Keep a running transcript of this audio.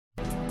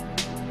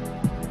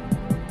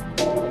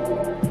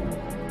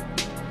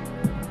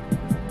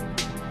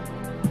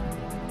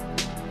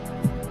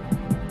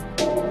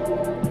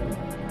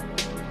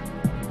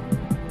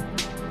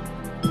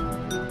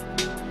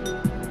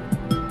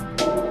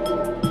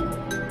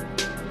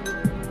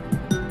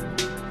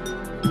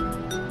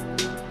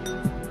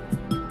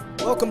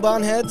Welcome,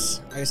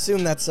 Bondheads. I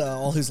assume that's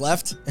all who's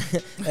left.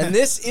 And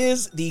this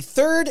is the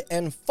third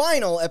and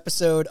final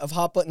episode of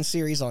Hot Button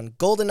series on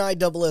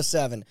GoldenEye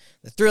 007,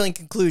 the thrilling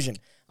conclusion.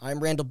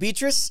 I'm Randall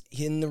Beatrice.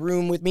 In the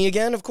room with me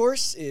again, of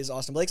course, is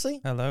Austin Blakesley.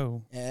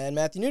 Hello. And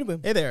Matthew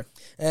Nudaboom. Hey there.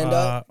 And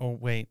oh,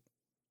 wait.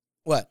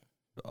 What?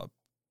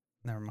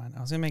 Never mind.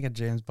 I was going to make a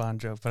James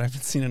Bond joke, but I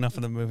haven't seen enough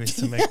of the movies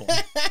to make one.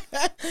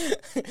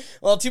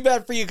 Well, too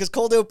bad for you, because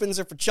cold opens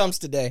are for chumps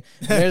today.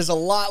 There's a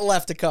lot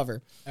left to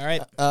cover. All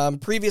right.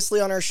 Previously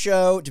on our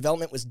show,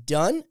 development was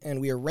done, and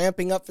we are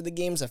ramping up for the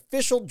game's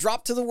official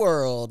drop to the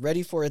world,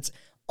 ready for its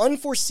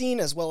unforeseen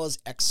as well as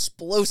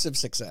explosive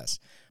success.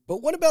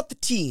 But what about the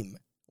team?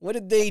 What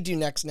did they do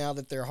next now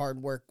that their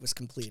hard work was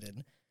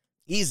completed?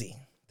 Easy.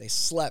 They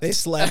slept.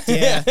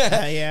 Yeah.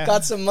 Yeah.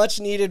 Got some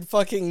much-needed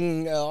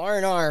fucking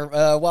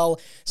R&R,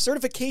 while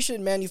certification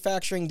and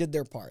manufacturing did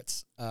their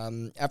parts.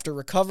 After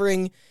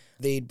recovering,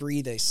 they'd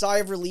breathe a sigh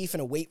of relief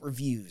and await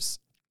reviews.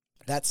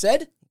 That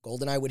said,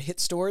 GoldenEye would hit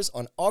stores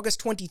on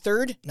August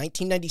 23rd,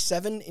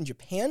 1997 in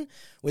Japan,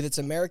 with its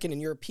American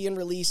and European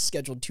release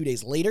scheduled 2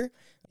 days later.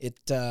 It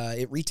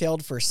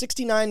retailed for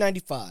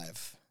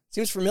 $69.95.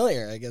 Seems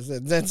familiar, I guess.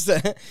 That's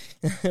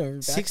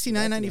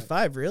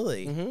 $69.95,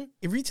 really? Mm-hmm.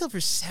 It retailed for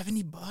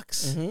 $70.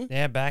 Mm-hmm.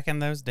 Yeah, back in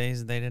those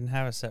days, they didn't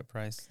have a set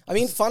price. I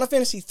mean, Final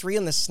Fantasy III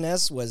on the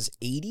SNES was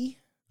 $80,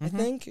 I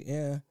think.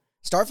 Yeah.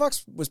 Star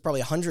Fox was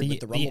probably $100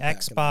 with the Rumble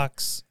Pack. The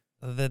Xbox,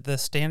 the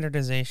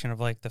standardization of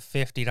like the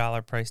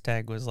 $50 price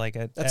tag was like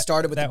that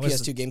started with the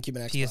PS2, GameCube,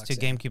 and Xbox. PS2,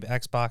 GameCube,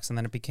 Xbox, and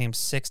then it became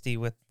 $60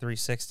 with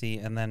 360,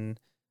 and then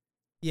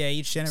yeah,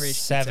 each generation.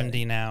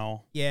 $70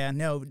 now. Yeah,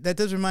 no, that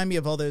does remind me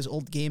of all those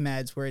old game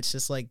ads where it's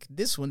just like,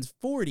 this one's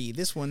 $40,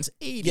 this one's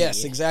 $80.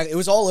 Yes, exactly. It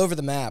was all over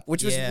the map,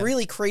 which was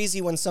really crazy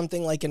when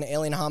something like an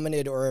Alien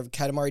Hominid or a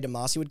Katamari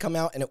Damacy would come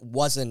out and it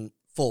wasn't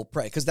full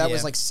price, because that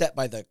was like set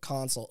by the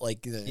console.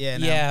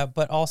 Yeah,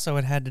 but also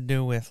it had to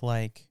do with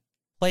like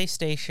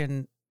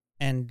PlayStation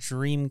and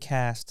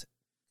Dreamcast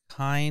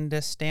kind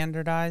of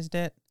standardized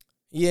it.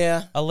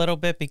 Yeah. A little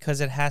bit,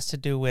 because it has to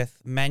do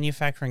with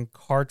manufacturing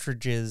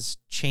cartridges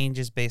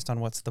changes based on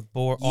what's the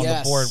board on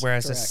the board,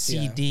 whereas a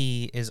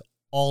CD is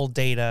all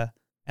data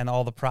and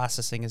all the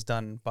processing is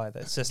done by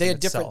the system. They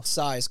had itself. different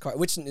size cards,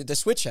 which the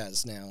Switch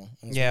has now.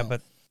 Yeah,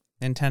 but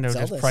Nintendo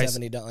Zelda, just price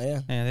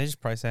 $70. Yeah, they just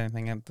price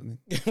anything.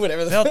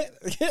 Whatever.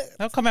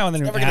 They'll come out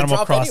with a new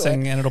Animal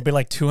Crossing, and it'll be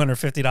like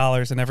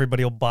 $250, and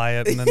everybody will buy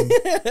it, and then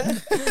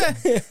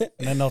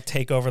and then they'll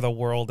take over the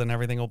world, and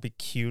everything will be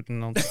cute,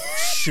 and I'll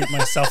shoot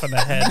myself in the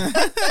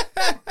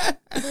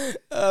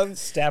head,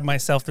 stab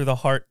myself through the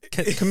heart,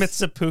 commit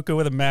seppuku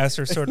with a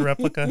Master Sword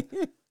replica.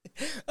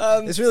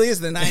 This really is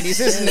the 90s,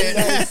 isn't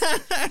it?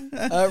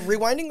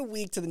 Rewinding a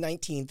week to the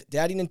 19th,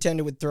 Daddy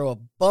Nintendo would throw a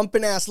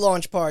bumpin'-ass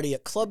launch party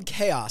at Club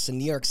Chaos in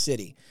New York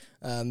City.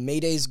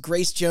 Mayday's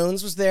Grace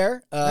Jones was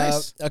there,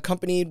 nice.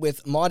 Accompanied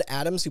with Maud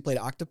Adams, who played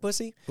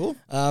Octopussy. Cool.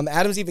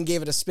 Adams even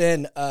gave it a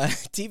spin.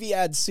 TV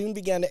ads soon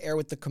began to air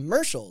with the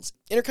commercials,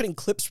 intercutting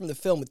clips from the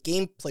film with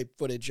gameplay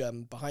footage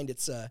behind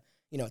its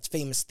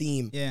famous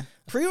theme. Yeah.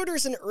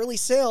 Pre-orders and early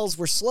sales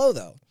were slow,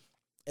 though.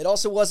 It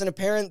also wasn't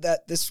apparent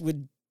that this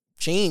would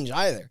change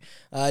either.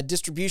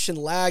 Distribution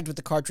lagged with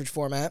the cartridge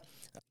format.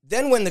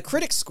 Then when the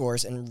critic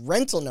scores and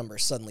rental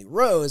numbers suddenly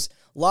rose,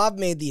 Lob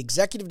made the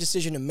executive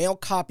decision to mail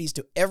copies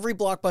to every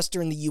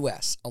Blockbuster in the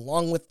U.S.,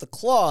 along with the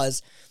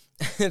clause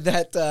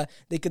that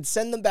they could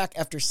send them back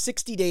after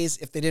 60 days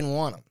if they didn't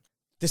want them.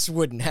 This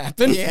wouldn't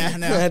happen. Yeah,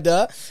 no. And,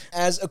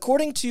 as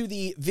according to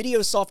the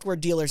Video Software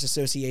Dealers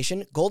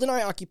Association,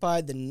 GoldenEye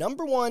occupied the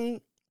number one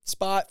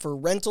spot for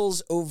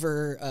rentals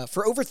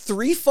for over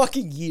 3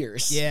 fucking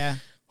years. Yeah.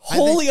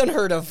 Wholly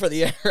unheard of for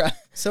the era.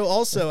 So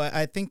also,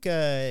 I think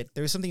there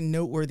was something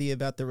noteworthy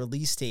about the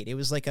release date. It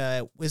was like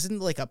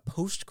wasn't it like a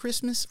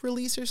post-Christmas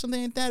release or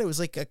something like that? It was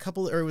like a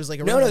couple, or it was like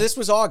around No, this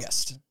was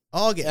August.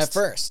 August. At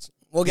first.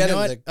 We'll get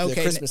into the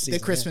Christmas season.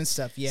 The Christmas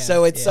stuff, yeah.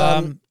 So it's,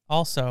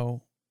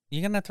 also,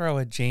 you're going to throw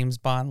a James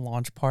Bond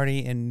launch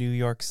party in New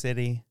York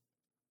City?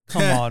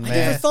 Come on, man. I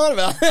never thought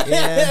about that.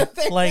 Yeah.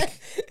 Like,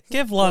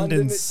 give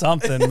London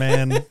something,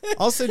 man.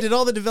 Also, did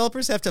all the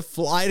developers have to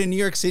fly to New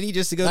York City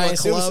just to go to a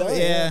assume club? so,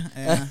 yeah.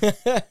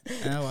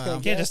 Oh, wow.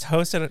 You can't just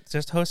host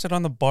it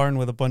on the barn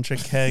with a bunch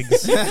of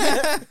kegs.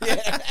 Yeah,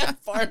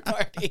 barn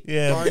party.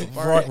 Yeah, Barn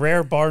party.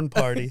 rare barn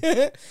party.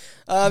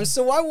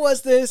 So why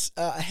was this?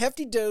 A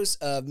hefty dose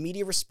of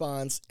media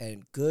response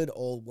and good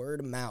old word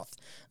of mouth.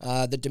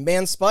 The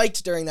demand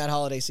spiked during that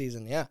holiday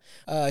season,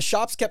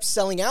 shops kept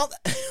selling out,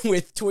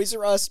 with Toys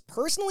R Us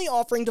personally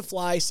offering to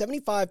fly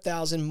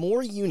 75,000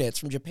 more units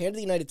from Japan to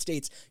the United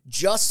States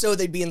just so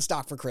they'd be in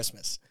stock for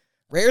Christmas.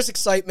 Rare's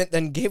excitement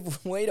then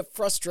gave way to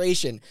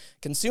frustration.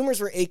 Consumers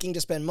were aching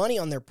to spend money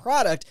on their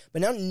product,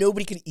 but now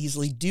nobody could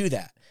easily do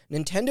that.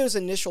 Nintendo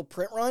initial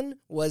print run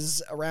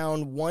was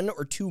around 1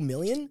 or 2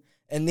 million,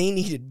 and they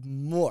needed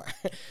more.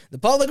 The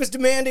public was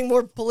demanding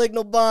more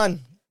polygonal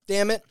Bond.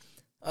 Damn it.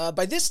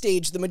 By this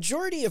stage, the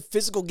majority of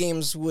physical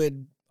games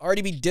would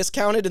already be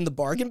discounted in the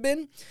bargain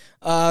bin.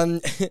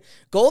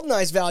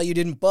 GoldenEye's value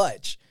didn't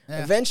budge.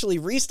 Eventually,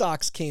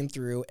 restocks came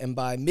through, and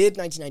by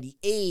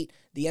mid-1998,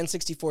 the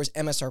N64's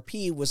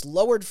MSRP was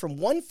lowered from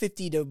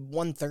 $150 to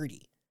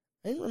 $130.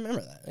 I didn't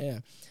remember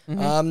that.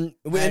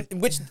 Yeah,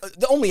 which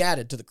only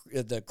added to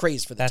the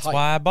craze for the That's title.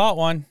 why I bought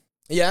one.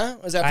 Yeah,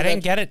 was that? I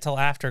didn't get it till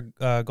after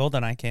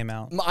GoldenEye came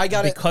out. I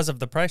got it because of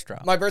the price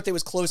drop. My birthday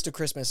was close to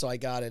Christmas, so I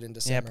got it in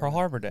December. Yeah, Pearl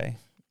Harbor Day.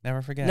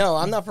 Never forget. No,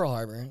 I'm not Pearl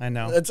Harbor. I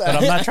know, but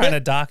I'm not trying to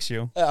dox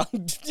you. How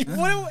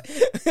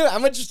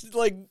much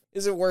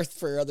is it worth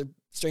for other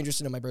strangers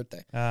to know my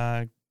birthday?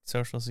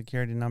 Social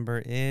security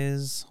number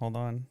is. Hold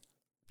on.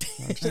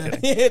 No, I'm just kidding.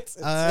 It's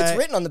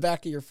written on the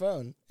back of your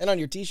phone and on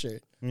your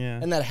T-shirt. Yeah,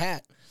 and that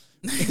hat.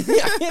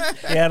 Yeah,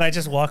 and I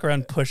just walk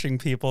around pushing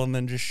people and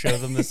then just show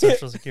them the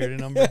social security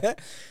number.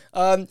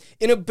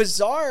 In a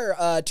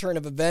bizarre turn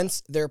of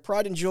events, their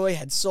pride and joy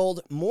had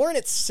sold more in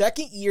its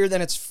second year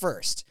than its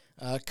first.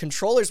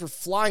 Controllers were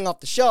flying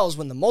off the shelves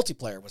when the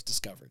multiplayer was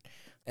discovered.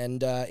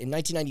 And in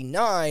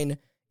 1999,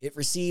 it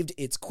received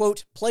its,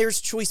 quote,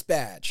 Player's Choice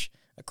Badge.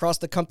 Across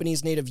the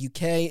company's native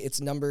UK, its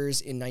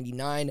numbers in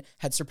 99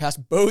 had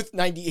surpassed both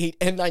 98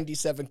 and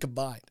 97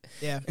 combined.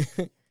 Yeah.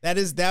 That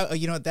was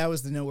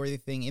the noteworthy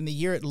thing. In the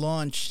year it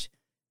launched,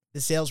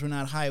 the sales were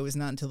not high. It was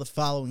not until the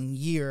following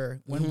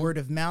year, when word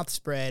of mouth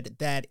spread,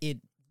 that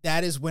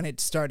is when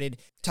it started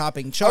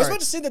topping charts. I was about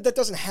to say that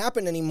doesn't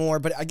happen anymore,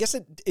 but I guess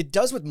it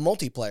does with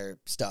multiplayer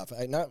stuff.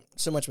 Not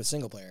so much with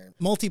single player.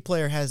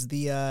 Multiplayer has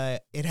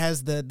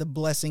the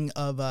blessing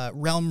of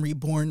Realm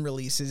Reborn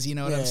releases. You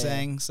know what I'm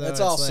saying? So it's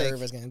all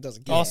service game. It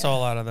doesn't. Also, a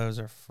lot of those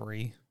are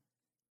free.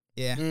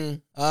 Yeah.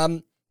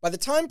 By the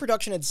time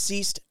production had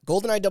ceased,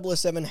 GoldenEye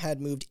 007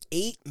 had moved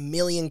 8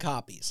 million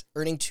copies,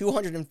 earning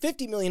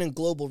 $250 million in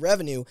global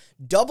revenue,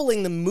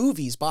 doubling the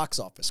movie's box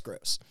office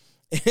gross.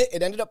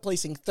 It ended up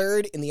placing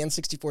third in the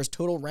N64's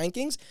total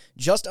rankings,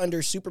 just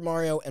under Super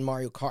Mario and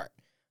Mario Kart.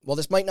 While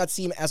this might not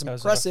seem as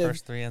impressive... Those are the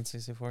first 3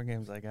 N64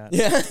 games I got.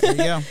 Yeah. There you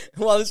go.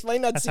 While this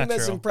might not seem not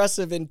as true.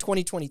 impressive in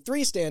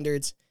 2023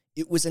 standards,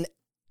 it was an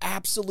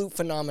absolute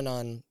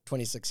phenomenon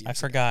 26 years I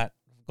forgot.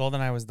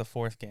 GoldenEye was the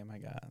 4th game I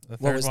got. The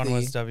third one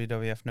was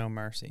WWF No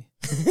Mercy.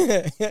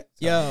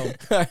 Yo.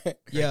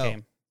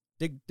 Game.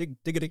 Dig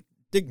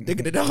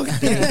dog.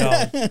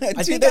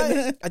 I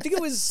think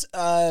it was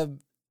I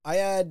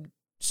had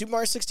Super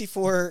Mario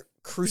 64,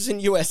 Cruisin'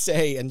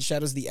 USA, and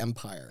Shadows of the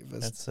Empire.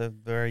 That's a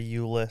very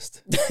you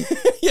list.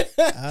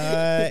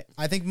 I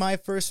think my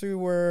first 3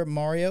 were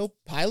Mario,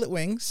 Pilot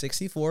Wings,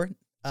 64,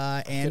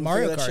 and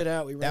Mario Kart. That shit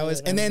out.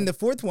 And then the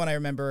 4th one I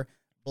remember,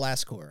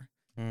 Blast Corps.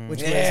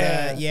 Which was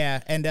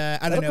and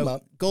I don't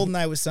know.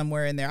 GoldenEye was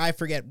somewhere in there. I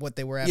forget what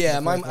they were at.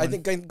 Yeah, I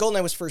think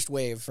GoldenEye was first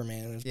wave for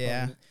me.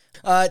 Yeah.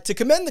 To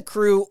commend the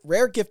crew,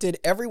 Rare gifted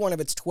every one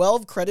of its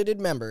 12 credited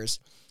members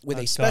with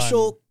a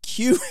special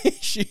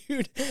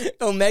Q-issued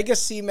Omega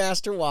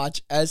Seamaster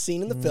watch, as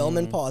seen in the film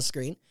and pause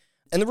screen.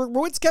 And the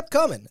rewards kept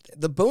coming.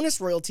 The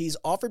bonus royalties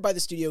offered by the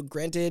studio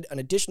granted an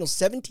additional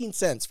 17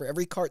 cents for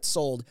every cart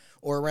sold,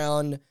 or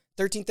around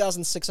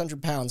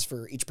 13,600 pounds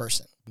for each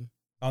person.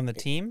 On the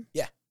team?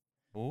 Yeah.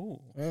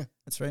 Ooh. Yeah,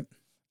 that's right.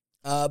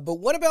 But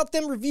what about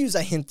them reviews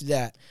I hinted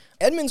at?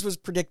 Edmonds was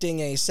predicting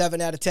a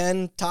 7 out of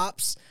 10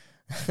 tops.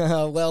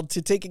 Well,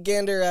 to take a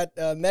gander at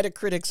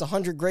Metacritic's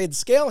 100 grade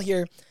scale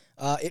here,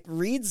 it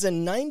reads a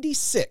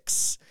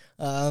 96.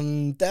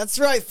 That's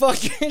right,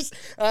 fuckers.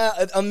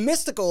 A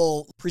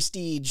mystical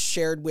prestige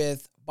shared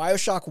with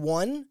BioShock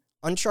 1,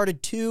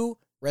 Uncharted 2,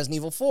 Resident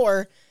Evil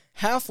 4,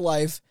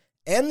 Half-Life,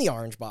 and the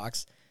Orange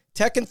Box,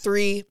 Tekken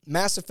 3,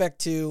 Mass Effect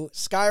 2,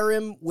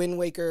 Skyrim, Wind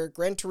Waker,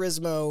 Gran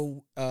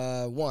Turismo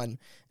 1,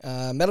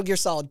 Metal Gear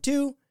Solid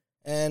 2,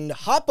 and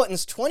Hot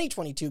Button's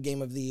 2022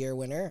 Game of the Year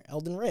winner,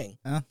 Elden Ring.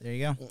 Oh, there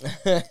you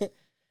go.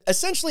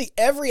 Essentially,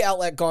 every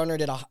outlet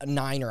garnered it a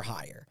 9 or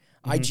higher.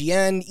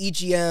 IGN,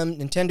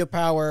 EGM, Nintendo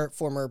Power,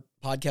 former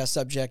podcast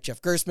subject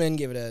Jeff Gersman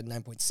gave it a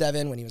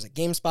 9.7 when he was at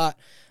GameSpot.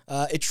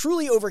 It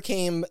truly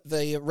overcame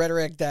the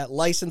rhetoric that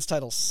licensed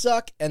titles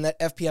suck and that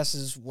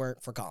FPSs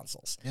weren't for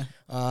consoles. Yeah.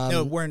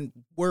 No,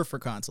 were for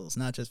consoles,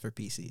 not just for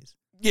PCs.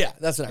 Yeah,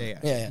 that's what I mean.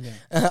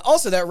 Yeah.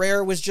 Also, that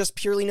Rare was just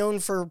purely known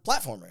for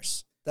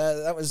platformers.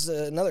 That was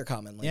another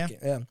common link.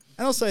 Yeah. And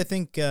also, I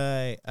think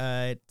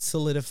it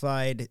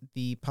solidified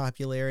the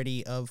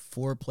popularity of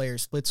 4-player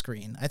split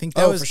screen. I think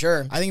that was for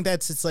sure. I think I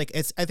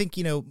think,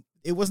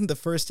 it wasn't the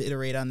first to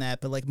iterate on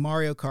that, but like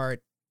Mario Kart,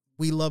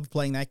 we loved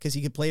playing that because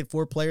you could play it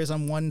 4 players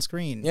on one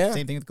screen. Yeah.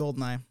 Same thing with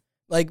GoldenEye.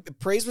 Like,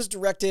 praise was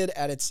directed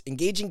at its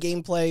engaging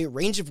gameplay,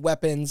 range of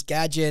weapons,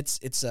 gadgets,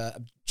 its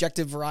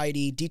objective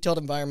variety, detailed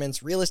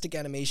environments, realistic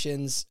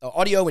animations,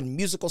 audio and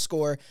musical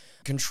score,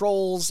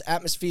 controls,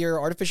 atmosphere,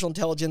 artificial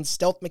intelligence,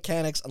 stealth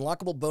mechanics,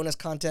 unlockable bonus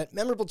content,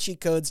 memorable cheat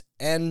codes,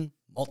 and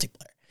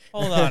multiplayer.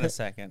 Hold on a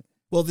second.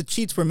 Well, the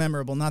cheats were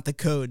memorable, not the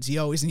codes.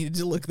 You always needed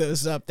to look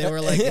those up. They were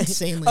like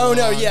insanely Oh, long.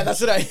 no, yeah, that's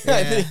what I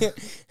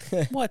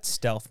think. What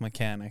stealth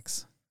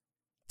mechanics?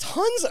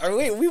 Tons.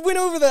 We went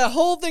over that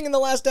whole thing in the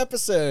last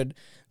episode.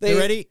 You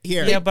ready?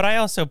 Here. Yeah, but I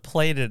also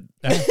played it.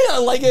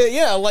 like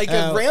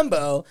a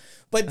Rambo.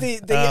 But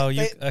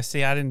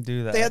see, I didn't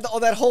do that. They had all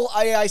that whole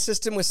AI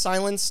system with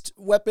silenced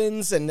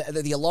weapons and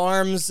the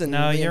alarms and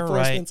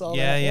reinforcements. All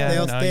that.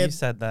 Yeah. You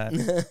said that.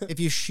 If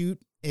you shoot,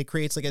 it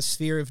creates like a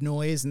sphere of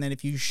noise, and then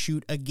if you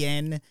shoot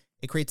again,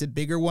 it creates a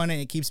bigger one,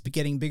 and it keeps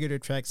getting bigger to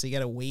track. So you got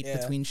to wait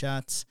between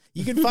shots.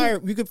 You could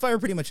fire. You could fire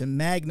pretty much a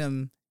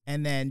Magnum.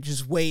 And then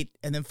just wait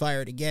and then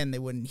fire it again. They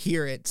wouldn't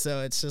hear it.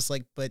 So it's just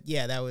like, but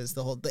yeah, that was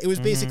the whole, it was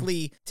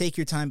basically take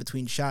your time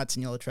between shots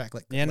and you'll attract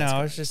like. Yeah, no,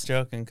 I was just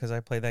joking because I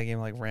played that game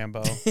like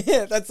Rambo.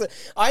 Yeah,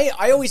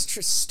 I always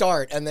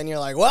start and then you're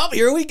like, well,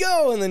 here we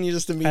go. And then you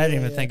just immediately. I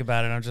didn't even think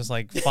about it. I'm just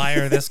like,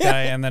 fire this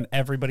guy. And then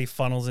everybody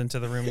funnels into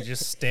the room. You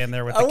just stand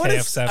there with the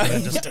KF7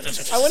 and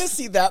just. I want to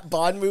see that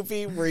Bond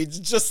movie where he's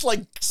just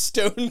like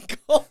stone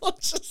cold.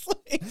 Just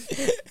like.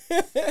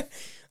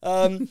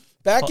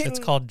 It's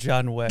called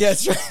John Wick. Yeah,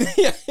 that's right.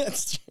 Yeah,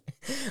 that's true.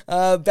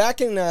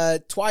 Back in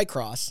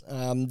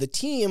Twycross, the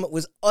team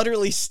was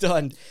utterly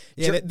stunned.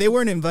 Yeah, they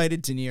weren't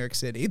invited to New York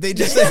City. They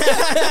just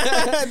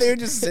they were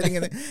just sitting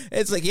in the,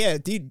 it's like, yeah,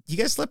 dude, you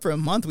guys slept for a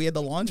month. We had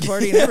the launch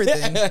party and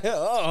everything.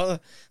 Oh,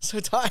 so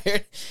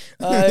tired.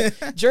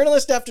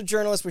 Journalist after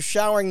journalist was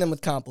showering them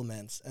with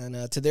compliments.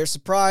 And to their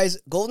surprise,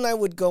 GoldenEye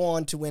would go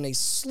on to win a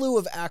slew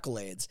of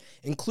accolades,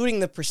 including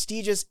the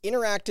prestigious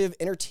Interactive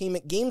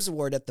Entertainment Games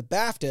Award at the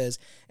BAFTAs,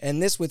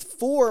 and this with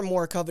 4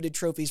 more coveted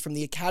trophies from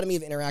the Academy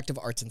of Interactive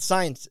Arts and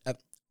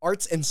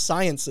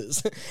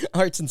Sciences,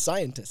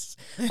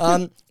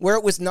 where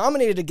it was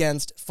nominated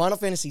against Final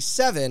Fantasy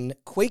VII,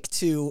 Quake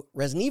 2,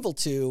 Resident Evil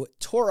 2,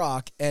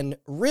 Turok, and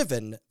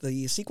Riven,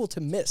 the sequel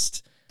to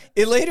Myst.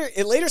 It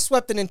later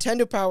swept the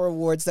Nintendo Power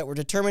Awards that were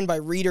determined by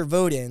reader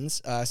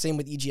vote-ins, same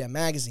with EGM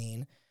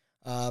Magazine.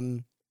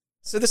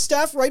 So the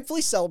staff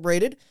rightfully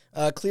celebrated.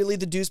 Clearly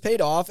the dues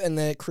paid off, and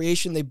the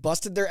creation they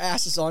busted their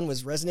asses on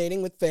was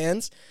resonating with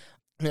fans.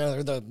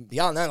 Beyond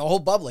that, the whole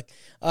public.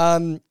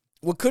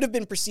 What could have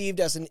been perceived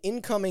as an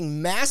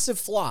incoming massive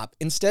flop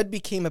instead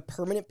became a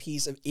permanent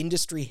piece of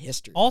industry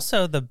history.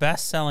 Also, the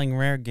best-selling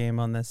Rare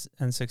game on this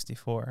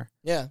N64.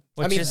 Yeah.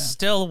 Which is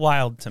still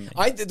wild to me.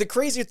 The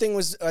crazier thing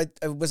was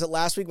it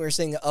last week we were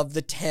saying of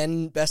the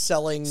 10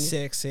 best-selling...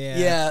 6, yeah.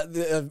 Yeah,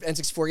 the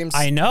N64 games.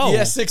 I know.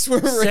 Yeah, 6 were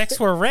rare. 6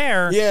 were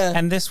rare, yeah.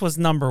 And this was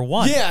number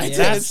 1. Yeah,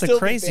 that's the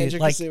crazy.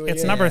 Like,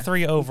 it's number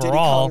 3 overall. Diddy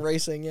Kong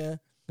Racing, yeah.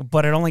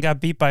 But it only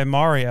got beat by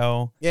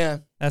Mario. Yeah,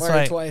 that's Mario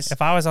right. Twice.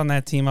 If I was on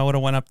that team, I would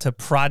have went up to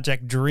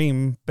Project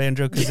Dream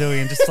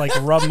Banjo-Kazooie and just like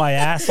rubbed my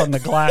ass on the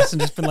glass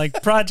and just been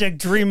like, Project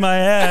Dream my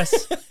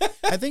ass.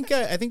 I think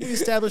we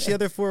established the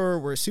other 4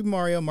 were Super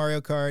Mario,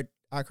 Mario Kart,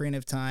 Ocarina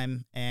of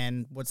Time,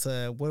 and what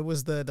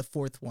was the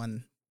fourth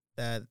one?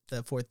 The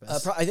fourth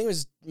best. I think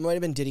might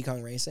have been Diddy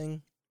Kong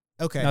Racing.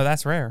 Okay. No,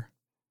 that's rare.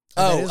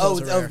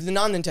 Rare. The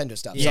non-Nintendo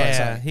stuff. Yeah,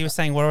 sorry. He was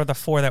saying what were the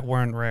 4 that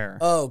weren't rare?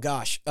 Oh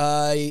gosh.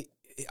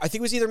 I think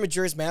it was either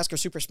Majora's Mask or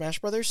Super Smash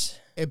Brothers.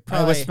 It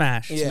was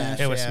Smash. Yeah.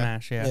 It was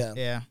Smash,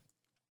 yeah.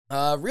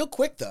 Real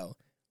quick, though,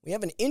 we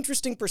have an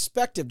interesting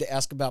perspective to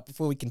ask about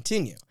before we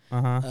continue.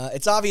 Uh-huh.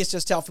 It's obvious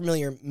just how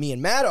familiar me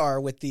and Matt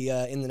are with the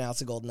ins and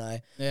outs of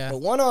GoldenEye. Yeah.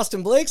 But one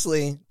Austin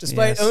Blakesley,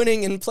 despite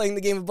owning and playing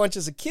the game a bunch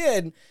as a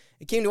kid,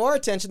 it came to our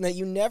attention that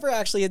you never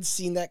actually had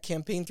seen that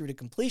campaign through to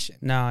completion.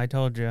 No, I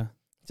told you.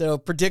 So,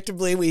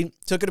 predictably, we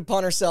took it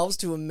upon ourselves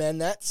to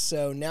amend that.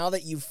 So, now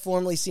that you've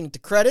formally seen it to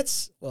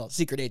credits, well,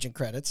 Secret Agent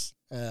credits.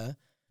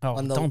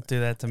 Don't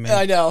do that to me.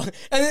 I know.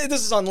 And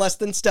this is on Less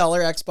Than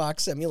Stellar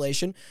Xbox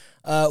emulation.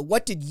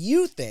 What did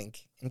you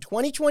think in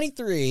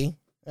 2023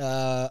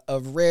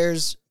 of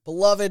Rare's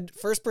beloved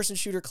first-person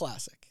shooter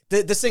classic,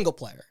 the single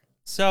player?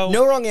 So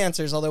no wrong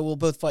answers, although we'll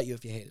both fight you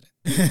if you hated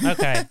it.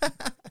 Okay.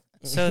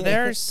 So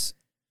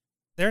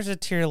there's a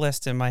tier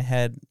list in my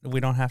head we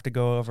don't have to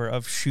go over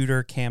of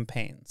shooter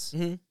campaigns.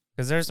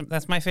 Because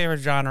that's my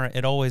favorite genre.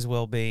 It always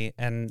will be.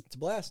 And it's a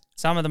blast.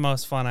 Some of the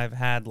most fun I've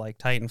had, like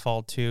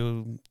Titanfall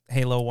 2,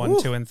 Halo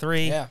 1, 2, and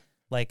 3. Yeah.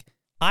 Like,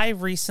 I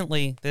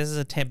recently, this is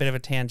a bit of a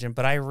tangent,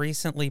 but I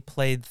recently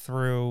played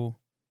through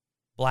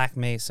Black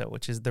Mesa,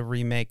 which is the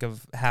remake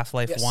of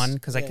Half-Life 1,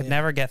 because I could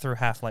never get through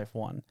Half-Life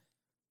 1.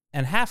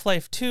 And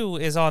Half-Life 2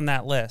 is on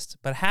that list,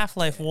 but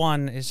Half-Life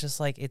 1 is just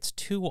like, it's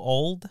too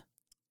old.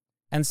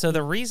 And so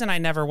the reason I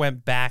never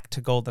went back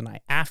to GoldenEye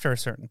after a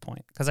certain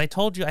point, because I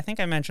told you, I think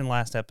I mentioned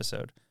last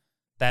episode,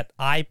 that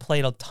I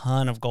played a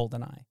ton of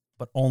GoldenEye,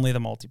 but only the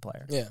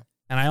multiplayer. Yeah.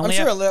 And I only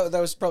I'm sure that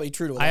was probably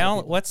true to a lot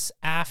of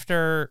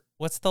people.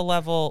 What's the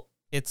level?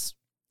 It's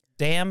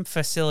Dam,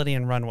 Facility,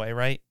 and Runway,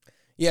 right?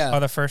 Yeah.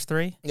 Are the first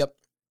 3? Yep.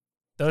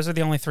 Those are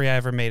the only 3 I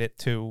ever made it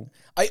to.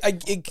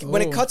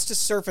 When it cuts to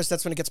surface,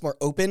 that's when it gets more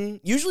open.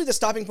 Usually the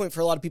stopping point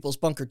for a lot of people is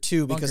Bunker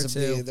 2 because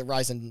of the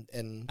rise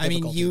in I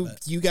mean,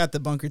 you got the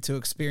Bunker 2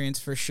 experience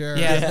for sure.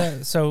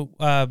 Yeah. So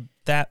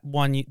that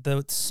one,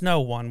 the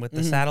snow one with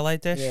the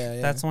satellite dish,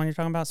 that's the one you're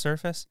talking about,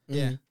 surface?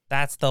 Yeah.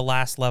 That's the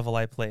last level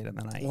I played, and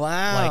then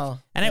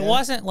it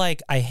wasn't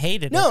like I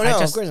hated it. No, of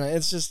course not.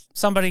 It's just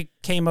somebody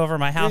came over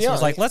my house and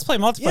was like, let's play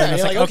multiplayer. And I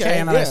was like, okay,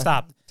 and then I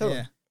stopped. Totally.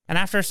 Yeah. And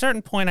after a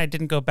certain point, I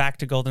didn't go back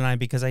to GoldenEye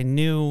because I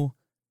knew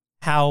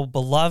how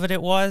beloved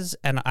it was,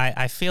 and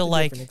I feel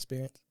like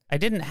experience. I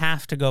didn't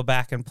have to go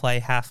back and play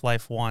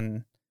Half-Life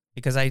 1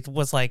 because I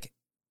was like,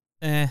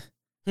 I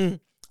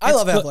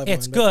love Half-Life 1.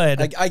 It's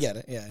good. I get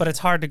it, yeah. But it's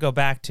hard to go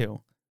back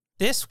to.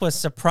 This was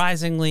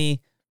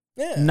surprisingly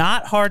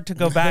not hard to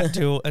go back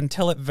to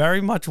until it very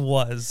much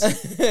was.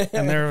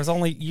 And there was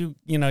only, you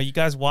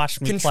guys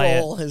watched me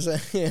play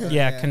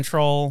it.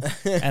 Control.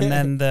 And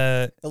then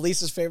the...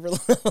 Elisa's favorite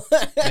level.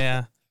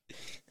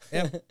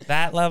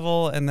 That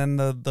level, and then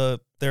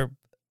there...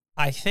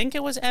 I think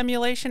it was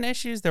emulation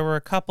issues. There were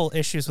a couple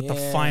issues with the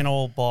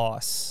final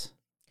boss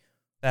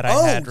that I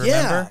had,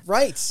 remember?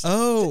 Right.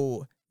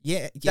 Oh,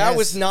 yeah. That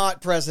was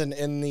not present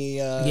in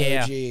the OG.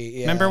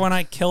 Yeah. Remember when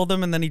I killed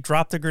him and then he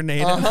dropped a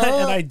grenade and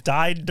I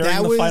died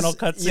during the final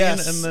cutscene?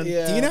 Yes, and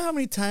then Do you know how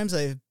many times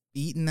I've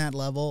beaten that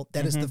level?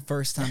 That is the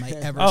first time I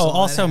ever Oh, saw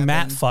also that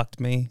Matt fucked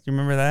me. You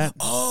remember that?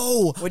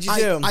 Oh, what'd you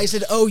do? I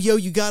said, "Oh, yo,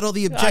 you got all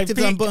the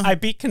objectives I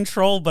beat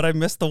Control, but I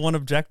missed the one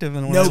objective.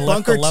 And when No, I left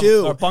Bunker the level,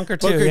 2. Or Bunker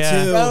 2, Bunker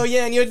yeah. 2. Oh,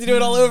 yeah, and you had to do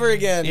it all over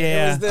again.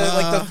 Yeah. It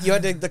was you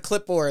had the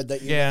clipboard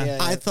that you... Yeah.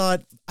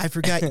 I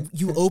forgot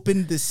you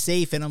opened the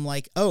safe, and I'm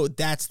like, oh,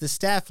 that's the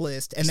staff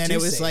list. And then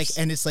it was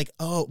safes.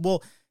 oh,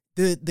 well,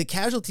 the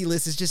casualty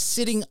list is just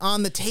sitting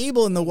on the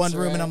table in the one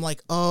room, and I'm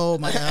like, oh,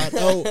 my God.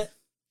 Oh,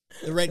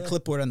 the red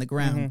clipboard on the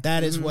ground.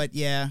 That is what,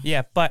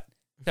 Yeah, but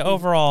the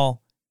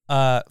overall,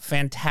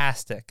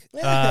 fantastic.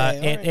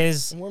 It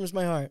is... It warms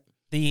my heart.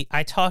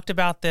 I talked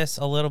about this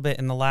a little bit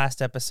in the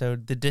last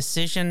episode. The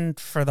decision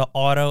for the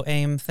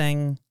auto-aim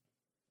thing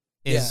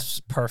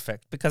is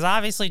perfect. Because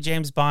obviously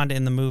James Bond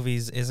in the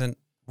movies isn't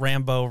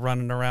Rambo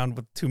running around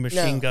with two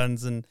machine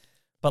guns.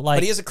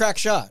 But he is a crack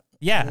shot.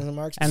 Yeah.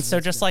 And so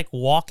just like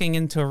walking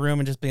into a room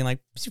and just being like...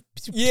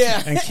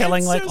 and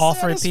killing like all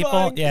three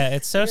people. Yeah,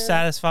 it's so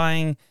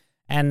satisfying.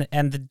 And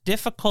the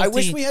difficulty... I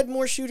wish we had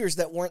more shooters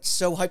that weren't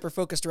so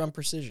hyper-focused around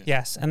precision.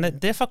 Yes, and the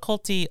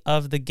difficulty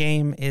of the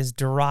game is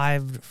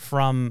derived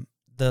from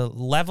the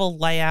level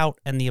layout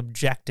and the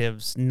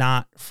objectives,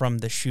 not from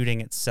the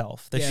shooting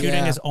itself. The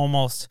shooting is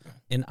almost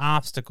an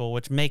obstacle,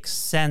 which makes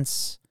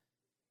sense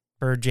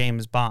for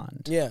James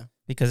Bond. Yeah.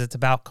 Because it's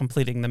about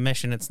completing the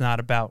mission. It's not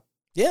about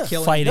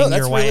fighting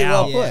your way really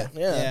out. Well put.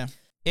 Yeah.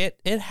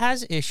 It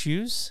has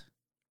issues.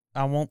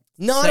 I won't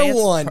not say a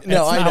one.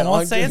 No, I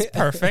won't say it's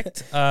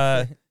perfect.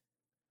 The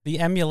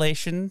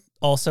emulation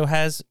also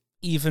has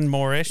even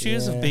more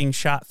issues of being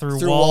shot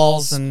through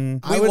walls.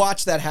 And we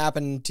watched that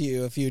happen to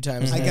you a few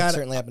times. It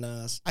certainly happened to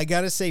us. I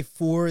gotta say,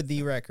 for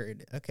the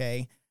record,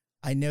 okay,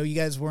 I know you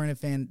guys weren't a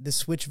fan. The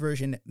Switch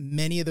version,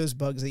 many of those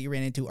bugs that you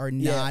ran into are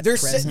not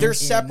present. They're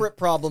separate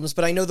problems,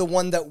 but I know the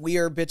one that we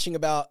are bitching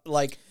about,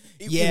 like,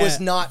 it was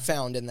not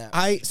found in that.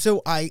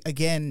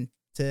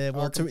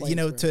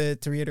 To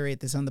reiterate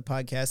this on the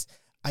podcast,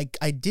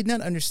 I did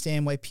not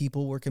understand why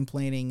people were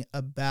complaining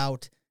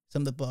about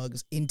some of the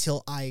bugs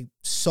until I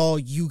saw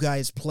you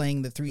guys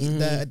playing the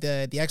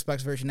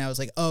Xbox version. I was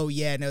like, oh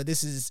yeah, no,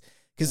 this is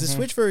because the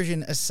Switch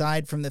version,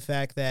 aside from the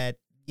fact that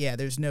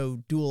there's no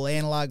dual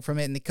analog from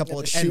it, and a couple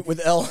of shoot with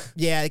L.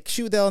 Yeah,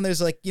 shoot with L, and there's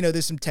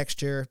there's some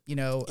texture,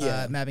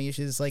 mapping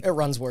issues. Like it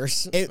runs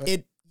worse.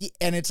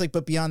 And it's like,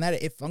 but beyond that,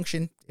 it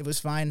functioned. It was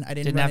fine. I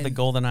didn't have the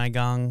GoldenEye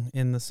gong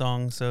in the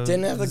song, so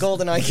didn't have the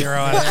GoldenEye 0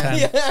 out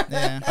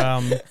of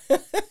 10.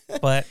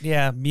 But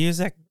yeah,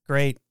 music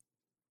great.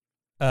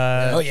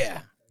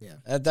 That's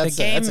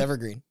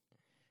evergreen.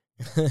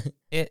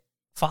 It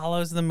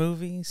follows the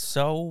movie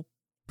so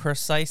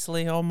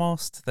precisely,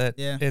 almost that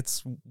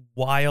it's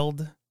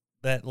wild.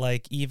 That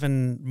like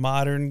even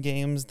modern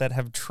games that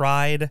have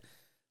tried.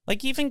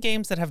 Like, even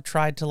games that have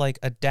tried to, like,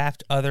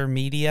 adapt other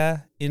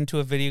media into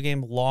a video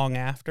game long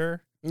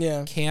after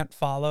can't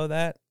follow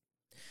that.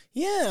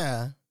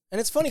 Yeah.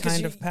 And it's funny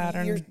because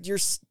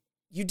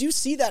you do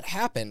see that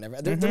happen.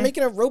 They're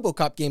making a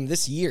RoboCop game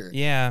this year.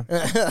 Yeah.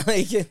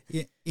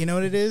 You know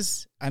what it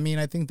is? I mean,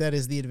 I think that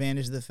is the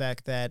advantage of the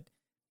fact that,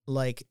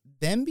 like,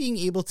 them being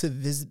able to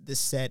visit the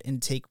set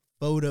and take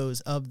photos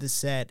of the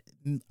set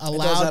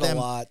allowed them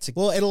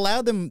it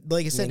allowed them,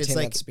 like I said, it's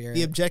like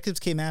the objectives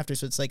came after,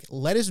 so it's like,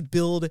 let us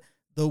build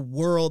the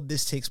world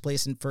this takes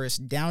place in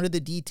first, down to the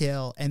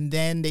detail, and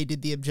then they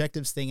did the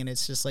objectives thing, and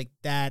it's just like,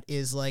 that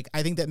is like,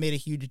 I think that made a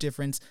huge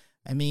difference.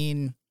 I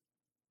mean,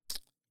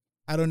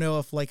 I don't know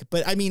if like,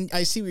 but I mean,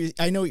 I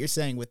know what you're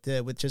saying with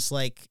just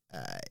like,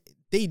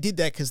 they did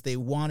that because they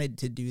wanted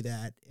to do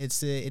that.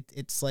 It's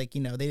like, they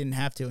didn't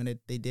have to, and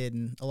they did,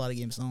 and a lot of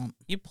games don't.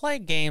 You play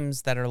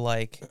games that are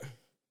like,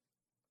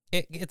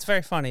 it's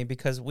very funny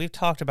because we've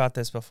talked about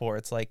this before.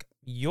 It's like,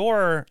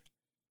 you're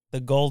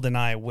the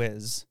GoldenEye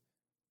whiz,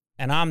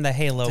 and I'm the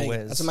Halo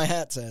whiz. That's what my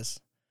hat says.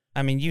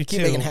 I mean, you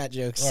keep too. making hat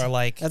jokes. Or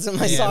like, that's what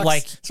my socks.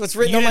 Like, that's what's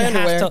written on my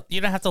underwear. You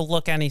don't have to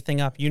look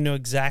anything up. You knew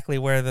exactly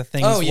where the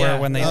things were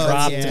when they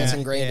dropped. It's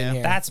ingrained in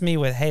here. That's me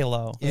with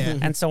Halo. Yeah.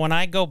 And so when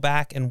I go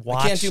back and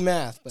watch, I can't do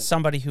math, but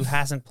somebody who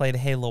hasn't played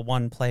Halo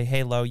 1 play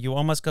Halo, you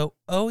almost go,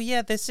 oh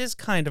yeah, this is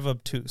kind of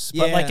obtuse.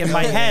 But like in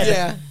my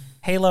head,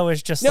 Halo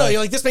is just you're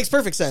like, this makes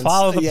perfect sense.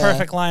 Follow the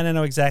perfect line. I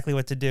know exactly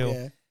what to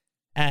do.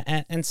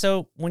 Yeah. And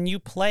so when you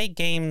play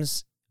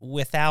games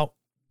without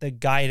the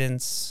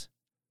guidance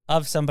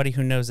of somebody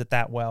who knows it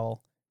that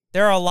well,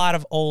 there are a lot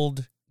of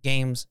old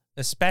games,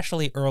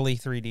 especially early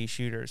 3D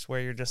shooters, where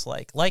you're just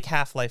like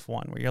Half-Life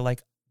 1, where you're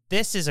like,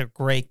 this is a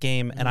great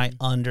game, and I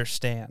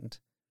understand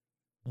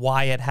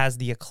why it has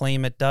the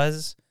acclaim it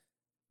does,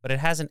 but it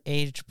hasn't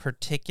aged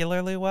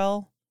particularly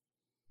well,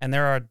 and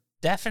there are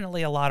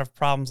definitely a lot of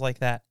problems like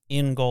that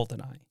in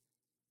GoldenEye.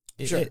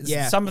 Sure.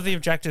 Some of the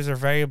objectives are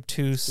very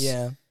obtuse.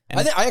 Yeah.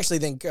 I actually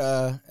think,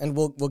 and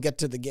we'll get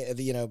to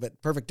the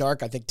but Perfect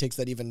Dark, I think, takes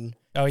that even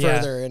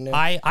further. And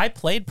I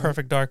played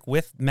Perfect Dark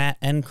with Matt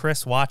and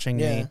Chris watching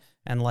me,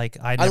 and like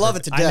I love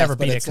it to death. I never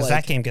beat it because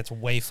that game gets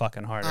way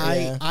fucking harder.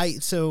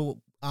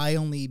 I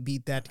only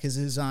beat that because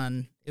it was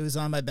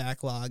on my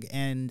backlog,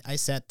 and I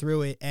sat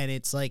through it, and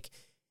it's like,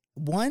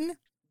 one,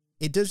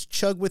 it does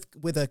chug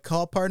with a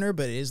call partner,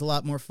 but it is a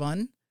lot more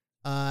fun.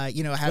 Not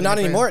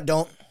anymore. It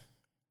don't.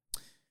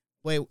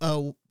 Wait,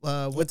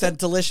 what's that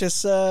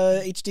delicious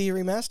HD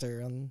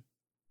remaster on?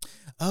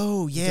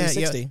 Oh yeah,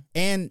 360. yeah.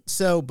 And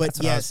so, but That's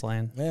what I was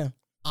playing. Yeah,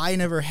 I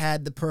never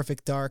had the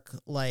Perfect Dark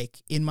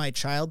like in my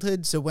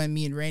childhood. So when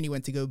me and Randy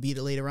went to go beat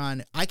it later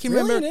on, I can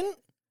remember. You didn't?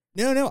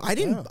 No, I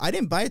didn't. Oh. I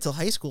didn't buy it till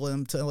high school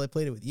until I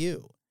played it with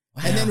you.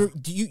 Wow. And then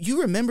do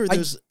you remember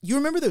those? You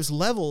remember those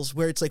levels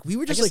where it's like we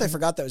were just I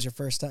forgot that was your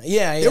first time.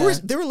 Yeah.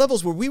 There were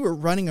levels where we were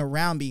running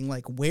around being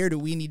like, where do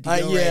we need to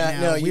go right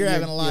now? No, we were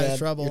having a lot of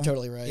trouble. You're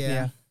totally right.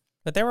 Yeah.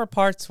 But there were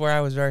parts where I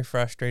was very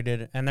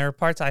frustrated, and there were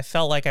parts I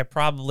felt like I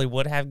probably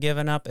would have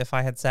given up if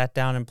I had sat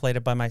down and played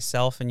it by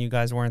myself and you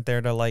guys weren't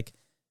there to, like,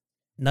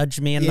 nudge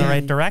me in the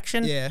right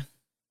direction. Yeah.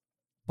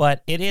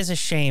 But it is a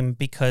shame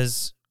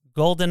because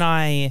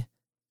GoldenEye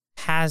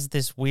has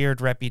this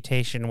weird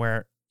reputation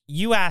where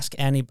you ask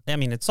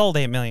it sold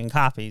 8 million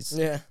copies.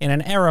 Yeah. In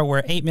an era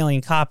where 8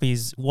 million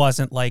copies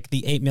wasn't like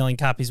the 8 million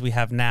copies we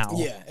have now.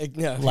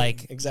 Yeah.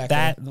 Like,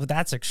 exactly.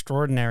 That's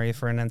extraordinary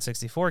for an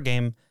N64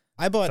 game.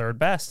 I bought third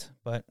best,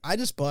 but I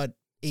just bought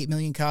 8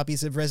 million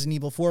copies of Resident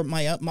Evil 4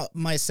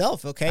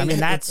 myself. Okay, I mean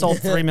that sold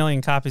 3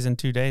 million copies in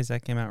 2 days.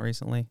 That came out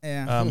recently.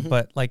 Yeah,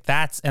 but like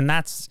that's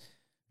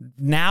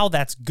now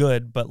that's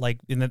good. But like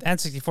in the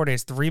N64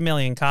 days, 3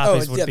 million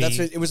copies would be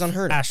it was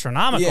unheard of,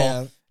 astronomical.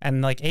 Yeah.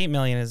 And like 8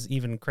 million is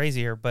even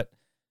crazier. But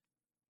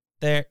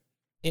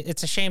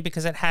it's a shame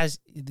because it has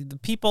the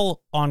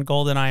people on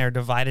GoldenEye are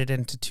divided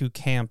into two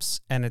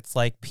camps, and it's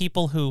like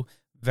people who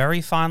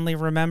very fondly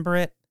remember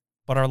it,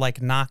 but are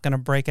like not going to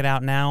break it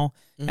out now.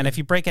 Mm-hmm. And if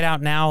you break it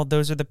out now,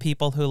 those are the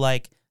people who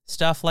like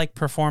stuff like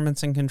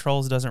performance and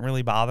controls doesn't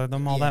really bother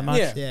them all that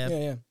much.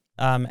 Yeah.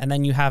 And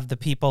then you have the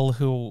people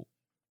who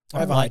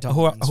are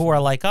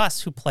like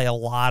us who play a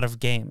lot of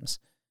games.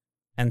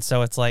 And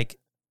so it's like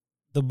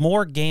the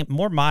more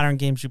modern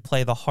games you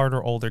play, the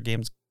harder older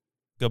games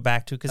go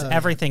back to because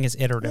everything is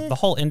iterative. The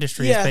whole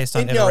industry is based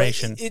on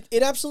iteration.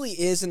 It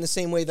absolutely is in the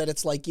same way that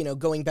it's like,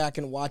 going back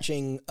and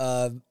watching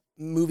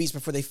movies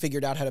before they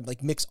figured out how to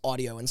like mix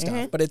audio and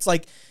stuff. But it's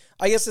like,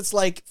 I guess it's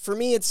like, for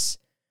me, it's,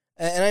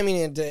 and I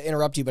mean to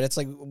interrupt you, but it's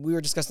like, we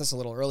were discussing this a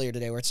little earlier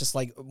today where it's just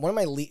like one of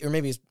my, or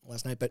maybe it's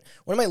last night, but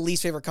one of my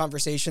least favorite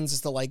conversations is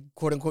the like,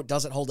 quote unquote,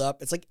 does it hold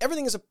up? It's like,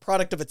 everything is a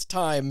product of its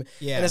time.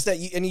 Yeah. And it's that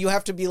you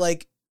have to be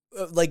like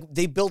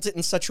they built it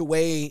in such a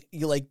way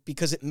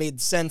because it made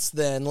sense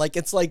then. Like,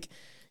 it's like,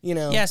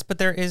 Yes, but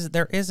there is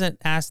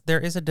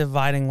a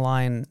dividing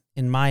line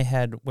in my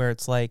head where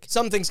it's like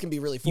some things can be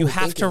really you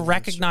have to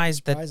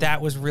recognize that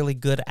was really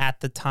good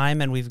at the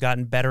time and we've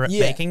gotten better at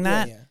making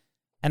that. Yeah.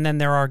 And then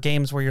there are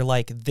games where you're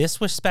like, this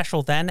was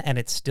special then and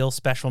it's still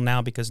special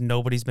now because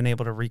nobody's been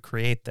able to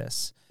recreate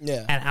this.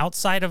 Yeah. And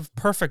outside of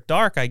Perfect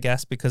Dark, I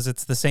guess, because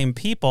it's the same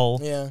people.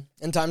 Yeah.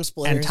 And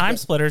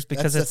TimeSplitters.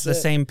 Because it's the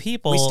same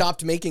people. We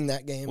stopped making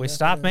that game.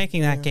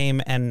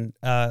 Game. And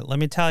let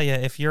me tell you,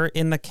 if you're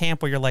in the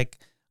camp where you're like,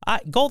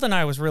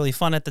 GoldenEye was really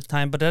fun at the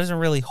time, but it doesn't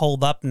really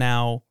hold up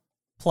now,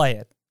 play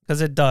it. Because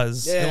it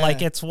does. Yeah.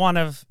 Like, it's one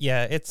of,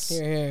 it's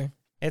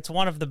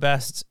one of the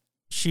best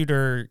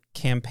shooter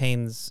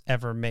campaigns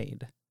ever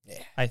made,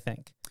 I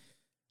think.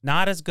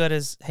 Not as good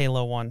as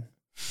Halo 1.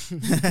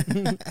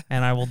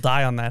 And I will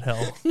die on that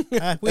hill.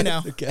 We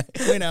know. Okay.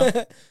 We know.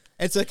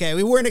 It's okay.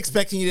 We weren't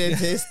expecting you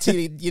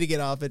to get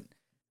off it.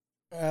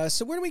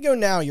 So where do we go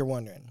now, you're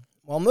wondering?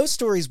 While most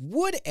stories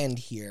would end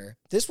here,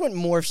 this one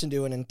morphs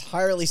into an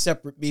entirely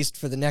separate beast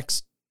for the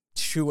next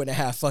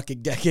 2.5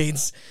 fucking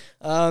decades.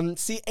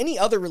 Any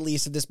other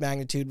release of this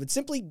magnitude would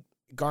simply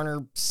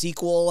garner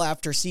sequel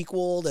after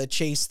sequel to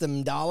chase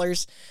them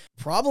dollars.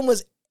 Problem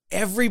was,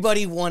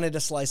 everybody wanted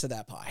a slice of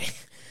that pie.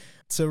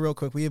 So real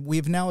quick,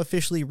 we've now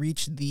officially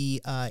reached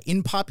the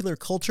in popular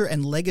culture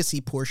and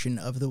legacy portion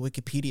of the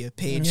Wikipedia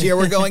page. Here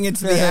we're going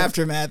into the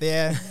aftermath.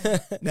 Yeah.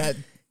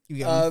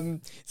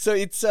 So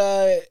it's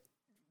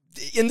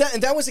and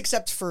that was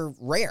except for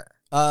Rare.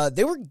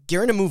 They were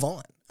gearing to move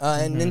on.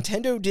 And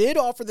Nintendo did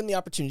offer them the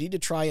opportunity to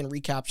try and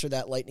recapture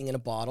that lightning in a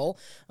bottle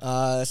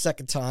a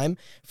second time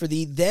for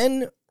the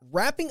then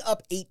wrapping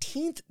up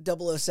 18th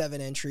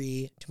 007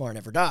 entry, Tomorrow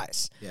Never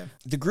Dies. Yeah.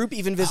 The group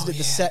even visited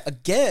the set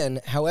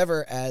again.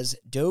 However, as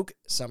Doak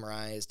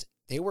summarized,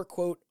 they were,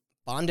 quote,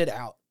 bonded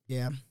out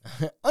Yeah.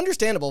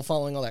 Understandable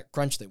following all that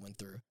crunch they went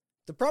through.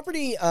 The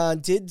property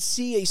did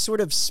see a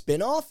sort of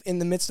spin-off in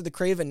the midst of the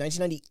crave in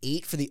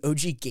 1998 for the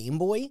OG Game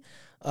Boy.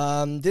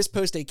 This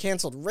post a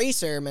canceled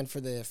racer meant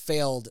for the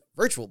failed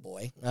Virtual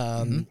Boy.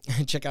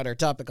 Check out our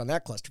topic on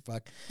that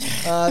clusterfuck.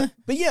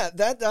 But yeah,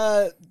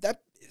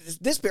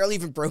 this barely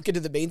even broke into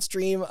the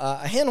mainstream.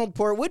 A handheld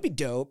port would be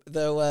dope,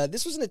 though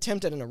this was an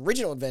attempt at an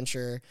original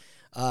adventure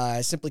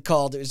simply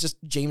called, it was just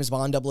James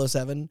Bond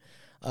 007.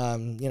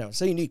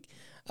 So unique.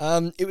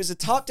 It was a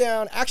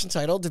top-down action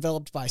title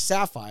developed by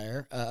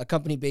Sapphire, a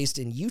company based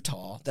in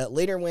Utah that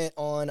later went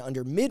on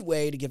under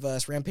Midway to give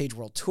us Rampage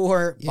World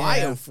Tour,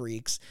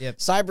 BioFreaks,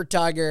 Cyber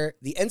Tiger,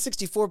 the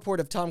N64 port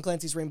of Tom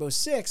Clancy's Rainbow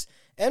Six,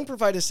 and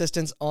provide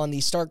assistance on the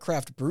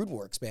StarCraft Brood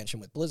War expansion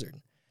with Blizzard.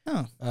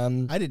 Oh,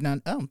 I did not.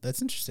 Oh,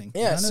 that's interesting.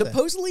 Yeah,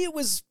 supposedly it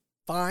was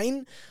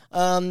fine,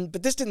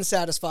 but this didn't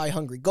satisfy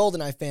hungry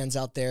GoldenEye fans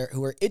out there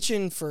who are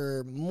itching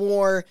for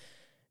more,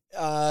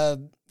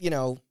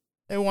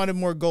 They wanted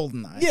more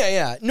GoldenEye.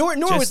 Yeah. Nor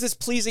was this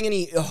pleasing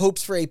any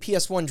hopes for a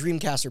PS1,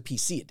 Dreamcast, or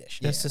PC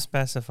edition. Just to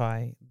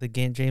specify, the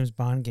James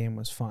Bond game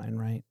was fine,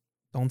 right?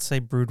 Don't say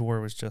Brood War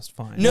was just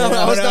fine. No,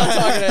 I was not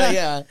talking about,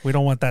 yeah. We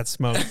don't want that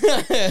smoke.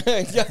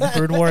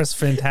 Brood War is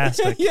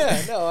fantastic.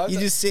 Yeah, no. I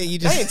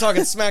ain't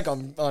talking smack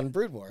on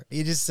Brood War.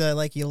 You just,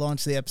 you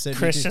launch the episode.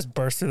 Chris just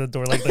burst through the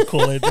door like the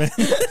Kool-Aid man.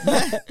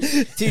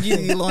 Dude,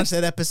 you launch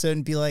that episode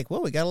and be like, whoa,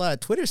 we got a lot of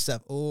Twitter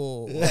stuff.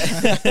 Oh.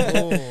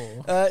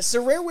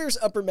 So Rareware's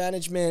upper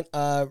management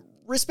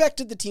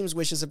respected the team's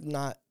wishes of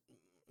not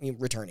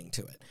returning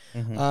to it.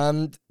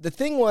 The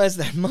thing was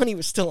that money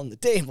was still on the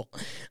table.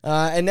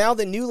 And now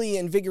the newly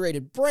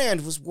invigorated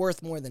brand was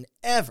worth more than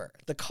ever.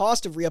 The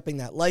cost of re-upping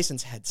that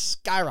license had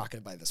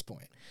skyrocketed by this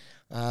point.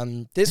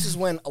 This is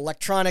when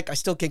Electronic, I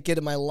still can't get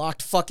in my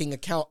locked fucking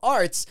account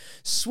arts,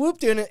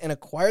 swooped in and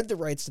acquired the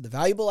rights to the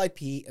valuable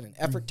IP in an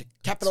effort to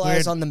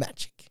capitalize on the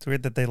magic. It's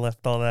weird that they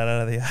left all that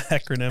out of the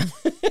acronym.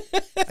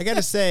 I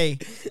gotta say,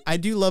 I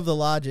do love the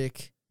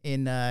logic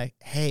in,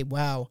 hey,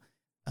 wow,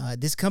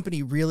 this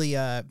company really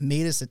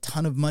made us a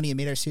ton of money and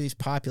made our series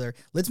popular.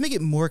 Let's make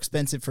it more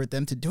expensive for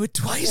them to do it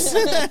twice.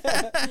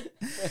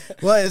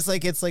 Well, it's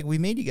like we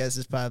made you guys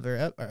this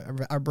popular.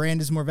 Our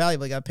brand is more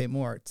valuable. I got to pay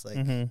more. It's like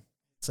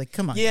it's like,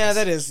 come on. Yeah, guys.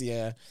 that is.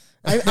 Yeah.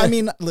 I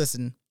mean,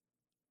 listen.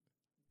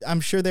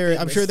 I'm sure there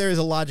is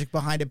a logic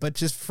behind it, but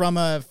just from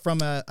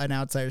an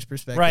outsider's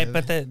perspective, right?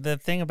 But the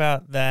thing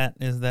about that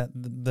is that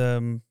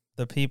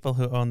the people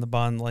who own the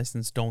Bond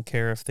license don't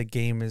care if the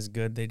game is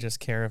good. They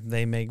just care if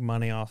they make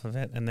money off of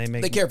it, and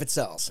they care if it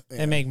sells. Yeah.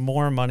 They make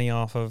more money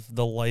off of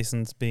the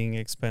license being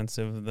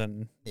expensive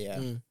than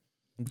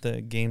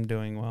the game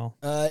doing well.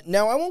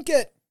 Now, I won't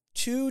get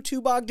too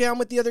bogged down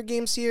with the other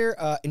games here.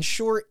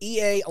 Ensure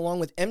EA,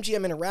 along with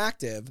MGM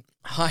Interactive,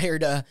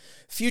 hired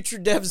future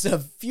devs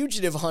of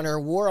Fugitive Hunter: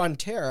 War on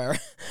Terror,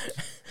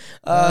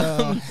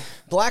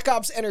 Black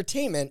Ops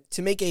Entertainment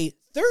to make a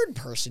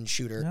third-person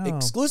shooter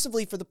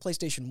exclusively for the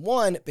PlayStation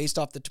 1 based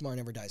off the Tomorrow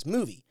Never Dies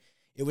movie.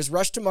 It was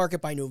rushed to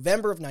market by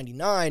November of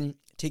 99,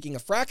 taking a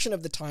fraction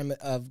of the time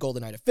of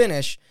GoldenEye to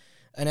finish,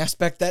 an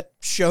aspect that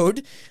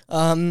showed.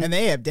 And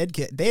they had dev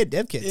kits.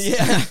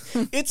 Yeah.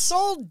 It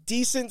saw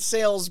decent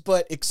sales,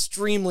 but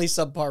extremely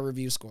subpar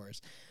review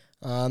scores.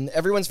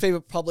 Everyone's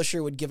favorite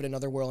publisher would give it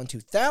another whirl in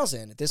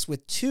 2000. This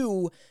with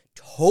two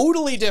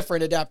totally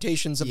different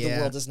adaptations of The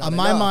World Is Not Enough.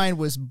 My mind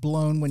was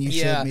blown when you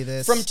showed me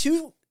this. From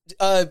two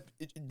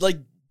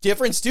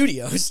different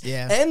studios,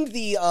 and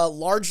the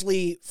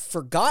largely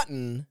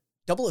forgotten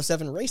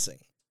 007 Racing.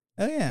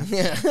 Oh yeah,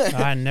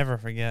 I never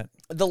forget.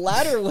 The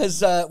latter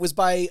was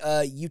by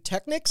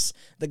Eutechnics,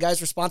 the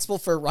guys responsible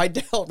for Ride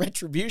to Hell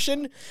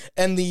Retribution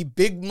and the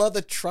Big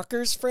Mother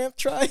Truckers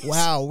franchise.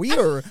 Wow,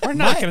 we're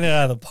knocking it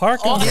out of the park.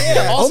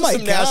 Also my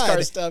some God.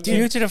 NASCAR stuff.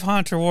 Fugitive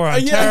Hunter: War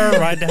on Terror,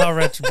 Ride to Hell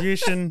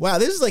Retribution. Wow,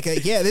 this is like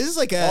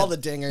all the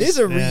dingers. This is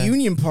a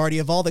reunion party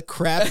of all the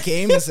crap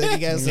games that you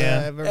guys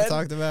have ever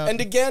talked about.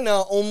 And again,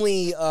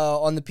 only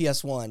on the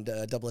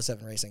PS1,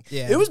 007 Racing.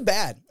 Yeah, it was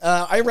bad.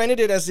 I rented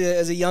it as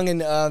a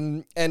youngin',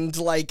 and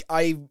like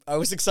I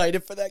was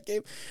excited for that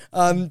game.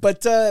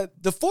 But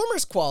the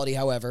former's quality,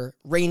 however,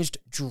 ranged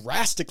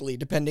drastically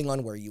depending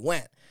on where you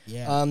went.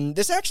 Yeah.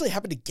 This actually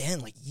happened again,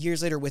 like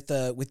years later, with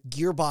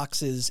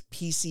Gearbox's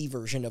PC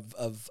version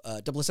of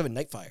 007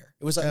 Nightfire.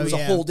 It was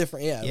a whole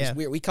different. It was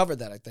weird. We covered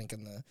that, I think,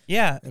 in the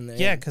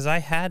because I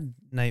had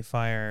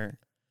Nightfire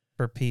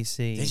for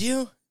PC. Did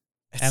you?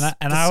 And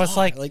I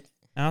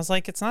was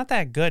like, it's not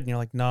that good. And you're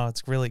like, no,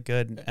 it's really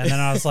good. And then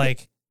I was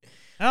like,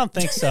 I don't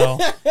think so.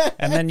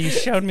 And then you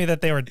showed me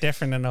that they were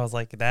different, and I was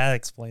like, that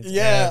explains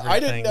everything. I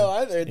didn't know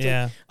either.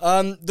 Yeah.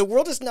 The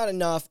World Is Not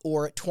Enough,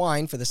 or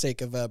Twine for the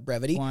sake of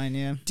brevity,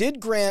 Twine,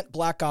 did grant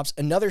Black Ops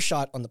another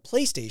shot on the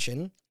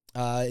PlayStation.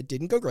 It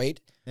didn't go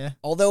great. Yeah.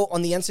 Although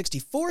on the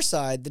N64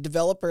 side, the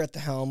developer at the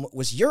helm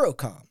was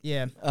Eurocom.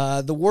 Yeah.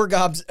 The War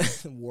Gods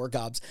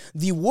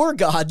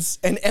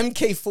and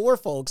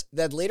MK4 folks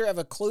that later have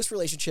a close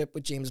relationship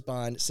with James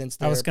Bond since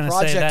their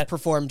project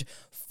performed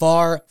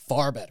far,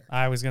 far better.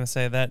 I was going to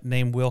say that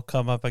name will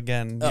come up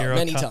again.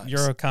 Many times.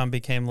 Eurocom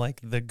became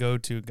like the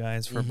go-to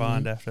guys for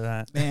Bond after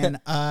that. Man,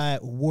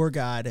 War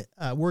Gods,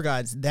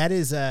 that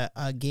is a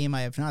game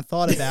I have not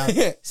thought about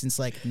since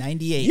like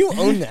 98. You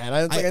own that.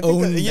 I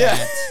own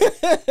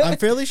that. I'm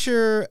fairly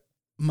sure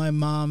my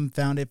mom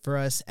found it for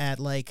us at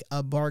like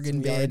a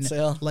bargain bin,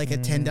 like a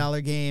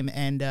 $10 game.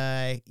 And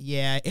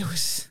it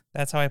was...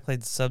 That's how I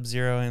played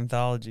Sub-Zero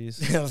anthologies.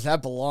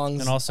 That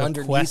belongs and also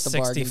underneath Quest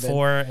the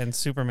 64 and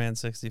Superman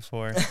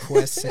 64.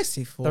 Quest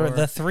 64.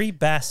 The three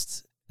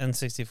best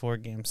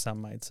N64 games,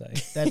 some might say.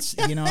 That's,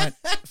 you know what?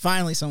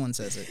 Finally someone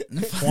says it.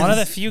 One of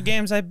the few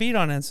games I beat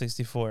on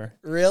N64.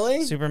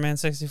 Really? Superman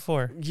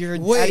 64. You're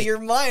out of your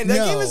mind.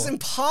 That game is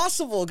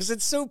impossible because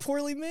it's so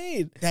poorly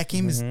made. That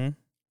game is...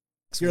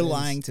 You're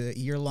lying.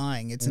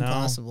 It's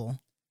impossible.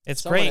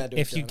 It's great.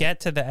 If you get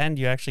to the end,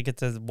 you actually get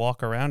to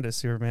walk around as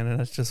Superman and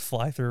it's just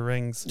fly through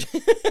rings.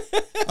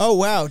 Oh,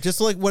 wow.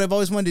 Just like what I've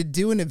always wanted to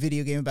do in a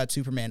video game about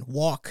Superman.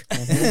 Walk.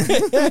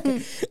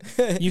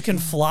 You can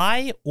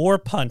fly or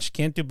punch.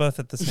 Can't do both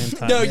at the same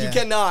time. No, you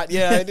cannot.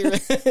 Yeah.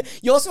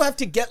 You also have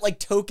to get like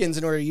tokens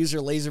in order to use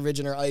your laser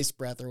vision or ice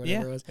breath or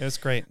whatever it was. It was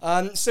great.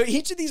 So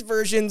each of these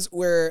versions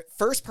were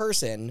first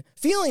person,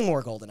 feeling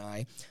more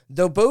GoldenEye,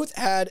 though both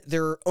had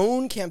their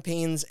own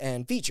campaigns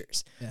and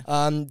features.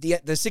 Yeah.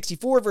 The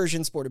 64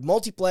 version sported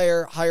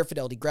multiplayer, higher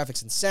fidelity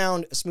graphics and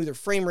sound, a smoother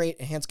frame rate,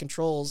 enhanced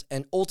controls,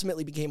 and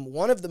ultimately became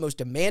one of the most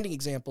demanding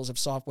examples of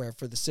software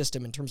for the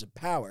system in terms of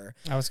power.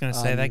 I was going to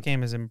say, that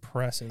game is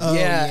impressive.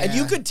 And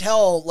you could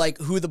tell like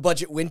who the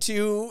budget went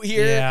to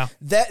here. Yeah.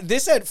 That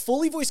this had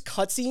fully voiced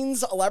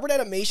cutscenes, elaborate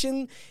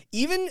animation,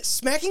 even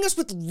smacking us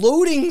with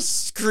loading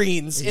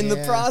screens in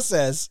the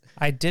process.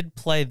 I did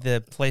play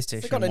the PlayStation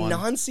it's like on a one.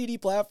 non-CD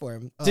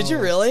platform. Did you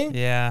really?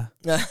 Yeah.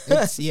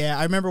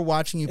 I remember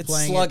watching you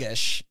playing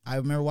sluggish. I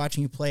remember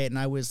watching you play it, and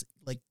I was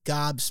like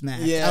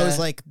gobsmacked. Yeah. I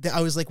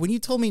was like, when you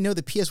told me no,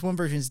 the PS1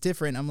 version is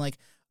different. I'm like,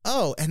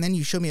 oh, and then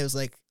you showed me. I was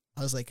like,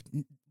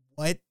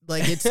 what?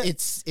 Like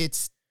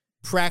it's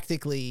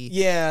practically.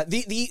 Yeah.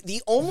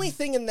 The only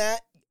thing in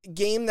that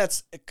game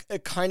that's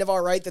kind of all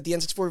right that the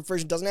N64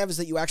 version doesn't have is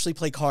that you actually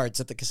play cards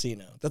at the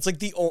casino. That's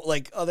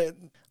like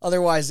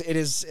otherwise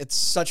it's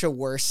such a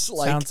worse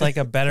sounds like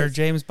a better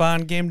James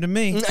Bond game to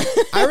me.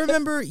 I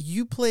remember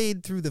you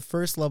played through the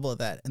first level of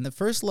that, and the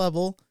first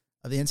level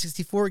of the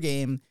N64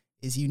 game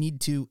is you need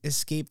to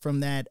escape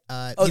from that.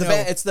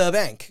 It's the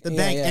bank. The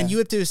bank, and you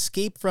have to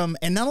escape from,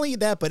 and not only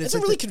that, but it's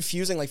like really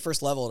confusing, like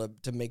first level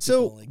to make.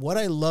 So people, what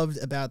I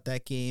loved about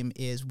that game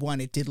is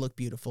one, it did look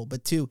beautiful,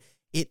 but two,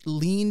 it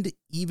leaned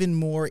even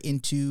more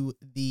into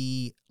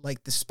the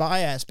spy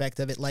aspect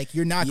of it. Like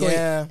you're not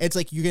going. It's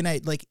like you're gonna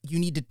you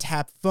need to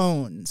tap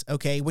phones.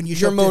 Okay, when you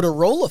your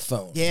Motorola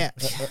phone. Yeah,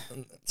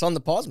 it's on the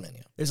pause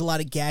menu. There's a lot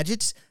of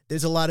gadgets.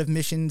 There's a lot of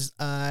missions.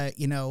 I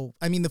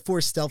mean, the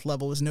force stealth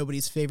level was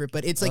nobody's favorite,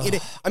 but it's like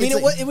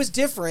it was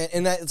different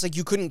in that it's like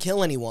you couldn't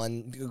kill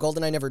anyone.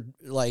 GoldenEye never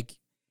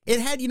It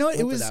had,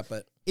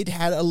 it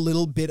had a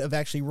little bit of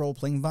actually role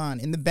playing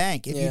Bond in the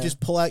bank. If you just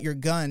pull out your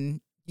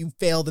gun, you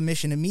fail the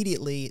mission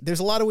immediately. There's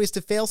a lot of ways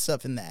to fail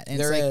stuff in that. And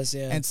there is,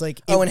 yeah. And it's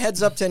like... and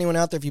heads up to anyone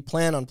out there, if you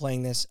plan on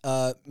playing this,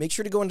 make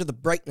sure to go into the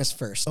brightness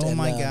first. Oh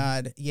my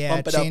God. Yeah,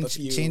 bump it up a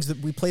few.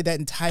 we played that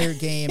entire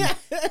game,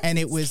 and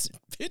it was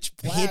pitch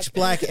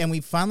black, and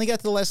we finally got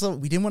to the last level.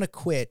 We didn't want to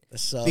quit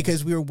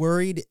because we were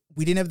worried.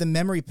 We didn't have the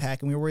memory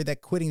pack, and we were worried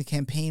that quitting the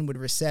campaign would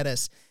reset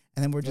us.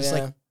 And then we're just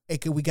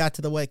we got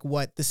to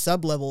the the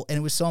sub level, and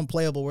it was so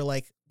unplayable. We're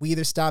like, we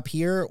either stop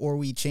here or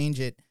we change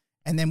it.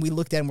 And then we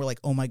looked at it and we're like,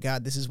 oh my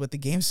God, this is what the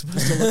game's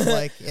supposed to look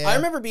like. Yeah. I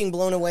remember being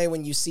blown away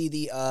when you see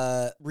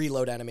the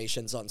reload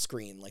animations on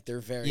screen. Like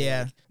they're very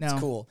it's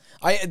cool.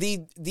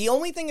 The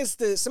only thing is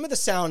some of the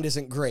sound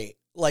isn't great.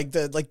 Like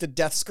the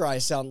death cry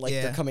sound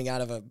they're coming out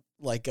of a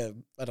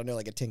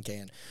tin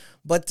can.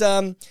 But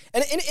and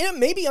it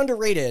may be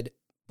underrated,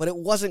 but it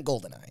wasn't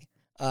GoldenEye.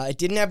 It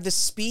didn't have the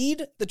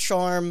speed, the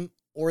charm,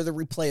 or the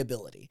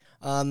replayability.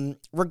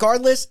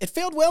 Regardless, it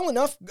failed well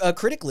enough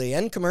critically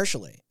and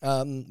commercially.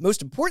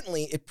 Most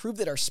importantly, it proved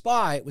that our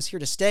spy was here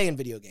to stay in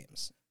video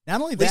games. At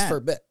least for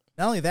a bit.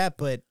 Not only that,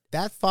 but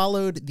that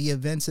followed the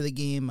events of the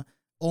game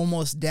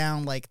almost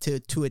down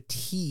to a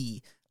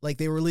T. Like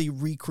they were really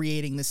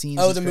recreating the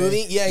scenes. Oh, the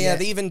movie? Yeah.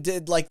 They even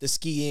did the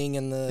skiing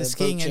and the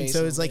skiing, and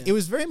so it's it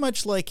was very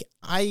much like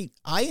I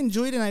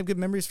enjoyed it and I have good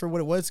memories for what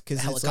it was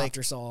because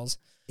helicopter saws.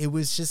 It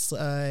was just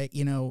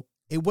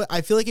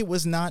I feel like it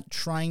was not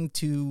trying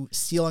to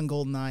steal on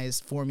GoldenEye's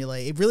formula.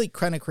 It really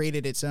kind of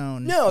created its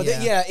own. No,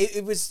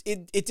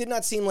 it did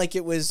not seem like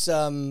it was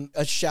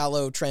a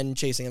shallow trend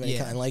chasing of any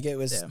kind. Like it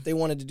was, they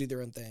wanted to do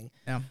their own thing.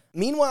 Yeah.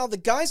 Meanwhile, the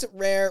guys at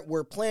Rare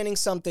were planning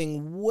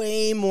something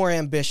way more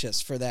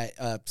ambitious for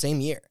that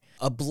same year.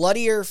 a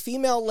bloodier,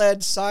 female-led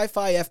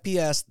sci-fi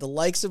FPS, the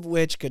likes of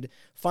which could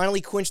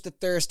finally quench the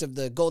thirst of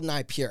the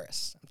GoldenEye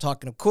purists. I'm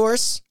talking, of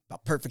course,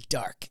 about Perfect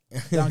Dark.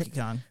 Donkey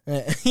Kong.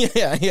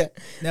 Yeah.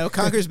 No,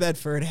 Conker's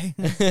Bedford.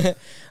 Eh?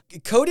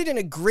 Coated in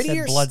a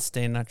grittier...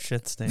 Bloodstain, not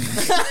shit stain.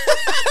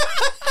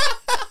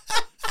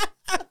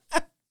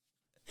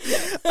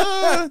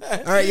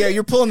 All right, yeah,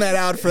 you're pulling that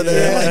out for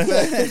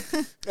the...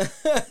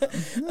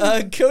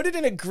 Coated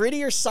in a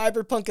grittier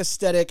cyberpunk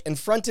aesthetic and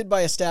fronted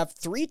by a staff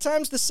 3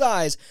 times the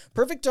size,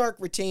 Perfect Dark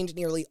retained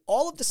nearly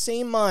all of the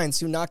same minds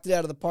who knocked it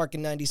out of the park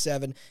in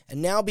 97,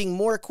 and now being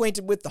more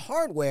acquainted with the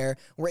hardware,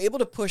 were able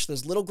to push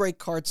those little gray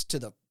carts to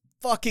the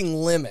fucking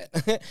limit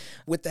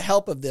with the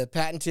help of the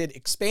patented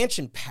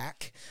expansion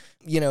pack,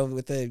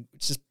 with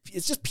it's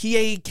just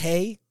PAK,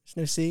 there's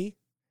no C.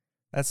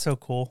 That's so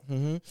cool.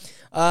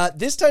 Mm-hmm.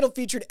 This title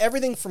featured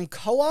everything from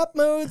co-op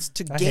modes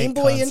to Game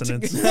Boy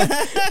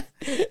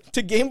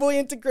to Game Boy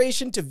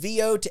integration to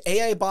VO to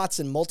AI bots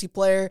and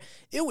multiplayer.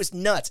 It was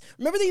nuts.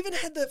 Remember they even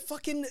had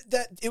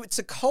it's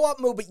a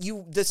co-op mode, but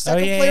the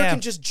second player can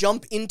just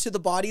jump into the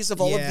bodies of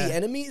all of the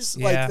enemies.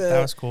 Yeah,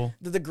 that was cool.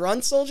 The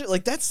grunt soldier,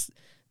 like that's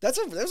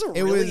a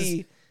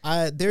really.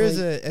 There is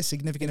a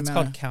significant amount. It's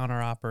called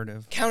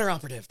counter-operative.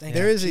 Counter-operative.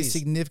 There is a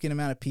significant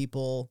amount of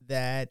people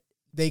that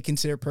they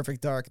consider Perfect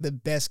Dark the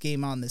best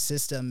game on the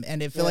system,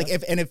 and if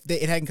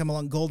it hadn't come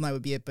along, GoldenEye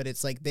would be it. But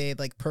it's like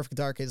Perfect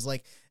Dark is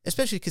like,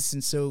 especially because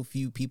since so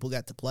few people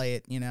got to play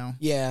it,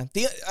 Yeah.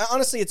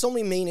 Honestly, its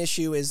only main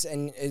issue is,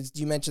 and as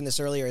you mentioned this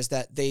earlier, is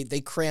that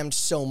they crammed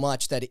so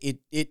much that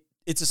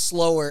it's a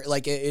slower,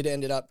 like it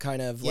ended up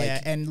kind of like... Yeah,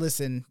 and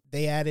listen,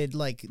 they added,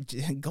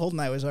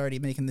 GoldenEye was already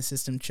making the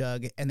system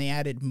chug, and they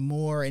added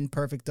more in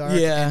Perfect Dark.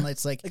 Yeah. And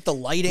it's like the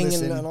lighting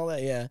and all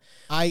that, yeah.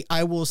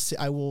 I will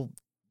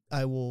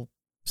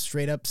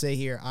straight up say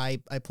here, I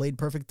played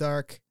Perfect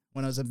Dark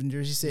when I was up in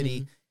Jersey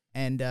City,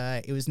 and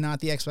it was not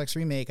the Xbox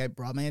remake. I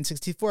brought my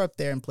N64 up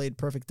there and played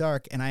Perfect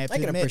Dark, and I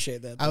can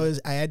appreciate that.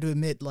 I had to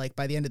admit,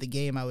 by the end of the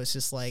game, I was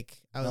just like,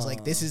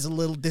 this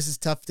is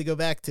tough to go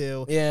back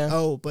to. Yeah.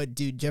 Oh, but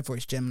dude, Jet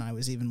Force Gemini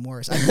was even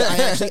worse.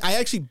 I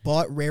actually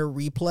bought Rare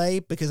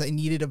Replay because I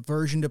needed a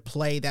version to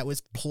play that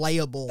was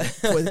playable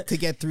to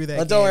get through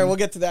that. Don't worry, we'll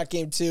get to that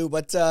game too.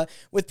 But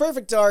with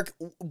Perfect Dark,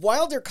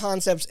 while their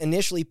concepts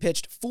initially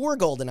pitched for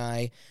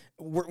GoldenEye,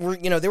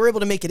 they were able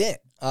to make it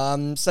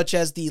in, such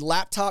as the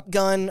laptop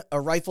gun,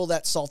 a rifle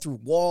that saw through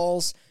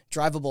walls,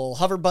 drivable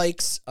hover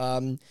bikes.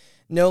 I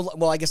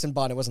guess in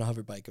Bond it wasn't a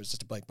hover bike; it was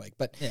just a bike.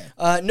 But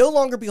no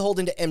longer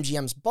beholden to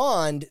MGM's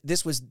Bond,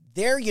 this was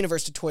their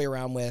universe to toy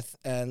around with,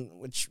 and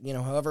which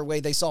however way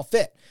they saw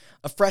fit.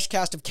 A fresh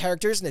cast of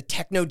characters in a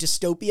techno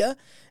dystopia,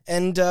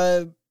 and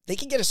they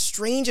could get as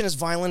strange and as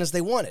violent as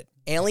they wanted.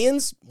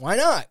 Aliens, why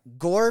not?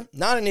 Gore,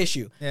 not an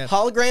issue. Yeah.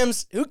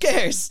 Holograms, who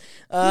cares?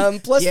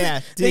 Plus,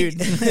 dude.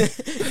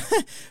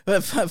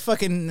 But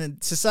fucking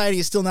society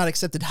has still not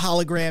accepted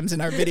holograms in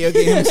our video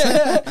games.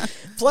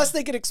 Plus,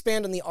 they could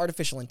expand on the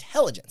artificial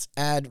intelligence,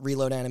 add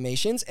reload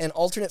animations, and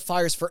alternate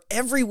fires for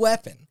every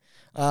weapon.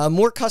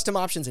 More custom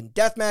options in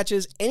death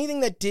matches. Anything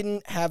that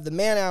didn't have the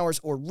man hours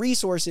or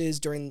resources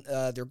during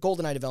their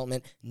GoldenEye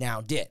development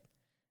now did.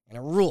 And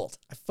it ruled.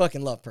 I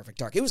fucking love Perfect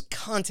Dark. It was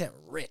content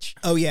rich.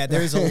 Oh yeah,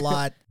 there's a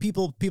lot.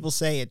 People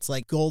say it's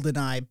like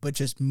GoldenEye, but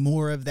just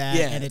more of that.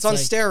 Yeah, and it's on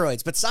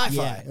steroids, but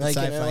sci-fi. Yeah,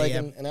 sci-fi.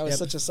 And I was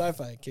such a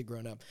sci-fi kid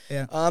growing up.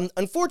 Yeah.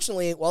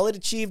 Unfortunately, while it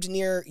achieved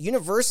near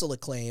universal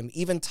acclaim,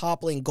 even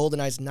toppling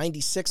GoldenEye's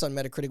 96 on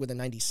Metacritic with a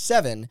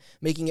 97,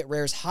 making it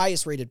Rare's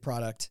highest rated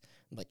product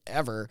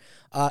ever,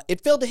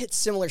 it failed to hit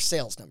similar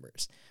sales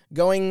numbers.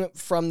 Going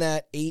from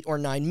that 8 or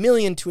 9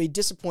 million to a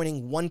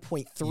disappointing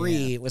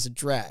 1.3 was a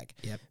drag.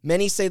 Yep.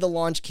 Many say the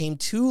launch came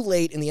too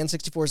late in the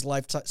N64's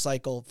life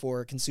cycle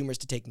for consumers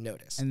to take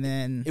notice. And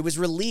then it was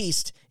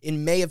released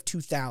in May of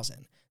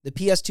 2000. The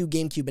PS2,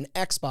 GameCube, and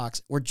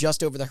Xbox were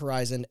just over the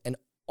horizon, and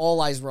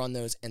all eyes were on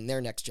those and their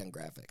next-gen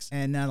graphics.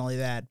 And not only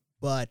that,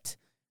 but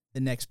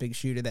the next big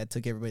shooter that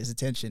took everybody's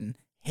attention,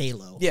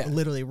 Halo. Yeah.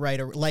 Literally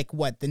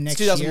the next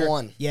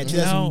 2001. year? Yeah,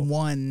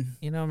 2001.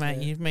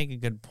 Matt, you make a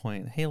good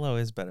point. Halo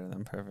is better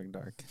than Perfect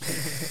Dark.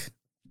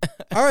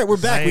 All right, we're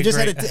back. We just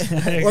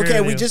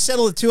had we just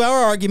settled a 2-hour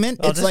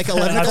argument. It's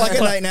 11 o'clock at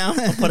night now.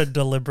 I'll put a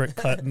deliberate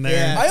cut in there.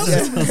 Yeah. I also,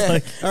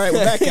 all right,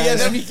 we're back,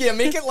 guys.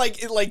 Make it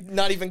like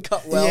not even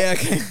cut well. Yeah.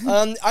 Okay.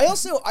 I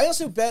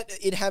also bet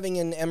it having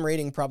an M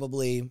rating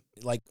probably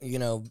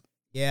affected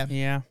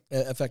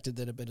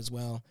it a bit as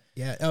well.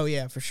 Yeah. Oh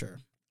yeah, for sure.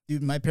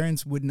 Dude, my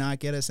parents would not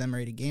get us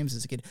M-rated games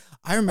as a kid.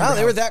 I remember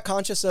they were that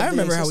conscious of. I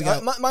remember how we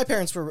got. My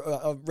parents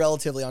were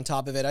relatively on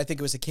top of it. I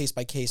think it was a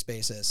case-by-case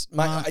basis.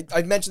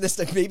 I mentioned this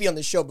maybe on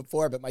the show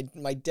before, but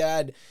my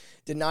dad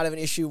did not have an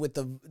issue with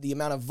the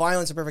amount of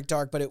violence in Perfect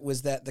Dark, but it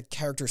was that the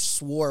characters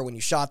swore when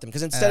you shot them.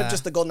 Because instead of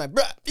just the GoldenEye,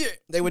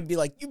 they would be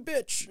like, "You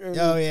bitch!"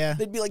 Oh yeah.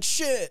 They'd be like,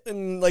 "Shit!"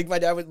 And my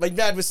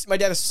dad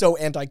is so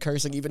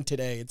anti-cursing even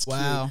today. It's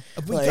wow.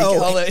 Cute.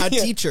 A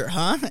teacher,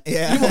 huh?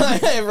 Yeah.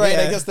 Right.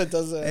 Yeah. I guess that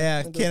does.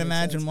 Can't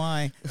imagine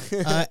why.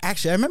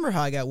 Actually, I remember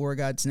how I got War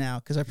Gods Now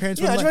because our parents.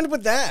 Yeah, how'd you end up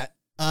with that?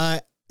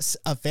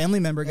 a family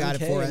member got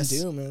it for and us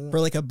Doom. for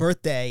like a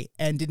birthday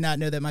and did not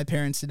know that my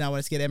parents did not want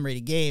us to get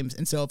M-rated games.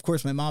 And so, of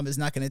course, my mom is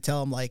not going to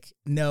tell him, like,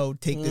 no,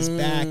 take this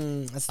back.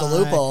 That's the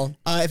loophole.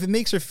 If it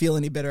makes her feel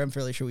any better, I'm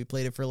fairly sure we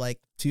played it for like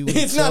 2 weeks.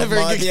 It's not a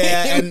very good game.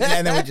 Yeah,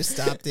 and then we just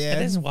stopped. Yeah,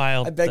 It is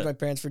wild. I begged my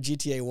parents for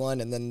GTA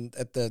 1, and then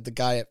the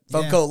guy at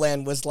Funko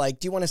Land was like,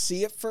 do you want to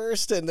see it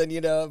first? And then,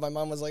 my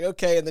mom was like,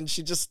 okay. And then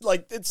she just,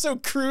 like, it's so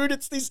crude.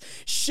 It's these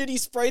shitty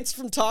sprites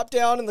from top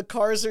down, and the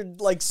cars are,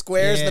 like,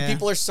 squares, and the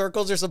people are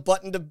circles. There's a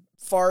button to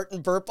fart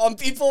and burp on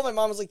people. My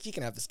mom was like, you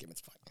can have this game.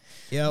 It's fine.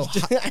 Yo,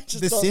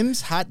 The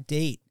Sims hot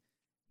date.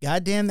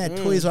 Goddamn that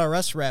Toys R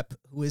Us rep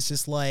who was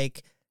just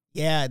like,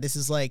 yeah, this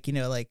is like,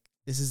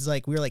 this is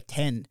like, we were like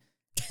 10.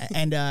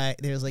 And there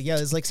was like, yeah,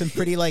 there's like some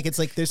pretty, like, it's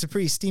like, there's some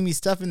pretty steamy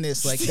stuff in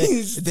this. Like,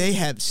 they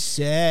have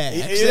sex.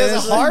 It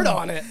has a heart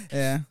on it.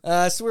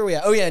 Yeah. So where are we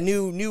at? Oh, yeah,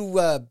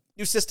 new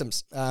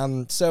systems.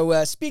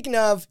 So speaking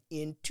of,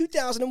 in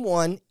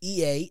 2001,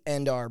 EA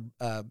and our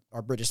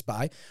British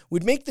spy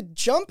would make the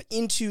jump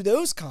into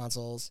those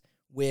consoles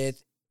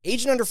with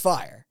Agent Under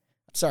Fire.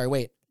 Sorry,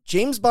 wait.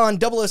 James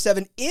Bond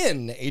 007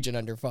 in Agent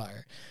Under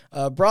Fire.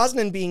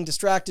 Brosnan being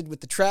distracted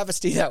with the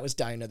travesty that was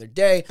Die Another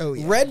Day. Oh,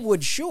 yeah.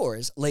 Redwood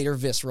Shores, later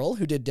Visceral,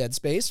 who did Dead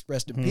Space,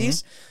 rest in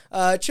peace,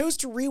 chose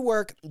to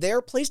rework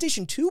their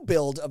PlayStation 2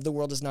 build of The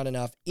World Is Not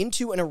Enough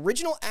into an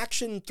original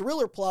action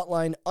thriller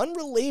plotline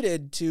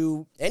unrelated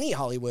to any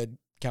Hollywood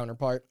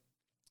counterpart,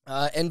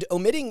 and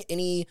omitting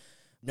any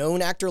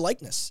known actor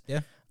likeness. Yeah.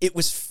 It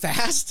was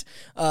fast,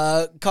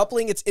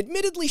 coupling its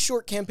admittedly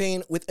short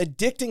campaign with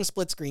addicting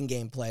split-screen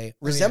gameplay,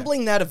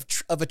 resembling that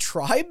of a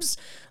Tribes,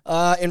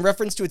 in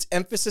reference to its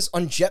emphasis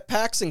on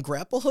jetpacks and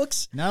grapple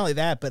hooks. Not only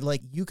that, but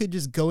like you could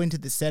just go into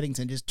the settings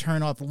and just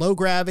turn off low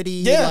gravity,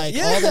 all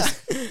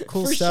this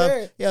cool For stuff.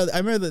 sure. Yeah, I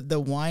remember the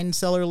wine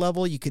cellar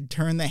level. You could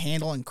turn the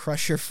handle and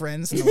crush your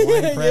friends in the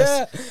wine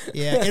press.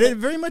 Yeah, it had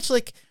very much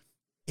like.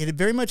 It had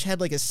very much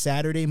had like a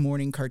Saturday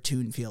morning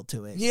cartoon feel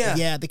to it.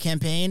 Yeah. The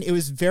campaign. It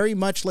was very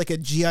much like a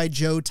G.I.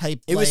 Joe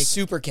type. It was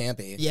super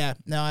campy. Yeah.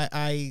 No,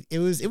 it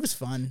was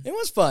fun. It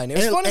was fun. It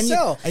was fun as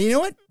hell. And you know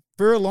what?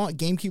 For a long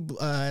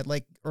GameCube,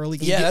 like early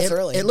GameCube, that's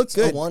early. It looked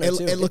good.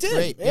 It looked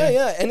great.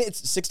 Yeah. And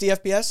it's 60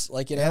 FPS.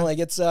 Like, like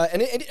it's,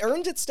 and it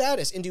earned its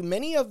status into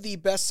many of the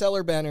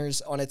bestseller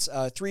banners on its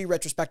 3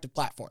 retrospective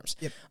platforms.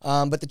 Yep.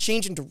 But the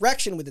change in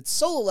direction with its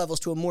solo levels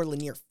to a more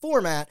linear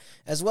format,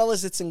 as well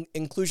as its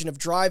inclusion of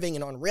driving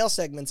and on-rail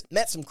segments,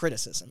 met some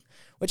criticism,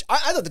 which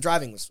I thought the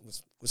driving was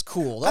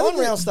cool. The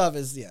on-rail stuff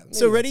is,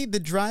 So ready, the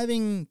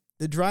driving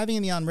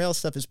and the on-rail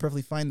stuff is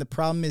perfectly fine. The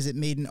problem is it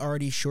made an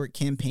already short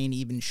campaign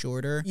even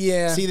shorter.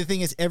 Yeah. See, the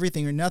thing is,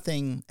 Everything or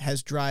Nothing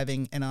has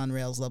driving and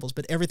on-rails levels,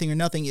 but Everything or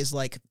Nothing is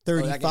like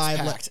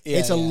 35.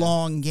 It's a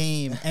long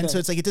game. And so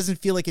it's like, it doesn't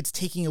feel like it's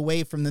taking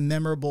away from the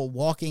memorable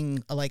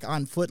walking, like,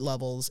 on foot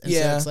levels. And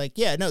so it's like,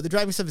 the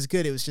driving stuff is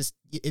good. It was just,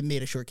 it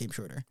made a short game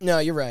shorter. No,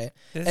 you're right.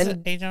 Is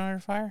it Agent Under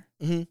Fire?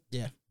 Mm-hmm.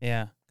 Yeah.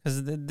 Yeah.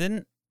 Because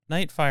didn't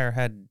Nightfire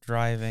had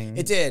driving?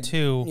 It did.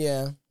 Too.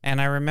 Yeah.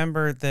 And I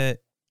remember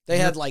that they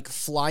had like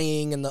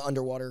flying in the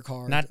underwater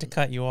car. Not to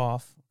cut you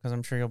off, because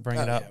I'm sure you'll bring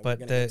it up, but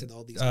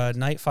the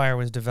Nightfire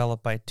was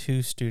developed by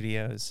 2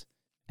 studios,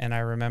 and I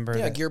remember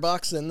that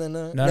Gearbox and then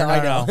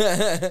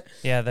no.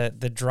 Yeah,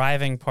 the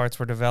driving parts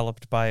were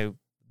developed by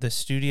the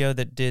studio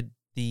that did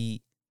the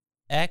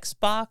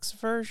Xbox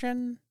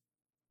version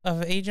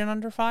of Agent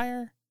Under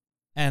Fire,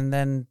 and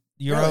then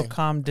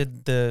Eurocom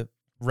did the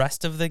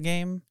rest of the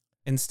game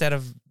instead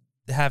of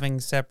having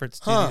separate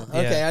studios.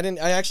 Okay,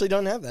 I actually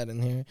don't have that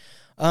in here.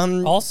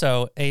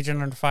 Also,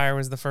 Agent Under Fire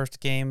was the first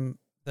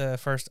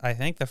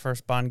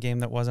first Bond game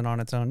that wasn't on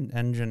its own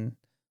engine.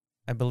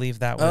 I believe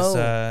that was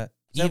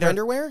either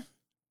Renderware?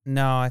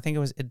 No, I think it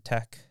was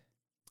idTech.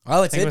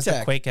 Oh, it's idTech. It was the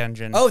idTech. Quake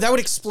engine. Oh, that would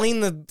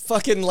explain the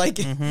fucking like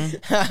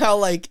how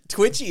like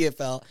twitchy it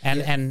felt.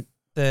 And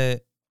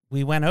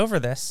we went over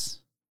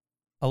this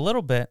a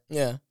little bit.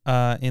 Yeah.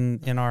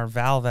 In our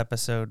Valve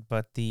episode,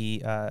 but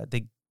the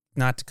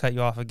not to cut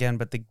you off again,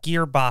 but the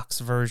Gearbox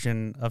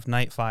version of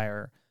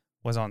Nightfire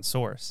was on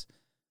Source,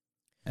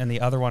 and the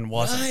other one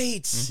wasn't.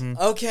 Right.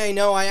 Mm-hmm. Okay.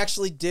 No, I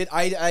actually did.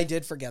 I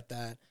did forget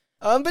that.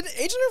 But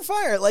Agent of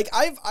Fire, like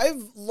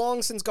I've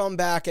long since gone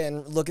back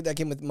and looked at that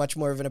game with much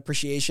more of an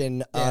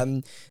appreciation.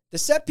 Yeah. The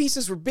set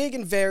pieces were big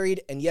and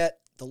varied, and yet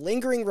the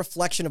lingering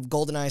reflection of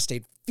GoldenEye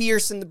stayed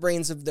fierce in the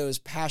brains of those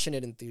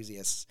passionate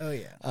enthusiasts. Oh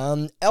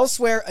yeah.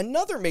 Elsewhere,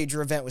 another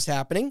major event was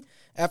happening.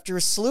 After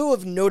a slew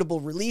of notable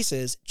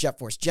releases, Jet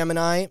Force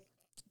Gemini,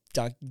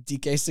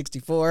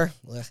 DK64.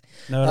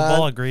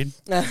 Notable, agreed.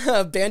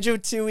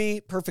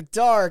 Banjo-Tooie, Perfect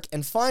Dark,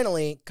 and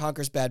finally,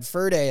 Conker's Bad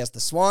Fur Day as the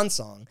swan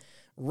song.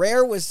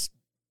 Rare was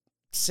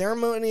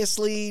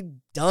ceremoniously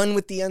done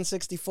with the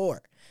N64.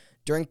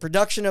 During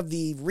production of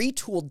the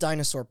retooled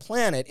Dinosaur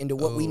Planet into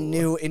what we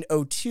knew in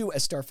 2002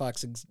 as Star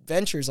Fox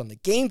Adventures on the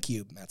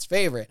GameCube, Matt's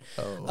favorite,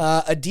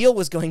 a deal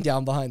was going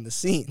down behind the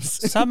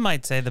scenes. Some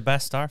might say the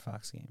best Star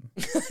Fox game.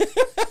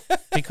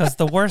 Because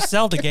the worst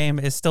Zelda game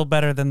is still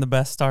better than the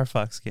best Star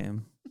Fox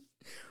game.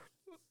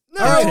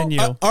 Continue.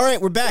 All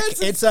right, we're back.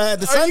 It's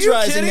the sun's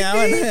rising now.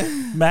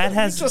 And Matt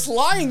has just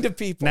lying to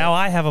people. Now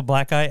I have a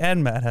black eye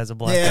and Matt has a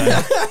black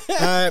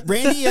eye.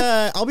 Randy,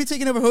 I'll be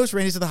taking over host.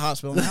 Randy's at the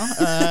hospital now.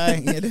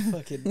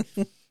 Fucking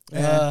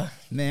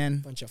man,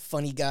 bunch of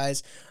funny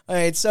guys. All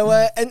right,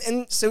 so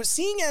so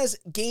seeing as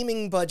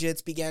gaming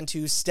budgets began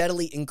to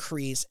steadily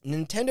increase,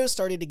 Nintendo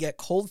started to get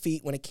cold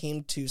feet when it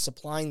came to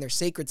supplying their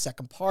sacred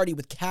second party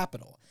with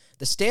capital.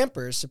 The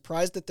Stampers,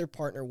 surprised that their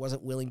partner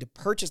wasn't willing to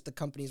purchase the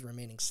company's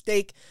remaining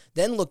stake,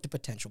 then looked to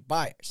potential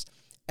buyers.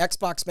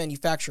 Xbox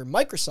manufacturer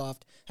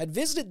Microsoft had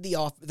visited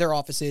their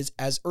offices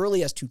as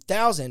early as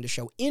 2000 to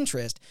show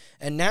interest,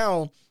 and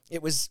now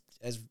it was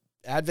as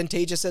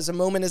advantageous as a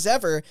moment as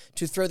ever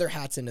to throw their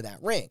hats into that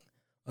ring.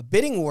 A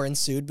bidding war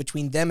ensued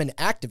between them and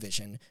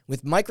Activision,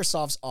 with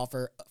Microsoft's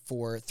offer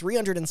for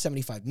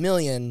 $375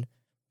 million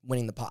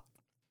winning the pot.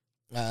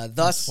 Thus,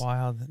 that's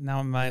wild.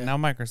 Now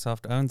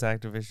Microsoft owns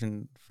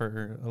Activision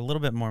for a little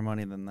bit more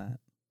money than that,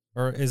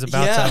 or is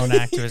about to own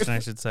Activision, I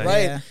should say.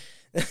 Right. Yeah.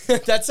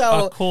 That's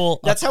how how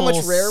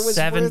much Rare was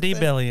 70 worth.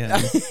 Billion.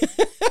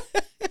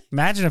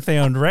 Imagine if they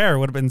owned Rare, it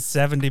would have been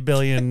 70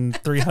 billion,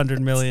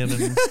 300 million,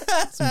 and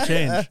some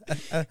change.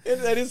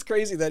 That is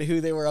crazy that who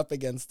they were up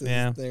against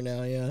is there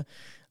now, yeah.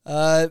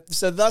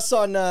 So thus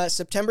on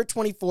September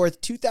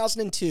 24th,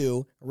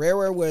 2002,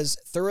 Rareware was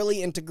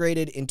thoroughly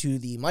integrated into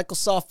the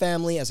Microsoft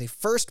family as a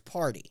first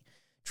party.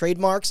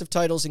 Trademarks of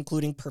titles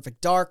including Perfect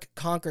Dark,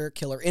 Conquer,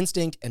 Killer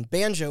Instinct, and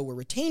Banjo were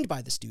retained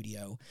by the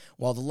studio,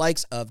 while the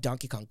likes of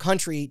Donkey Kong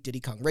Country, Diddy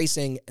Kong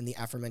Racing, and the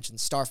aforementioned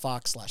Star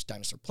Fox /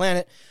 Dinosaur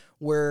Planet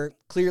were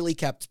clearly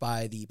kept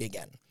by the Big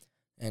N.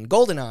 And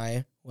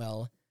GoldenEye,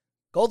 well,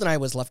 GoldenEye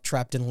was left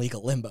trapped in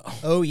legal limbo.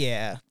 Oh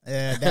yeah,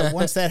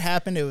 once that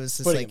happened, it was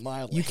just Putting like it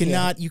mildly,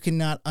 you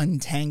cannot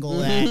untangle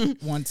that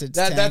once it's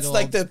tangled. That's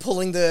like the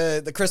pulling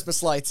the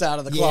Christmas lights out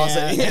of the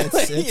closet.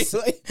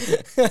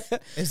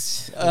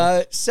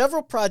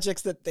 Several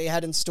projects that they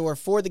had in store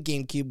for the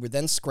GameCube were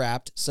then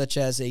scrapped, such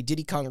as a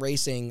Diddy Kong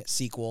Racing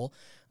sequel.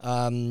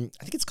 I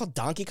think it's called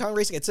Donkey Kong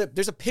Racing.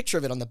 There's a picture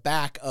of it on the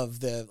back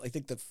of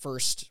the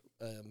first.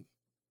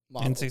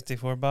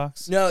 N64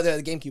 box? No,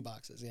 the GameCube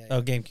boxes. Yeah.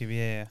 Oh, GameCube,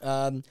 yeah.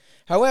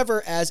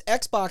 However, as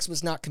Xbox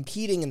was not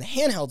competing in the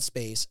handheld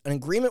space, an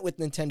agreement with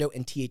Nintendo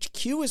and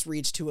THQ was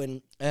reached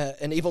to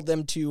enable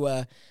them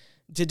to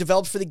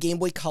develop for the Game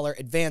Boy Color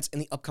Advance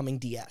and the upcoming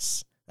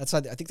DS. That's how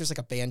I think there's like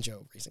a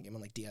Banjo racing game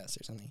on like DS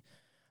or something.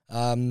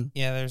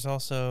 Yeah, there's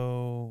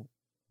also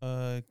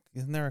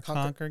isn't there a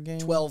Conquer game?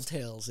 12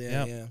 Tales,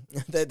 yeah.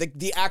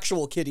 The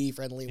actual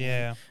kiddie-friendly one.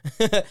 Yeah.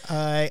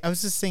 I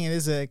was just saying it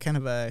is a kind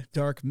of a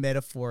dark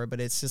metaphor,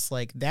 but it's just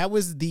like that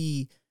was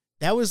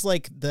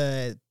like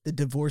the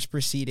divorce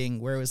proceeding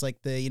where it was like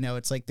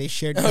it's like they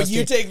shared custody.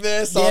 You take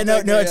this. Yeah,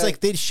 it's like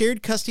they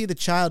shared custody of the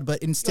child,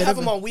 but instead have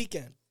them on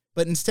weekend.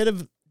 But instead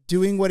of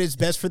doing what is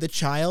best for the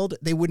child,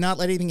 they would not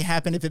let anything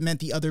happen if it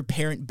meant the other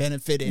parent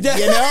benefited. You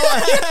know,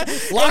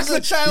 lock the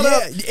child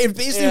up. It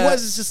basically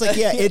was. It's just like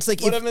it's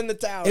like put them in the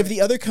tower. If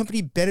the other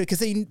company benefited,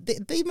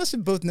 because they must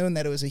have both known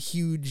that it was a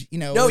huge,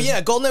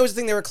 GoldenEye was the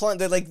thing they were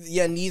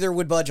neither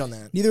would budge on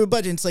that. Neither would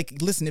budge. And it's like,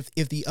 listen,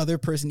 if the other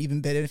person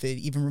even benefited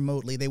even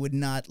remotely, they would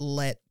not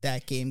let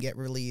that game get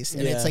released.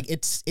 And it's like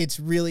it's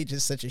really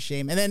just such a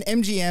shame. And then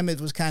MGM,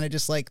 it was kind of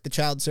just like the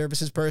child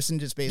services person,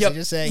 just basically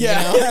just saying,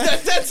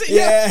 that's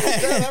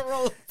it.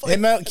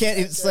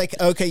 It's like,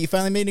 okay, you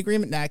finally made an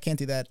agreement? Nah, I can't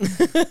do that.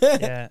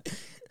 Yeah.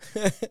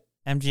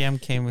 MGM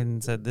came in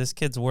and said, this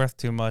kid's worth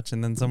too much.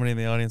 And then somebody in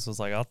the audience was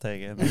like, I'll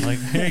take it. I'm like,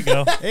 here you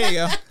go. There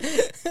you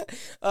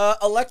go.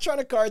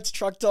 Electronic Arts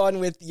trucked on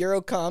with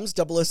Eurocom's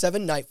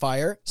 007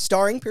 Nightfire,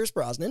 starring Pierce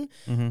Brosnan.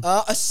 Mm-hmm.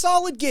 A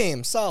solid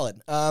game.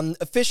 Solid.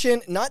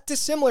 Efficient, not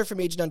dissimilar from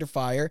Agent Under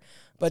Fire.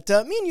 But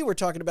me and you were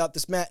talking about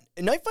this, Matt.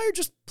 Nightfire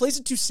just plays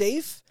it too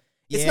safe.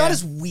 It's not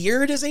as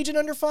weird as Agent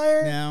Under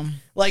Fire. No.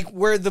 Like,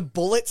 where the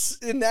bullets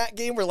in that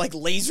game were like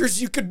lasers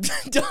you could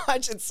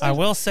dodge. I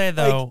will say,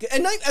 though...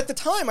 and at the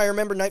time, I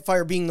remember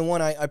Nightfire being the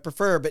one I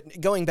prefer, but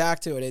going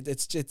back to it,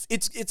 it's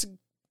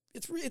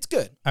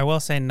good. I will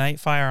say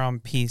Nightfire on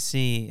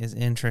PC is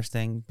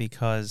interesting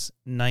because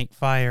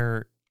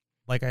Nightfire,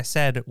 like I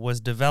said,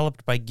 was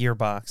developed by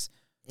Gearbox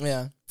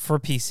for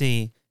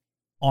PC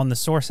on the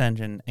Source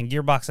engine. And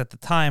Gearbox at the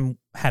time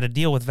had a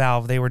deal with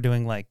Valve. They were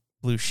doing, like,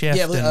 Blue Shift.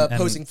 Yeah,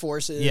 Opposing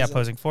Forces. Yeah,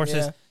 Opposing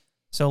Forces. Yeah.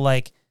 So,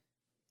 like,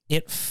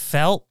 it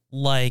felt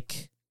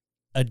like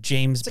a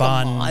James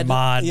Bond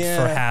mod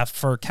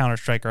for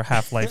Counter-Strike or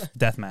Half-Life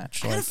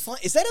Deathmatch.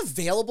 Is that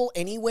available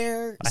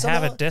anywhere? I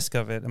have a disc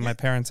of it in my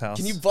parent's house.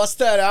 Can you bust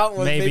that out?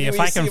 Maybe if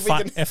I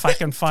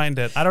can find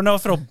it. I don't know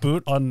if it'll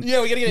boot on.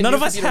 Yeah, we gotta get none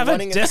of us have a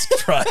disc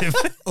drive.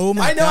 Oh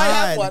my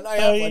god! I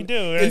have one. You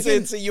do.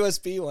 It's a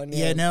USB one.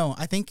 Yeah, no.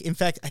 I think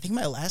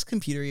my last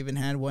computer even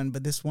had one,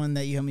 but this one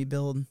that you helped me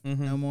build,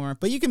 no more.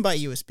 But you can buy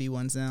USB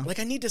ones now. Like,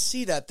 I need to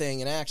see that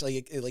thing and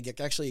actually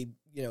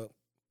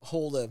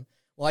hold a.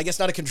 Well, I guess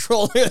not a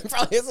controller. It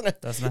probably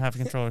isn't. Doesn't have a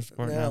controller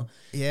support now.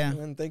 Yeah. I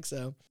didn't think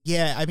so.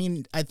 Yeah, I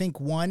mean, I think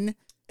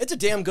It's a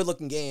damn good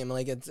looking game.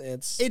 Like it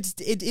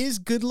is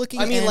good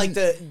looking. I mean, like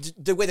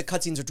the way the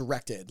cutscenes are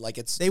directed, like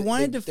it's they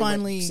wanted to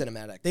finally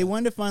cinematic. They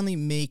wanted to finally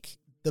make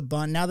the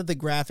Bond. Now that the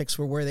graphics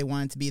were where they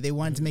wanted to be, they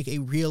wanted to make a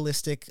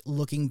realistic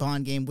looking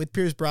Bond game with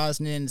Pierce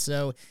Brosnan.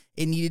 So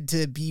it needed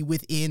to be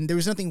within. There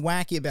was nothing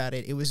wacky about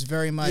it. It was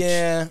very much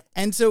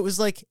And so it was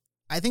like,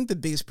 I think the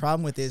biggest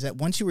problem with it is that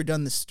once you were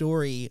done the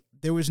story,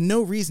 there was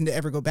no reason to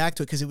ever go back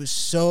to it because it was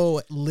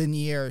so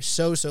linear,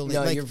 so linear.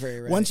 No, like, you're very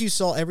right. Once you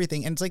saw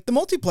everything, and it's like the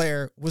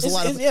multiplayer was a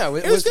lot of... Yeah,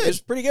 it was good. It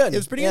was pretty good. It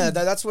was pretty good.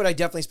 good. That's what I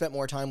definitely spent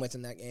more time with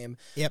in that game.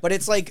 Yep. But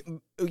it's like,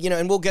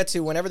 and we'll get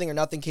to when Everything or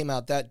Nothing came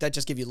out, that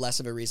just gave you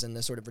less of a reason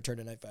to sort of return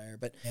to Nightfire.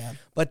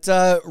 But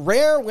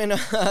Rare went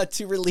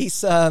to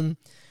release...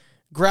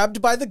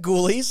 Grabbed by the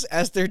Ghoulies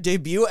as their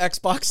debut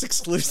Xbox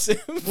exclusive.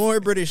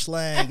 More British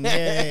slang.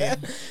 Yay.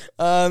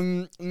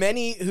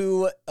 Many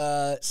who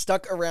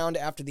stuck around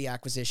after the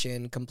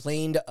acquisition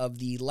complained of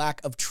the lack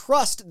of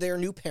trust their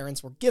new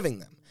parents were giving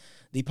them.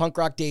 The punk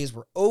rock days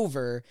were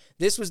over.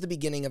 This was the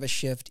beginning of a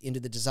shift into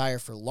the desire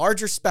for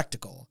larger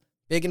spectacle,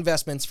 big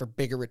investments for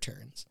bigger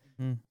returns.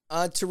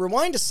 To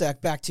rewind a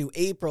sec back to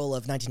April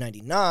of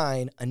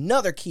 1999,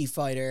 another key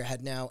fighter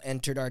had now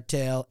entered our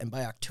tale, and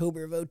by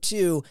October of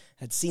 2002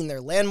 had seen their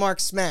landmark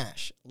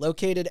smash.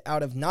 Located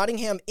out of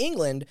Nottingham,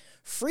 England,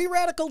 Free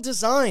Radical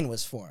Design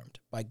was formed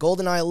by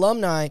GoldenEye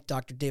alumni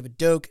Dr. David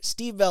Doak,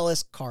 Steve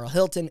Vellis, Carl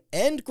Hilton,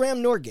 and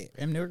Graham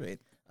Norgate.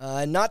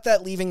 Not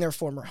that leaving their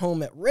former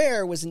home at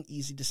Rare was an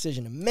easy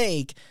decision to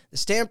make. The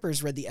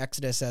Stampers read the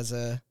exodus as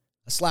a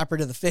slapper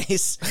to the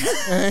face.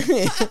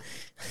 That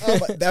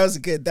was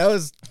good. That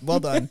was well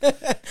done.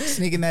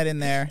 Sneaking that in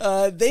there.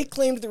 They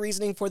claimed the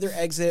reasoning for their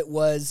exit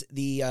was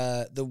the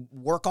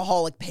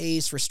workaholic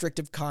pace,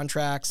 restrictive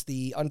contracts,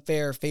 the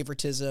unfair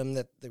favoritism,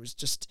 that there was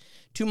just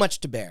too much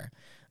to bear.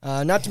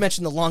 Not to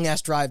mention the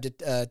long-ass drive to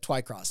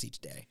Twycross each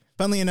day.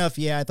 Funnily enough,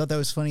 I thought that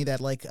was funny that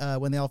like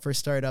when they all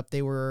first started up,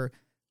 they were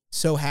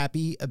so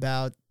happy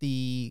about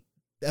the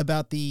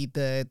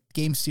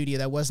game studio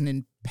that wasn't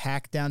in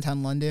packed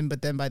downtown London,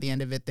 but then by the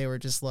end of it, they were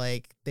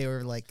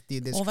like,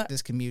 dude,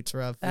 this commute's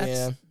rough.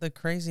 That's the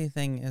crazy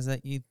thing is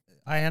that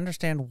I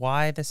understand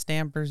why the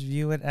Stampers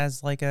view it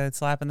as like a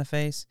slap in the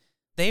face.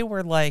 They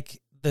were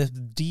like the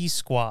D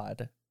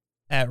squad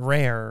at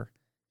Rare.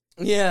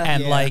 Yeah.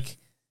 And like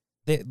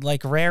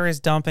Rare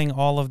is dumping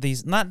all of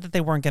these, not that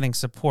they weren't getting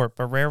support,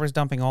 but Rare was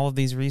dumping all of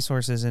these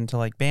resources into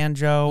like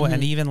Banjo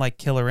and even like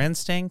Killer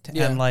Instinct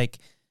and like,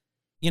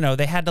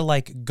 they had to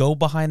like go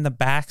behind the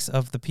backs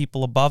of the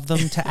people above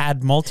them to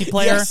add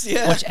multiplayer,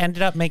 which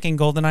ended up making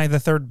GoldenEye the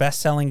third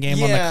best-selling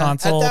game on the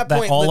console that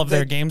point, all of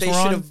their games were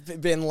on. They should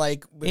have been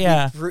like,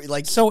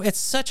 So it's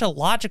such a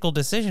logical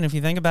decision if you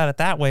think about it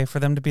that way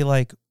for them to be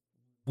like,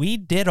 we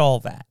did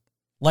all that.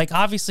 Like,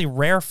 obviously,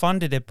 Rare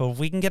funded it, but if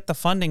we can get the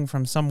funding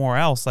from somewhere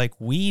else, like,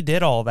 we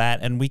did all that,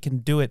 and we can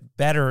do it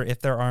better if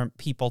there aren't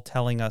people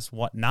telling us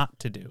what not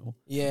to do.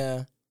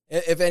 Yeah.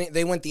 If any,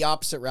 they went the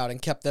opposite route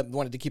and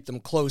wanted to keep them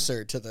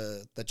closer to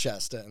the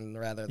chest, and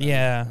rather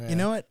than You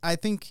know what? I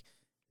think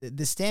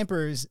the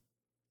Stampers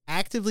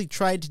actively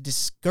tried to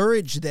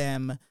discourage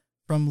them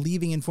from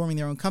leaving and forming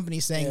their own company,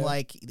 saying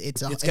like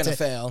it's gonna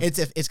fail.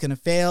 It's gonna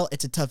fail.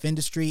 It's a tough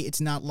industry. It's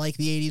not like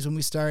the 80s when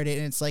we started.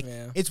 And it's like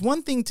it's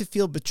one thing to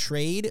feel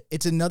betrayed.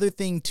 It's another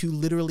thing to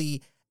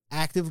literally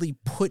actively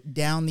put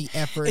down the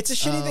effort. It's a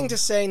shitty thing to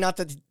say, not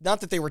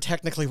that they were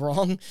technically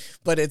wrong,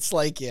 but it's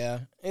like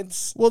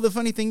it's well, the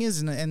funny thing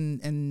is,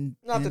 and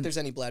not that there's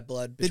any bad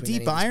blood. The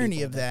deep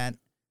irony of that,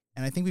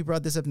 and I think we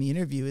brought this up in the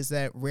interview, is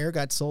that Rare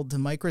got sold to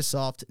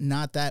Microsoft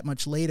not that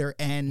much later,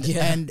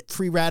 and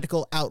Free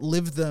Radical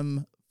outlived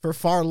them for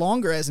far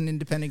longer as an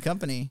independent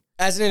company.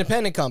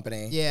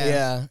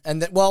 Yeah.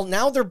 And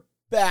now they're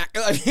back.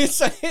 I mean, it's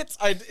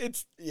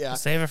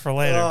Save it for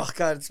later. Oh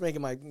god, it's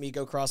making me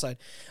go cross-eyed.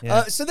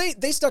 Yeah. So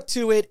they stuck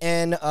to it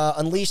and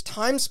unleashed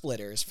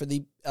TimeSplitters for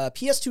the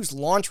PS2's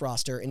launch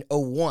roster in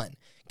 2001,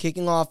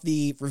 kicking off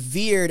the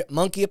revered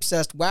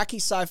monkey-obsessed wacky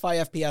sci-fi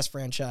FPS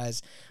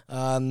franchise.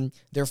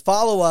 Their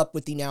follow-up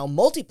with the now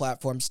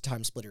multi-platforms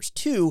TimeSplitters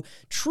 2,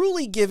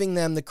 truly giving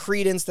them the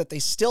credence that they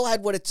still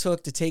had what it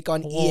took to take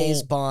on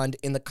EA's Bond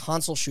in the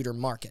console shooter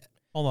market.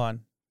 Hold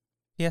on.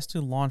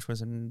 PS2 launch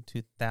was in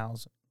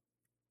 2000.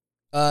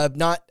 I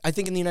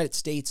think in the United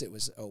States it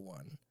was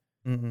 2001.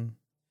 Mm-hmm.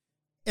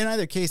 In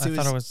either case, I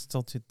thought it was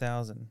still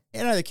 2000.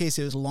 In either case,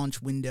 it was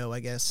launch window,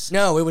 I guess.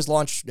 No, it was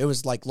launch. It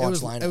was like launch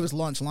lineup. It was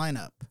launch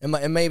lineup. And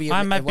maybe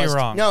I might be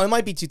wrong. No, it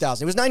might be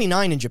 2000. It was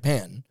 99 in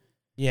Japan.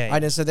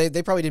 Yeah. So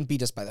they probably didn't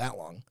beat us by that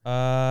long.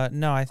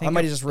 No, I think I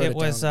might have just wrote it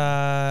was.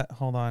 down.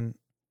 Hold on.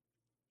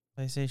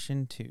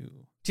 PlayStation 2.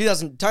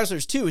 2000.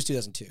 TimeSplitters 2 was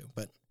 2002,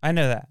 but I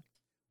know that.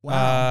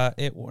 Wow.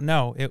 It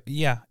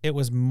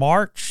was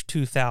March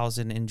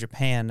 2000 in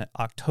Japan,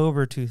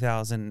 October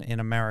 2000 in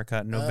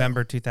America,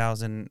 November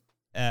 2000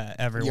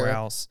 everywhere Europe.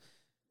 else,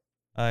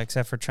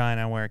 except for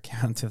China where it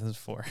counts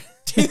 2004.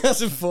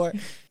 2004.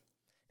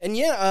 And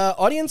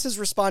audiences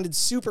responded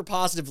super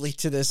positively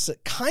to this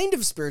kind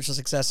of spiritual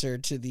successor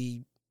to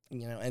the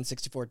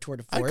N64 Tour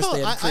de Force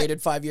they had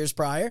created 5 years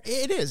prior.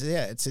 It is,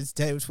 yeah.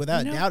 It's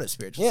without doubt a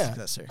spiritual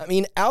successor. I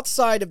mean,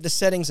 outside of the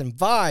settings and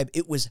vibe,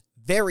 it was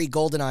very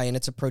GoldenEye in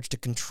its approach to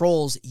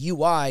controls,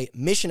 UI,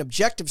 mission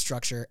objective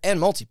structure, and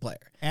multiplayer.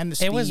 And the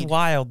speed. It was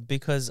wild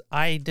because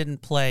I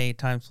didn't play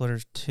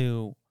TimeSplitters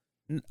 2.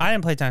 I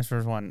didn't play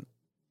TimeSplitters 1.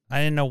 I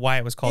didn't know why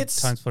it was called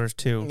TimeSplitters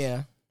 2.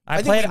 Yeah.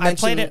 I played it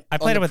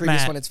with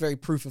Matt. One, it's very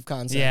proof of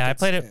concept. Yeah, I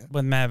played it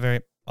with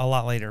Matt a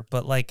lot later,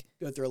 but like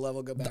go through a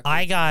level, go back.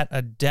 I got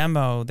a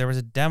demo. There was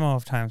a demo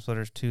of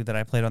TimeSplitters 2 that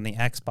I played on the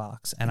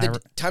Xbox, and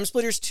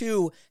TimeSplitters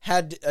 2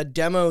 had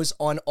demos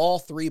on all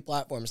 3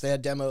 platforms. They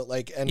had demo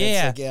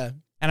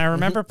And I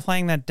remember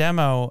playing that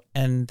demo,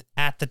 and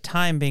at the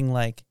time being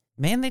like,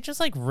 man, they just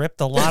like ripped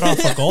a lot off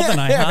of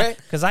GoldenEye, huh?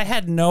 Because I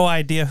had no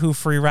idea who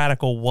Free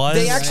Radical was.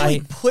 They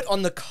actually put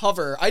on the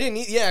cover. I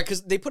didn't.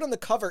 Because they put on the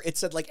cover. It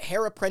said like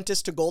 "Hair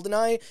Apprentice to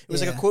GoldenEye." It was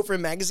like a quote from a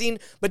magazine,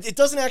 but it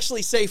doesn't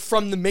actually say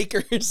from the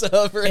makers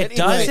of. Or it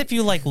does if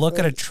you like look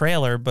at a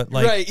trailer, but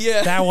like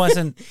that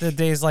wasn't the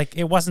days. Like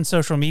it wasn't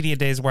social media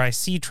days where I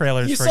see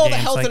trailers. You for saw games.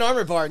 the health and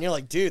armor bar, and you're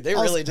like, dude, they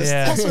really just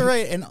also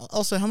right. And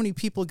also, how many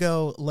people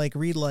go like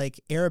read like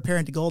heir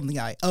apparent to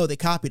GoldenEye? Oh, they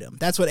copied him.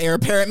 That's what heir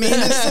apparent means.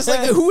 It's just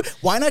like who?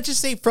 Why not just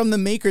say from the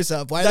makers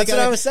of? Why That's what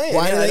I was saying.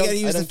 Why do they got to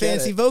use the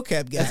fancy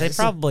vocab, guys? They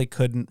probably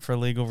couldn't for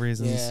legal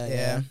reasons.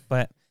 Yeah.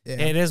 But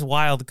it is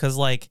wild because,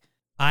 like,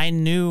 I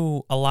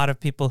knew a lot of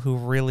people who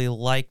really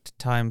liked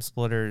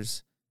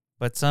TimeSplitters,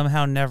 but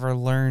somehow never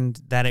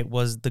learned that it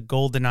was the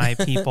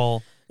GoldenEye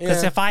people.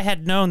 Because if I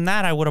had known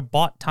that, I would have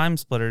bought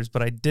TimeSplitters,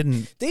 but I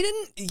didn't. They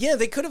didn't. Yeah,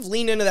 they could have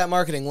leaned into that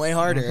marketing way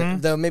harder.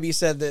 Though maybe you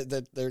said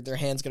that their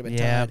hands could have been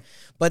tied.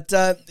 But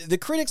the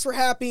critics were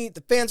happy,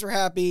 the fans were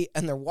happy,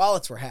 and their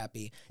wallets were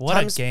happy.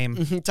 What a game!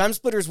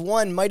 TimeSplitters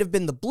 1 might have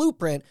been the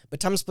blueprint, but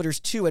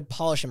TimeSplitters 2 had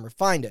polished and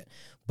refined it.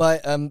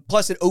 But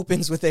plus, it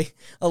opens with a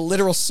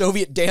literal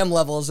Soviet dam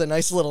level as a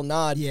nice little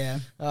nod. Yeah.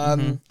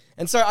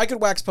 And sorry, I could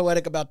wax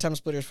poetic about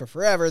TimeSplitters for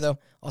forever, though.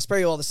 I'll spare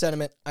you all the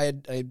sentiment. I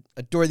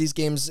adore these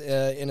games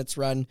in its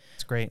run.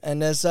 It's great.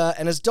 And as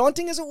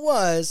daunting as it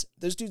was,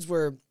 those dudes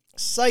were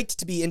psyched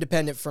to be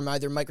independent from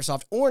either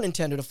Microsoft or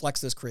Nintendo to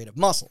flex those creative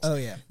muscles. Oh,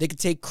 yeah. They could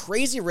take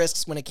crazy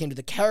risks when it came to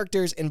the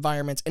characters,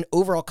 environments, and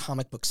overall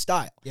comic book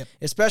style. Yep.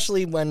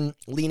 Especially when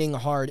leaning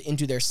hard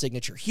into their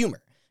signature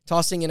humor.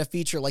 Tossing in a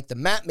feature like the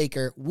Map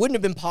Maker wouldn't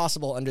have been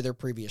possible under their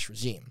previous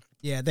regime.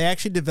 Yeah, they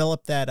actually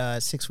developed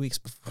that 6 weeks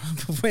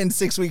before. In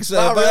 6 weeks.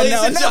 Oh, really?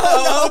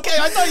 No, okay,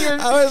 I thought you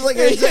were. I was like,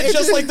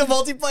 just like the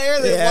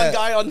multiplayer. There's one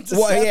guy on.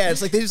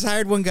 It's like they just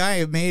hired one guy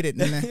who made it,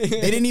 and they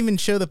didn't even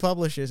show the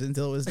publishers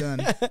until it was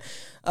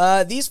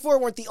done. These 4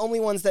 weren't the only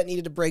ones that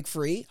needed to break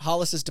free.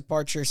 Hollis's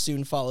departure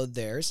soon followed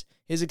theirs.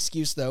 His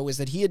excuse, though, was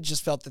that he had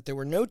just felt that there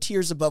were no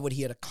tiers above what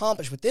he had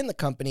accomplished within the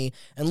company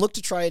and looked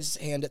to try his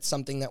hand at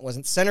something that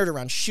wasn't centered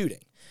around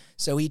shooting.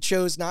 So he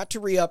chose not to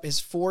re-up his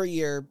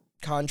 4-year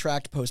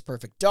contract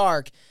post-Perfect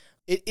Dark.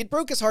 It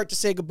broke his heart to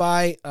say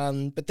goodbye,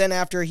 but then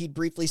after he'd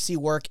briefly see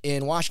work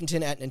in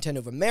Washington at Nintendo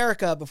of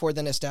America before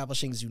then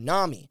establishing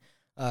Zumani.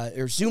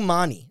 Was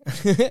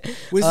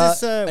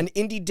this an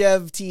indie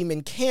dev team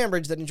in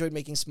Cambridge that enjoyed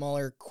making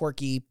smaller,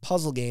 quirky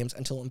puzzle games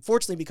until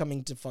unfortunately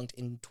becoming defunct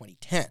in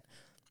 2010.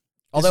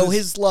 Although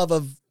his love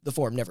of the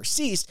form never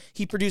ceased,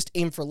 he produced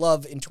Aim for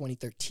Love in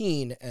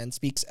 2013 and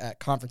speaks at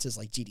conferences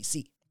like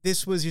GDC.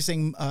 This was, you're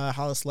saying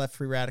Hollis left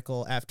Free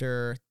Radical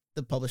after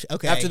the publish.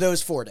 Okay, after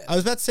those 4 did. I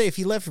was about to say if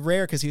he left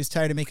Rare because he was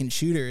tired of making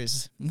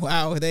shooters.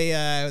 Wow, they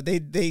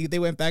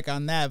went back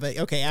on that. But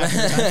okay, after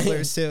the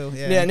TimeSplitters too.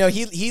 Yeah, no,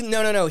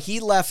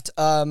 he left.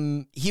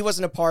 He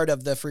wasn't a part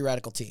of the Free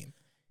Radical team.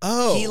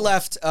 Oh, he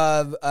left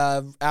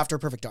after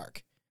Perfect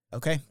Dark.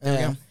 Okay, there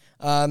we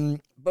go.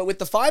 But with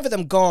the 5 of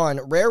them gone,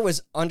 Rare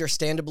was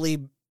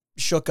understandably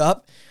shook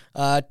up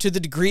to the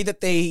degree that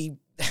they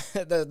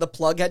the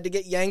plug had to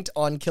get yanked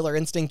on Killer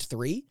Instinct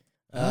 3.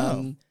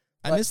 I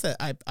missed that.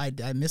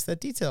 I missed that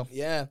detail.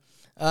 Yeah.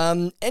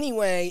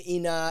 Anyway,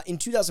 in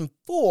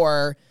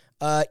 2004,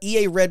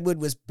 EA Redwood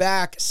was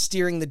back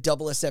steering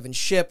the 007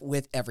 ship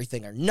with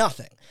Everything or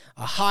Nothing,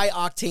 a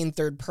high-octane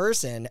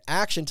third-person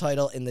action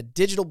title in the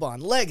Digital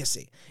Bond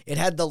legacy. It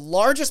had the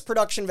largest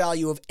production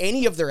value of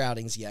any of their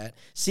outings yet,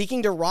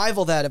 seeking to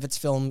rival that of its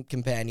film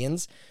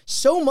companions,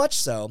 so much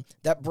so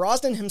that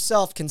Brosnan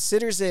himself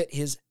considers it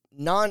his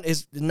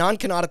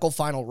non-canonical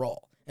final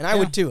role. And I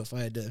would too if I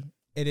had to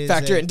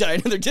factor in Die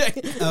Another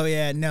Day. Oh,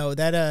 yeah, no,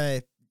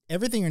 that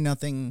Everything or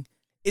Nothing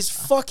is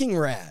fucking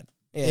rad.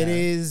 Yeah. It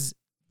is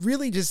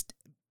really just,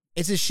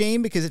 it's a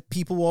shame because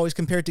people will always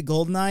compare it to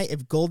GoldenEye.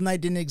 If GoldenEye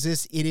didn't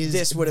exist, it is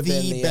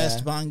the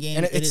best Bond game.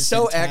 And it's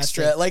so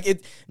fantastic. Extra.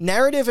 Like,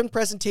 narrative and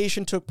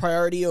presentation took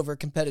priority over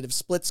competitive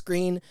split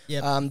screen.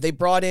 Yep. They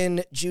brought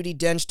in Judi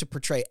Dench to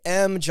portray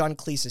M, John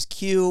Cleese as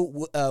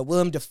Q,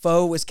 Willem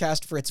Dafoe was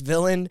cast for its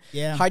villain.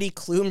 Yeah. Heidi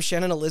Klum,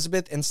 Shannon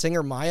Elizabeth, and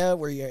singer Maya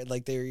were they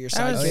were your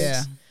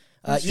sidekicks.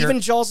 Yeah. Even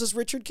Jaws'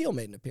 Richard Kiel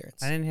made an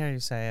appearance. I didn't hear you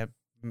say it.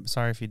 I'm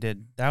sorry if you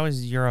did. That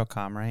was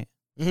Eurocom, right?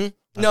 Mm-hmm. Okay.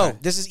 No,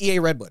 this is EA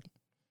Redwood.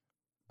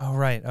 Oh,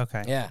 right.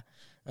 Okay. Yeah.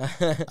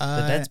 The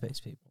Dead Space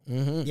people.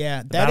 Mm-hmm.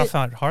 Yeah, The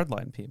Battlefront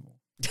Hardline people.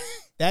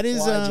 That is.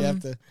 Why'd you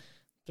have to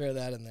throw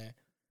that in there?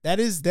 That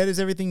is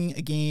everything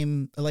a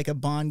game, like a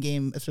Bond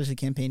game, especially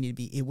campaign, need to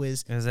be. It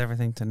was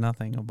everything to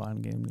nothing a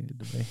Bond game needed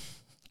to be.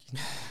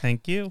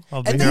 Thank you.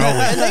 I'll be And here they,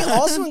 always. and they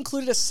also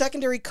included a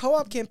secondary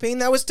co-op campaign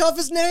that was tough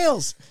as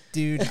nails.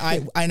 Dude,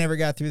 I never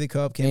got through the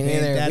co-op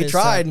campaign. neither. We is,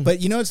 tried. but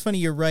you know what's funny?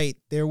 You're right.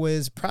 There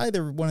was probably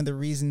one of the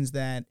reasons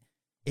that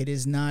it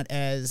is not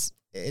as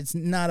it's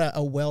not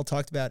a well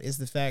talked about is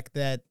the fact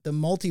that the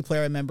multiplayer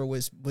I remember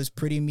was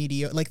pretty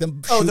mediocre. Like there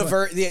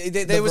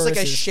was like a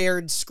versus.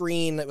 shared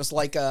screen that was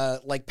like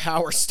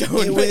Power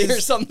Stone or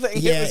something.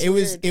 Yeah, it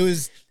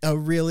was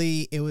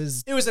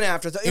an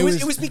afterthought. It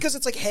was because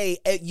it's like, hey,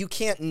 you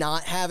can't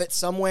not have it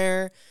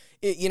somewhere.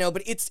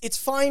 But it's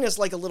fine as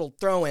like a little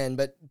throw in,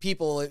 but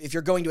people, if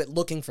you're going to it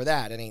looking for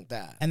that, it ain't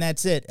that. And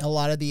that's it. A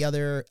lot of the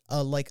other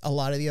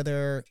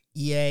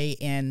EA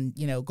and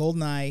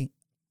GoldenEye,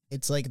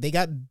 it's like they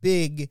got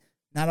big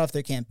not off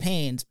their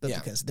campaigns, but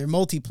because they're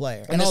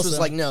multiplayer. And this also was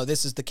like, no,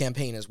 this is the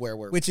campaign is where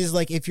we're... Which is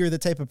like, if you're the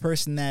type of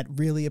person that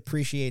really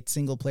appreciates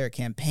single-player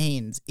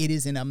campaigns, it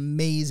is an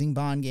amazing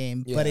Bond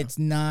game, but it's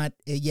not...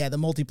 the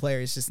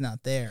multiplayer is just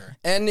not there.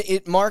 And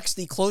it marks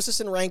the closest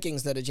in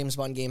rankings that a James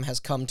Bond game has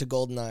come to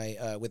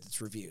GoldenEye with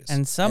its reviews.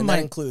 And that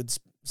includes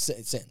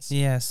since.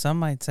 Yeah, some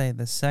might say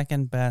the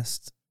second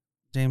best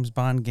James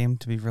Bond game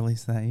to be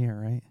released that year,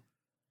 right?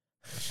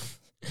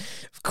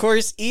 Of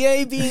course,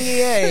 EA being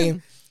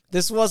EA...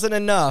 This wasn't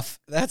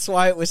enough. That's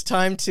why it was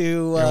time to...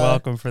 You're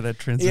welcome for that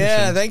transition.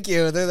 Yeah, thank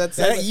you.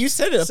 You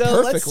said it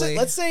perfectly.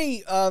 Let's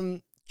say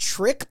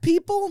trick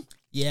people.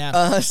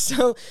 Yeah.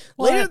 So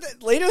later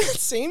that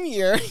same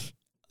year,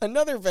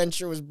 another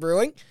venture was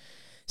brewing.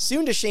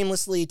 Soon to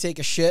shamelessly take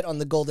a shit on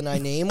the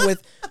GoldenEye name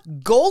with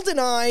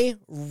GoldenEye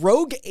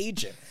Rogue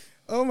Agent.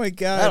 Oh my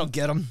God. That'll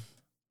get them.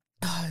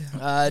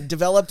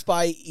 Developed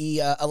by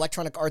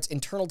Electronic Arts'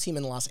 internal team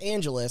in Los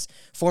Angeles,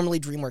 formerly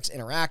DreamWorks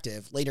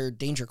Interactive, later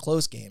Danger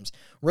Close Games,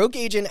 Rogue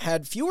Agent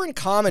had fewer in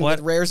common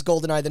with Rare's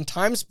GoldenEye than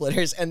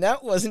TimeSplitters, and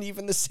that wasn't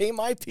even the same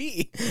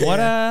IP.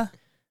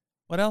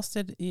 What else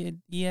did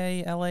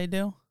EA LA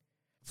do?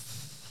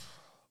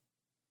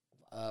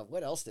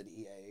 What else did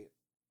EA?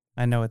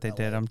 I know what they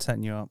did. I'm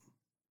setting you up.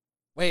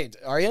 Wait,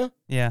 are you?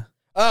 Yeah.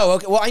 Oh,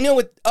 okay. Well, I know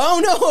what... Oh,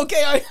 no,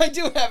 okay, I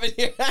do have it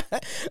here.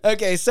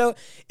 Okay, so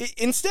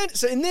in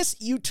this,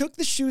 you took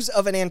the shoes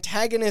of an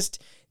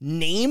antagonist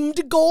named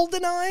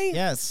GoldenEye?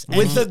 Yes.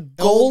 With a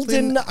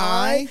golden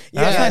eye?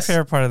 That was my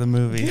favorite part of the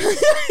movie.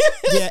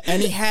 Yeah,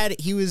 and he had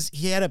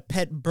a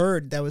pet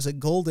bird that was a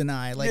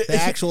GoldenEye, like the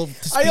actual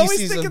species I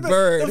always think of of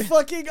bird. the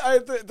fucking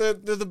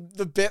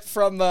the bit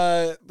from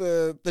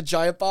the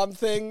giant bomb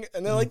thing,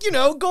 and they're like,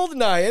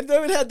 GoldenEye. And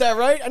it had that,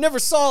 right? I never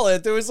saw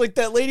it. There was like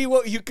that lady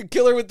you could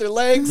kill her with their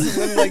legs,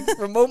 and then like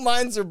remote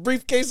mines or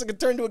briefcase that could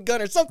turn to a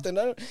gun or something.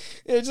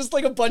 It's just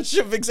like a bunch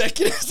of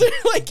executives.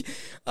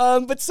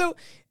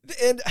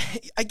 And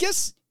I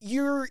guess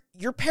you're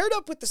paired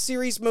up with the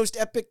series' most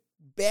epic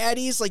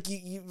baddies, like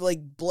you like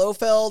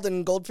Blofeld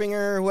and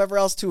Goldfinger or whoever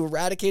else to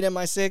eradicate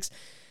MI6,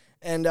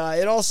 and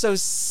it also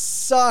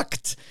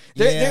sucked.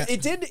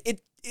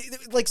 It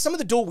like some of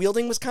the dual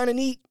wielding was kind of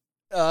neat,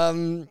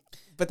 but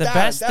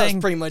that was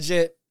pretty much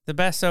it. The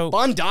best,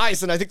 Bond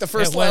dies, and I think the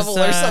first level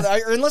or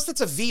something, or unless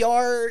it's a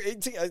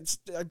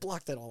VR, I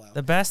blocked that all out.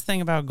 The best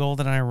thing about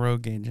GoldenEye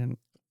Rogue Agent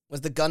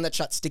was the gun that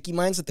shot sticky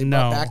mines that they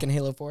brought back in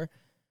Halo 4.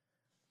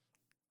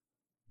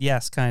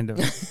 Yes, kind of.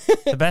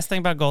 The best thing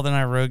about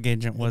GoldenEye Rogue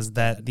Agent was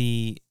that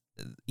the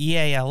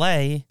EA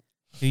LA,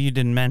 who you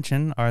didn't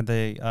mention, are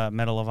the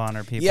Medal of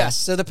Honor people. Yes,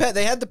 so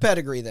they had the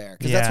pedigree there,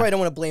 because that's why I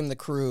don't want to blame the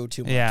crew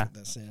too much with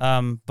this.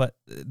 Yeah. But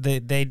they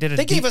did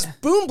They gave us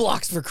boom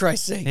blocks, for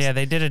Christ's sake. Yeah,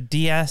 they did a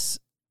DS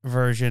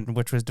version,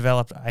 which was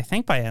developed, I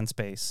think, by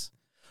N-Space.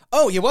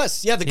 Oh, it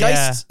was. Yeah, the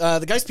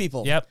Geist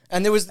people. Yep.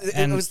 And it was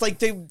like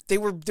there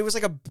was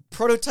like a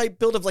prototype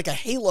build of like a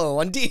Halo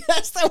on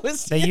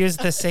DS. They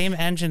used the same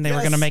engine. They were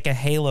going to make a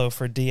Halo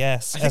for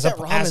DS as a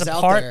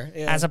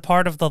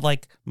part of the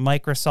like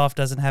Microsoft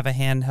doesn't have a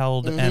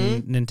handheld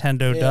and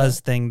Nintendo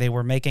does thing. They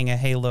were making a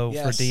Halo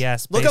for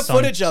DS. Look up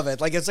footage of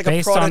it. Like it's like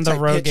a prototype on the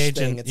Rogue pitch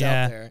Agent. Thing. It's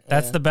out there.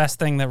 That's the best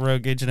thing that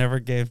Rogue Agent ever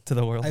gave to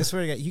the world. I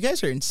swear to God, you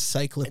guys are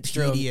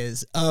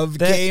encyclopedias of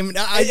game.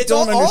 I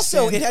don't understand.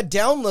 Also, it had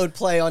download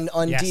play on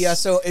Yes. DS,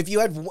 so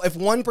if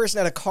one person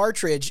had a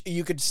cartridge,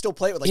 you could still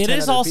play it with like 10 It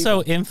is other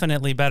also people.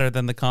 infinitely better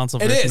than the console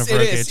version of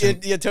Rogue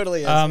Agent. It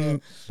totally is.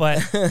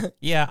 But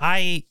yeah,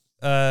 I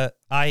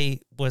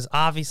was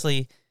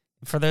obviously,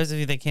 for those of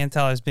you that can't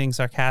tell, I was being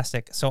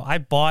sarcastic. So I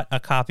bought a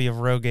copy of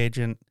Rogue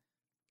Agent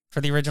for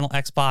the original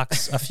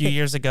Xbox a few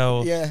years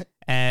ago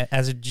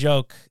as a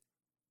joke,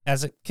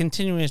 as a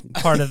continuous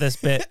part of this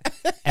bit.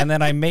 And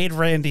then I made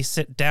Randy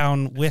sit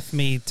down with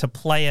me to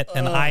play it.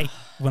 And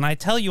when I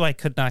tell you I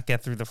could not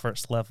get through the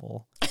first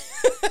level,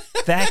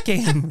 that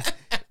game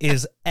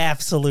is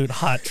absolute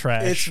hot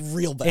trash. It's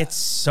real bad. It's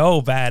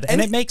so bad,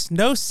 and it makes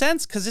no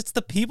sense because it's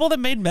the people that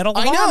made Medal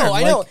of Honor.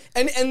 I know,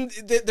 and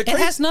the it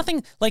has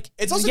nothing like.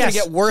 It's also going to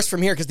get worse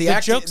from here because the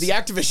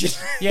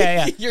Activision.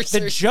 Yeah.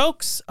 The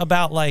jokes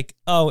about like,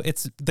 oh,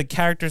 it's the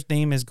character's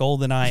name is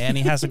GoldenEye and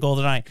he has a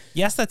golden eye.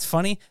 Yes, that's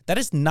funny. That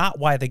is not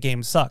why the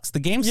game sucks. The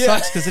game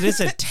sucks because it is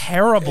a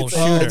terrible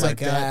shooter. It's like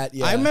that.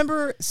 Yeah. I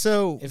remember.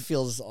 So it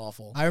feels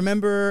awful. I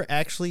remember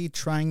actually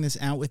trying this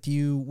out with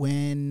you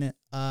when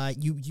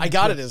you I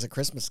got it as a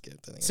Christmas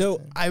gift.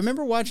 I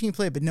remember watching you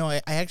play it, but no,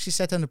 I actually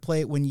sat down to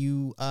play it when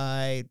you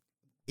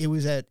it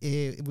was at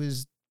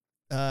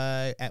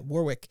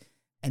Warwick.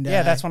 And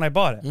that's when I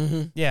bought it.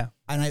 Mm-hmm. Yeah.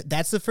 And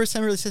that's the first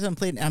time I really sat down and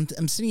played it. And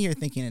I'm sitting here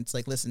thinking, it's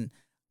like, listen,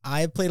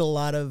 I've played a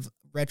lot of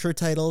retro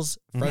titles,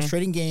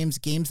 frustrating games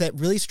that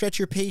really stretch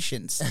your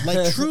patience.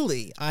 Like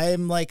truly,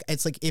 I'm like,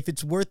 it's like if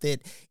it's worth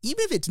it,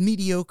 even if it's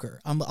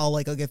mediocre,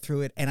 I'll get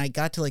through it. And I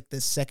got to like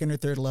the second or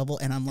third level,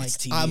 and I'm like,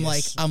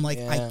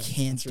 I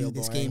can't do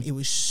this game. It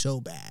was so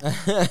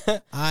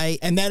bad.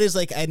 And that is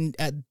like, and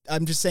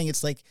I'm just saying,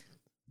 it's like,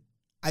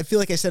 I feel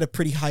like I set a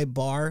pretty high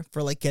bar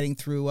for like getting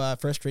through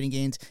frustrating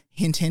games.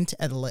 Hint, hint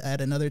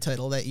at another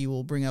title that you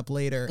will bring up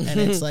later,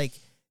 and it's like.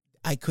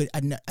 You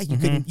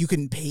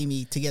couldn't pay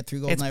me to get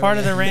through GoldenEye. It's part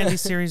of the Randy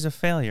series of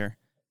failure,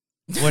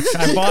 which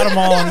I bought them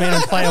all and made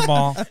him play them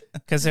all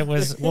because it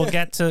was.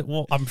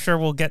 I'm sure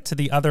we'll get to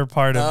the other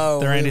part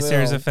of the Randy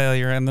series of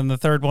failure, and then the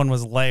third one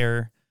was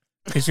Lair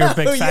because you're a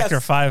big Factor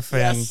 5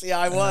 fan. Yes, yeah,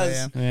 I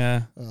was.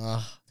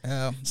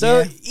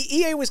 So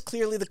EA was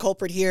clearly the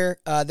culprit here.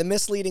 The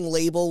misleading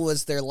label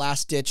was their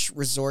last-ditch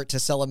resort to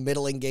sell a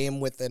middling game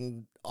with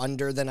an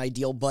under than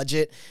ideal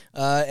budget,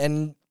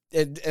 and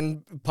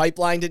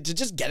pipelined it to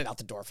just get it out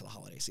the door for the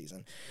holiday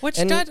season.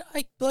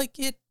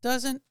 It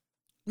doesn't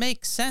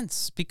make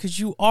sense because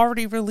you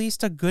already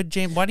released a good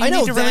game. Why do you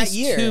need to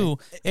release two?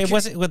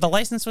 The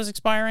license was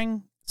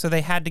expiring, so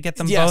they had to get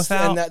them both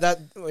out.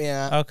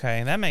 And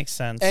okay, that makes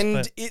sense.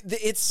 And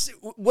it's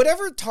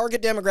whatever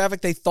target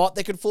demographic they thought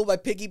they could fool by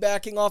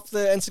piggybacking off the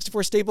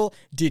N64 staple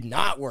did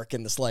not work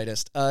in the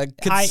slightest.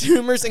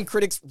 Consumers and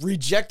critics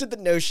rejected the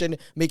notion,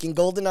 making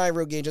GoldenEye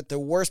Rogue Agent the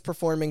worst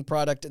performing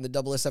product in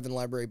the 007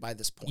 library by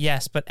this point.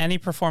 Yes, but any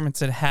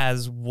performance it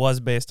has was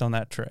based on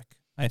that trick,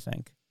 I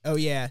think. Oh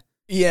yeah.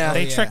 Yeah.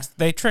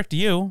 They tricked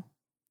you.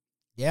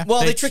 Yeah.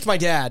 Well, they tricked my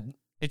dad.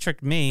 They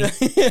tricked me.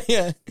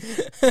 Yeah.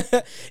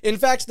 In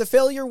fact, the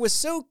failure was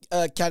so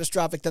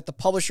catastrophic that the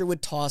publisher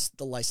would toss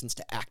the license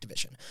to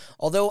Activision.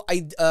 Although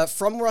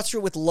From Russia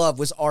with Love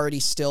was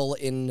already still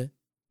in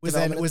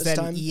development at this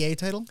time. An EA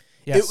title?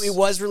 Yes. It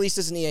was released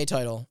as an EA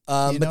title.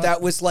 But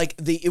that was like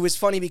it was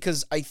funny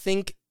because I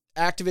think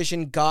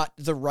Activision got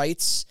the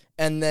rights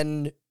and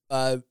then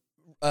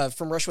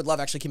From Russia with Love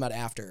actually came out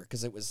after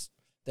because it was.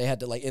 They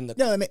had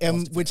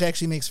to which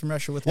actually makes From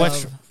Russia with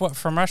Love.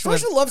 From Russia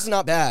with Love's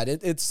not bad.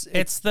 It's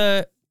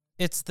the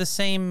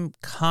same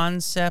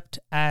concept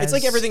as it's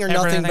like Everything or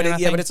Nothing,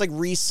 but it's like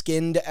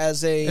reskinned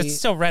as a. It's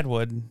still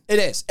Redwood. It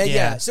is,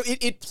 So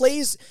it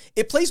plays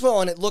well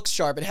and it looks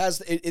sharp. It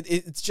has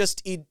it's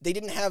just they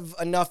didn't have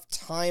enough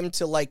time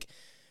to like.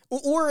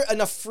 Or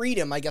enough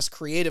freedom, I guess,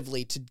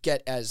 creatively to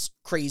get as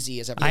crazy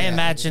as everything. I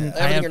imagine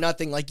Everything or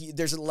Nothing. Like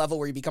there's a level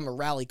where you become a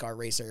rally car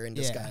racer in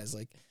disguise.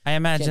 Like I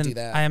imagine, can't do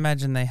that. I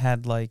imagine they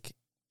had like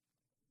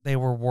they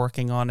were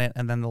working on it,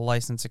 and then the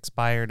license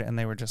expired, and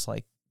they were just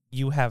like,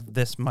 "You have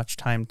this much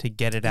time to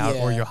get it out,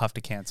 or you'll have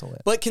to cancel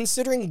it." But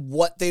considering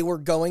what they were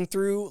going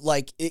through,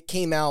 like it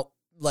came out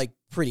like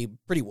pretty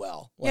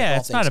well. Like,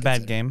 it's not a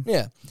bad game.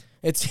 Yeah.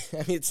 It's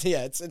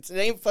an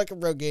ain't fucking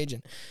Rogue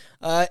Agent.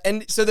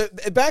 And so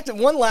back to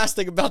one last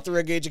thing about the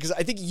Rogue Agent, because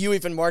I think you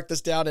even marked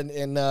this down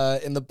in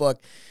the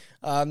book.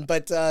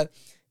 But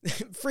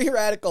Free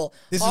Radical.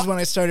 This is when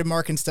I started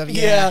marking stuff.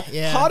 Yeah.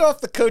 Hot off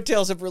the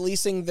coattails of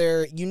releasing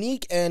their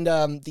unique and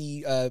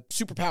the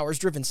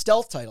superpowers-driven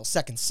stealth title,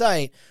 Second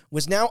Sight,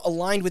 was now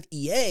aligned with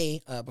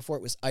EA, before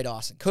it was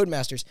Eidos and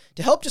Codemasters,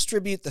 to help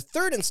distribute the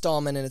third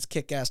installment in its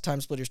kick-ass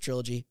TimeSplitters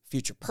trilogy,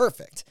 Future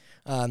Perfect.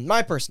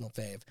 My personal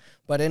fave.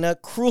 But in a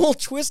cruel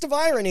twist of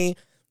irony,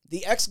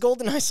 the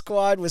ex-GoldenEye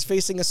squad was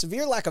facing a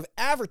severe lack of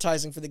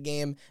advertising for the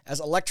game as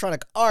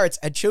Electronic Arts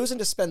had chosen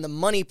to spend the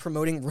money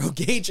promoting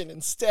Rogue Agent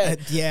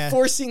instead,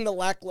 forcing the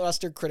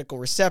lackluster critical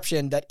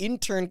reception that in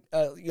turn,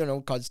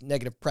 caused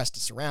negative press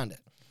to surround it.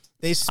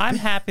 I'm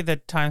happy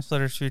that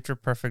TimeSplitters Future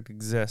Perfect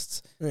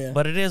exists,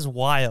 but it is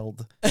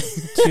wild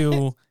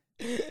to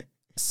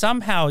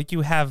somehow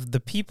you have the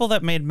people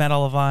that made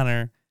Medal of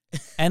Honor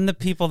and the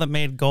people that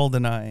made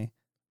GoldenEye,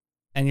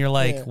 and you're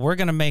like, we're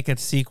going to make a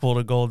sequel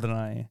to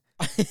GoldenEye.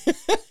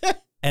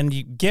 And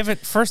you give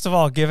it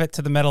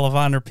to the Medal of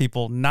Honor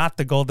people, not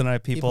the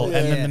GoldenEye people, and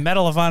then the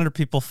Medal of Honor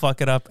people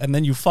fuck it up, and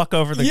then you fuck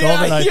over the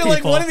GoldenEye people.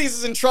 Like one of these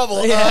is in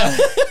trouble. Yeah.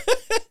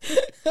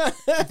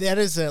 That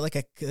is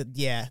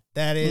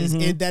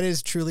that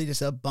is truly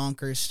just a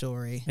bonkers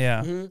story.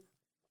 Yeah. Mm-hmm.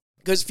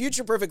 Because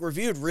Future Perfect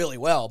reviewed really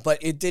well, but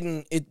it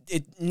didn't.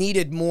 It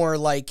needed more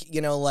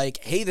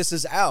hey, this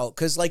is out.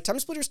 Because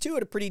TimeSplitters 2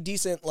 had a pretty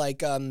decent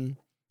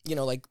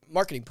like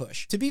marketing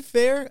push. To be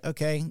fair,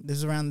 okay, this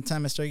is around the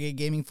time I started getting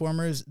gaming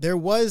formers. There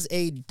was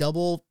a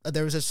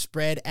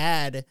spread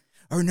ad,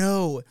 or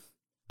no,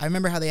 I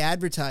remember how they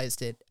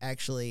advertised it.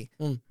 Actually,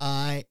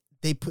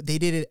 they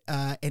did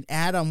an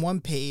ad on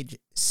one page,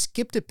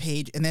 skipped a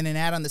page, and then an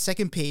ad on the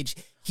second page.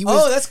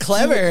 That's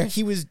clever.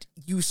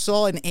 You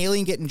saw an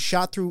alien getting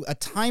shot through a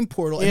time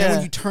portal, and then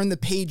when you turned the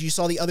page, you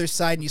saw the other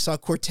side, and you saw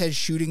Cortez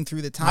shooting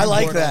through the time portal.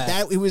 I like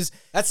that.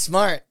 That's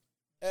smart.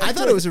 I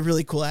thought it was a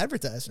really cool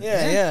advertisement.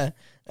 Yeah.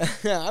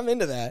 I'm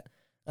into that.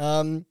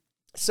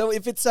 So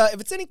if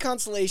it's any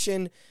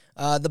consolation,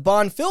 the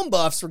Bond film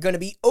buffs were going to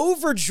be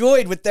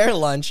overjoyed with their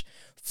lunch.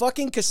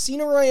 Fucking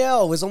Casino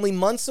Royale was only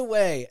months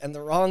away, and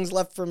the wrongs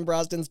left from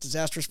Brosnan's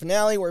disastrous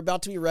finale were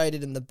about to be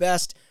righted in the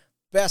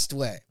best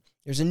way.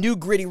 There's a new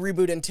gritty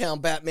reboot in town.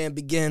 Batman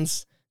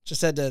Begins.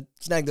 Just had to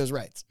snag those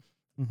rights.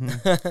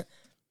 Mm-hmm.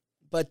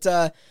 But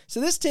so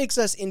this takes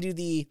us into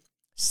the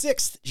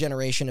 6th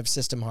generation of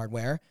system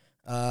hardware.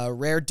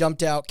 Rare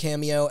dumped out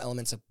Cameo,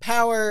 Elements of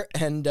Power,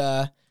 and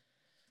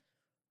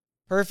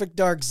Perfect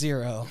Dark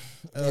Zero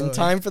in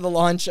time for the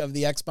launch of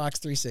the Xbox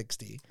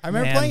 360. I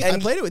remember I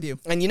played it with you.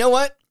 And you know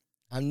what?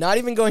 I'm not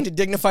even going to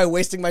dignify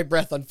wasting my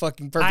breath on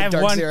fucking Perfect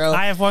Dark Zero.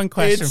 I have one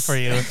question for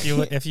you,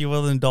 if you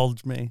will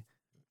indulge me.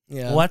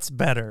 Yeah. What's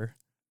better,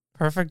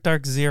 Perfect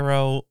Dark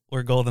Zero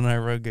or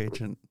GoldenEye Rogue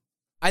Agent?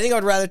 I think I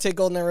would rather take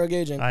GoldenEye Rogue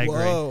Agent. I agree.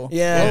 Whoa.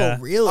 Yeah.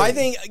 Whoa, really? I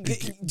think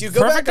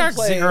go Perfect back and Dark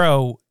play.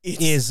 Zero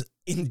is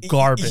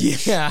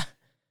garbage. Yeah.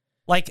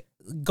 Like,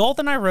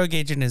 GoldenEye Rogue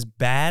Agent is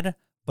bad,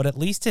 but at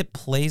least it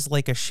plays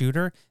like a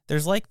shooter.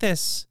 There's like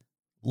this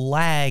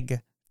lag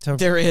to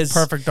there is.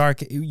 Perfect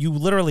Dark. You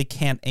literally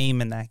can't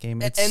aim in that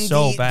game. It's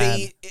so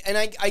bad. And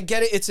I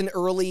get it. It's an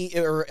early,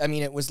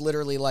 it was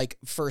literally like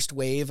first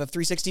wave of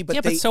 360.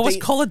 But but so was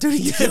Call of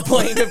Duty. Good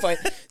point.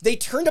 They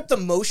turned up the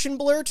motion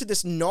blur to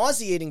this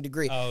nauseating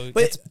degree. Oh,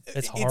 but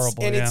it's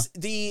horrible. It's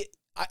the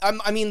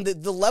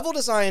level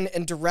design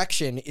and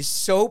direction is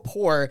so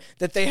poor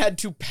that they had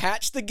to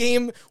patch the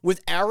game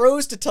with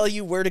arrows to tell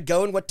you where to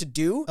go and what to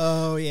do.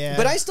 Oh, yeah.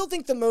 But I still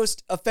think the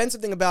most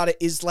offensive thing about it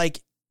is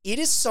like it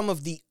is some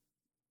of the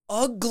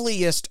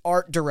ugliest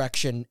art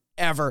direction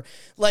ever.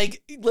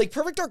 Like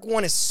Perfect Dark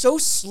 1 is so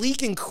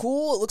sleek and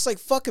cool. It looks like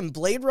fucking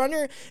Blade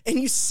Runner. And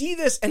you see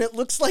this and it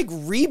looks like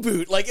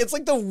Reboot. Like it's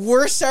like the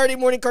worst Saturday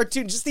morning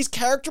cartoon. Just these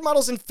character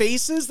models and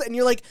faces. And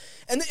you're like,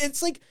 and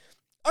it's like,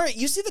 all right,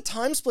 you see the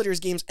TimeSplitters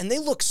games and they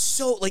look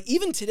so, like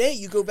even today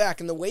you go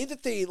back and the way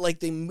that they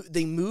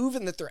move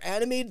and that they're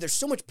animated, there's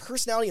so much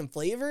personality and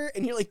flavor.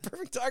 And you're like,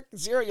 Perfect Dark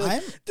Zero, you're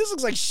like, this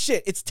looks like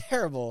shit. It's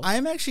terrible.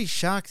 I'm actually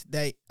shocked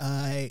that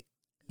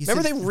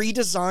remember they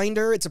redesigned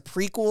her? It's a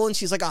prequel, and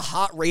she's like a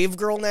hot rave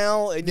girl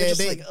now. And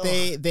they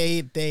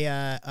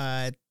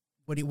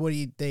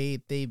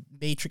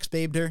Matrix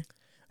babed her.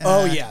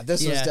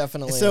 This was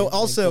definitely. So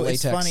also,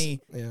 it's funny.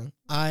 Yeah.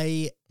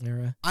 I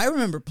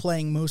remember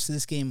playing most of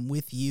this game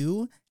with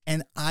you,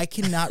 and I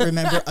cannot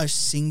remember a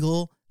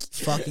single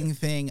fucking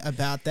thing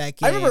about that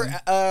game. I remember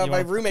my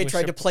roommate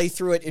tried to play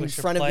through it in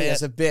front of me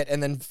as a bit,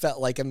 and then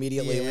felt like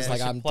immediately it was like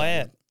I'm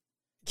play done. it.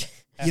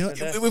 You know,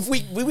 if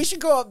we should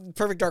go up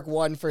Perfect Dark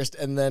 1 first,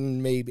 and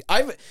then maybe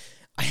I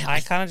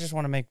kind of just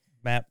want to make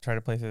Matt try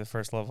to play through the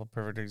first level of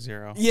Perfect Dark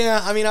Zero.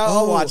 Yeah, I mean,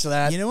 I'll watch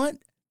that. You know what?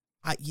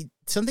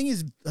 Something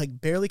is like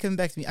barely coming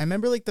back to me. I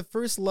remember like the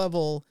first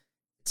level.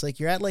 It's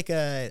like you're at like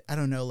a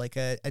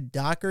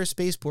dock or a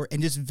spaceport,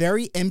 and just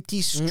very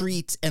empty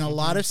streets and a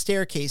lot of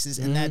staircases,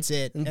 and that's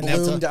it. And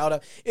bloomed out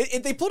of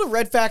it. They pulled a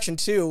Red Faction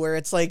too, where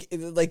it's like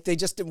they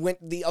just went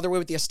the other way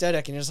with the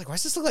aesthetic, and you're just like, why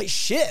does this look like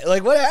shit?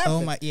 Like what happened?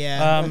 Oh my,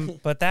 yeah.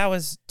 But that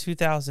was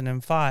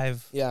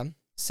 2005. Yeah.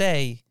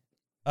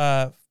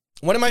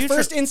 One of my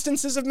first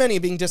instances of many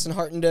being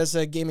disheartened as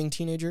a gaming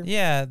teenager.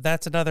 Yeah,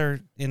 that's another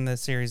in the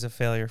series of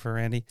failure for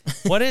Randy.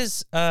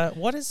 What's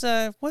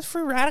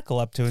Free Radical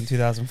up to in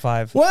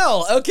 2005?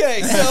 Well,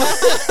 okay, so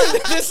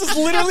this is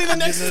literally the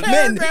next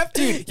paragraph,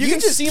 dude. You can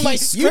just see my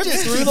script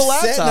through the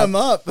laptop. Setting them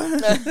up.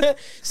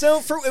 So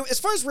as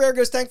far as Rare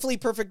goes, thankfully,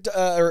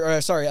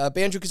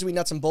 Banjo-Kazooie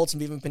Nuts and Bolts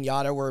and Viva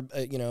Pinata were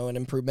an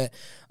improvement.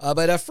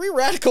 But Free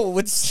Radical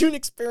would soon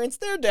experience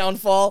their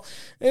downfall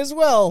as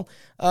well.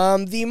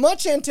 The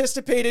much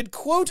anticipated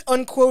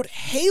quote-unquote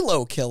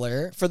Halo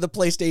killer for the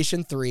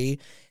PlayStation 3,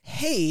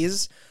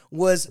 Haze,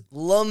 was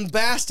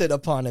lambasted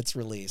upon its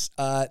release.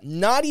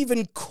 Not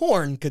even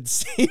Korn could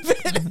save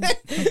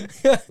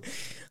it.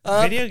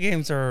 Video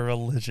games are a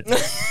religion.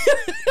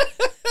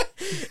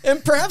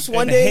 And perhaps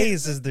one day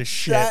Haze is the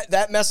shit.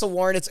 That mess will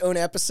warrant its own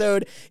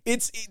episode.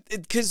 It's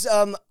because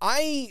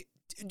I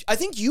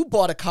think you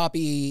bought a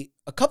copy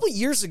a couple of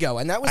years ago,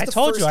 and that was I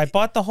told you I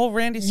bought the whole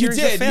Randy series.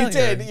 You of failure.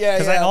 did, yeah.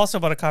 Because I also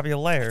bought a copy of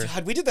Lair.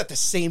 God, we did that the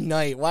same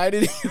night. Why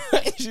did?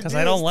 Because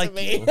I don't like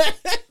you.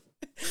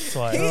 That's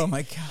why. Oh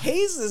my god,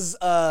 Haze is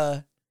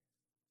oh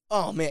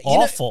man,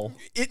 awful.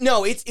 It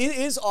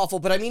is awful.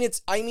 But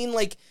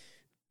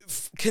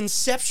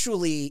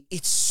conceptually,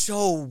 it's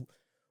so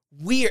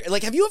weird.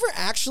 Like, have you ever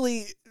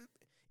actually?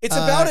 It's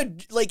about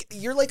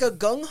you're like a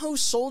gung-ho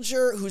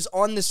soldier who's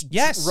on this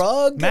yes,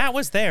 rug. Matt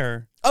was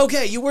there.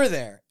 Okay, you were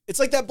there. It's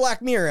like that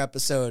Black Mirror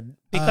episode.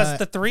 Because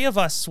the three of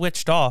us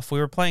switched off. We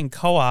were playing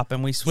co-op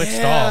and we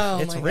switched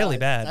off. It's really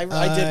bad.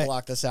 I did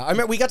block this out. I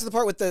remember we got to the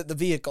part with the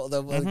vehicle,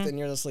 and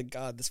you're just like,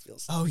 God, this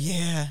feels... Oh,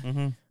 yeah.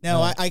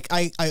 No,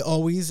 I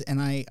always,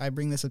 and I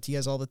bring this up to you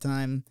guys all the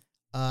time,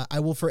 I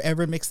will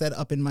forever mix that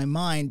up in my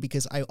mind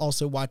because I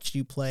also watched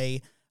you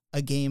play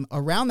a game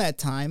around that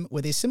time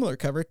with a similar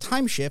cover,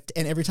 Time Shift,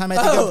 and every time I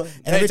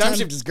think Time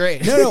Shift is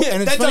great. No,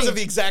 and that does have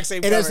the exact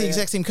same cover. It has the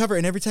exact same cover,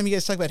 and every time you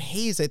guys talk about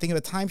Haze, I think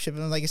about Time Shift,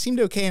 and I'm like, it seemed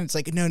okay, and it's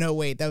like, no,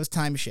 wait, that was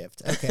Time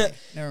Shift. Okay.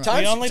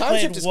 Time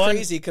Shift is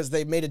crazy because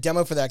they made a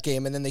demo for that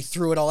game, and then they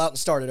threw it all out and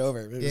started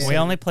over. We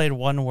only played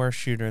one worse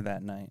shooter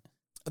that night.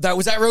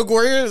 Was that Rogue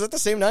Warrior? Was that the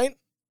same night?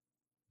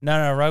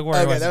 No, Rogue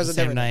Warrior was the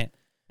same night.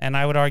 And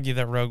I would argue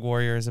that Rogue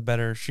Warrior is a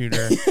better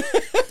shooter.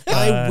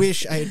 I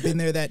wish I had been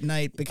there that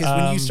night because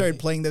when you started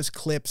playing those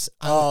clips,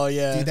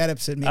 dude, that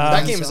episode made me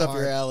that game is up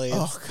your alley.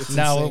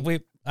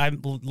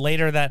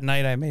 Later that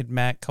night I made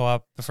Matt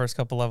co-op the first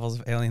couple levels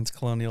of Aliens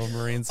Colonial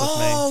Marines with me.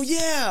 Oh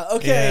yeah,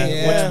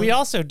 okay. Which we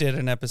also did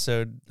an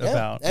episode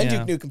about.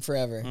 And Duke Nukem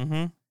Forever.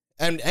 Mm-hmm.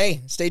 And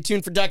hey, stay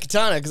tuned for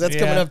Daikatana because that's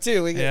coming up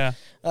too.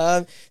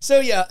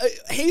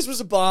 Haze was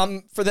a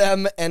bomb for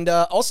them, and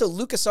also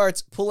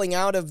LucasArts pulling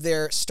out of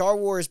their Star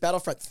Wars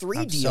Battlefront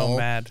 3 deal. So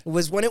mad.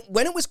 Was when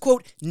it was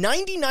quote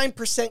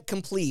 99%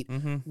 complete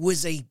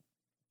was a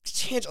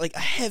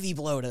heavy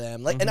blow to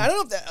them. Like, and I don't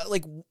know if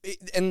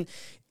that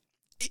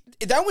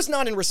that was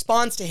not in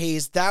response to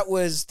Haze. That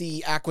was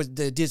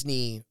the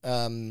Disney,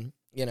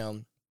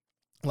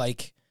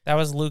 That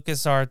was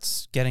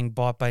LucasArts getting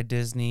bought by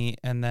Disney,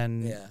 and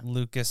then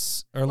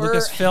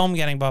Lucasfilm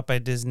getting bought by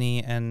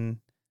Disney, and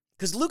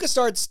because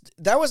LucasArts,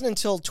 that wasn't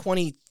until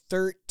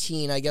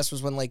 2013, I guess,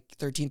 was when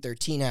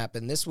 1313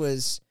 happened. This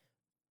was,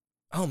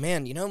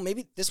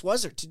 maybe this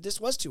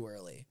was too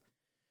early.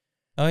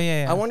 Oh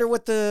yeah. I wonder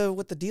what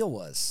the deal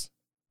was.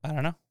 I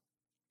don't know.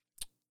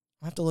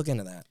 I'll have to look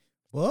into that.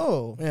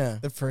 Whoa. Yeah.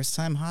 The first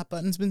time hot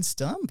button's been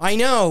stumped. I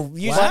know.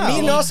 Me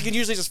and Nelson can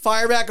usually just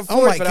fire back and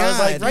forth, but I was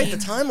like, right, the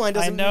timeline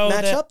doesn't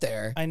match up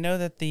there. I know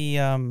that the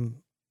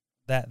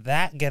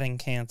that getting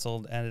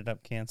canceled ended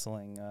up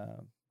canceling.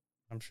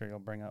 I'm sure you'll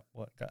bring up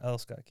what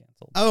else got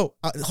canceled. Oh,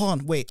 hold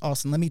on. Wait,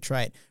 Austin, let me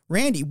try it.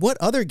 Randy, what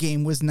other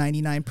game was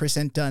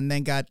 99% done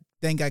then got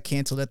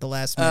canceled at the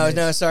last minute? Oh,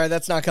 no, sorry,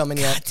 that's not coming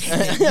yet.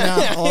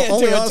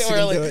 Only Austin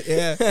can do it,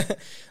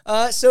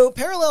 yeah. So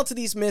parallel to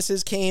these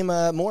misses came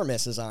more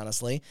misses,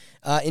 honestly.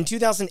 In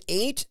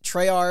 2008,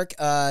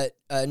 Treyarch,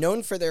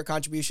 known for their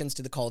contributions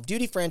to the Call of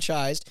Duty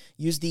franchise,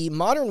 used the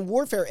Modern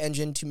Warfare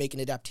engine to make an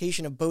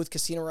adaptation of both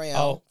Casino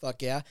Royale,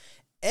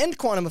 and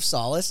Quantum of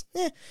Solace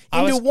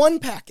into one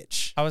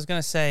package. I was going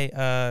to say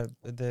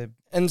the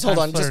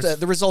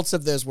the results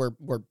of those were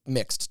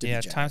mixed.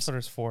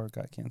 TimeSplitters 4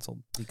 got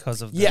canceled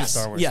because of the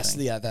Star Wars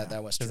thing.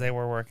 That was true. Because they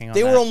were working on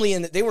they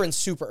were in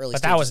super early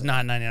stages. But that was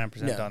not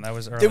 99% done. That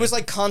was early. There was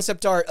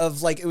concept art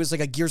of it was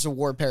like a Gears of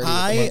War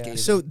parody.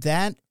 So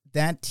that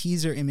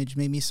teaser image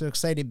made me so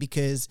excited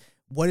because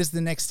what is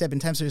the next step in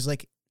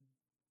TimeSplitters?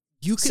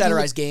 You could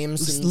satirize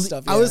games and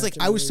stuff. I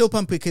was so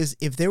pumped because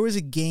if there was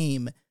a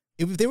game,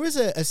 if there was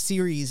a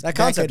series that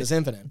concept is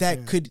infinite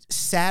that could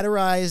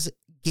satirize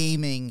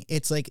gaming,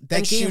 it's like that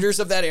and game, shooters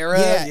of that era.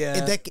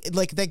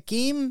 That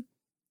game.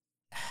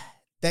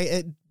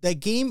 That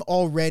game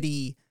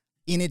already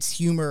in its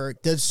humor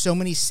does so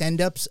many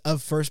send-ups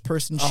of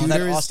first-person shooters.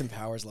 That Austin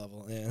Powers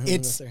level. Yeah,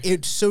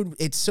 it's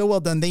so well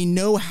done. They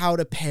know how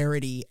to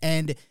parody,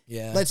 and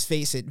let's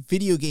face it,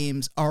 video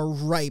games are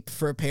ripe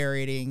for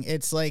parodying.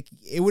 It's like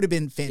it would have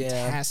been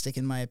fantastic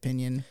in my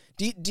opinion.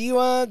 Did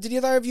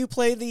either of you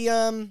play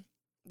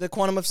the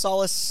Quantum of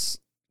Solace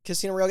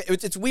Casino Royale?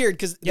 It's weird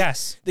because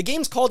the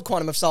game's called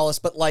Quantum of Solace,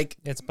 but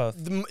it's both.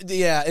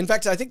 In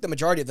fact, I think the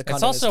majority of the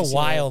content. It's also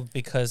wild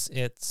because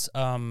it's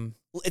a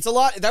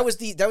lot. That was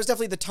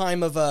definitely the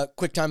time of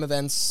quick time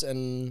events,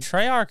 and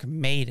Treyarch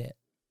made it.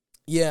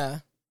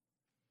 Yeah,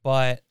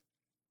 but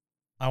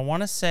I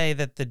want to say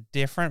that the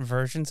different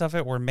versions of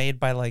it were made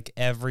by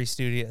every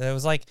studio. It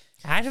was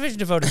Activision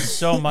devoted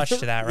so much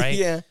to that, right?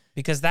 Yeah,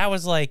 because that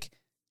was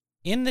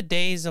in the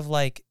days of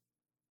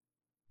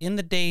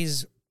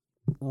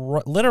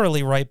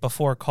literally right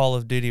before Call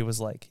of Duty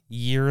was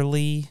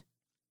yearly.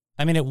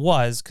 I mean, it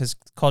was because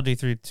Call of Duty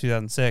 3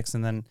 2006,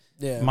 and then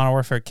Modern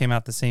Warfare came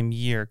out the same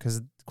year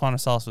because Quantum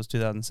of Solace was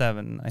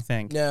 2007, I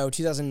think. No,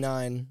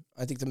 2009.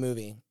 I think the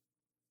movie.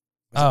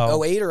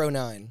 Was it 08 or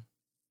 09?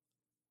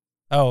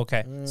 Oh,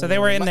 okay. So they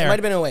were in there. It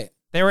might have been 08.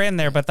 They were in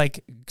there, but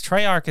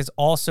Treyarch is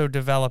also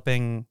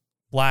developing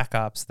Black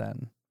Ops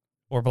then,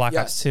 or Black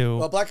Ops 2.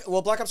 Well,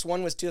 Black Ops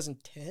 1 was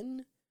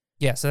 2010.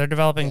 Yeah, so they're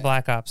developing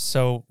Black Ops.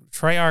 So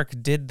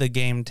Treyarch did the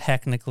game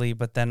technically,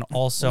 but then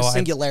also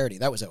Singularity.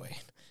 That was 08.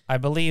 I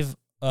believe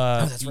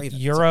that's right.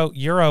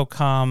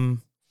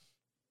 Eurocom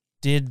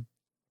did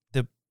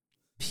the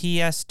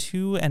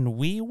PS2 and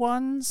Wii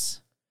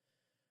ones,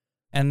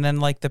 and then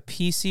the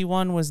PC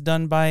one was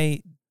done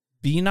by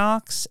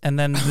Beanox, and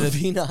then the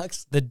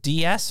Beanox. The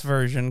DS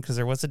version, because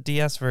there was a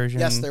DS version.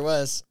 Yes, there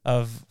was.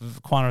 Of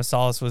Quantum of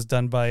Solace was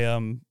done by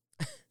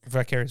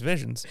Vicarious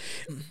Visions.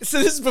 So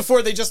this is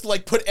before they just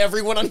like put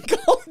everyone on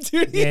Call of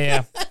Duty.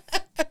 Yeah.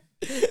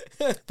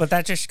 But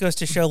that just goes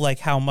to show like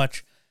how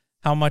much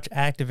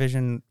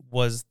Activision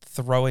was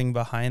throwing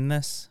behind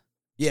this.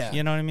 Yeah.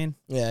 You know what I mean?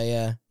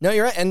 Yeah. No,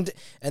 you're right.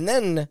 And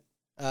then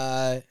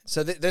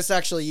so this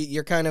actually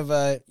you're kind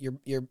of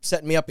you're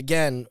setting me up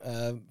again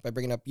by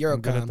bringing up Eurocom.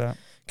 I'm good at that.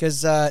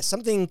 Because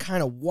something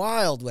kind of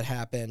wild would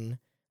happen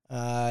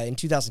in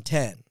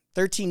 2010,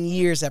 13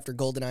 years after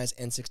GoldenEye's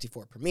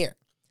N64 premiere.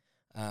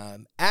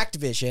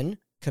 Activision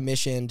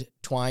commissioned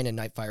Twine and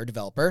Nightfire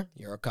developer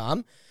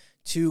Eurocom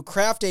to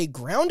craft a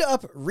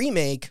ground-up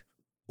remake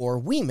or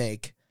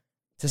remake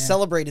to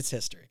celebrate its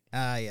history.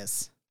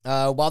 Yes.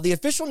 While the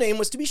official name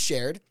was to be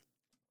shared,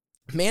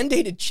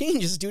 mandated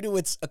changes due to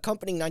its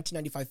accompanying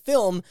 1995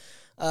 film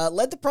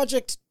led the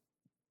project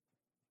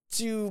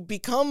to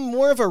become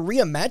more of a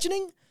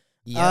reimagining,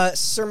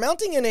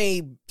 surmounting in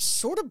a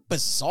sort of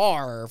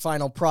bizarre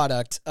final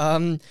product.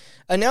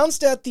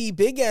 Announced at the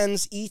Big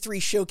N's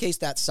E3 showcase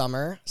that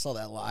summer, saw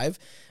that live.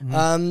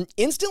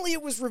 Instantly,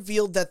 it was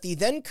revealed that the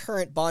then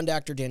current Bond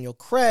actor Daniel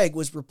Craig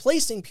was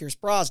replacing Pierce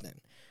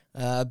Brosnan.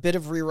 A bit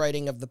of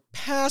rewriting of the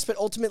past, but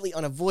ultimately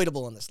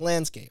unavoidable in this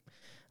landscape.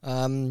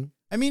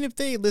 I mean, if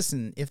they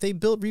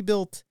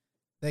rebuilt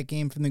that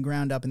game from the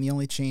ground up, and the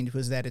only change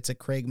was that it's a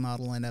Craig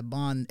model and a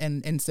Bond,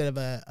 and instead of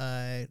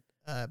a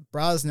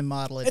Brosnan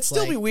model, it'd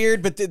still be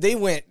weird, but they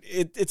went.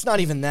 It's not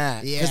even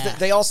that. Yeah.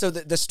 They also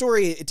the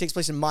story. It takes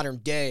place in modern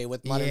day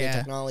with modern day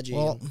technology.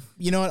 Well,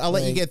 you know what? I'll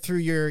let you get through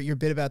your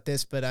bit about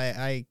this, but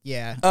I.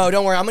 Oh,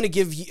 don't worry. I'm gonna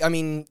give you. I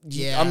mean,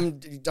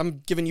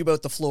 I'm giving you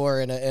both the floor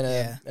in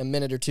a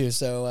minute or two.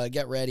 So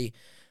get ready.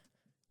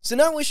 So,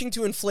 not wishing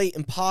to inflate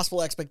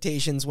impossible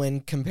expectations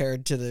when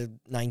compared to the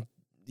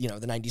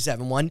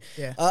 97 one,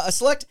 a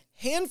select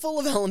handful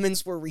of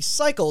elements were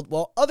recycled,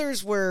 while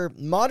others were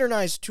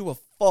modernized to a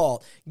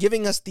fault,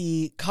 giving us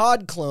the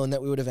COD clone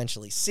that we would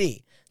eventually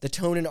see. The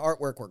tone and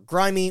artwork were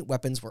grimy,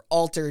 weapons were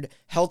altered,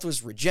 health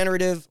was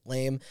regenerative,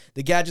 lame.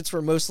 The gadgets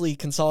were mostly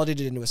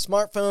consolidated into a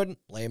smartphone,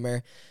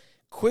 lamer.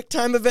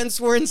 QuickTime events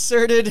were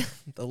inserted,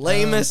 the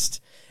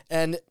lamest,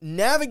 and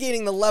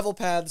navigating the level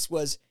paths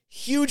was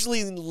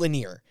hugely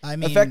linear. I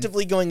mean,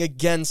 effectively going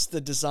against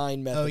the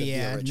design method of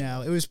the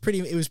original. No, it was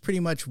pretty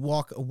much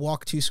walk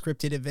to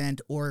scripted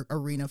event or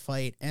arena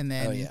fight, and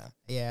then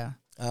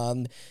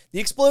the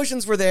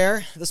explosions were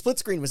there, the split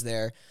screen was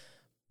there,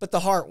 but the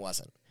heart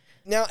wasn't.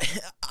 Now,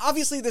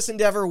 obviously, this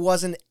endeavor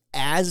wasn't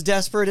as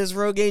desperate as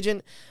Rogue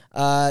Agent.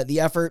 The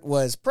effort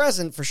was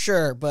present for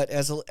sure, but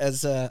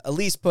as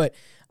Elise put,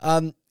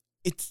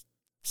 it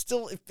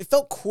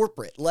felt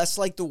corporate, less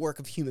like the work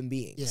of human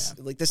beings.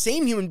 Like the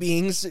same human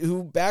beings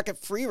who back at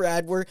Free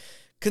Rad were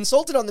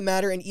consulted on the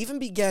matter and even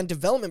began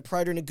development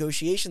prior to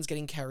negotiations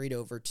getting carried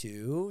over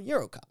to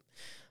Eurocom.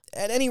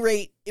 At any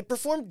rate, it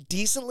performed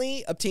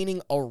decently,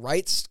 obtaining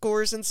alright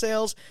scores in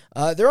sales.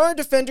 There are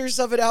defenders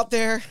of it out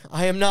there.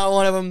 I am not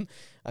one of them.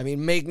 I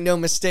mean, make no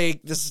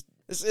mistake, this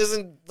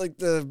isn't like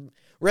the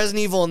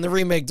Resident Evil in the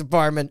remake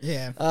department.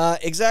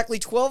 Exactly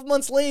 12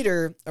 months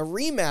later, a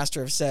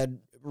remaster of said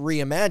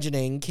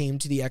reimagining came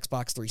to the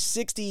Xbox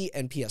 360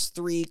 and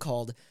PS3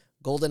 called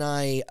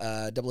GoldenEye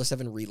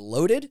 007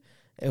 Reloaded,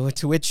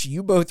 to which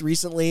you both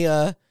recently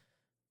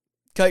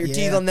cut your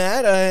teeth on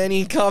that.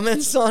 Any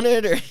comments on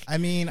it? Or I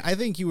mean, I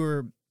think you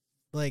were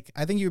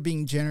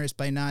being generous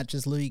by not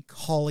just literally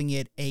calling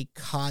it a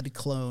COD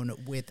clone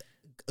with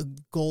a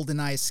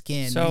GoldenEye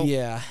skin. So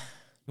you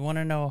want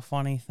to know a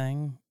funny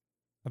thing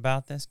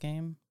about this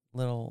game?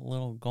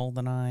 Little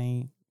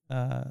GoldenEye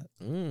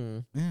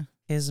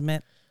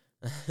Kismet.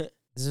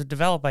 This is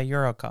developed by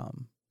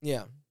Eurocom.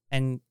 Yeah.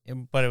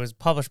 But it was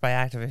published by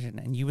Activision,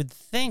 and you would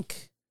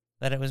think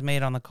that it was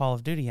made on the Call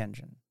of Duty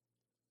engine.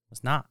 It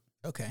was not.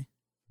 Okay.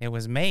 It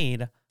was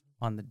made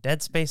on the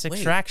Dead Space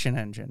Extraction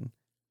engine.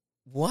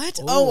 What?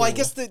 Oh, I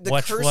guess the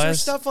cursor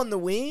stuff on the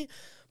Wii?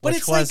 But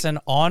which was an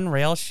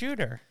on-rail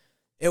shooter.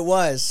 It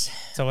was.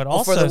 So it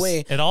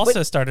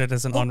also started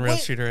as an on-rail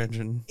shooter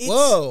engine.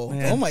 Whoa.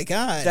 Yeah. Oh my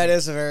god. That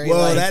is a very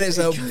But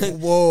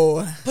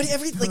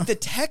the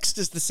text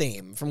is the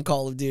same from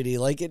Call of Duty.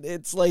 Like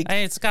it's like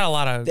it's got a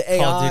lot of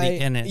Call of Duty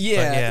in it.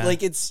 Yeah,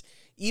 like it's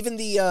even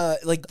the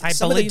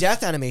some of the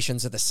death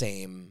animations are the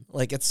same.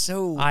 Like it's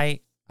so I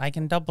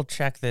can double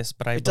check this,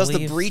 but it does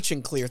the breach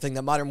and clear thing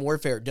that Modern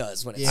Warfare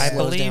does when it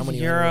slows down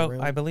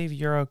when I believe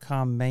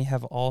Eurocom may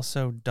have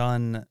also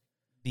done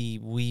the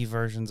Wii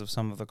versions of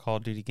some of the Call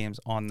of Duty games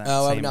on that same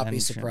engine. I would not be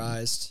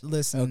surprised.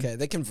 Listen. Okay,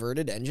 they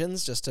converted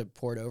engines just to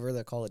port over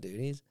the Call of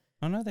Duties?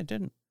 Oh, no, they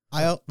didn't.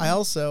 I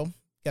also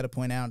got to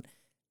point out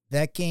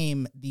that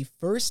game, the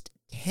first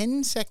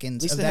 10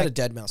 seconds. At least they had a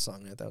Deadmau5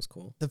 song in it. That was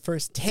cool. The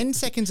first 10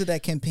 seconds of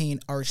that campaign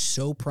are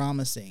so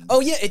promising. Oh,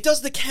 yeah. It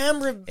does the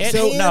camera.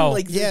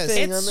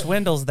 It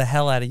swindles the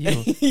hell out of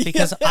you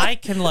because I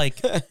can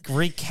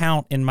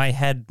recount in my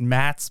head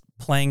Matt's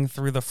playing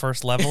through the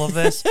first level of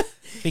this,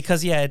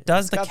 Because it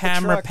does the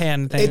camera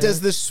pan thing. It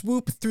does the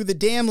swoop through the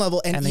dam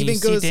level, and then even you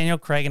goes see Daniel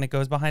Craig, and it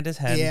goes behind his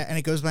head. Yeah, and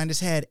it goes behind his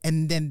head,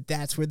 and then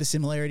that's where the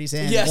similarities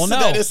end. Yes, well, no,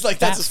 that is like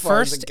that that's as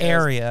far as first it goes.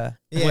 area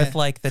with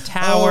like the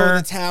tower,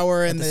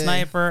 and the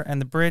sniper,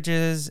 and the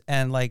bridges,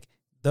 and like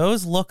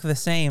those look the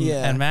same.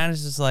 Yeah. And man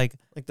is just like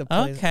the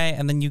okay,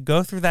 and then you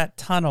go through that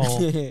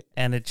tunnel,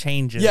 and it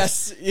changes.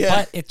 Yes, yeah,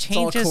 but it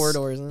changes. It's all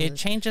corridors. It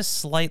changes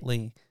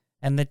slightly.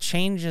 And the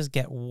changes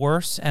get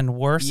worse and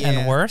worse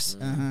and worse.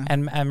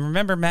 And I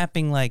remember Matt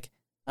being like,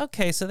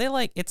 okay, so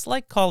it's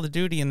like Call of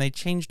Duty and they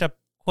changed up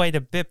quite a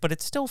bit, but it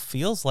still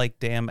feels like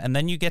damn. And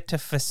then you get to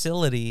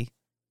facility,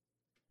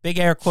 big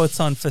air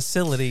quotes on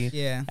facility.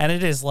 Yeah. And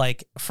it is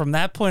like, from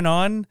that point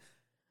on,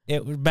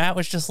 Matt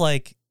was just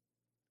like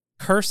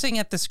cursing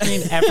at the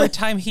screen every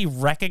time he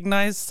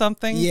recognized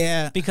something.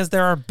 Yeah. Because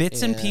there are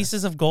bits and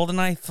pieces of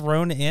GoldenEye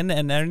thrown in,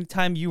 and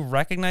anytime you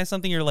recognize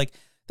something, you're like,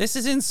 this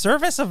is in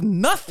service of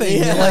nothing.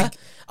 Yeah. Like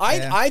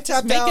I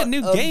tapped make out a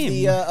new of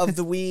game. of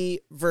the Wii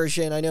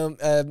version. I know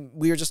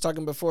we were just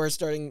talking before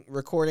starting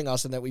recording,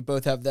 Austin, that we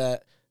both have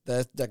that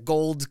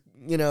gold,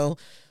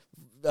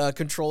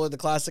 controller, the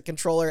classic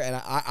controller, and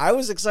I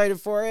was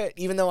excited for it,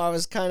 even though I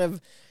was kind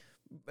of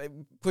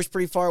pushed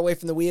pretty far away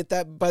from the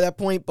Wii by that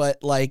point.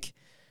 But like,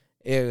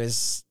 it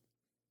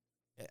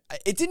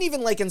didn't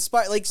even like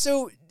inspire. Like,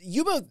 so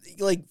you both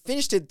like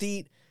finished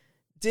it.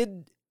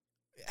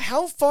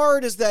 How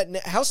far does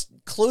how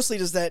closely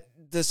does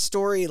the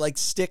story like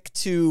stick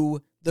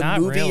to the Not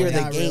movie really. or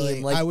the Not game?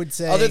 really. Like, I would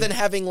say, other than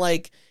having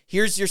like,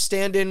 here's your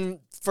stand-in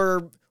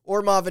for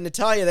Ormov and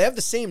Natalia, they have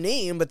the same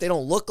name, but they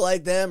don't look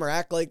like them or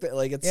act like that.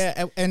 Like, it's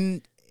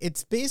and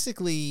it's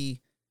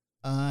basically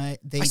I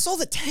saw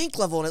the tank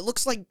level and it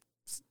looks like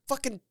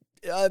fucking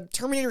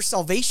Terminator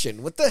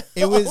Salvation. What the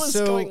hell is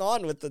going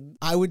on with the?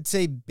 I would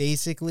say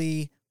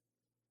basically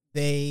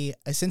they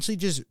essentially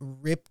just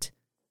ripped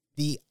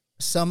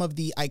some of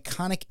the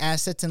iconic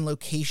assets and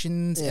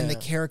locations and the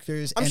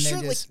characters. I'm and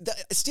sure just, like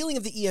the stealing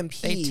of the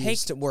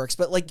EMPs works,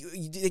 but like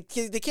they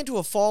can't do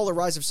a fall or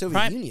rise of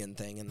Soviet Union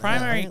thing. In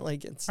primary that, right?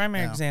 Like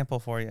primary example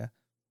for you.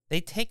 They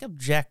take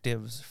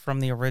objectives from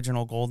the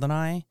original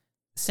GoldenEye,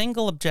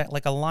 single object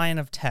like a line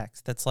of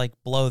text that's like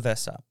blow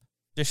this up,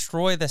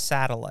 destroy the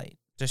satellite,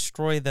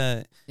 destroy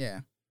the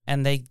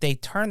and they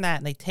turn that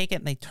and they take it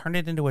and they turn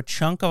it into a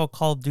chunk of a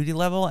Call of Duty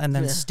level and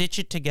then stitch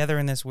it together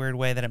in this weird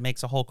way that it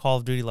makes a whole Call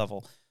of Duty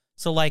level.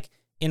 So like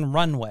in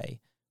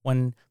Runway,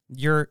 when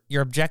your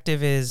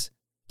objective is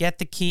get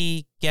the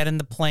key, get in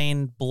the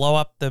plane, blow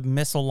up the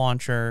missile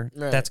launcher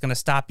that's going to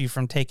stop you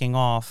from taking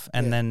off,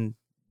 and then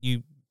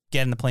you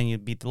get in the plane, you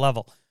beat the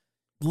level.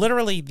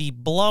 Literally, the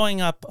blowing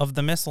up of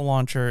the missile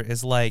launcher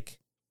is like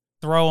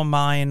throw a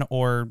mine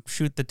or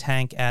shoot the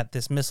tank at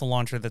this missile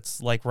launcher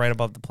that's like right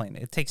above the plane.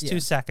 It takes 2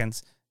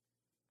 seconds.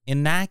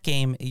 In that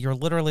game, you're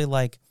literally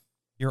like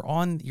you're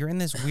in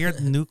this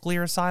weird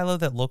nuclear silo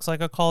that looks like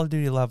a Call of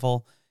Duty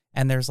level.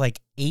 And there's like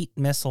 8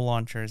 missile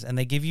launchers, and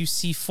they give you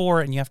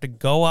C4, and you have to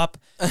go up,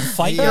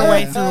 fight your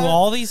way through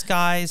all these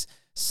guys,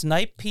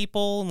 snipe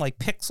people, and like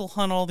pixel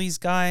hunt all these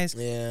guys,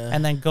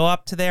 and then go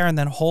up to there, and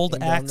then hold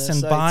X,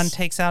 and Bond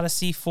takes out a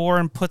C4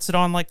 and puts it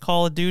on like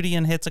Call of Duty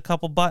and hits a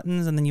couple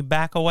buttons, and then you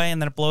back away,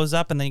 and then it blows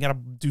up, and then you got to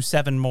do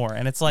 7 more,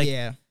 and it's like,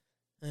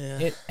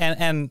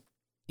 and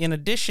in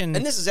addition,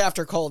 and this is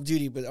after Call of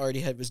Duty, but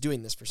already was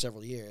doing this for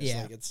several years.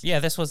 Yeah,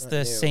 like this was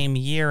the same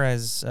year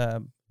as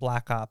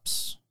Black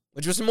Ops.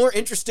 Which was a more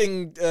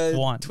interesting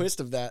twist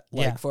of that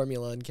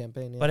formula and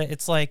campaign. Yeah. But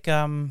it's like,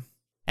 and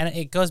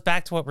it goes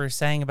back to what we were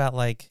saying about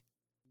like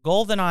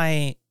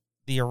GoldenEye,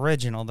 the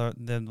original,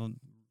 the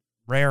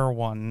rare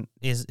one,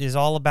 is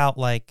all about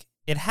like,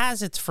 it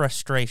has its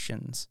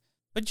frustrations,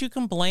 but you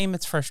can blame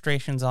its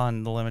frustrations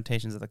on the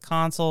limitations of the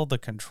console, the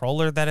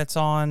controller that it's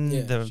on,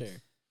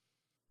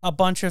 a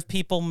bunch of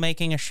people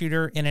making a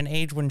shooter in an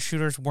age when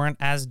shooters weren't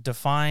as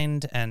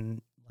defined,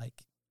 and like,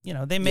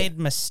 they made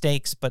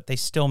mistakes, but they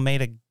still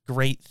made a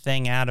great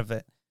thing out of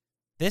it.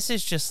 This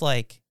is just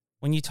like,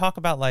 when you talk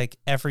about like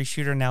every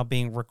shooter now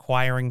being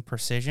requiring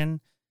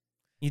precision,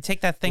 you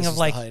take that thing of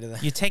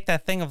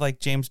like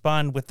James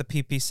Bond with the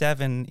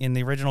PP7 in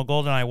the original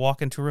GoldenEye,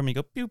 walk into a room, you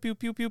go pew pew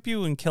pew pew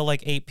pew and kill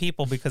like 8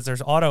 people because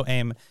there's auto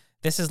aim.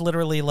 This is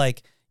literally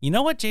like,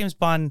 what James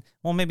Bond,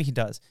 well maybe he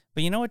does,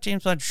 but what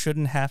James Bond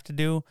shouldn't have to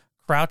do?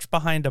 Crouch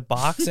behind a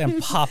box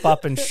and pop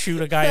up and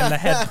shoot a guy in the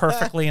head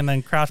perfectly, and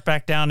then crouch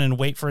back down and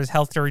wait for his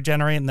health to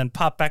regenerate, and then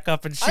pop back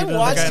up and shoot another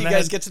guy in the head. I watched you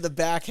guys get to the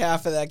back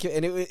half of that,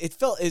 and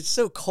it's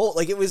so cold.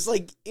 Like, it was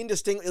like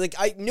indistinct.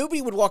 Like,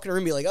 nobody would walk in a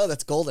room and be like, "Oh,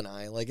 that's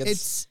GoldenEye." Like,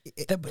 it's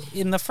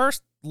in the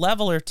first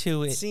level or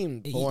two, it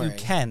seemed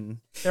boring.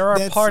 There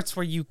are parts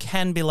where you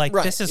can be like,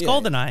 "This is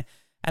GoldenEye,"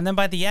 and then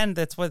by the end,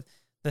 that's what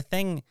the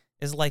thing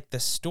is. Like, the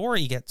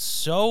story gets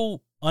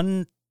so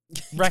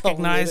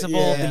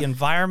unrecognizable. The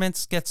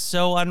environments get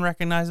so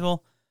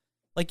unrecognizable.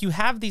 Like, you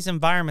have these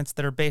environments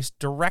that are based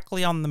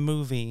directly on the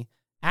movie,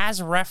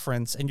 as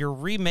reference, and you're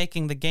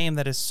remaking the game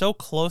that is so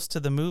close to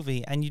the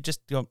movie, and you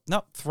just go,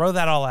 nope, throw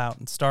that all out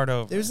and start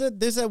over. There's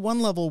that one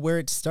level where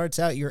it starts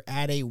out, you're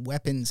at a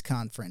weapons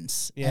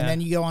conference, and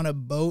then you go on a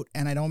boat,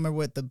 and I don't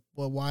remember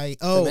why.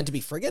 Oh, meant to be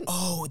frigate.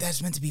 Oh,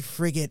 that's meant to be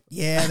frigate.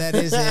 Yeah, that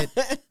is it.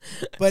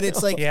 But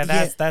it's like,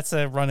 that's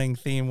a running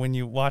theme when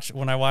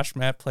I watch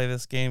Matt play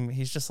this game.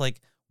 He's just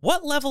like,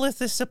 what level is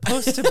this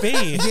supposed to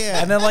be?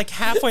 Yeah, and then like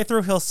halfway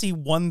through, he'll see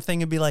one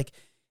thing and be like,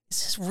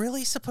 is this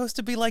really supposed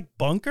to be like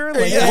Bunker?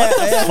 Like, what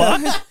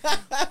the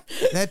fuck?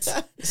 That's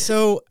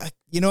so,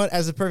 you know what?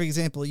 As a perfect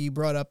example, you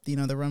brought up, the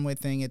runway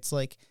thing. It's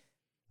like,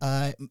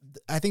 I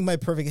think the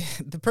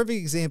perfect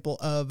example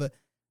of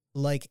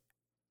like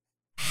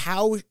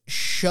how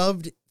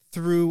shoved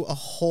through a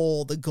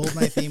hole the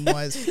GoldenEye theme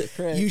was.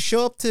 Right. You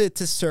show up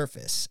to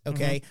Surface.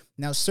 Okay.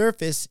 Mm-hmm. Now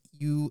Surface,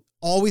 it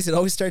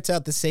always starts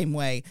out the same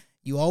way.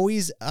 You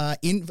always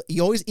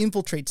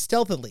infiltrate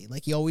stealthily,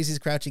 like he always is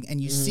crouching,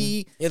 and you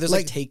see there's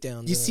like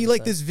takedowns. You see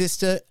like this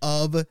vista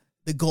of the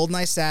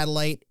GoldenEye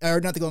satellite, or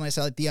not the GoldenEye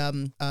satellite, the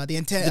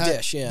antenna, the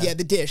dish,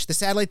 the dish, the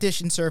satellite dish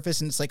in Surface,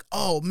 and it's like,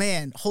 oh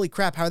man, holy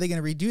crap, how are they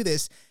going to redo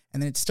this?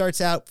 And then it starts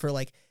out for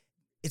like,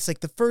 it's like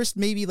the first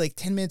maybe like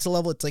 10 minutes of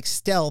level, it's like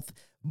stealth,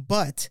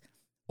 but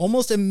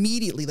almost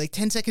immediately, like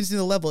 10 seconds into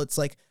the level, it's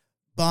like,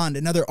 Bond,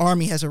 another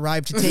army has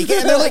arrived to take it,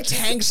 and they're like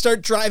tanks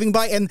start driving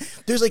by, and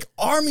there's like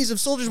armies of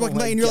soldiers walking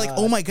by, and you're like,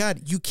 oh my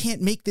god, you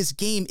can't make this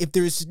game if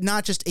there's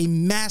not just a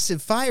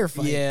massive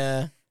firefight.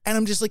 Yeah. And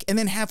I'm just like, and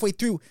then halfway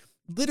through,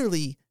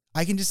 literally,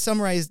 I can just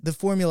summarize the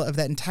formula of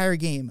that entire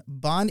game.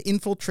 Bond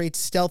infiltrates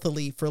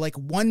stealthily for like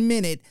 1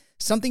 minute,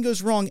 something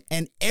goes wrong,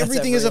 and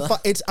everything is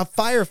it's a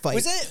firefight.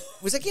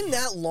 Was that game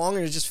that long,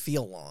 or did it just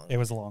feel long? It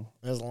was long.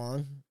 It was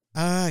long.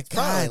 God,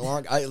 probably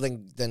long. I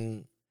think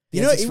then.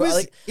 It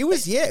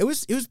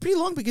was pretty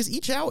long because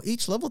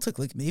each level took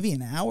like maybe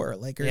an hour,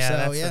 like or so.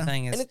 That's the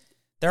thing is,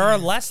 there are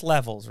less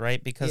levels,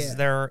 right? Because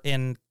they're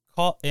in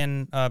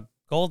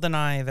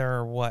GoldenEye, there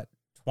are what,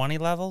 20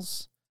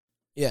 levels?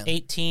 Yeah,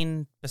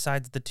 18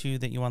 besides the 2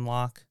 that you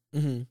unlock.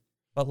 Mm-hmm.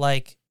 But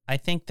like, I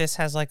think this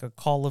has like a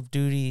Call of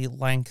Duty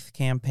length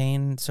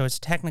campaign, so it's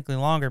technically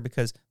longer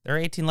because there are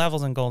 18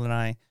 levels in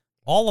GoldenEye.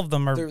 All of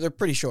them are they're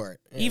pretty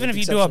short. Even if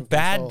you do a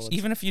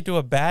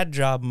bad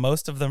job,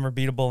 most of them are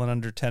beatable in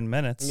under 10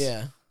 minutes.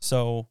 Yeah.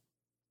 So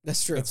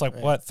that's true. It's like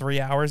what, 3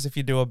 hours if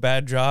you do a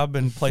bad job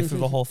and play through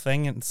the whole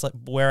thing, and it's like,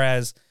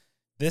 whereas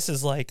this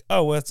is like,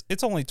 oh,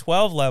 it's only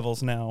 12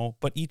 levels now,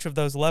 but each of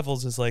those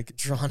levels is like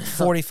drawn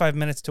 45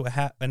 minutes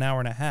to an hour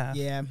and a half.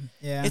 Yeah.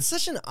 Yeah. It's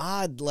such an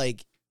odd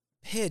like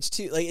pitch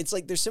too. Like it's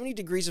like there's so many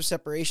degrees of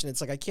separation. It's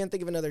like I can't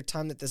think of another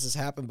time that this has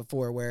happened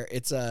before where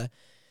it's a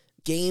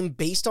game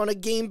based on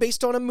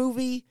a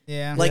movie.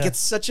 Yeah. Like it's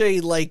such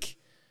a like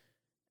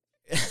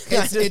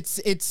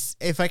it's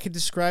if I could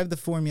describe the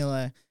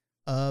formula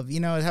of,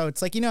 how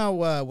it's like,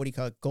 what do you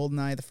call it?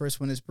 GoldenEye, the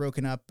first one is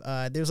broken up.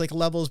 There's like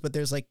levels, but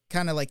there's like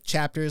kind of like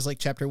chapters. Like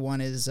chapter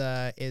 1 is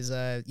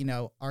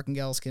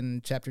Archangelsk,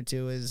 and chapter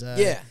 2 is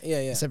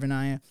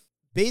Severnaya.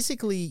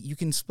 Basically, you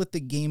can split the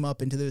game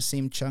up into those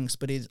same chunks,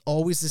 but it's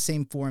always the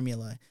same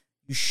formula.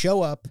 You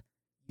show up,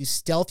 you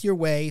stealth your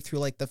way through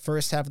like the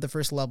first half of the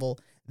first level.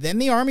 Then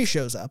the army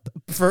shows up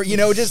for,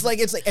 just like,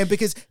 it's like, and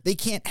because they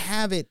can't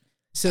have it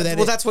so that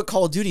that's what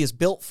Call of Duty is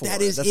built for.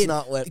 That's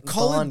not what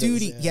Call Bond of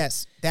Duty. Is,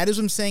 yes, that is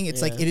what I'm saying.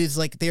 It's like, it is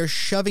like they're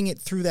shoving it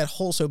through that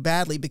hole so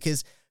badly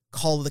because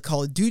the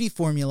Call of Duty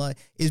formula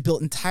is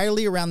built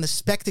entirely around the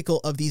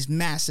spectacle of these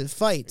massive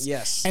fights.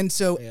 Yes. And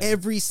so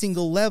every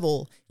single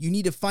level, you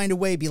need to find a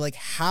way, be like,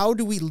 how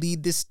do we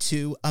lead this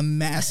to a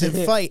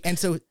massive fight? And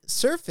so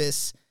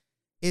Surface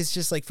is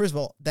just like, first of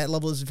all, that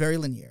level is very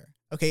linear.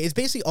 Okay, it's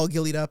basically all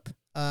gillied up.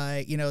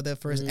 The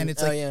first, and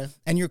it's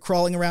and you're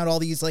crawling around all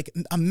these like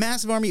a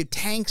massive army of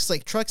tanks,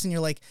 like trucks, and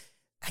you're like,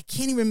 I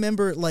can't even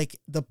remember like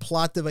the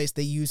plot device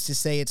they used to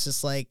say it's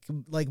just like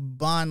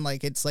Bond,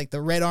 like it's like the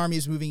Red Army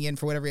is moving in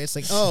for whatever. It's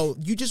like, oh,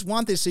 you just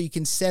want this so you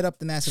can set up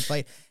the massive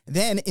fight.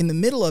 Then in the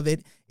middle of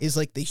it is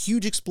like the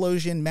huge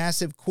explosion,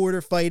 massive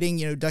quarter fighting,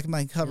 ducking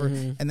behind cover,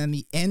 and then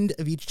the end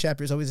of each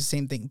chapter is always the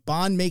same thing.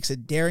 Bond makes a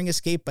daring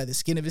escape by the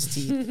skin of his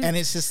teeth, and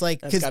it's just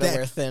like because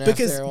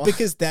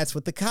that's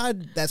what the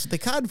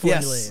COD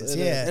formula is.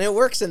 Yeah, and it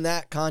works in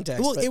that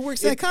context. Well, it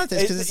works in that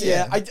context because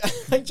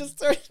I just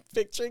started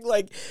picturing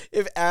like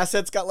if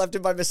assets got left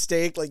in by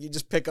mistake, like you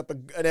just pick up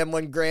an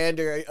M1 Grand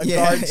or a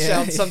guard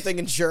shouts something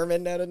in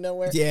German out of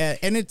nowhere. Yeah,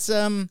 and it's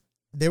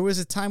there was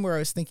a time where I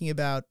was thinking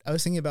about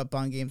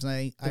Bond games, and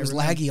I was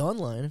laggy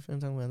online. If I'm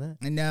talking about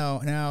that, no,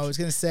 I was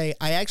gonna say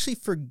I actually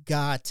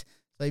forgot.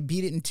 I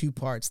beat it in 2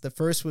 parts. The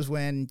first was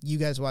when you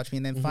guys watched me,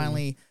 and then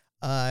finally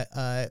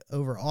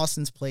over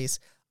Austin's place.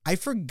 I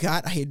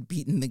forgot I had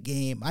beaten the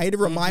game. I had to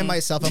remind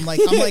myself. I'm like,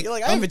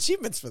 I have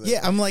achievements for this.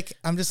 Yeah,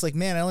 I'm just like,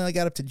 man, I only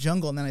got up to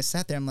jungle, and then I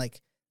sat there. I'm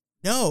like,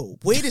 no,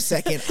 wait a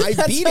second, I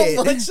beat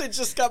it. Much it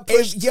just got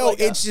pushed.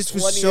 It just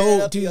was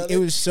so, dude. It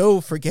was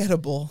so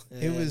forgettable.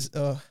 Yeah. It was.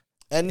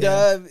 And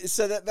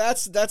so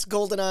that's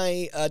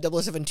GoldenEye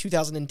 007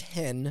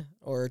 2010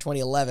 or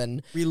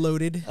 2011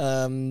 Reloaded.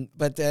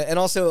 But and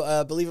also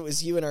I believe it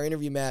was you in our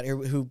interview, Matt,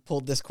 who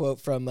pulled this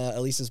quote from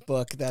Elisa's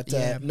book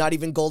that not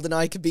even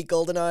GoldenEye could beat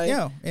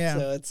GoldenEye. Yeah.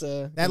 So it's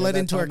that led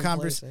into our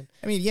conversation.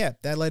 I mean,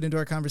 that led into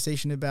our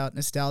conversation about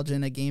nostalgia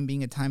and a game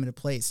being a time and a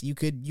place. You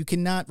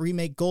cannot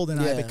remake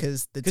GoldenEye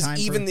because the time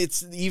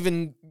it's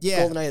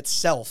GoldenEye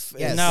itself.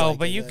 Yeah. No,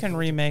 but you can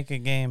remake a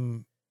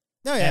game.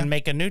 Oh, yeah. And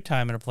make a new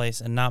time and a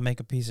place and not make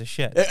a piece of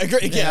shit.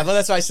 Yeah, well,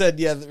 that's why I said,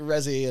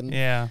 Resi and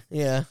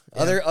yeah.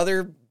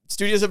 Other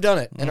studios have done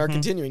it and are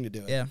continuing to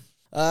do it.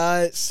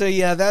 Yeah. So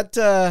yeah,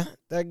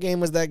 that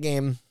game was that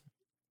game.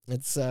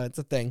 It's a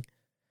thing.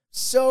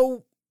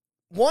 So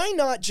why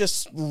not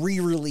just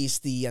re-release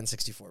the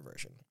N64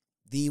 version?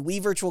 The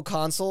Wii Virtual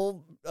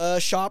Console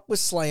shop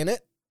was slaying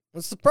it.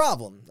 What's the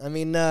problem? I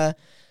mean,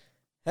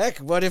 heck,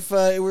 what if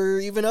it were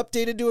even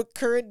updated to a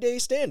current day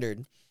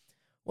standard?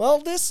 Well,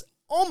 this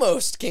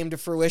almost came to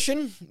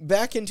fruition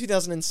back in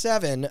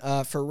 2007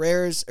 for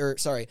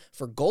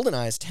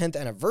GoldenEye's 10th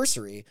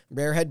anniversary.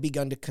 Rare had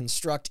begun to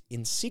construct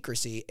in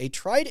secrecy a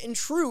tried and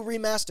true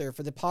remaster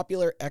for the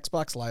popular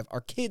Xbox Live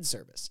Arcade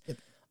service. Yep.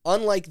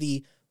 Unlike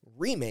the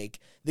remake,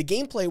 the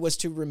gameplay was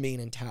to remain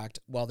intact,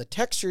 while the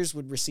textures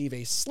would receive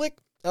a slick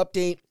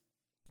update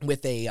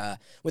with the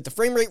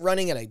frame rate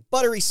running at a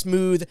buttery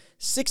smooth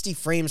 60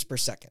 frames per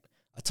second.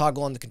 A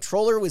toggle on the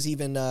controller was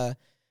even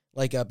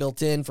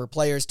built in for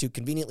players to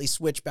conveniently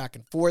switch back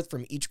and forth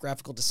from each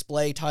graphical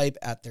display type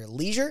at their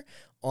leisure.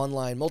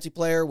 Online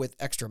multiplayer with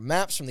extra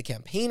maps from the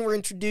campaign were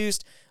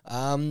introduced.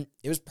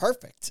 It was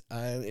perfect.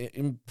 It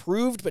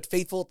improved but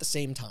faithful at the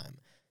same time.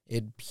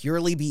 It'd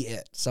purely be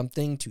it.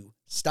 Something to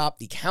stop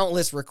the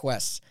countless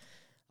requests.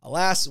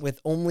 Alas,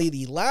 with only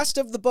the last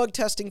of the bug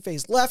testing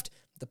phase left,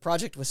 the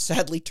project was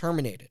sadly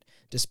terminated.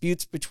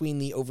 Disputes between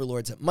the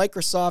overlords at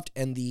Microsoft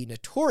and the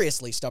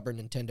notoriously stubborn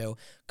Nintendo,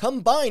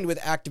 combined with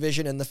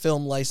Activision and the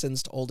film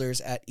licensed holders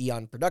at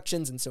Eon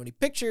Productions and Sony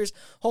Pictures,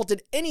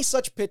 halted any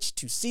such pitch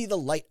to see the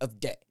light of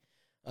day.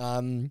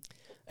 A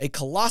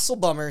colossal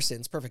bummer,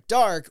 since Perfect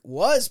Dark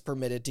was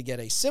permitted to get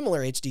a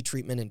similar HD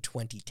treatment in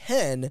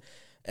 2010,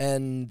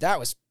 and that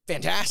was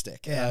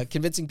fantastic,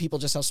 convincing people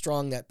just how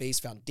strong that base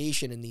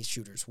foundation in these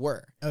shooters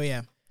were. Oh,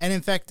 yeah. And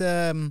in fact,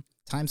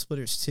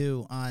 TimeSplitters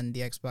 2 on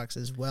the Xbox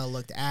as well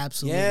looked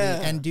absolutely...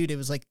 Yeah. And, dude, it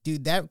was like,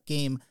 that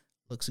game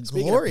looks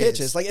Speaking glorious. Of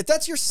pitches, like, if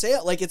that's your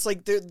sale, like, it's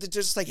like, they're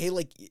just like, hey,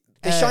 like,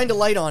 they shined a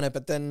light on it,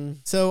 but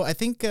then... So, I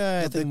think...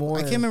 I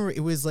can't remember,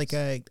 it was like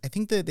I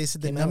think that they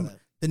said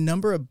the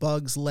number of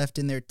bugs left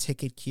in their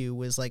ticket queue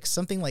was like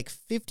something like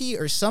 50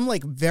 or some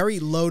like very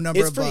low number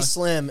of bugs. It's pretty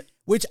slim.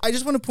 Which I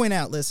just want to point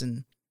out,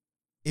 listen,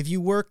 if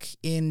you work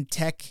in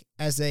tech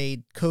as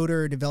a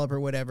coder, developer,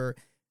 whatever...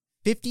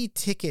 50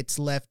 tickets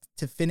left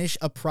to finish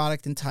a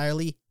product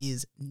entirely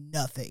is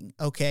nothing.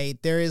 Okay,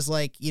 there is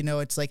like,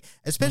 it's like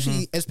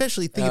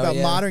especially think about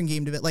modern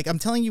game development. Like I'm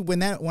telling you,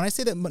 when I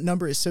say that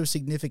number is so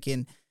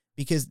significant,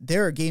 because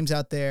there are games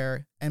out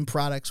there and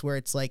products where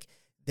it's like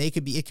it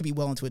could be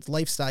well into its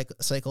life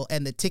cycle,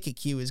 and the ticket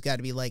queue has got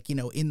to be like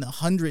in the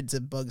hundreds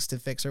of bugs to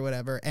fix or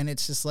whatever, and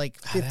it's just like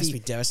 50. That must be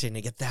devastating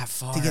to get that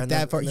far.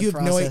 You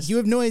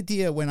have no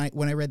idea when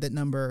I read that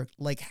number,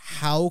 like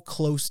how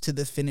close to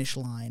the finish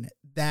line.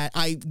 That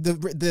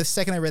the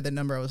second I read that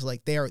number, I was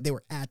like, they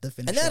were at the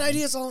finish. And that line.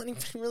 idea is all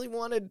anyone really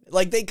wanted.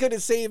 Like they could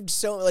have saved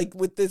so like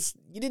with this,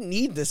 you didn't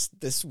need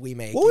this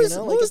remake. What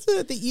was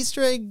the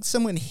Easter egg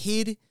someone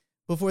hid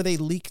before they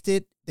leaked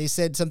it? They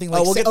said something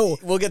like,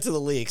 we'll get to the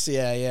leaks.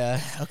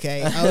 Yeah.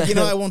 Okay.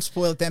 I won't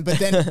spoil it then. But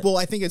then,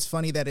 I think it's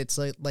funny that it's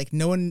like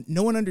no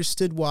one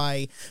understood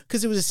why,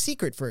 because it was a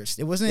secret first.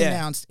 It wasn't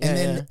announced,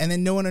 and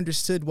then no one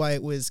understood why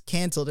it was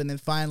canceled, and then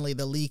finally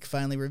the leak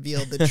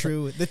revealed the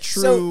true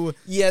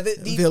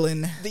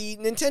villain. The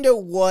Nintendo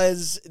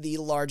was the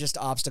largest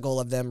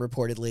obstacle of them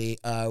reportedly,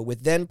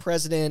 with then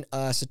President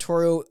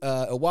Satoru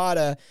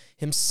Iwata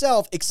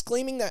himself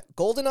exclaiming that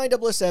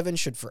GoldenEye 007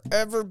 should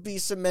forever be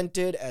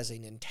cemented as a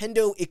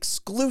Nintendo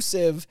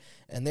exclusive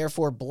and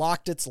therefore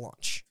blocked its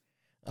launch.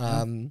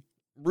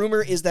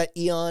 Rumor is that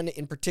Eon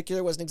in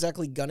particular wasn't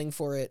exactly gunning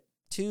for it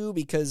too,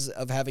 because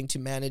of having to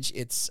manage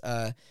its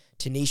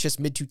tenacious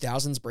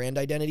mid-2000s brand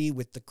identity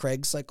with the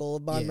Craig cycle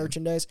of Bond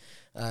merchandise.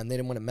 They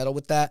didn't want to meddle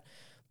with that.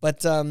 But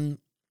to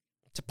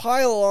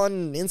pile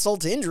on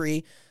insult to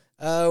injury,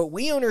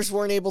 Wii owners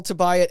weren't able to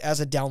buy it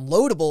as a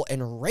downloadable,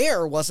 and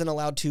Rare wasn't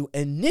allowed to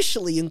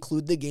initially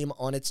include the game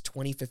on its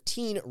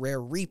 2015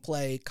 Rare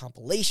Replay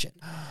compilation.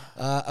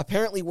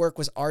 Apparently, work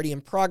was already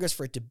in progress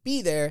for it to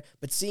be there,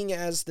 but seeing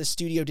as the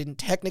studio didn't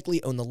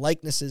technically own the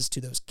likenesses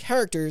to those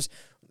characters,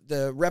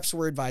 the reps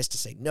were advised to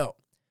say no.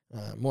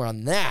 More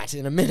on that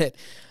in a minute.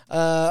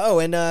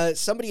 And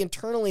somebody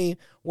internally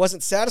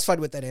wasn't satisfied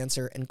with that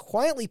answer and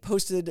quietly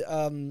posted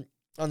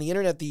on the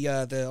internet, the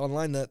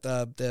online,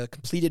 the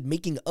completed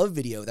making of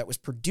video that was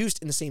produced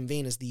in the same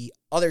vein as the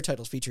other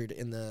titles featured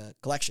in the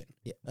collection.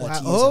 Yeah.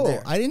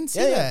 I didn't see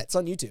that. It's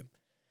on YouTube.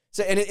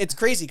 So, and it's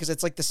crazy because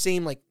it's like the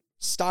same like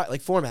style,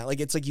 like format. Like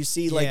it's like you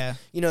see like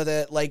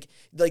that like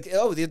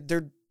oh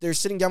they're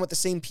sitting down with the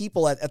same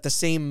people at the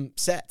same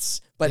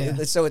sets,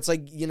 but so it's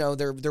like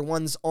they're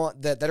ones on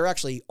that are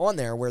actually on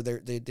there where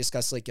they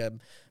discuss like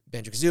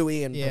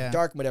Banjo-Kazooie and Perfect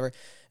Dark and whatever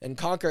and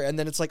Conquer, and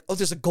then it's like, oh,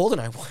 there's a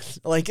GoldenEye one.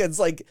 Like it's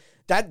like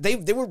that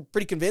they were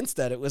pretty convinced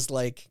that it was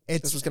like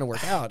this was gonna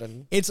work out,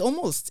 and it's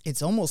almost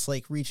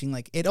like reaching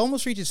like it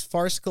almost reaches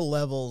farcical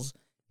levels.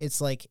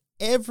 It's like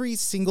every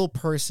single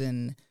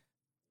person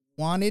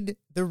wanted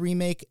the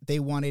remake, they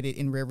wanted it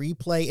in rare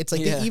replay. It's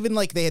like they even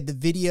like they had the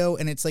video,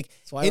 and it's like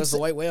that's why it was the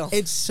white whale.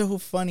 It's so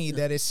funny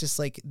that it's just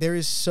like there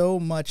is so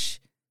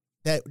much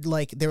that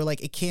like they're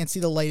like it can't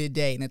see the light of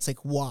day, and it's like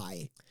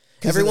why?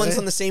 Everyone's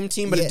on the same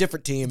team, but a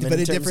different team. But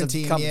a different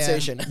team.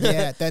 Compensation.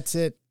 Yeah, that's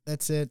it.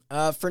 That's it.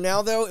 For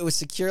now, though, it was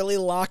securely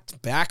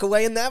locked back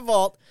away in that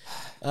vault.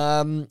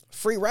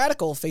 Free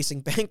Radical, facing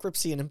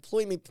bankruptcy and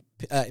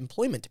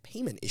employment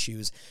payment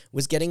issues,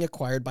 was getting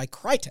acquired by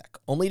Crytek,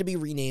 only to be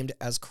renamed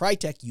as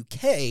Crytek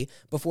UK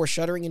before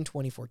shuttering in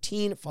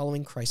 2014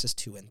 following Crysis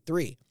 2 and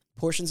 3.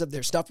 Portions of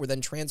their stuff were then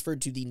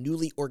transferred to the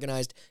newly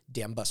organized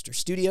Dambuster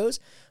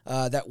Studios.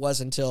 That was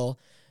until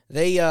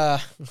they,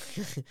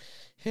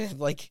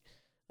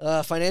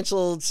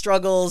 financial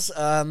struggles,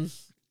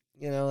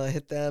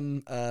 hit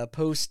them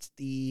post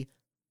the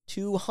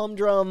 2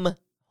 Humdrum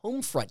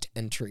Homefront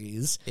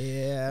entries.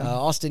 Yeah.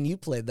 Austin, you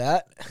played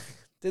that.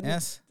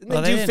 Didn't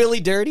Well, they do Philly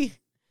dirty?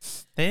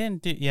 They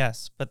didn't do,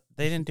 but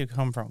they didn't do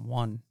Homefront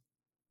 1.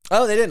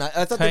 Oh, they didn't.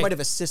 I thought they might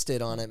have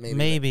assisted on it, maybe.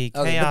 Maybe.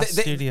 Chaos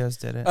Studios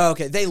did it. Oh,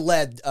 okay. They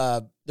led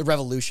the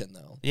Revolution,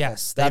 though.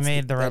 Yes, they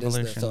made the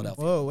Revolution.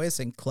 Whoa, wait a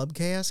second. Club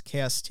Chaos,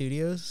 Chaos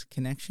Studios,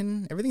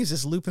 Connection. Everything is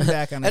just looping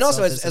back on and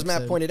itself. Also, as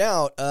Matt pointed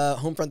out,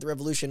 Homefront the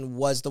Revolution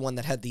was the one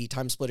that had the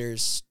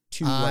TimeSplitters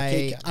 2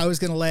 arcade cabinet. I was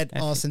going to let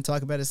Austin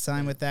talk about his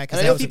time with that. And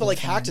I know people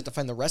hacked it to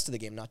find the rest of the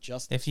game, not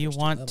just if you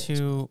want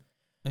to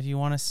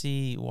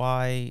see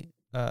why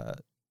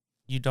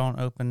you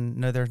don't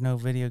there's no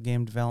video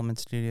game development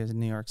studios in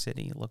New York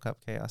City, look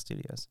up Chaos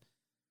Studios.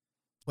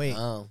 Wait.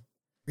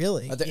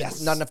 Really? Are there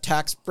not enough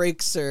tax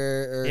breaks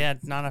or yeah,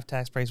 not enough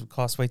tax breaks would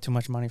cost way too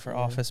much money for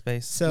office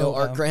space. So no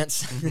art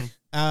grants.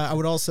 I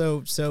would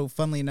also,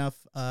 funnily enough,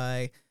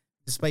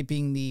 despite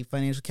being the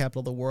financial capital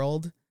of the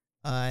world,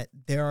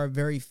 there are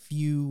very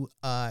few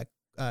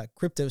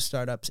crypto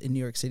startups in New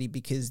York City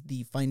because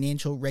the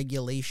financial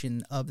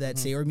regulation of that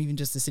city, or even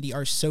just the city,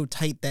 are so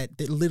tight that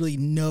literally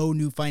no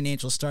new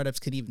financial startups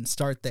could even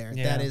start there.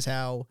 Yeah. That is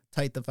how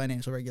tight the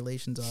financial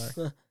regulations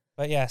are.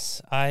 But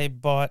yes, I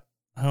bought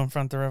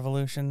Homefront the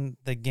Revolution.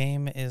 The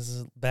game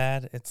is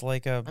bad. It's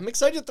like I'm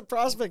excited at the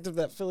prospect of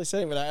that Philly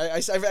setting, but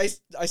I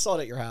saw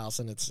it at your house,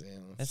 and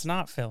it's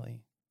not Philly.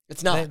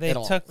 It's not. They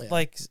took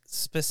like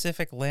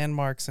specific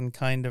landmarks and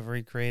kind of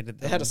recreated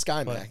them. They had a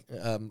sky map,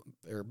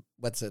 or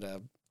what's it?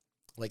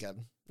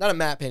 Not a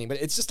map painting,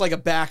 but it's just like a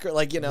back, or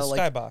like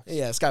skybox.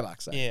 Yeah,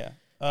 skybox. Yeah.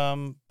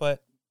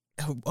 But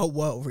oh,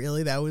 whoa,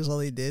 really? That was all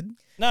they did?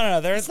 No.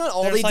 It's not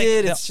all they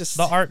did. It's just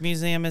the art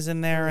museum is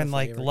in there, and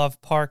like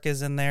Love Park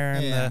is in there,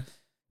 and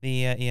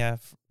the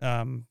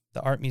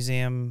art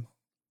museum.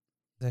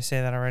 Did I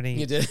say that already?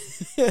 You did.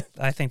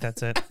 I think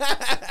that's it.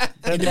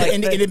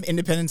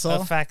 Independence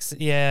Hall.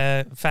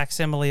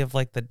 Facsimile of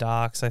like the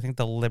docks. I think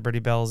the Liberty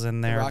Bell's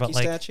in there, the Rocky but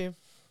like statue.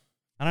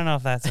 I don't know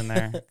if that's in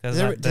there. Does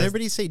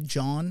everybody say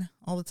John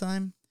all the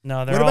time?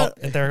 No,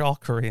 they're all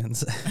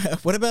Koreans.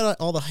 What about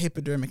all the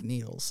hypodermic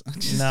needles?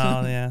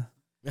 No, yeah.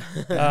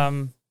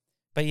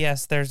 But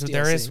yes, there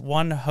is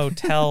one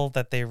hotel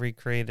that they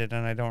recreated,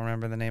 and I don't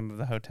remember the name of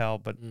the hotel,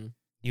 but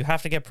you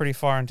have to get pretty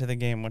far into the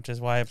game, which is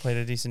why I played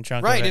a decent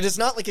chunk of it. Right, it is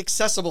not like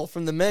accessible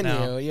from the menu.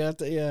 No. You have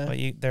to,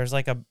 But there's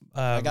like a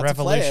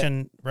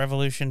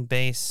Revolution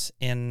base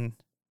in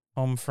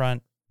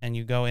Homefront, and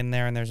you go in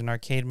there, and there's an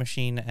arcade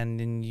machine, and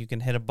then you can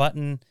hit a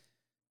button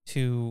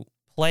to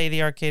play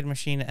the arcade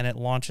machine, and it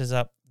launches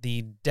up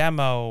the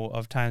demo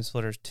of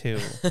TimeSplitters 2.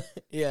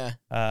 Yeah.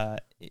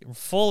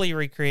 Fully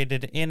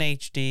recreated in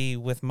HD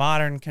with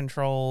modern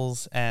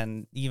controls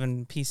and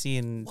even PC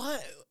and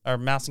or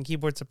mouse and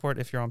keyboard support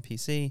if you're on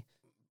PC.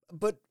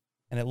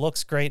 And it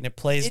looks great and it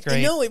plays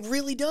great. No, it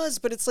really does,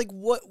 but it's like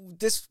what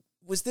do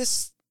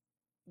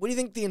you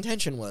think the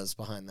intention was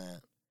behind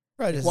that?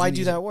 Why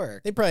do that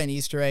work? They probably an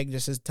Easter egg,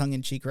 just as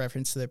tongue-in-cheek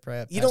reference to their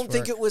past. You don't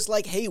think it was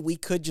like, hey, we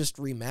could just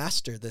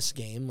remaster this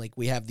game, like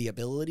we have the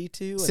ability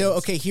to? So,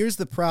 okay, here's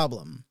the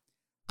problem.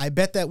 I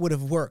bet that would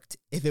have worked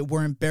if it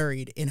weren't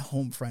buried in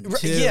Homefront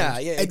 2. Yeah.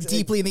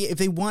 Deeply in the, if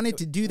they wanted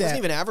to do that, it wasn't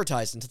even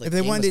advertised until if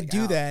they wanted to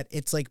do that,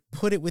 it's like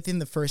put it within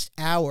the first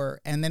hour,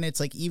 and then it's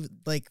like even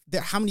like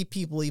how many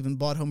people even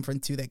bought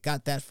Homefront 2 that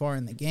got that far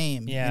in the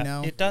game? Yeah, you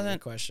know? It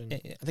doesn't. Question. I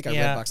think I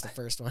redboxed the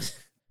first one.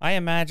 I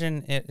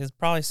imagine it is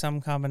probably some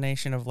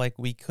combination of like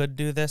we could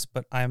do this,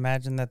 but I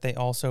imagine that they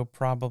also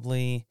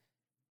probably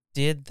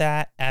did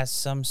that as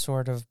some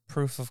sort of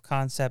proof of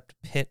concept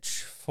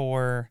pitch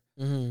for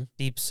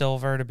Deep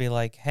Silver to be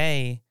like,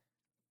 hey,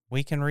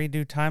 we can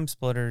redo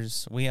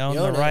TimeSplitters. We own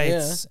the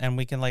rights and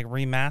we can like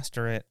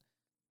remaster it.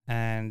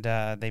 And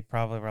they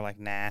probably were like,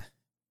 nah.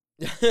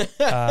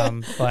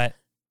 But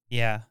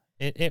yeah,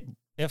 it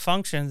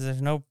functions.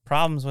 There's no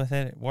problems with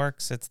it. It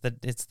works. It's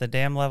the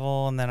dam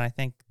level, and then I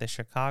think the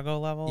Chicago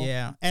level.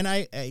 Yeah, and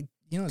I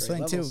you know, it's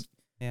something too.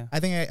 Yeah,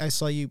 I think I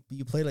saw you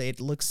played it. It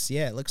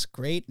looks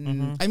great,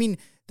 and I mean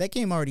that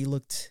game already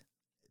looked.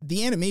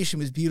 The animation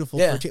was beautiful.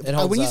 Yeah,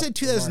 when you said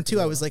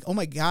 2002, I was like, oh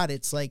my god,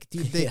 it's like,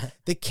 dude,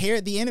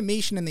 the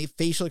animation and the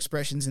facial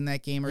expressions in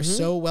that game are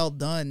so well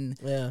done.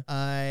 Yeah,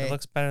 it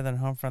looks better than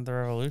Homefront: The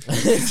Revolution.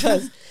 It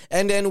does.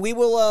 And we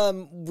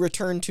will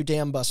return to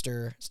Dam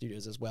Buster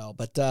Studios as well.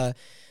 But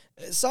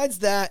besides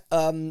that,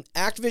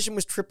 Activision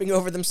was tripping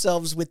over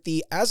themselves with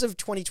the, as of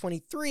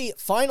 2023,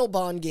 final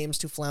Bond games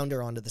to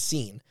flounder onto the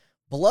scene.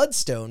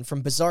 Bloodstone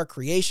from Bizarre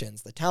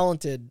Creations, the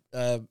talented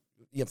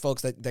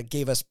folks that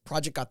gave us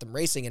Project Gotham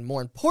Racing, and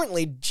more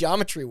importantly,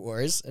 Geometry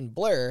Wars and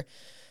Blur.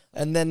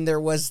 And then there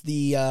was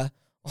the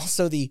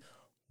also the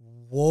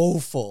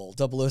woeful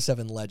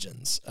 007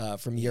 Legends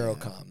from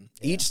Eurocom,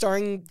 each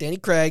starring Danny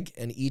Craig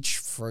and each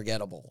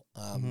forgettable.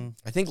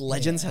 I think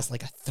Legends has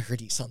like a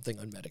 30-something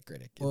on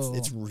Metacritic.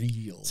 It's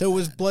real. So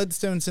was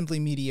Bloodstone simply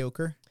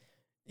mediocre?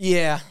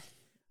 Yeah.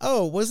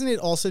 Oh, wasn't it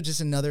also just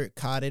another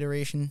COD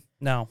iteration?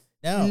 No,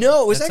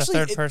 it was it's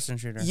actually a third-person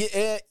shooter.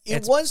 Yeah,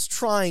 it was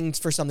trying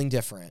for something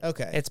different.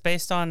 Okay, it's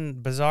based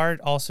on Bizarre.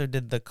 Also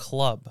did the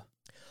Club.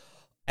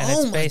 And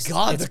it's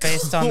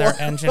based on their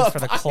engine for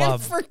the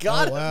Club. I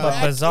forgot wow.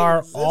 about But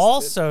Bizarre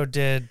also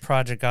did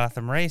Project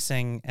Gotham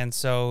Racing, and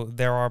so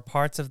there are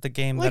parts of the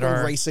game like that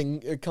are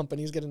racing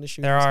companies get into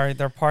shooters.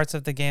 there are parts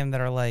of the game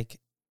that are like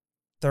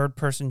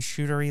third-person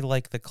shootery,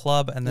 like the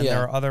Club, and then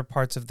there are other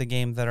parts of the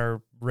game that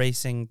are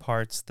racing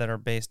parts that are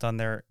based on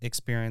their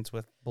experience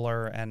with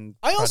Blur and.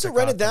 I also Project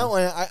rented that Gotham.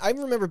 one. I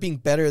remember being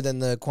better than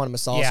the Quantum of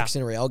Solace Yeah.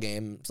 Casino Royale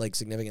game, like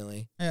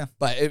significantly. Yeah,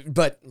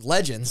 but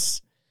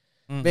Legends.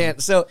 Mhm. Man,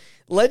 so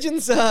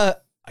Legends, God,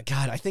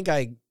 I think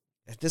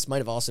this might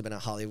have also been a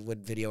Hollywood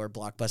Video or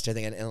Blockbuster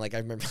thing, and like I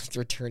remember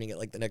returning it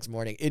like the next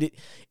morning. It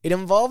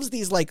involves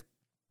these like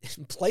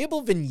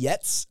playable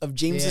vignettes of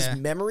James's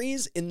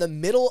memories in the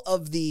middle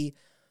of the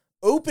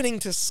opening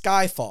to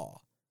Skyfall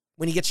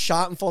when he gets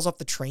shot and falls off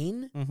the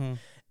train,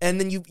 and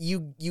then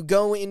you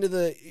go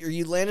into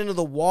you land into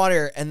the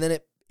water, and then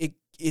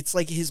it's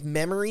like his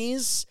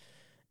memories.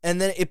 And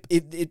then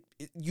it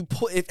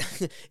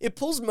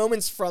pulls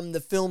moments from the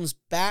film's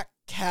back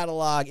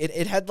catalog.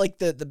 It had like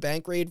the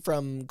bank raid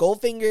from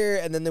Goldfinger,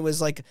 and then there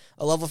was like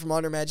a level from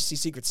On Her Majesty's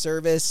Secret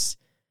Service.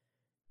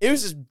 It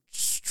was a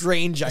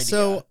strange idea.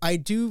 So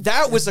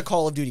that was a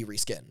Call of Duty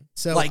reskin.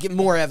 So like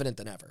more evident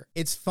than ever.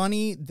 It's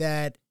funny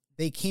that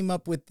they came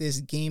up with this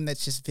game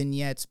that's just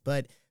vignettes,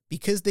 but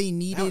because they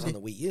needed that was on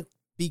the Wii U.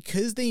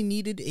 Because they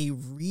needed a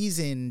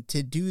reason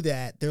to do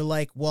that, they're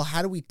like, well,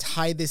 how do we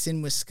tie this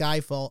in with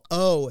Skyfall?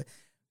 Oh,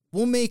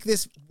 we'll make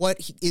this what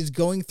is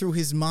going through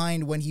his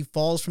mind when he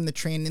falls from the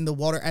train in the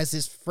water as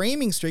this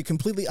framing story,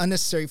 completely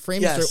unnecessary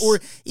framing story. Or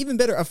even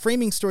better, a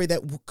framing story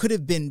that could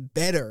have been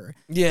better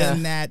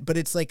than that. But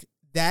it's like,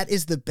 that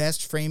is the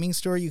best framing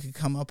story you could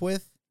come up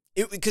with?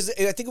 Because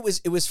I think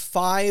it was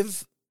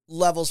 5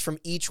 levels from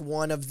each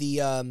one of the,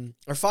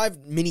 or 5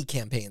 mini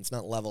campaigns,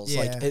 not levels.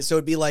 Yeah. Like, so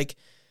it'd be like,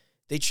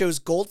 they chose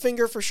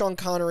Goldfinger for Sean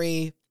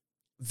Connery,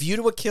 View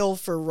to a Kill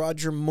for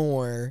Roger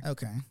Moore.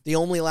 Okay. The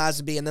Only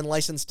Lazenby, and then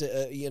License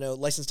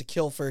to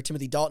Kill for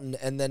Timothy Dalton,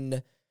 and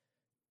then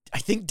I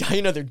think Die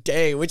Another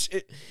Day,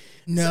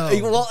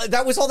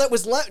 that was all that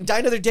was left. Die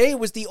Another Day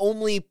was the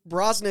only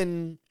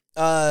Brosnan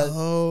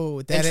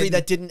entry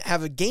that didn't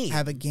have a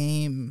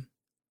game.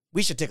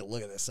 We should take a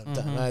look at this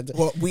sometime.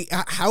 Well,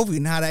 how have we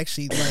not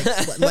actually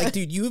like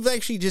dude, you've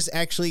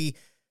actually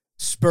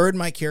spurred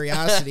my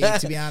curiosity,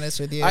 to be honest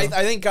with you. I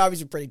think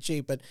copies are pretty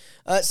cheap, but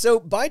so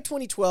by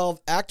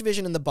 2012,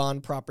 Activision and the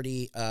Bond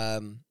property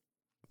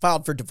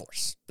filed for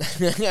divorce.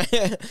 Which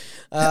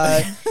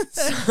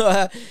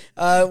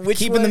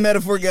keeping the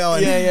metaphor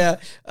going.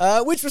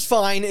 Which was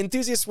fine.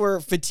 Enthusiasts were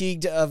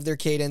fatigued of their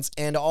cadence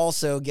and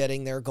also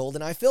getting their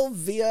GoldenEye fill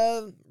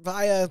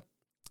via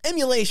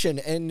emulation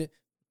and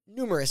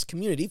numerous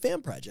community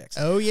fan projects.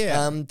 Oh,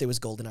 yeah. There was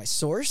GoldenEye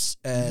Source,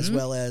 as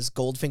well as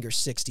Goldfinger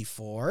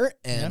 64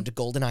 and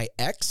GoldenEye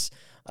X.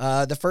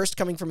 The first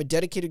coming from a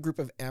dedicated group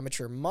of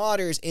amateur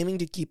modders aiming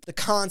to keep the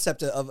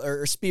concept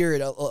or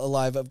spirit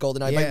alive of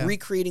GoldenEye by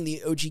recreating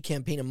the OG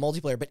campaign and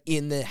multiplayer, but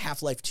in the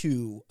Half-Life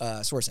 2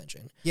 Source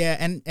engine. Yeah,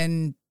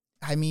 and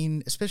I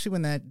mean, especially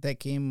when that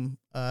game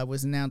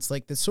was announced,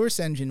 like the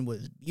Source engine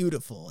was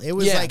beautiful. It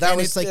was that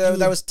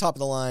was top of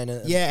the line.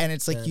 And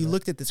it's like you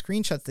looked at the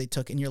screenshots they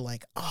took, and you're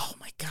like, oh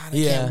my god, I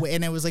can't wait.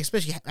 And it was like,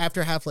 especially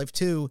after Half-Life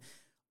 2,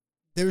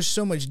 there's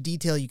so much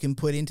detail you can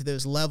put into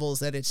those levels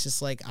that it's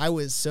just like I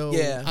was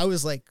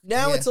like,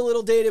 now it's a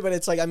little dated, but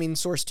it's like, I mean,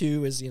 Source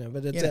 2 is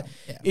but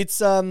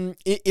it's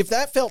if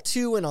that felt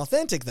too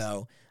inauthentic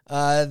though.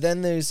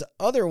 Then there's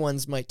other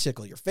ones might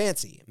tickle your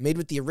fancy, made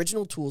with the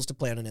original tools to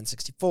play on an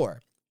N64.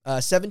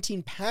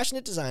 17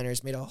 passionate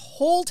designers made a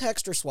whole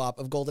texture swap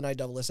of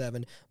GoldenEye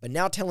 007, but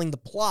now telling the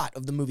plot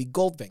of the movie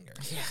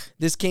Goldfinger. Yeah.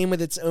 This came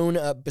with its own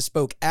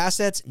bespoke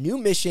assets, new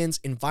missions,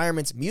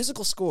 environments,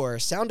 musical score,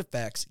 sound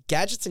effects,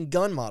 gadgets, and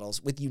gun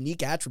models with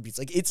unique attributes.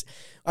 Like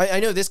I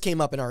know this came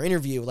up in our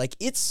interview. Like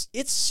it's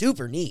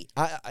super neat.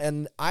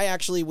 I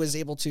actually was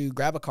able to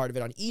grab a card of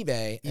it on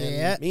eBay,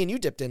 and me and you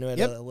dipped into it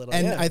a little.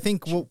 And I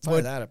think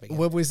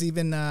what was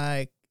even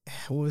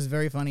what was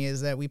very funny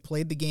is that we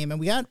played the game and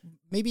we got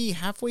maybe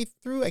halfway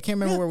through. I can't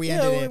remember where we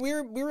ended it.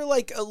 We were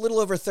like a little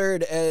over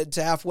third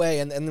to halfway,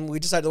 and then we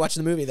decided to watch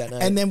the movie that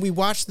night. And then we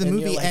watched the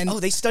movie, like, and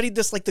they studied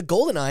this like the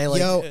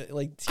GoldenEye.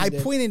 Like I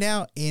pointed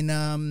out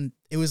in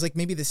it was like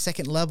maybe the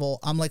second level.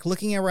 I'm like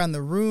looking around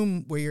the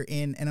room where you're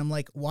in, and I'm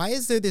like, why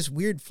is there this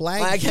weird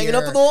flag hanging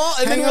up on the wall?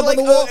 And then you're like,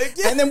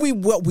 and then we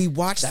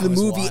watched the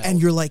movie, and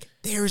you're like,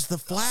 there's the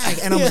flag,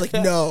 and I was like,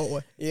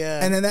 no,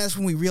 And then that's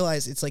when we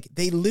realized it's like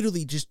they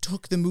literally just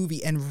took the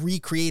movie and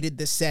recreated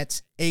the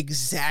sets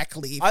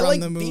exactly from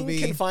the movie.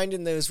 Being confined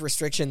in those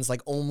restrictions,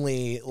 like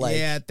only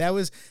like that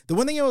was the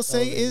one thing I will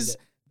say is.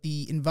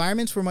 The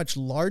environments were much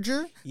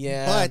larger.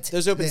 Yeah, but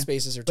those open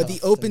spaces are tough. But the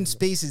open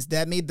spaces,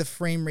 that made the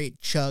frame rate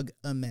chug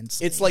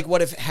immensely. It's like,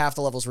 what if half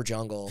the levels were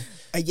jungle?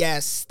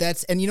 Yes,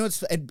 and you know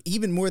it's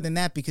even more than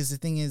that, because the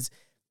thing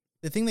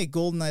that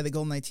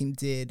GoldenEye team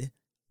did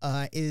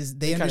is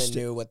they kind of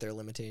knew what their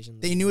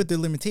limitations. They knew what their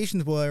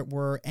limitations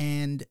were,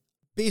 and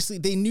basically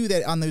they knew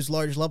that on those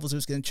large levels it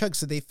was going to chug,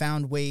 so they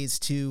found ways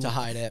to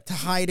hide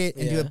it,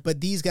 and do it.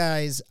 But these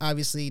guys,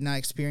 obviously not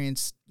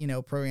experienced,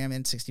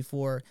 programming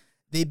N64.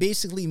 They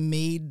basically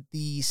made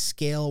the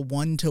scale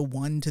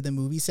 1-to-1 to the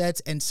movie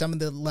sets, and some of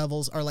the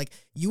levels are like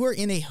you are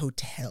in a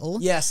hotel.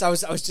 Yes, I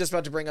was just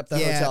about to bring up the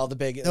hotel.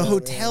 The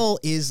hotel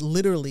is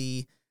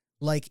literally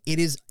like it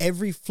is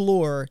every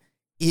floor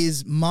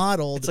is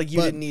modeled. It's like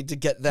you didn't need to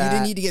get that. You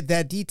didn't need to get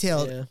that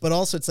detailed, but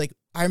also it's like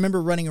I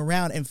remember running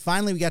around, and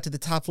finally we got to the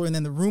top floor, and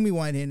then the room we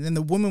went in, and then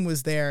the woman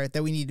was there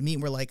that we needed to meet,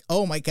 and we're like,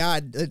 oh my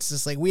God, it's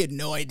just like, we had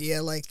no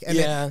idea. Like,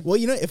 then, well,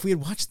 if we had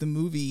watched the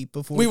movie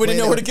before we wouldn't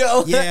know where to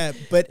go.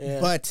 But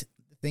the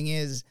thing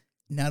is,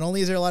 not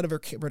only is there a lot of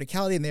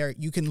verticality in there,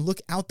 you can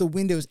look out the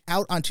windows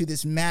out onto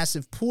this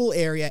massive pool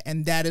area,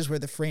 and that is where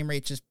the frame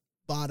rate just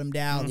bottomed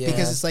out,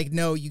 because it's like,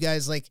 no, you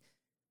guys like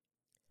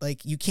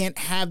you can't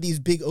have these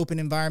big open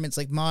environments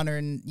like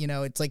modern,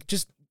 it's like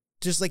just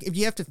like if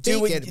you have to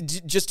fake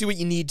it, just do what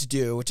you need to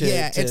do to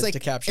it's like to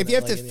capture. If you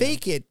have to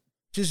fake it,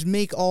 just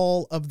make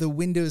all of the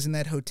windows in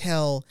that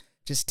hotel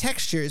just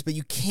textures, but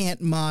you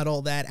can't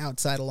model that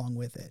outside along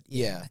with it.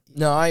 Yeah.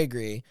 No, I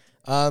agree.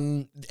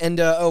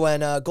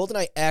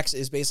 GoldenEye X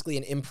is basically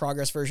an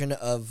in-progress version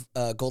of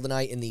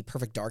GoldenEye in the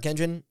Perfect Dark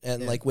engine,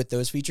 and like with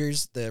those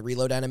features, the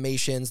reload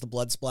animations, the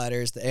blood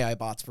splatters, the AI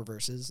bots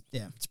reverses.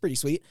 Yeah, it's pretty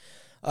sweet.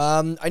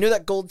 I know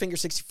that Goldfinger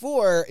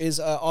 64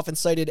 is often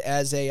cited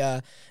as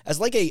a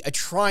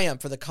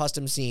triumph for the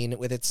custom scene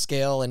with its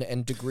scale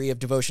and degree of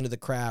devotion to the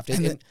craft.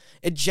 It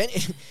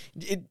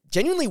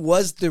genuinely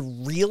was the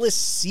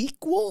realest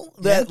sequel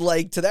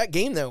to that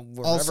game that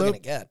we're also ever gonna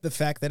get. The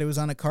fact that it was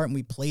on a cart and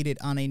we played it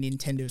on a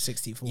Nintendo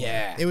 64.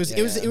 Yeah, it was a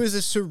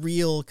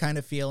surreal kind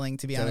of feeling,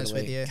 to be honest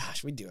with you.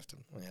 Gosh, we do have to.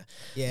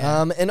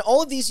 Yeah. And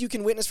all of these you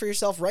can witness for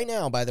yourself right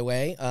now, by the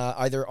way,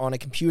 either on a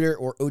computer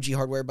or OG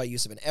hardware by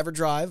use of an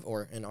EverDrive,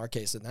 or in our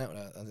case,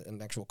 an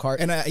actual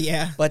cart. And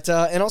but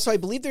and also I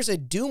believe there's a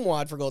Doom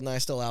mod for GoldenEye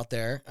still out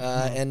there,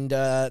 and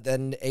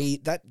then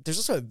there's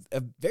also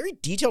a very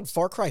detailed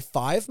Far Cry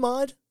 5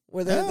 mod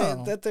where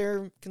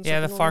they're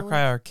the Far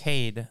Cry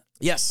Arcade.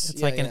 Yes,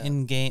 it's like an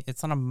in-game.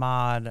 It's not a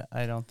mod,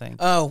 I don't think.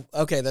 Oh,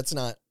 okay, that's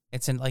not.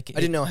 It's in like I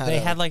didn't know how they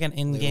had like an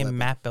in-game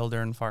map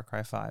builder in Far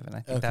Cry 5, and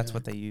I think that's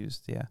what they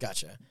used. Yeah,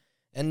 gotcha.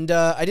 And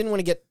I didn't want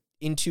to get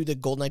into the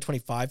GoldenEye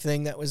 25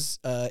 thing that was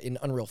in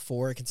Unreal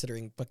 4,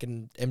 considering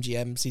fucking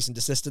MGM cease and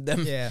desisted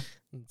them. Yeah.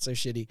 It's so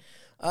shitty.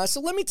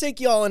 So let me take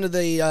you all into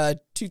the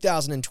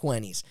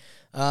 2020s.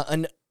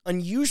 An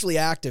unusually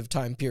active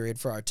time period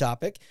for our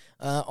topic.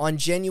 On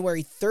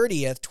January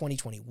 30th,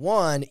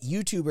 2021,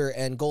 YouTuber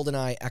and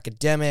GoldenEye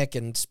academic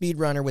and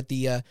speedrunner with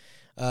the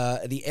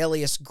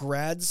alias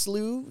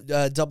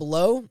Gradslew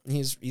 00,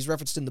 he's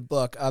referenced in the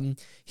book,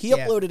 he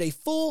uploaded a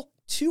full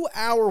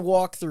 2-hour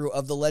walkthrough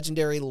of the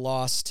legendary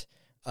Lost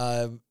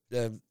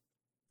XBLA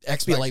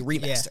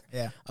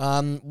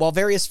remaster. While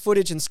various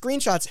footage and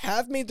screenshots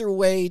have made their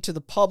way to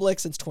the public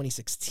since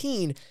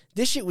 2016,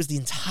 this shit was the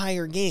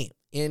entire game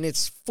in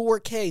its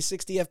 4K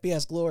 60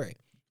 FPS glory.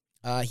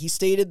 He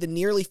stated the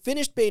nearly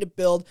finished beta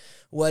build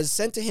was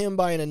sent to him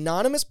by an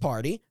anonymous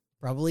party,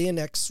 probably an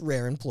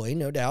ex-Rare employee,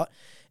 no doubt,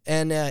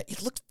 and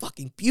it looked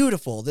fucking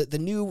beautiful. The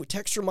new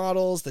texture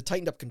models, the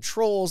tightened up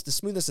controls, the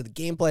smoothness of the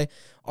gameplay.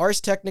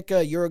 Ars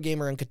Technica,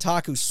 Eurogamer, and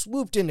Kotaku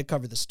swooped in to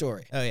cover the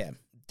story. Oh, yeah.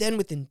 Then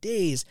within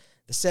days,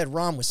 the said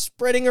ROM was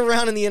spreading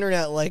around in the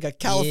internet like a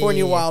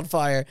California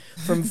wildfire.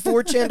 From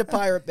 4chan to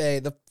Pirate Bay,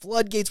 the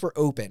floodgates were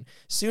open.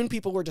 Soon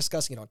people were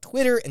discussing it on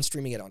Twitter and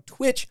streaming it on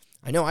Twitch.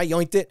 I know, I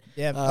yoinked it.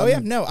 Yeah.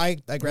 No, I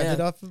grabbed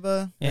it off of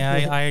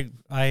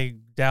I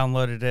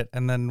downloaded it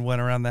and then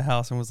went around the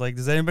house and was like,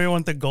 does anybody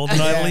want the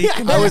GoldenEye leak?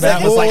 And I was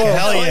like, like,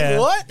 hell yeah. Like,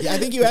 what? Yeah, I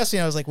think you asked me.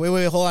 I was like,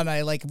 wait, hold on.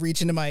 I like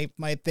reach into my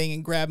thing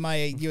and grab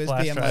my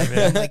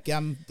USB.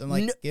 I'm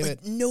like, give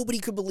it. Nobody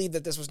could believe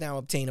that this was now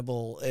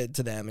obtainable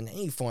to them in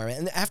any format.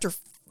 And after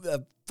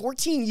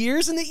 14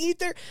 years in the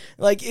ether,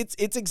 like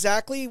it's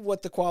exactly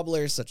what the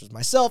quabblers such as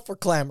myself were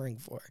clamoring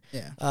for.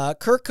 Yeah.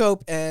 Kirk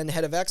Cope and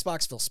head of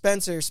Xbox Phil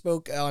Spencer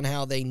spoke on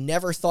how they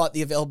never thought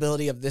the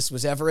availability of this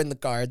was ever in the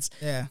cards.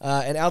 Yeah.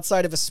 And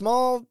outside of a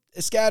small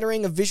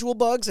scattering of visual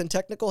bugs and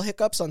technical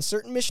hiccups on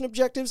certain mission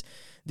objectives,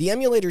 the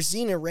emulator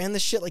Xena ran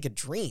this shit like a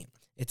dream.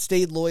 It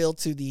stayed loyal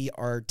to the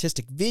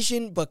artistic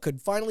vision, but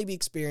could finally be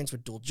experienced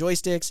with dual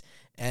joysticks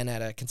and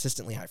at a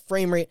consistently high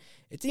frame rate.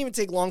 It didn't even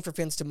take long for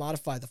fans to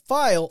modify the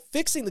file,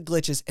 fixing the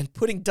glitches, and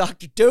putting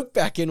Dr. Doak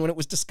back in when it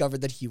was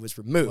discovered that he was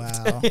removed.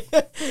 Wow.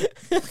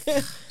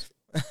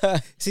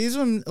 See, this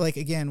one, like,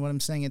 again, what I'm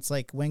saying, it's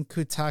like when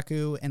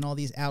Kotaku and all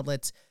these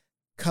outlets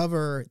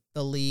cover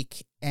the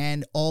leak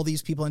and all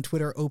these people on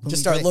Twitter openly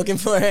just start looking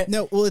for it.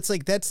 No, well, it's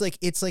like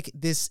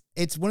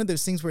it's one of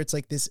those things where it's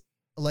like this,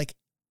 like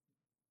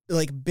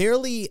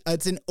barely,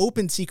 it's an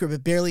open secret,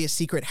 but barely a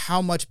secret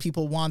how much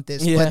people want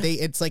this. Yeah. But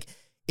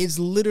it's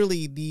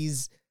literally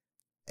these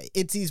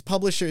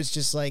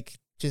publishers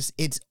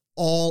it's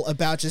all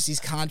about just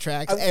these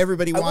contracts.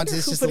 Everybody wants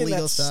this, just the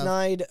legal stuff.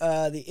 Snide,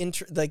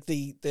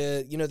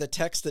 the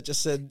text that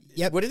just said,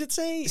 yep. What did it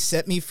say?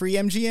 Set me free,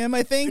 MGM,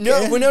 I think.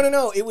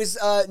 No. It was,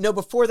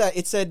 before that,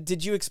 it said,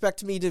 did you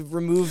expect me to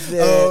remove the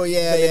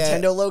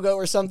Nintendo logo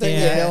or something?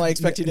 Yeah. I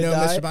expect you to die. No,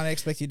 Mr. Bond, I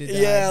expect you to die.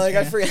 Yeah,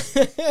 I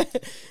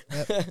forget.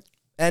 Yep.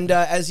 And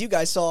as you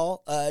guys saw,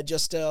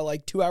 just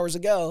 2 hours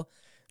ago,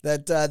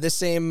 that this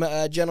same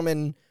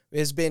gentleman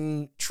has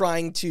been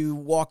trying to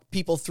walk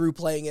people through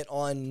playing it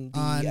on the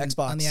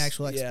Xbox. On the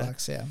actual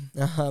Xbox, yeah.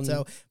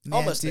 So, man,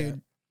 almost dude.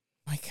 there.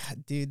 My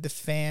God, dude, the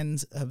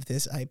fans of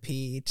this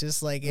IP,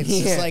 just like,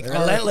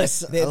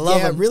 relentless. I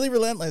love them. Really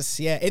relentless.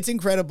 Yeah, it's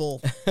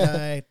incredible.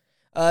 So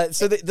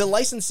the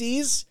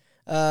licensees,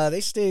 they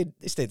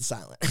stayed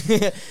silent.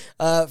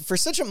 For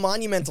such a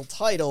monumental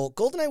title,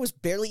 GoldenEye was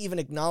barely even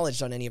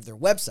acknowledged on any of their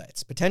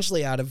websites,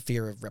 potentially out of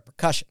fear of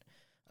repercussion.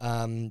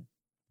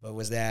 But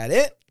was that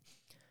it?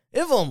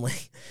 If only.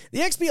 The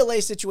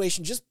XBLA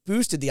situation just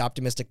boosted the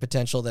optimistic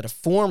potential that a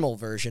formal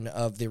version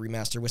of the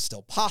remaster was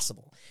still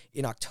possible.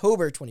 In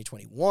October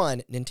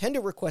 2021,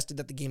 Nintendo requested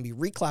that the game be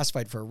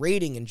reclassified for a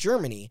rating in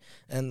Germany,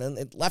 and then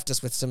it left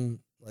us with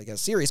a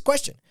serious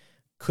question.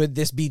 Could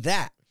this be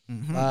that?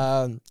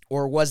 Mm-hmm.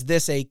 Or was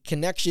this a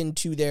connection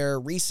to their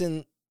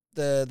recent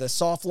the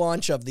soft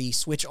launch of the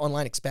Switch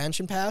Online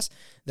expansion pass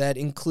that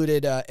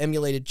included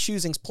emulated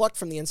choosings plucked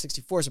from the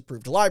N64's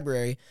approved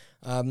library?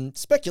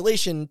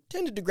 Speculation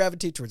tended to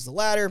gravitate towards the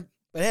latter,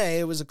 but hey,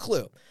 it was a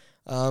clue.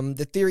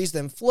 The theories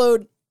then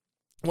flowed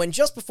when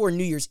just before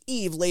New Year's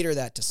Eve later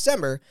that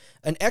December,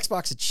 an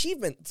Xbox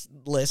achievement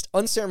list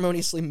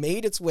unceremoniously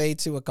made its way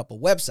to a couple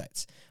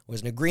websites. Was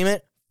an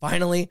agreement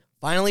finally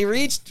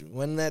reached,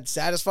 one that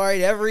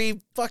satisfied every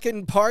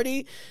fucking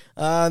party?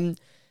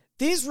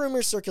 These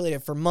rumors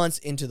circulated for months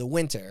into the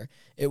winter.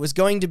 It was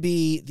going to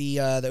be the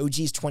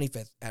OG's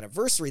 25th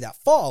anniversary that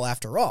fall,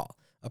 after all.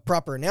 A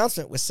proper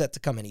announcement was set to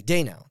come any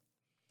day now.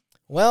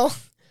 Well,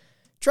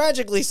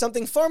 tragically,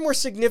 something far more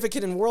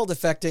significant and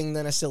world-affecting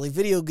than a silly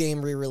video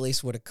game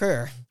re-release would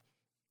occur.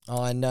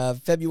 On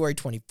February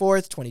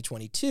 24th,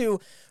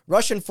 2022,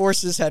 Russian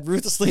forces had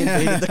ruthlessly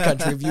invaded the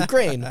country of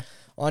Ukraine.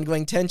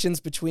 Ongoing tensions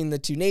between the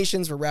two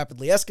nations were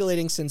rapidly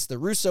escalating since the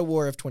Russo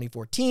War of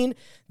 2014.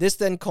 This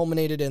then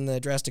culminated in the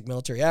drastic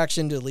military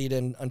action to lead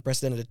an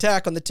unprecedented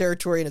attack on the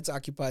territory and its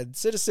occupied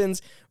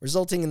citizens,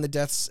 resulting in the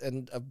deaths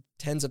of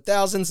tens of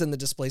thousands and the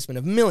displacement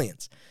of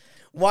millions.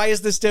 Why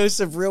is this dose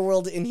of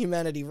real-world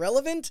inhumanity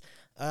relevant?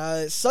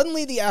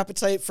 Suddenly, the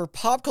appetite for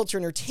pop culture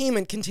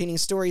entertainment containing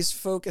stories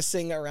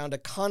focusing around a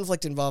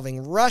conflict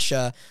involving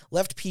Russia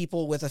left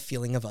people with a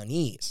feeling of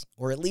unease.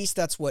 Or at least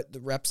that's what the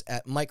reps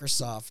at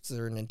Microsoft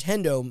or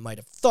Nintendo might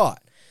have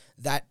thought.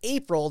 That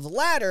April, the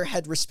latter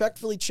had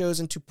respectfully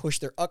chosen to push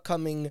their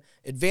upcoming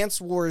Advance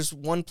Wars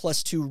 1+2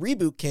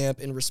 reboot camp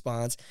in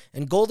response,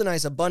 and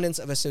GoldenEye's abundance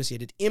of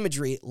associated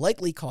imagery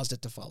likely caused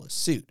it to follow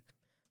suit.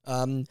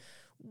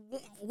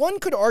 One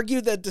could argue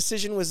that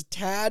decision was a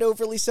tad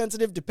overly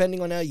sensitive,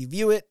 depending on how you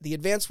view it. The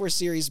Advance Wars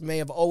series may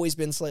have always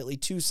been slightly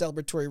too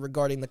celebratory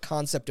regarding the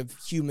concept of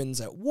humans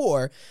at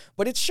war,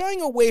 but it's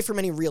shying away from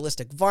any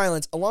realistic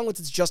violence, along with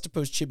its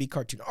juxtaposed chibi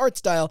cartoon art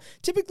style,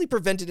 typically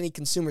prevented any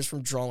consumers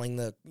from drawing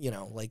the,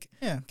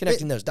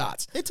 connecting those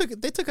dots. They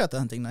took out the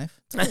hunting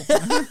knife.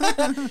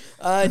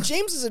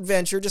 James's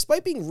adventure,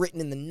 despite being written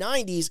in the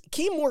 90s,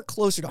 came more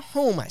closer to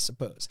home, I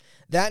suppose.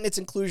 That and its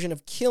inclusion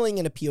of killing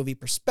in a POV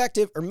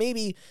perspective, or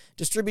maybe Maybe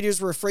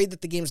distributors were afraid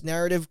that the game's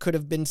narrative could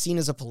have been seen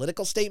as a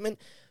political statement.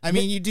 I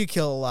mean, you do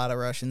kill a lot of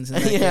Russians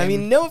in that yeah, game. I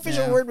mean, no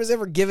official word was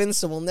ever given,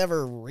 so we'll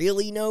never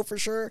really know for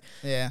sure.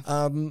 Yeah.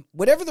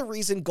 Whatever the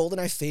reason,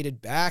 GoldenEye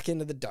faded back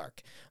into the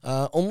dark.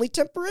 Only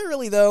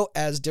temporarily, though,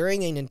 as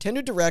during a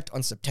Nintendo Direct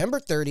on September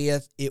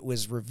 30th, it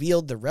was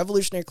revealed the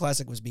Revolutionary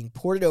Classic was being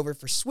ported over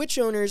for Switch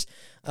owners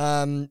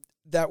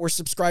that were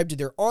subscribed to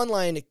their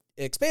online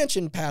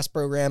expansion pass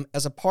program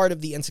as a part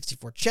of the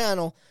N64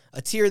 channel,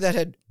 a tier that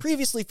had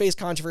previously faced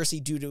controversy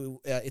due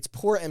to its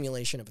poor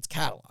emulation of its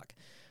catalog.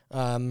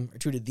 Or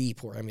due to the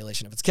poor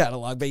emulation of its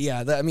catalog. But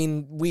yeah, I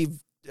mean, we've...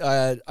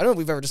 I don't know if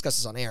we've ever discussed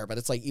this on air, but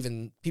it's like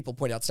even people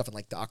point out stuff in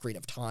like the Ocarina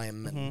of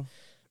Time. And,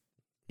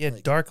 yeah,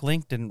 like, Dark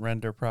Link didn't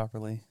render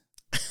properly.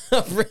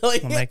 Really?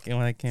 When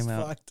it came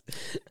out. Fucked.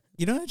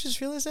 You know what I just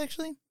realized,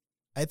 actually?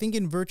 I think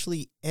in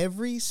virtually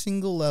every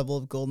single level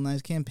of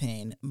GoldenEye's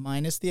campaign,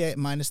 minus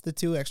the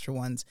 2 extra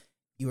ones,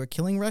 you are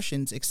killing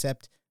Russians,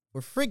 except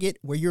for Frigate,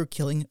 where you're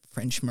killing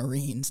French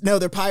Marines. No,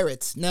 they're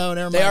pirates. No,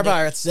 never mind. They are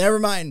pirates. Never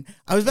mind.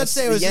 I was about to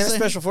say... the Yana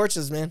Special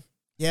Forces, man.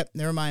 Yep,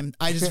 never mind.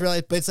 I just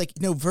realized, but it's like,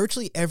 no,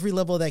 virtually every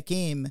level of that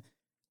game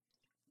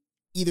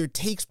either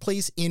takes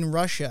place in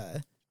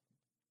Russia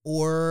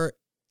or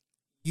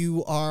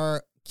you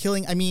are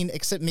killing, I mean,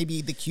 except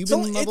maybe the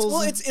Cuban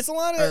levels. It's a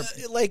lot of,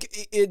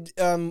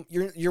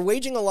 you're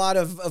waging a lot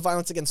of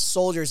violence against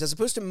soldiers as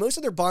opposed to most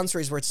of their Bond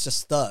stories where it's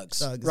just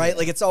thugs right? Yeah.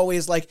 Like, it's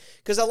always like,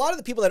 because a lot of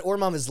the people that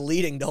Ormov is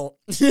leading don't,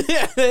 they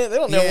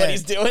don't know what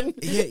he's doing.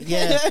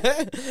 Yeah.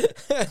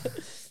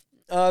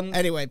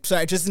 Anyway,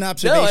 sorry, just an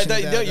observation.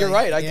 No, you're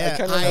right. I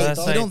kind of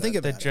don't think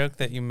about the joke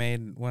that you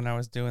made when I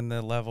was doing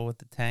the level with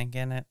the tank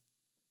in it.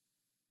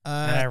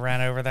 And I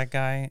ran over that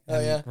guy,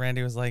 and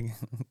Randy was like,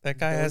 that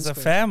guy has a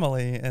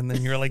family. And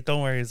then you were like,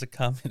 don't worry, he's a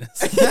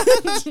communist.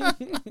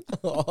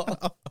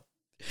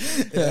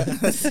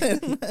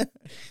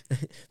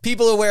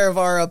 People aware of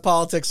our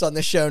politics on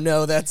the show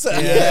know that's...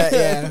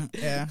 yeah.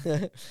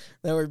 that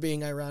we're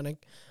being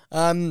ironic.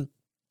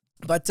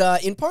 But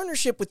in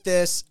partnership with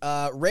this,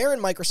 Rare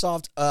and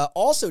Microsoft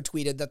also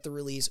tweeted that the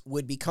release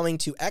would be coming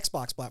to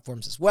Xbox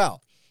platforms as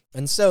well.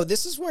 And so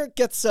this is where it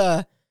gets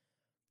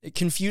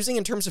confusing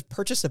in terms of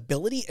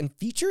purchasability and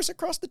features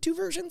across the two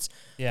versions.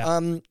 Yeah.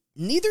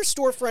 Neither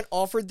storefront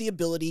offered the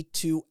ability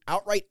to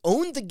outright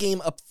own the game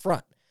up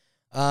front.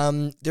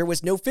 There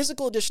was no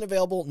physical edition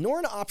available, nor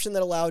an option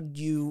that allowed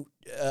you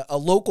a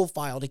local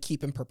file to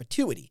keep in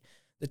perpetuity.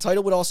 The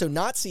title would also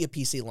not see a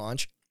PC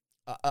launch,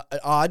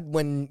 odd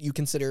when you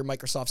consider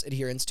Microsoft's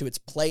adherence to its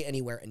Play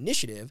Anywhere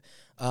initiative.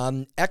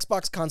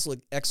 Xbox console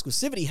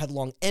exclusivity had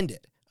long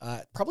ended,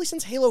 probably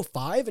since Halo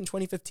 5 in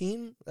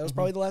 2015. That was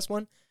probably the last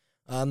one.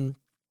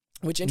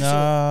 Which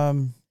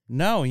interesting.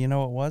 No, you know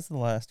what was the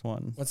last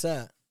one? What's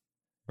that?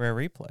 Rare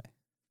Replay.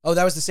 Oh,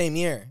 that was the same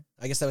year.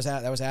 I guess that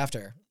was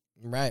after.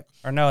 Right.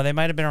 Or no, they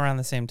might have been around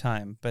the same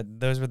time, but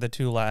those were the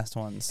two last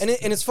ones. And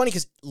it's funny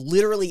because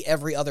literally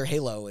every other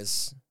Halo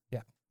is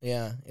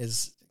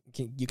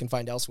you can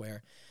find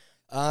elsewhere.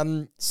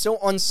 So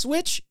on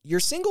Switch, your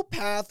single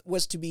path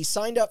was to be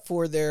signed up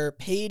for their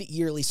paid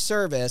yearly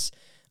service.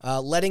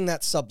 Letting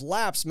that sub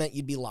lapse meant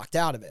you'd be locked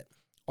out of it.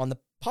 On the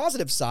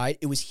positive side,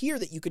 it was here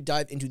that you could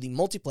dive into the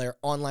multiplayer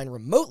online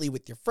remotely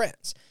with your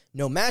friends.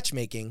 No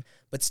matchmaking,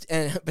 but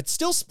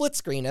still split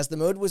screen, as the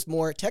mode was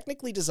more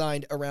technically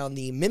designed around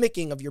the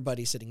mimicking of your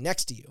buddy sitting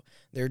next to you.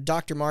 Their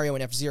Dr. Mario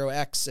and F-Zero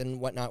X and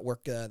whatnot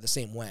work the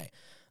same way.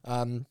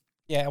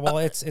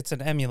 It's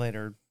an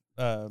emulator.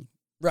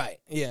 Right.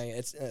 Yeah.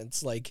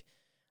 It's like...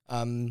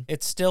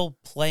 it's still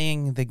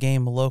playing the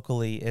game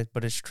locally,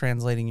 but it's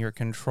translating your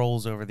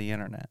controls over the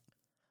internet.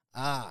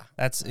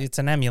 It's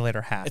an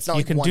emulator hack. It's not you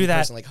like can one do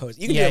that. Person like host.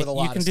 You can do it with a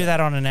lot. You can do that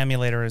on an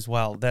emulator as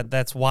well.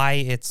 That's why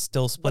it's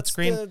still split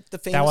screen. The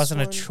that wasn't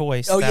one? a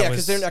choice. Oh yeah,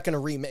 because they're not going to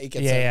remake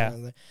it.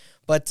 Yeah.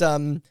 But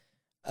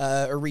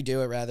or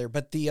redo it rather.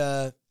 But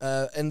the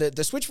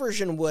Switch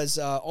version was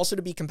also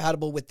to be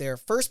compatible with their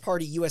first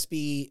party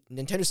USB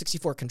Nintendo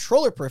 64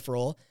 controller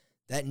peripheral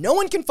that no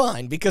one can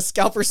find because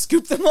scalpers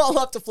scoop them all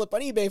up to flip on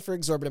eBay for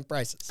exorbitant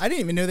prices. I didn't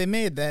even know they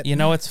made that. You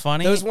know what's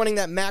funny? Those wanting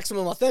that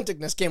maximum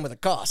authenticness came with a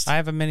cost. I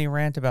have a mini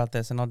rant about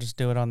this, and I'll just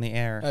do it on the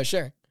air. Oh,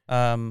 sure.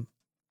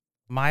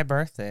 My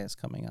birthday is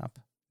coming up,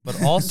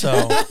 but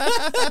also,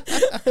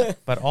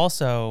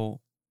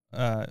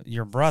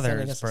 your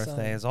brother's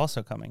birthday is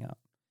also coming up,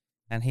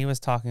 and he was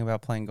talking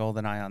about playing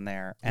GoldenEye on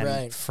there,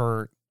 and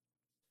for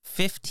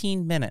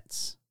 15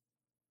 minutes,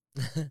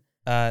 the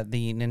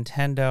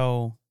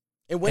Nintendo.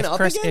 It went up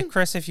again?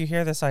 Chris, if you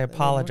hear this, I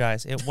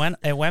apologize. It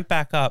went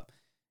back up,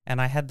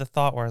 and I had the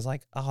thought where I was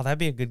like, oh, that'd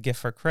be a good gift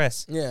for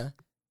Chris. Yeah.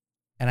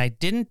 And I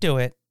didn't do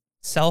it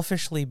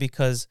selfishly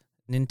because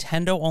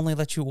Nintendo only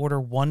lets you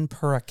order one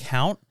per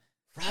account.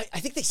 Right. I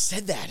think they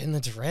said that in the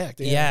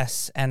direct. Yeah.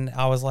 Yes, and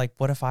I was like,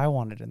 what if I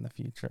want it in the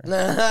future?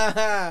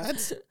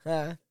 That's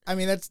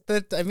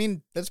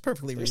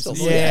perfectly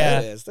reasonable.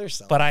 Yeah. It is. There's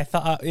some. But I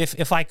thought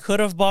if I could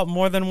have bought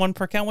more than one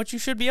per count, which you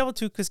should be able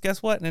to, because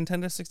guess what?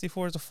 Nintendo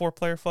 64 is a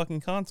 4-player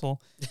fucking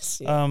console.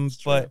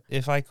 But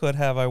if I could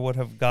have, I would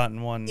have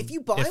gotten one. If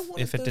you buy one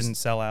if of it those, didn't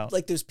sell out,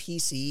 like those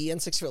PC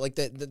and 64, like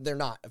they're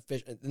not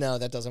official. No,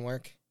 that doesn't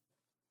work.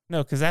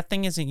 no, because that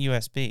thing isn't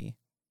USB.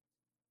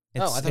 I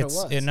thought it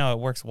was. No, it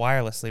works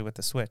wirelessly with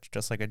the Switch,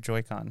 just like a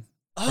Joy-Con.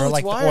 Oh, or it's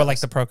like wireless. Or like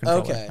the Pro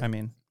Controller. Okay. I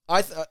mean,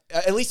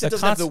 at least it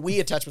doesn't have the Wii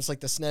attachments like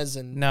the SNES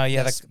and no,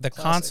 yeah, NES the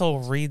Classic. console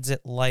reads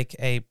it like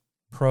a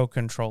Pro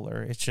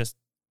Controller. It's just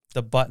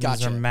the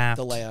buttons are mapped.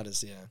 The layout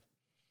is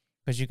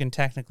because you can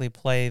technically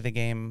play the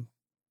game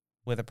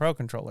with a Pro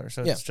Controller,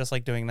 so it's just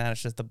like doing that.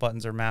 It's just the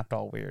buttons are mapped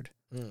all weird.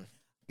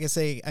 I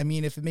say, I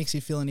mean, if it makes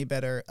you feel any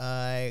better,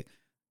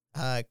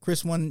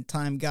 Chris one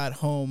time got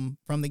home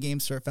from the game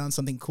store, found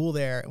something cool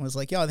there, and was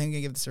like, "Yo, I think I'm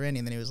gonna give this to Randy."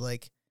 And then he was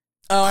like,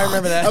 "Oh, I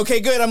remember that." Okay,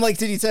 good. I'm like,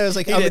 "Did you tell?" I was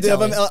like,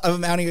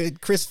 "I'm mounting."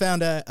 Chris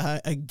found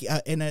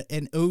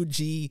an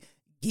OG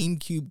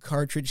GameCube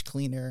cartridge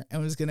cleaner, and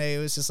it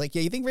was just like,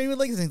 "Yeah, you think Randy would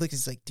like this?" And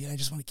he's like, "Dude, I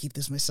just want to keep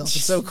this myself.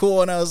 It's so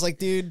cool." And I was like,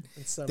 "Dude,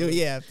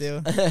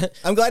 dude."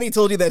 I'm glad he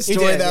told you that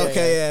story.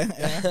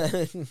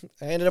 Yeah.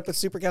 I ended up with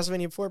Super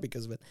Castlevania 4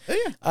 because of it.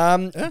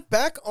 Oh, yeah.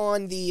 Back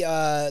on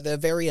the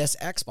various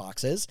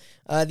Xboxes,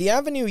 the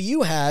avenue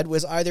you had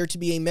was either to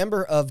be a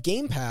member of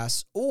Game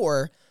Pass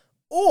or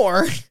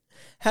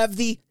have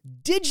the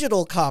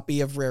digital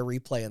copy of Rare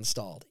Replay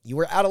installed. You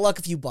were out of luck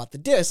if you bought the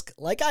disc,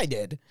 like I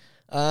did.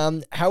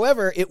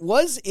 However, it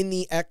was in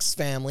the X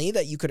family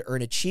that you could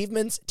earn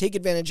achievements, take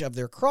advantage of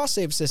their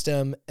cross-save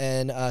system,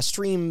 and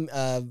stream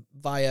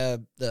via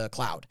the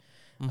cloud.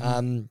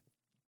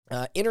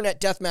 Internet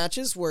death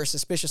matches were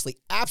suspiciously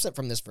absent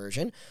from this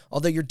version,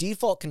 although your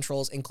default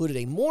controls included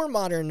a more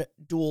modern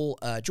dual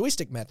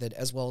joystick method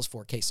as well as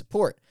 4K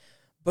support.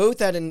 Both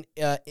had an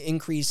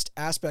increased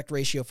aspect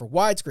ratio for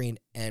widescreen,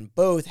 and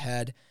both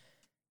had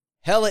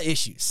hella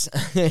issues.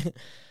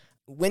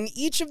 When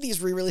each of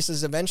these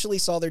re-releases eventually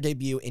saw their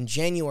debut in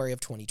January of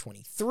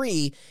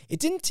 2023, it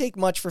didn't take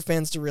much for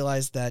fans to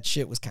realize that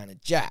shit was kind of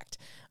jacked.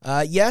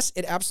 Yes,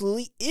 it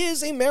absolutely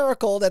is a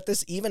miracle that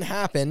this even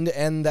happened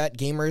and that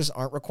gamers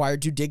aren't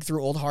required to dig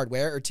through old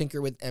hardware or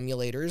tinker with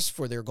emulators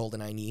for their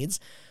GoldenEye needs.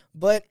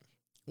 But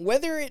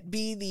whether it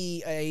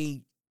be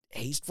a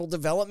hasteful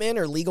development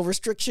or legal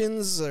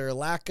restrictions or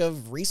lack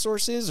of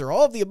resources or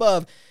all of the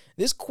above,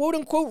 this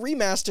quote-unquote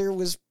remaster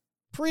was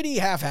pretty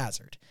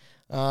haphazard.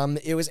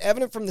 It was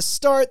evident from the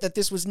start that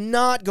this was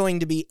not going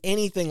to be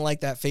anything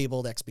like that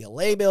fabled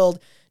XBLA build.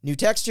 New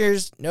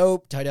textures?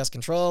 Nope. Tight-ass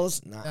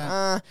controls?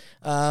 Nah.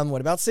 What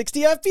about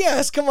 60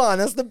 FPS? Come on,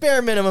 that's the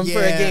bare minimum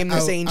for a game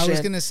this ancient. I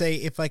was gonna say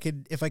if I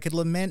could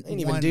lament didn't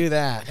even do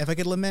that. If I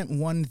could lament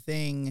one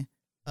thing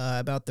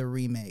about the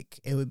remake,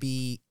 it would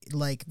be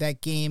like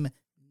that game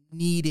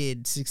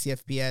needed 60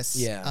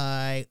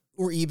 FPS,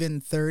 or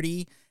even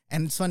 30.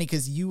 And it's funny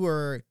because you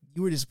were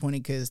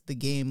disappointed because the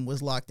game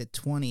was locked at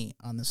 20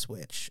 on the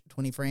Switch,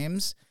 20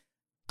 frames.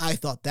 I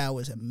thought that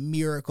was a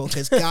miracle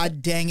because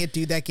god dang it,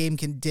 dude, that game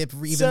can dip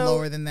even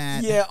lower than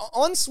that. Yeah,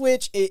 on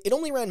Switch, it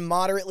only ran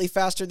moderately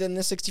faster than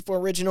the 64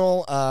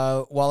 original,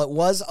 while it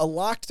was a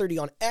locked 30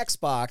 on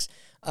Xbox.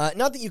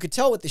 Not that you could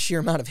tell with the sheer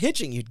amount of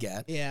hitching you'd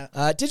get. Yeah.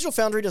 Digital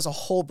Foundry does a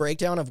whole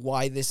breakdown of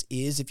why this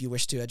is, if you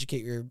wish to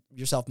educate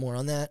yourself more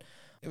on that.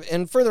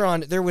 And further on,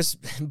 there was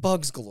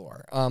bugs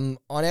galore. On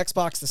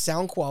Xbox, the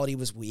sound quality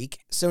was weak,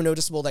 so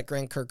noticeable that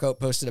Grant Kirkhope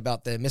posted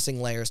about the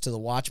missing layers to the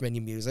watch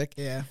menu music.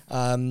 Yeah.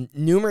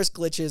 Numerous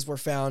glitches were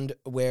found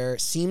where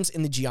seams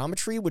in the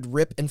geometry would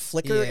rip and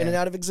flicker in and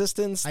out of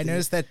existence. I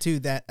noticed that too.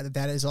 That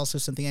is also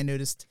something I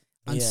noticed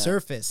on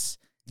Surface.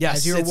 Yes,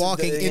 as you're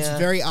walking, it's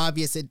very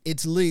obvious.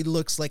 It literally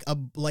looks like a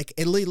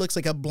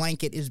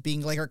blanket is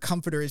being, like, our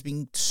comforter is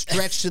being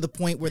stretched to the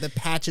point where the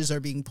patches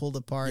are being pulled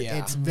apart. Yeah.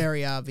 It's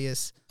very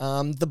obvious.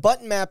 The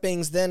button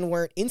mappings then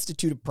weren't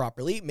instituted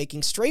properly,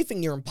 making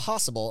strafing near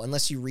impossible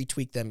unless you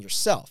retweak them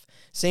yourself.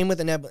 Same with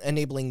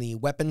enabling the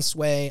weapon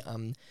sway.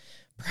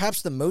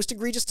 Perhaps the most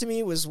egregious to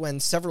me was when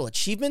several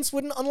achievements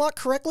wouldn't unlock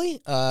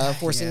correctly,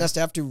 forcing us to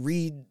have to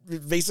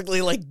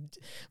basically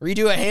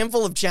redo a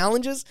handful of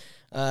challenges.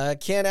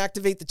 Can't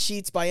activate the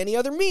cheats by any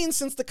other means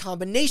since the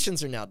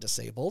combinations are now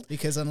disabled.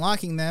 Because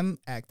unlocking them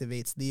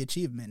activates the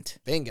achievement.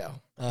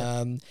 Bingo.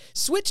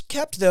 Switch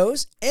kept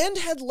those and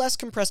had less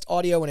compressed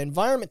audio and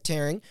environment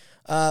tearing,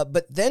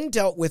 but then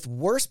dealt with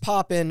worse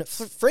pop-in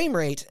frame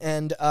rate,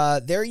 and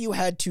there you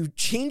had to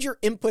change your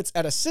inputs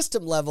at a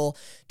system level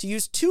to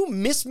use two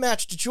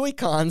mismatched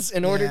Joy-Cons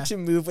in order to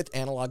move with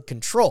analog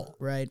control.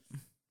 Right.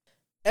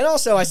 And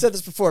also, I said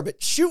this before,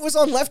 but shoot was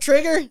on left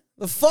trigger?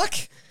 The fuck?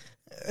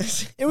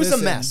 It was a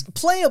mess.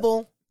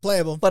 Playable,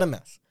 but a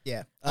mess.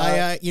 Yeah.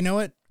 You know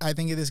what? I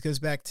think this goes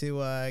back to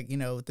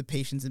the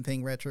patience in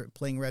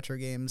playing retro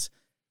games.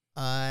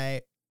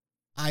 I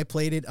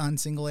played it on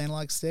single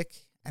analog stick,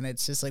 and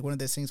it's just like one of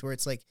those things where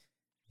it's like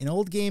in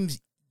old games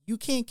you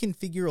can't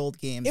configure old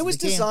games. It was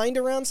designed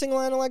around single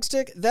analog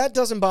stick. That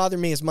doesn't bother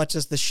me as much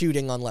as the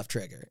shooting on left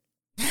trigger.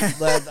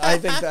 But I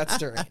think that's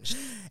deranged.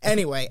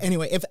 Anyway,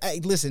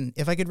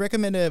 if I could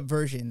recommend a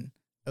version,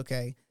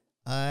 okay,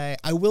 I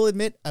will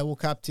admit I will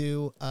cop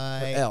to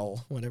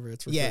L, whatever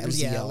it's referred to.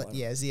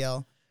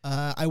 ZL.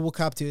 I will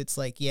cop to. It's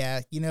like,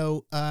 the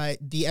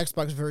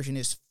Xbox version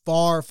is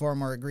far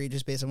more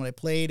egregious based on what I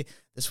played.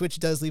 The Switch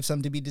does leave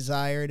some to be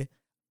desired.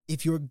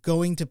 If you're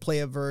going to play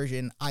a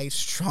version, I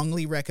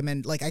strongly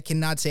recommend, like, I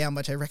cannot say how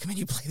much I recommend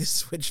you play the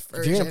Switch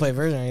version. If you're going to play a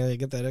version, I gotta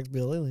get that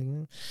XBLA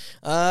link.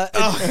 Oh,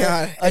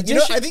 God. I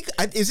think,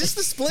 is this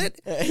the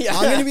split? Yeah.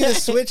 I'm going to be the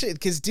Switch,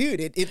 because,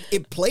 dude,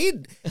 it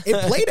played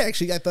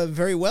actually, I thought,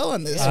 very well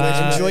on this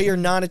Switch. Enjoy your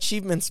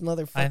non-achievements,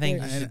 motherfucker. I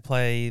think you should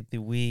play the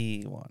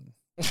Wii one.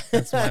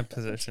 That's my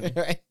position.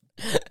 Right.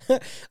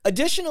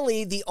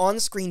 Additionally, the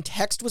on-screen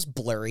text was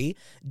blurry,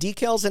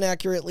 decals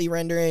inaccurately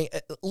rendering,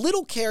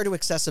 little care to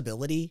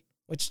accessibility,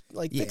 which,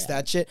 fix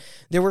that shit.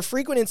 There were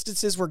frequent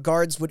instances where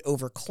guards would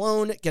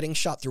overclone, getting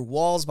shot through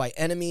walls by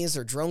enemies,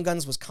 or drone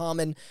guns was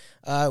common,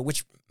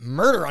 which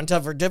murder on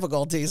tougher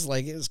difficulties,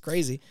 it was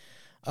crazy.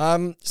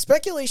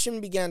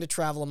 Speculation began to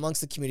travel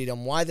amongst the community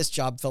on why this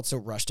job felt so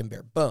rushed and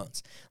bare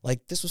bones.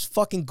 This was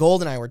fucking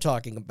GoldenEye we're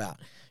talking about.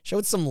 Show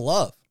it some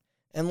love.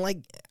 And, I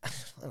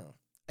don't know.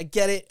 I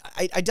get it.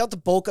 I doubt the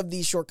bulk of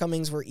these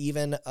shortcomings were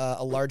even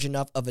a large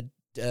enough of a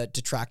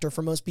detractor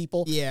for most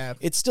people. Yeah.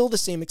 It's still the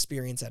same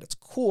experience at its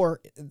core.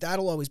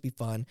 That'll always be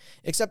fun.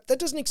 Except that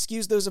doesn't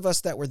excuse those of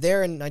us that were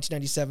there in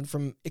 1997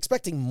 from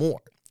expecting more.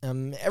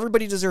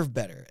 Everybody deserved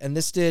better, and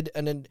this did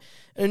an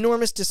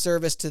enormous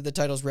disservice to the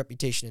title's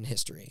reputation in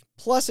history.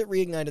 Plus, it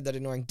reignited that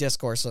annoying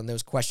discourse on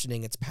those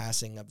questioning its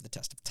passing of the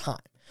test of time.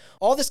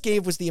 All this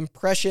gave was the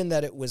impression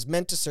that it was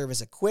meant to serve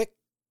as a quick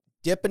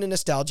dip into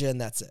nostalgia,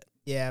 and that's it.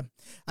 Yeah.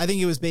 I think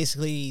it was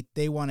basically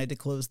they wanted to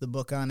close the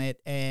book on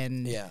it,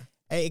 and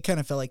it kind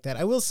of felt like that.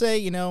 I will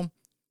say,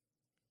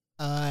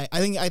 I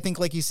think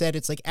like you said,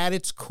 it's at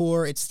its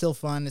core, it's still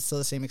fun. It's still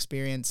the same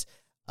experience.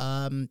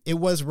 It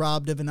was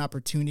robbed of an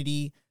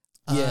opportunity.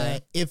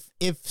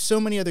 If so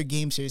many other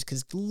game series,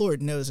 because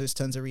Lord knows there's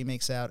tons of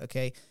remakes out,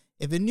 okay?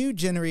 If a new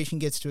generation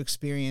gets to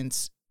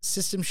experience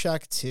System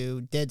Shock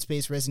 2, Dead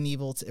Space, Resident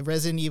Evil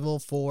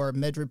 4,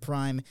 Metroid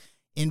Prime,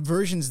 in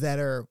versions that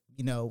are,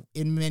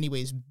 in many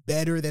ways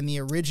better than the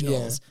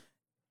originals,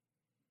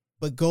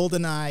 but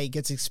GoldenEye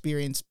gets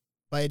experienced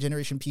by a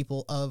generation of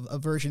people of a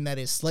version that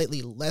is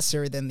slightly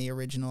lesser than the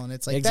original, and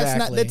it's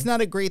that's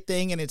not a great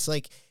thing, and it's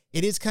it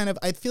is kind of,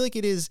 I feel like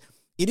it is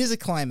a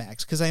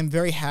climax, because I am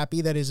very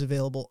happy that it is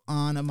available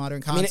on a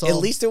modern console. At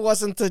least it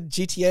wasn't the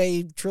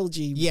GTA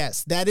trilogy.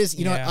 Yes, that is,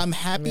 I'm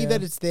happy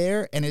that it's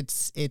there, and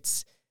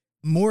it's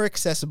more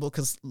accessible,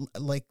 because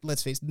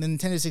let's face it, the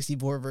Nintendo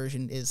 64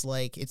 version is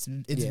it's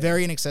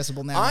very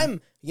inaccessible now.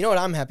 You know what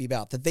I'm happy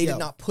about? That they did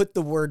not put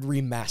the word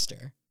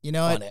remaster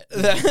on it.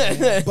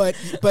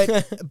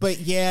 but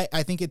yeah,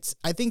 I think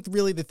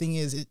really the thing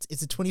is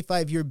it's a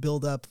 25-year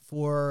build up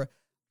for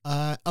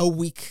a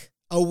week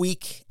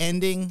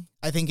ending.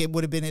 I think it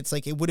would have been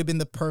it would have been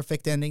the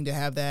perfect ending to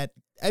have that.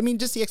 I mean,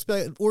 just the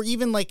expect, or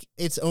even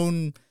its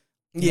own.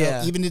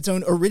 Even its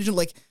own original,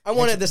 I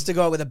wanted this to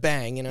go out with a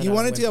bang, You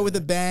wanted to go with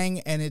a bang,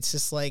 and it's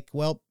just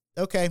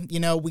okay,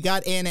 we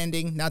got an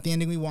ending, not the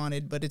ending we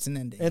wanted, but it's an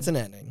ending. It's an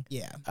ending.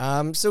 Yeah.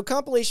 So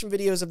compilation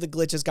videos of the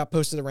glitches got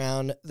posted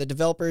around. The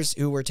developers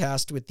who were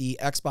tasked with the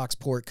Xbox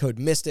port, Code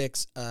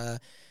Mystics,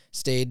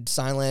 stayed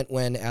silent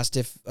when asked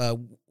if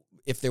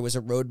there was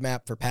a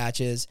roadmap for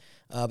patches,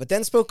 but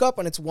then spoke up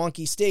on its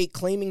wonky state,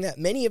 claiming that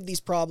many of these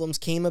problems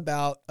came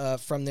about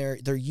from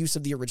their use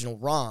of the original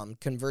ROM.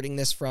 Converting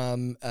this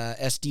from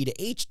SD to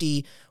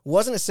HD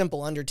wasn't a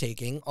simple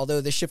undertaking, although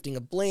the shifting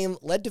of blame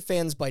led to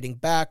fans biting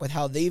back with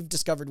how they've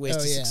discovered ways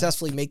to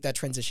successfully make that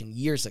transition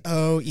years ago.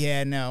 Oh,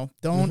 yeah, no.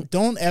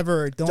 Don't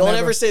ever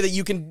say that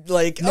you can,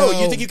 you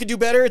think you could do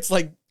better? It's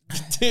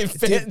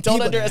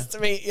don't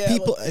underestimate.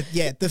 People,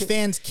 the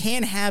fans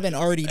can have and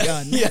already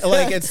done.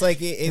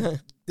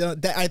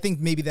 I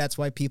think maybe that's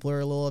why people are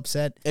a little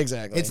upset.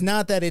 Exactly. It's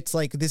not that it's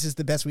this is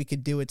the best we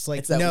could do. It's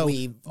that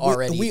we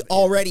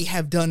already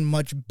have done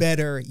much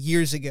better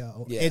years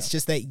ago. Yeah. It's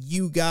just that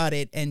you got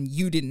it and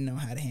you didn't know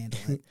how to handle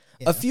it.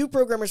 Yeah. A few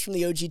programmers from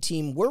the OG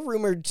team were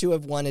rumored to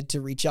have wanted to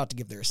reach out to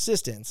give their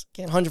assistance.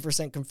 Can't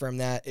 100% confirm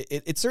that.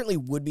 It certainly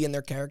would be in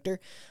their character.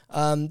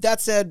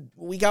 That said,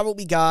 we got what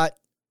we got.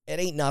 It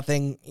ain't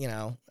nothing,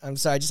 I'm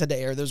sorry, I just had to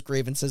air those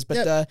grievances.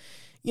 But,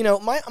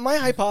 my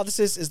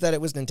hypothesis is that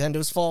it was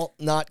Nintendo's fault,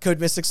 not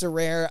Code Mystics or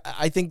Rare.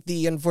 I think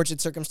the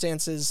unfortunate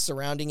circumstances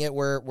surrounding it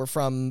were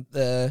from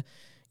the,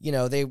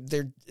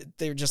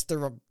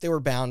 they were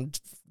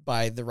bound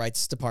by the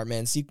rights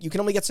departments. You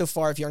can only get so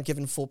far if you aren't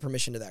given full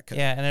permission to that code.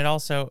 Yeah, and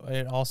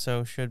it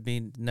also should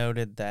be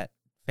noted that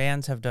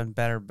fans have done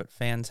better, but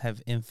fans have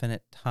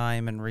infinite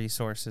time and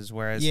resources,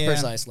 whereas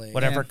precisely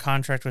whatever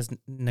contract was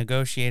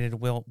negotiated,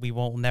 we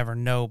won't never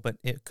know, but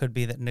it could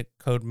be that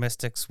Code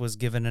Mystics was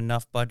given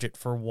enough budget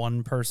for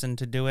one person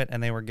to do it,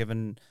 and they were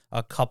given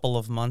a couple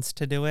of months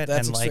to do it.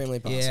 That's extremely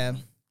possible. Yeah.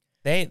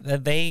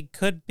 They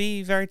could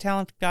be very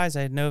talented guys.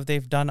 I know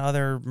they've done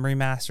other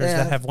remasters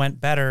that have went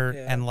better,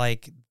 and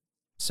like,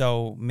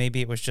 so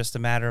maybe it was just a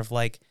matter of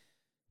like,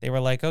 they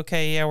were like,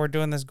 okay, yeah, we're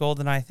doing this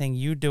GoldenEye thing.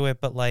 You do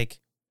it, but like,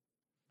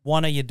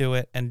 one of you do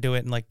it and do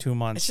it in like 2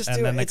 months,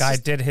 and then the guy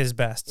did his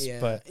best. Yeah,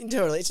 but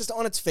totally, it's just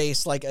on its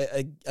face like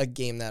a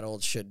game that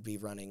old should be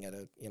running at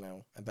a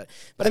But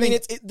I mean,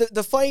 it's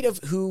the fight of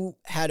who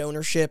had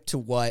ownership to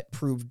what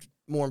proved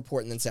more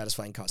important than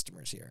satisfying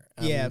customers here.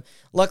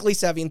 Luckily,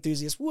 savvy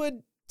enthusiasts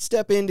would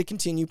step in to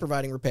continue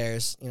providing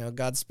repairs.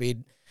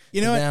 Godspeed.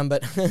 You know them,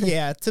 but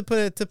yeah. To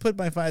put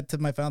my final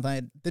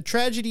thought, the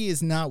tragedy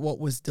is not what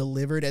was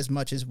delivered as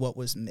much as what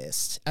was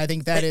missed. I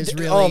think that is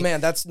really. Oh man,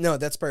 that's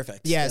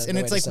perfect. Yes, and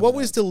it's like what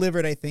was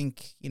delivered. I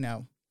think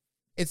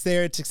it's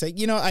there. It's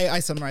exciting. I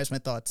summarized my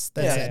thoughts.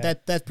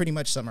 That pretty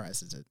much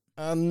summarizes it.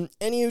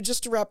 Anywho,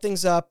 just to wrap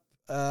things up,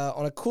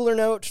 on a cooler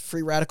note,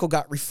 Free Radical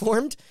got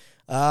reformed.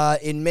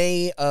 In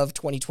May of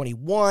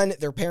 2021,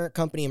 their parent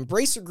company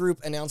Embracer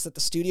Group announced that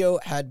the studio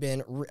had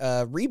been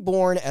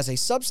reborn as a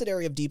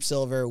subsidiary of Deep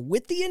Silver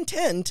with the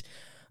intent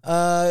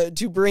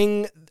to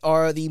bring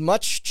the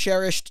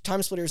much-cherished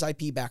TimeSplitters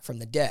IP back from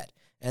the dead.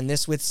 And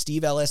this with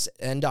Steve Ellis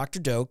and Dr.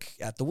 Doak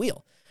at the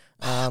wheel.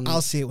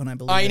 I'll see it when I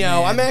believe I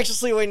know. Man. I'm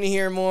actually waiting to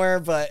hear more,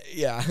 but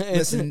yeah.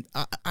 Listen,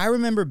 I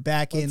remember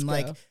back in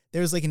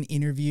there was like an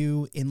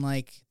interview in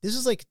this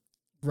was like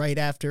right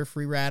after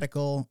Free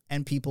Radical,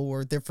 and people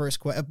were their first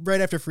right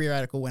after Free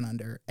Radical went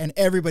under, and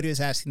everybody was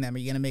asking them, "Are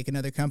you going to make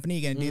another company? Are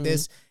you going to do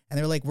this?" And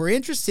they were like, "We're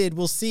interested.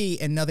 We'll see."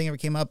 And nothing ever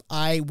came up.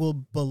 I will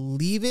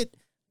believe it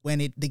when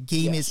the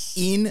game is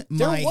in my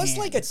There was hands.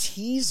 like a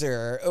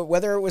teaser,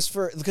 whether it was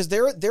because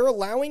they're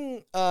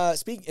allowing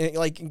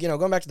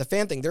going back to the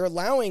fan thing, they're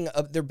allowing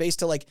their base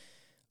to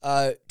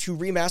to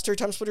remaster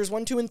TimeSplitters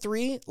 1, 2, and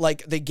 3.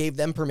 Like they gave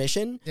them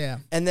permission. Yeah,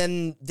 and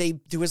then there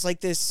was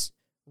like this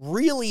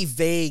really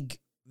vague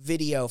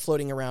video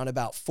floating around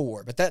about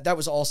 4, but that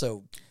was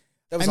also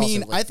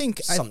I think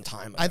some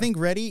time ago. I think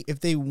Ready, if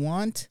they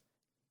want,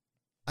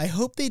 I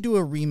hope they do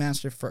a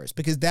remaster first,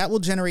 because that will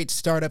generate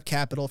startup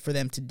capital for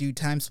them to do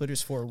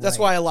TimeSplitters 4 right. That's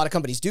why a lot of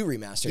companies do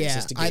remasters,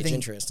 just to gauge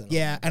interest in them.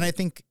 Yeah, and I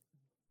think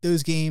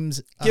those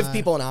games give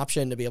people an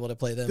option to be able to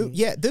play them.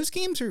 Yeah, those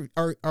games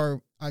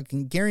are I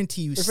can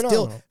guarantee you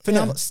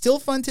phenomenal. Still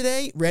fun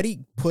today. Ready,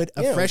 put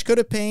a fresh coat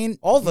of paint.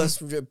 All of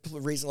us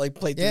recently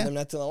played through them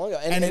not too long ago,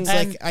 and it's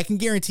like I can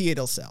guarantee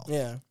it'll sell.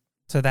 Yeah.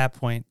 To that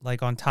point,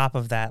 on top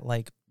of that,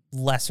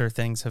 lesser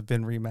things have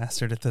been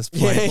remastered at this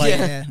point.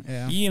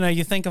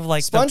 You think of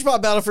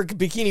SpongeBob Battle for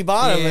Bikini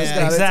Bottom.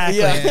 Exactly.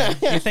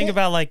 You think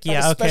about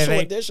special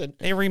edition.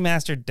 They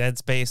remastered Dead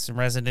Space and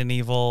Resident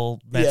Evil,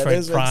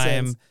 Metroid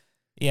Prime.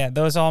 Yeah,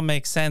 those all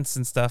make sense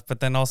and stuff, but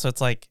then also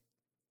it's like,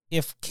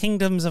 if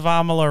Kingdoms of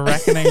Amalur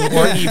Reckoning,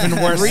 or even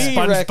worse,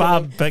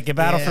 SpongeBob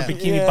Battle for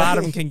Bikini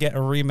Bottom can get a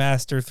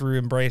remaster through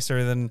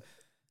Embracer, then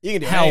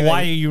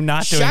why are you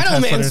not doing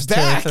Shadowman's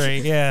back? 2 or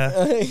 3?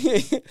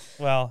 Yeah.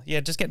 Well,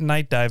 just get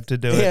Night Dive to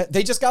do it. Yeah,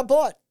 they just got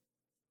bought.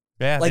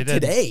 Yeah, they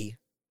did. Today.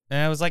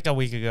 Yeah, it was like a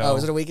week ago. Oh,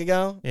 was it a week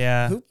ago?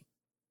 Yeah.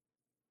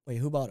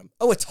 Who bought them?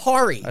 Oh,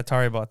 Atari.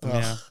 Atari bought them,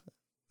 yeah.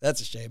 That's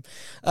a shame.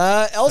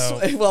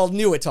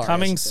 New Atari.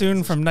 Coming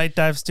soon from Night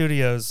Dive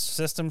Studios,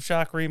 System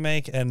Shock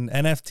remake and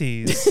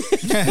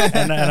NFTs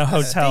and a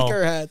hotel.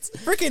 Speaker hats.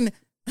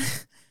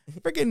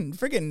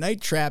 Freaking Night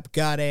Trap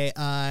got a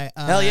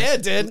hell yeah,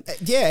 it did.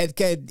 Yeah, it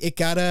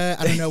got a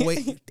I don't know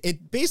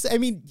it basically, I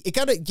mean, it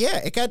got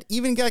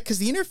because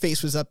the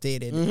interface was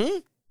updated. Mm-hmm.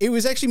 It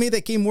was actually made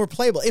that game more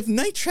playable. If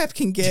Night Trap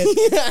can get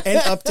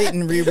an update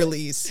and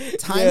re-release,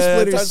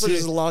 TimeSplitters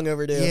is long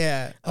overdue.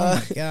 Yeah.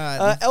 Oh my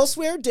god.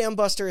 Elsewhere, Dam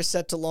Buster is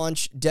set to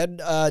launch Dead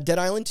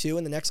Island 2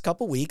 in the next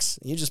couple weeks.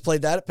 You just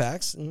played that at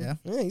PAX. Yeah.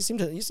 You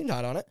seemed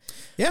hot on it.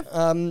 Yeah.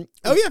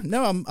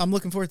 No, I'm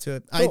looking forward to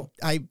it. Cool.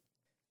 I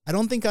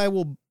don't think I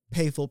will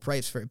pay full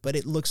price for it, but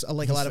it looks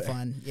like a lot of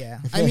fun. Yeah.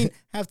 I mean,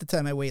 half the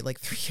time I wait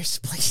 3 years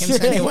to play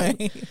games anyway.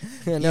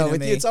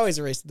 With you, it's always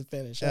a race to the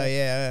finish. Oh,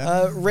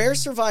 yeah. Rare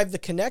survived the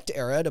Kinect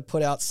era to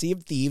put out Sea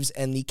of Thieves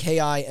and the KI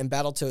and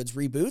Battletoads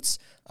reboots,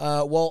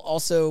 while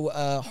also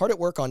hard at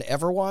work on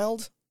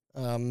Everwild.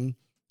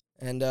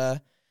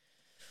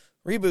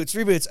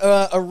 Reboots.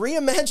 A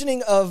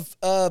reimagining of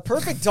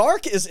Perfect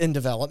Dark is in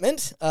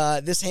development.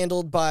 This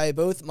handled by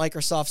both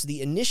Microsoft's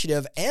The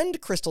Initiative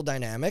and Crystal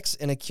Dynamics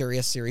in a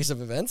curious series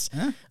of events.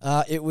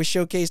 Huh? It was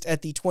showcased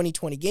at the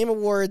 2020 Game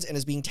Awards and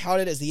is being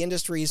touted as the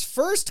industry's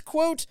first,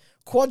 quote,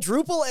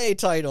 quadruple A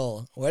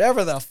title.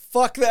 Whatever the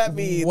fuck that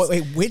means.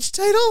 Wait, which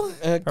title?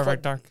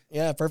 Perfect Dark.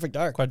 Yeah, Perfect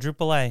Dark.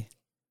 Quadruple A.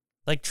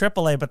 Like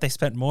AAA, but they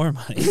spent more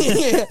money.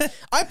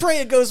 I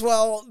pray it goes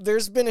well.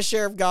 There's been a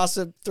share of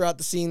gossip throughout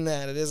the scene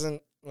that it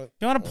isn't. You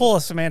want to pull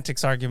a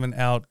semantics argument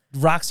out?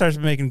 Rockstar's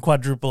been making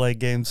quadruple A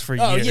games for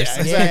years. Oh, yeah,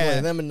 exactly.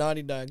 Yeah. Them and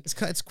Naughty Dog.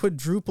 It's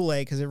quadruple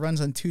A because it runs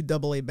on 2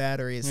 AA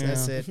batteries. Yeah.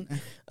 That's it.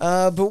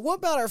 But what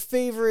about our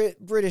favorite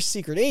British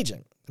secret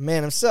agent, the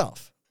man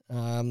himself?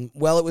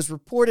 Well, it was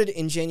reported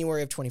in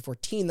January of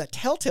 2014 that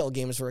Telltale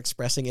Games were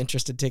expressing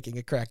interest in taking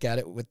a crack at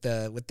it with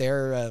their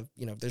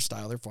their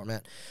style, their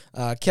format.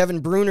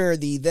 Kevin Bruner,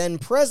 the then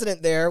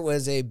president there,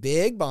 was a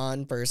big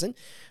Bond person.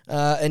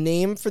 A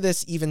name for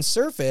this even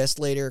surfaced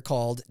later,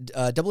 called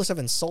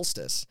 007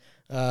 Solstice.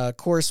 Of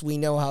course, we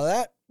know how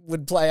that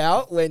would play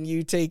out when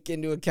you take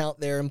into account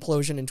their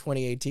implosion in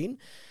 2018.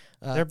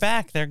 They're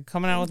back. They're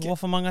coming out with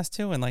Wolf Among Us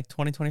 2 in like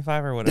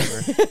 2025 or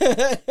whatever.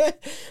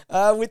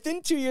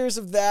 Within 2 years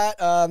of that,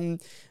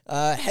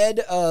 head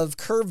of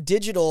Curve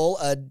Digital,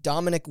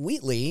 Dominic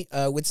Wheatley,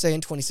 would say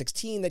in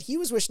 2016 that he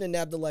was wishing to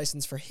nab the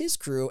license for his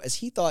crew, as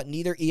he thought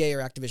neither EA or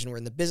Activision were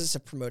in the business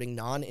of promoting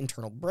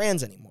non-internal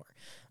brands anymore.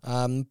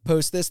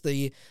 Post this,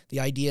 the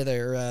idea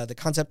there, the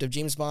concept of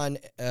James Bond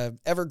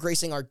ever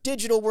gracing our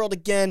digital world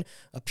again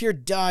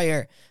appeared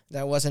dire.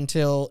 That was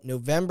until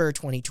November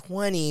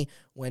 2020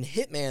 when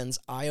Hitman's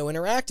IO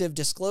Interactive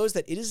disclosed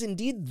that it is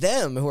indeed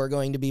them who are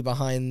going to be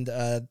behind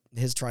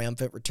his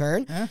triumphant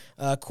return.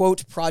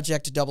 Quote,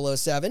 Project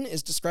 007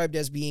 is described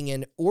as being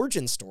an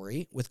origin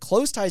story with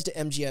close ties to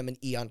MGM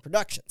and Eon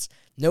Productions.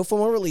 No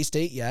formal release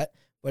date yet,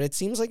 but it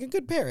seems like a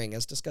good pairing,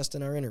 as discussed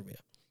in our interview.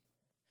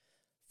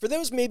 For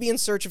those maybe in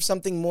search of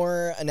something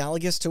more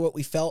analogous to what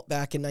we felt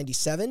back in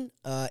 97,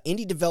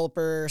 indie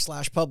developer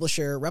 /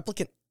 publisher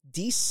Replicant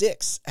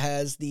D6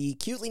 has the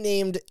cutely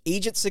named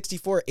Agent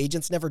 64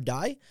 Agents Never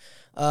Die.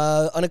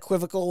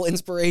 Unequivocal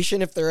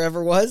inspiration, if there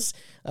ever was,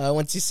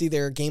 once you see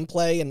their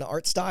gameplay and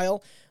art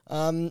style.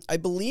 I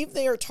believe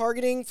they are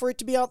targeting for it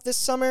to be out this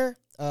summer.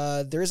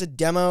 There is a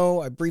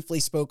demo. I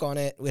briefly spoke on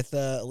it with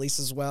Elise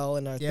as well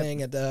in our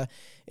thing. And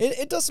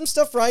it does some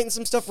stuff right and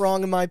some stuff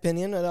wrong, in my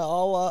opinion, and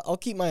I'll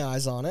keep my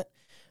eyes on it.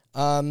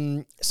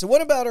 So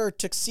what about our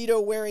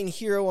tuxedo-wearing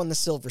hero on the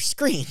silver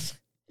screen?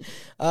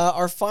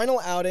 Our final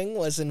outing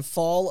was in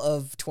fall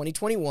of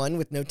 2021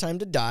 with No Time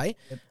to Die,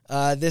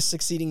 this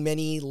succeeding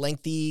many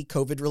lengthy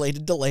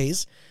COVID-related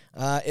delays.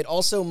 It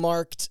also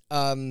marked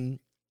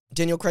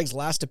Daniel Craig's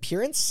last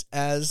appearance,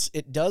 as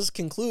it does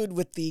conclude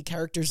with the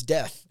character's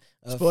death.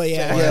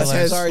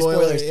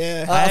 Spoilers.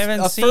 Yeah. I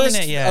haven't seen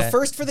it yet. A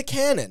first for the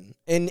canon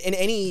in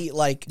any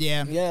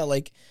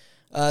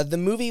the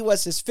movie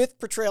was his 5th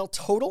portrayal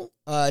total.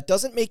 It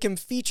doesn't make him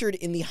featured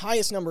in the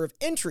highest number of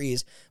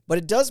entries, but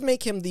it does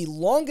make him the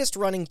longest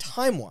running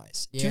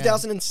time-wise,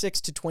 2006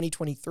 to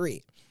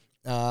 2023.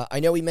 I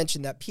know we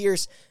mentioned that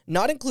Pierce,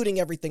 not including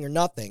Everything or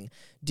Nothing,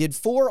 did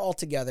 4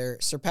 altogether,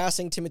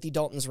 surpassing Timothy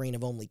Dalton's reign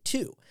of only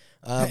 2.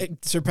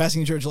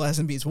 Surpassing George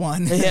Lazenby's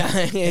 1.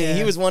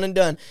 He was one and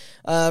done.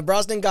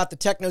 Brosnan got the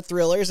techno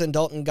thrillers, and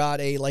Dalton got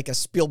a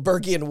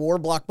Spielbergian war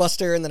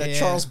blockbuster, and then a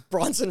Charles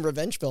Bronson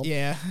revenge film.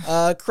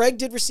 Craig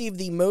did receive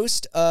the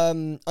most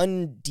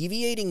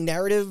undeviating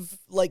narrative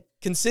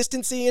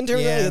consistency in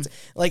terms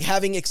of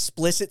having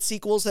explicit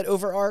sequels that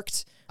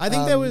overarched. I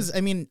think that was,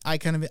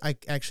 I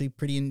actually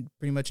pretty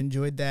much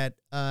enjoyed that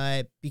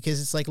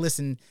because it's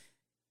listen,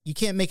 you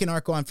can't make an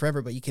arc go on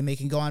forever, but you can make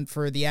it go on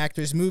for the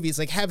actors' movies.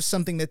 Have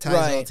something that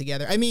ties it all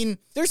together.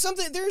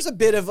 There's a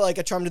bit of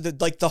a charm to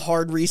the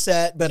hard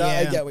reset, but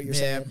I get what you're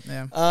saying.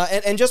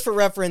 And just for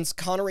reference,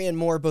 Connery and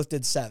Moore both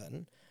did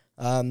 7.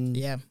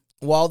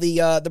 While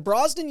the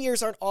Brosnan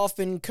years aren't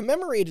often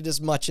commemorated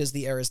as much as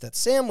the eras that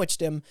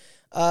sandwiched him,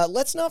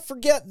 let's not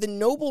forget the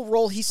noble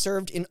role he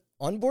served in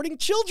onboarding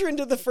children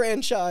to the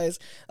franchise.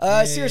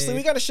 Seriously,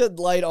 we got to shed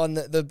light on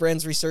the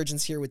brand's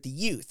resurgence here with the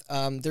youth.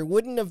 There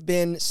wouldn't have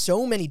been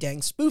so many dang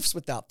spoofs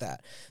without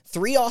that.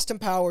 3 Austin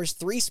Powers,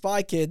 3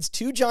 Spy Kids,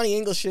 2 Johnny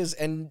Englishes,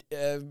 and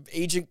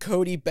Agent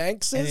Cody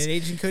Bankses. And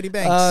Agent Cody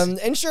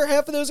Banks. And sure,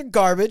 half of those are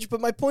garbage,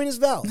 but my point is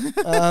valid.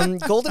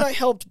 GoldenEye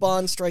helped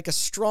Bond strike a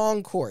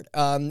strong chord.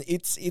 And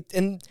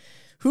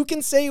who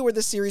can say where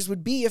the series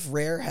would be if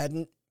Rare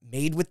hadn't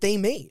made what they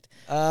made.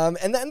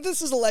 And then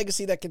this is a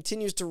legacy that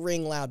continues to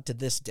ring loud to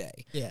this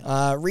day.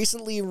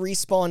 Recently,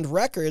 Respawned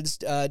Records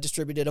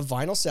distributed a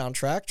vinyl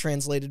soundtrack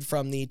translated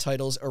from the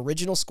title's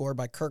original score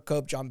by Kirk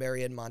Cope, John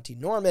Barry, and Monty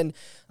Norman.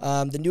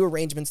 The new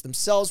arrangements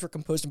themselves were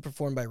composed and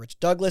performed by Rich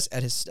Douglas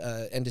at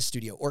his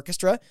studio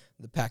orchestra.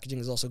 The packaging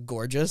is also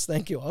gorgeous.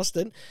 Thank you,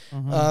 Austin.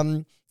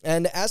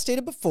 And as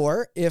stated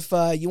before, if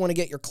you want to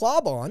get your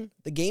clob on,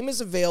 the game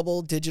is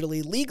available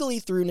digitally, legally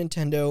through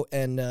Nintendo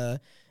and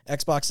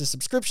Xbox's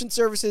subscription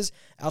services.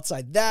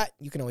 Outside that,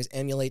 you can always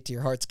emulate to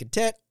your heart's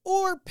content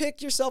or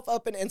pick yourself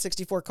up an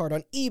N64 card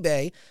on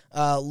eBay.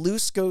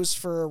 Loose goes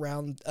for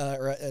around,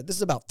 this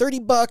is about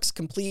 $30,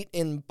 complete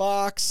in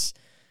box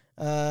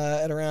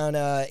at around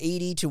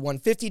 80 to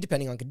 150,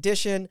 depending on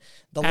condition.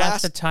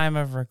 At the time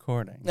of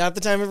recording.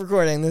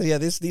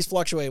 These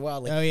fluctuate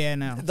wildly.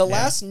 The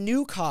last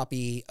new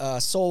copy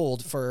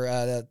sold for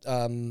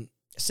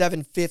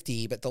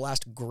 $750, but the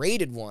last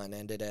graded one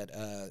ended at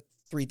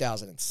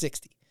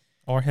 $3,060.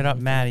 Or hit up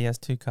Matt. He has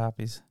 2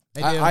 copies.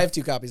 I have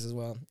 2 copies as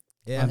well.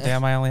 Yeah.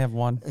 Damn, I only have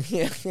one.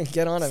 Yeah,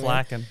 get on it,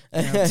 Slacking.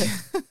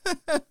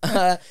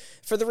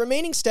 For the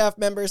remaining staff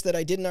members that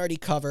I didn't already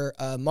cover,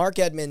 Mark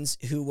Edmonds,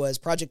 who was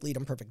project lead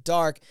on Perfect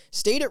Dark,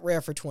 stayed at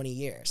Rare for 20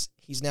 years.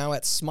 He's now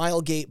at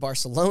Smilegate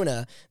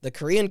Barcelona, the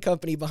Korean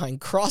company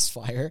behind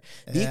Crossfire,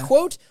 the,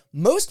 quote,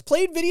 most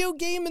played video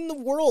game in the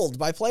world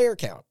by player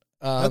count.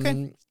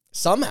 Okay.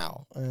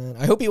 Somehow.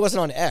 I hope he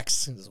wasn't on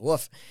X.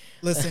 Woof.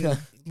 Listen,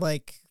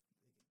 like...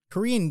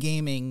 Korean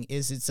gaming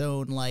is its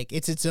own like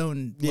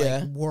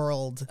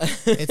world.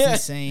 It's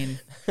insane.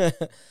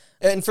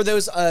 And for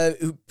those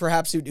who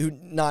perhaps who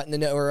not in the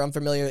know or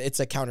unfamiliar, it's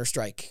a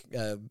Counter-Strike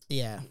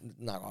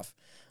knockoff.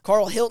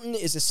 Carl Hilton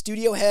is a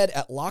studio head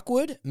at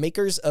Lockwood,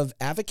 makers of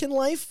Avakin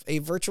Life, a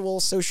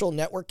virtual social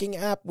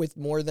networking app with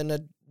more than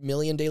 1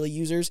 million daily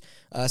users,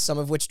 some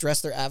of which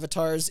dress their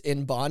avatars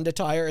in Bond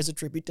attire as a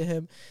tribute to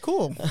him.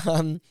 Cool.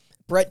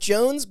 Brett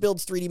Jones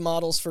builds 3D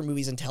models for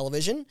movies and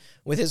television,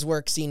 with his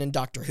work seen in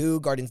Doctor Who,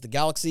 Guardians of the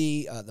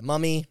Galaxy, The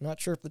Mummy, not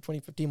sure if the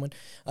 2015 one,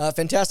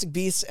 Fantastic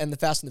Beasts, and The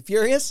Fast and the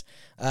Furious.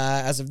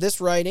 As of this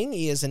writing,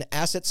 he is an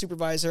asset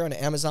supervisor on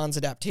Amazon's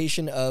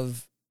adaptation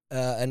of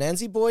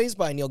Anansi Boys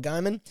by Neil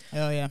Gaiman.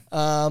 Oh, yeah.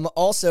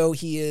 Also,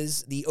 he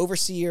is the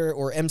overseer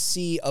or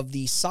MC of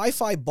the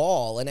Sci-Fi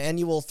Ball, an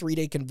annual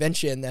 3-day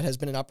convention that has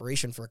been in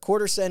operation for a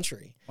quarter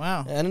century.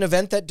 Wow. And an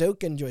event that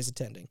Doak enjoys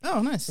attending.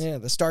 Oh, nice. Yeah,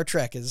 the Star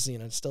Trek is,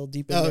 still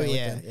deep in there. Oh,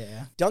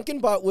 yeah. Duncan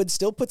Botwood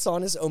still puts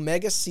on his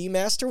Omega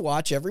Seamaster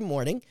watch every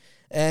morning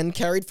and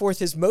carried forth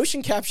his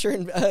motion capture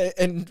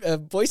and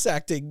voice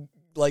acting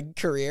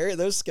career,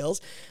 those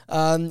skills.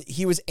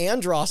 He was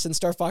Andros in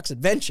Star Fox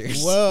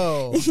Adventures.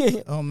 Whoa.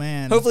 Oh,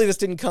 man. Hopefully this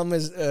didn't come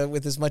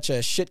with as much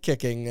shit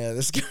kicking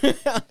this go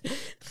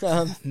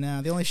around.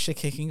 No, the only shit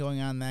kicking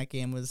going on in that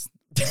game was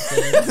the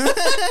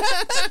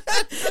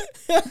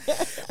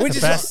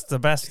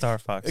best Star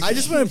Fox. I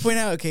just want to point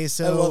out, okay,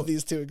 so I love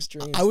these two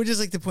extremes. I would just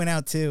like to point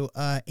out too,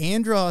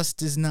 Andros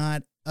does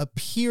not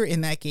appear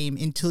in that game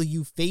until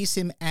you face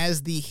him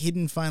as the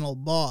hidden final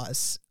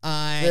boss.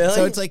 Really?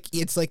 So it's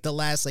like the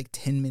last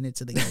 10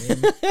 minutes of the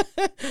game.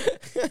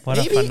 What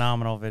a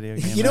phenomenal video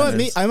game. You know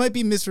what? I might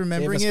be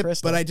misremembering it,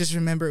 Crystal. but I just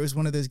remember it was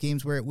one of those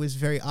games where it was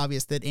very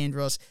obvious that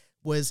Andros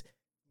was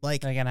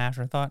like an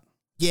afterthought.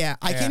 Yeah,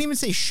 I can't even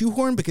say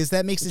shoehorn because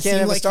that makes it seem seem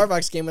like like a Star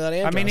Fox game without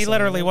Andros. I mean, he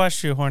literally was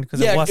shoehorned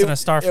because it wasn't a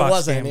Star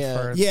Fox game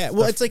for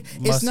well, it's like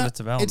most of its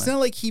development. It's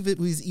not like he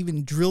was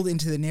even drilled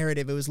into the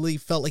narrative. It was literally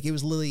felt like it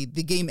was literally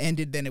the game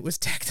ended, then it was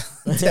tacked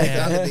on at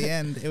the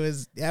end. It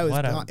was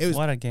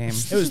what a game.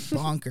 It was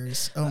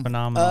bonkers. Oh.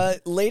 Phenomenal.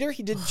 Later,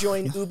 he did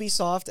join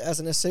Ubisoft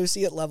as an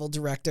associate level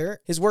director.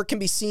 His work can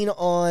be seen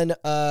on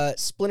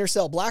Splinter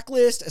Cell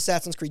Blacklist,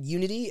 Assassin's Creed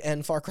Unity,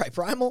 and Far Cry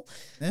Primal.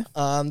 Yeah.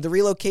 The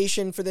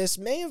relocation for this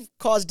may have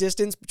caused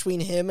distance between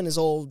him and his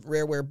old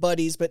Rareware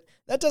buddies, but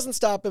that doesn't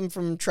stop him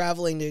from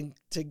traveling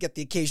to get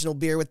the occasional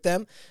beer with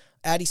them.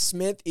 Addie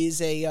Smith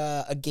is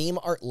a game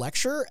art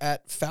lecturer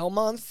at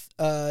Falmouth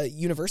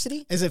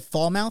University. Is it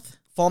Falmouth?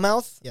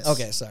 Falmouth? Yes.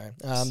 Okay, sorry.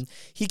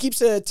 He keeps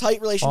a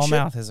tight relationship.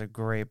 Falmouth is a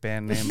great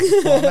band name.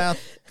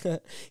 Falmouth.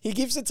 He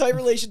keeps a tight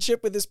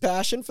relationship with his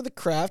passion for the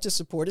craft to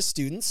support his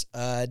students.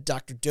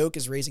 Dr. Doak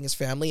is raising his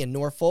family in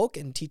Norfolk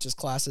and teaches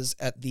classes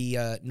at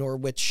the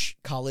Norwich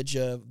College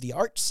of the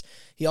Arts.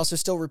 He also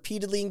still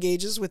repeatedly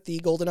engages with the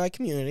GoldenEye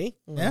community,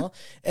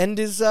 and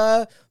is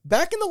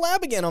back in the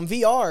lab again on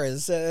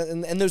VRs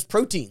and those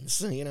proteins.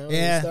 He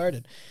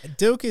started.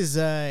 Doak is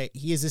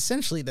he is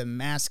essentially the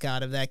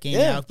mascot of that game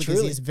now because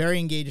truly. he's very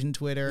engaged in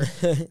Twitter.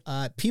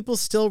 People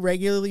still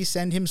regularly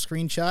send him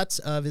screenshots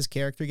of his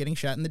character getting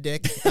shot in the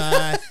dick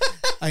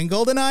on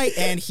GoldenEye,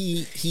 and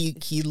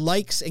he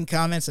likes and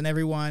comments on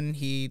everyone.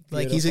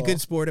 He's a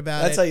good sport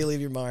about That's it. how you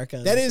leave your mark.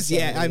 That is,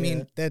 I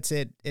mean, that's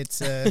it.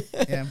 It's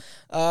yeah.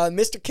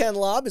 Mr. Ken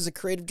Lobb is a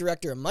creative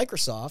director at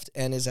Microsoft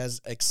and is as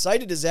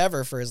excited as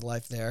ever for his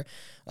life there.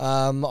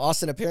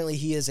 Austin, apparently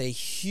he is a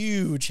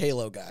huge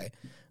Halo guy.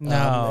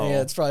 No.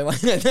 That's probably why.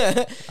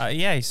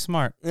 Yeah, he's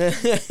smart.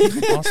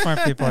 All smart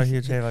people are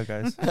huge Halo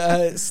guys.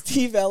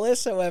 Steve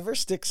Ellis, however,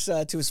 sticks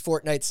to his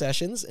Fortnite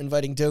sessions,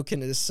 inviting Doak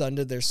and his son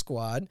to their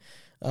squad.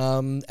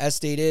 As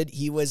stated,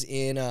 he was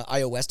in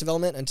iOS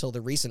development until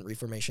the recent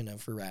reformation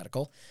of Free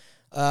Radical.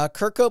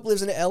 Kirkhope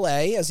lives in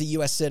L.A. as a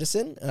U.S.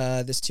 citizen.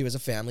 This, too, is a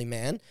family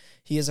man.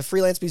 He is a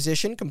freelance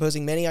musician,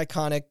 composing many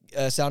iconic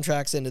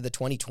soundtracks into the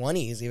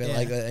 2020s, even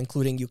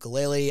including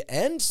Ukulele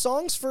and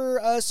songs for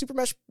Super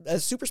Smash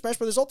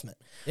Bros. Ultimate.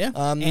 Yeah,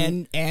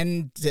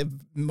 and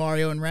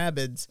Mario and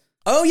Rabbids.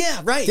 Oh yeah,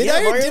 right. Did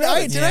I already?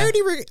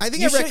 I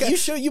think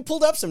you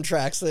pulled up some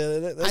tracks.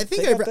 I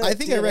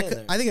think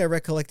I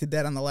recollected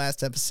that on the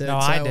last episode. No,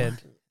 I did.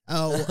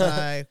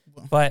 Oh,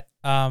 but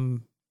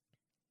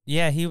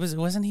yeah,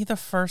 wasn't he the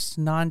first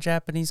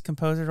non-Japanese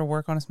composer to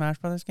work on a Smash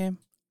Brothers game?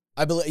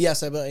 I believe.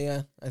 Yes,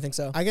 I think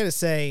so. I gotta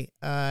say,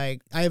 I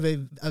have a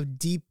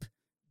deep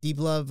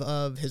love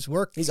of his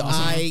work. He's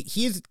awesome.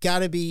 He's got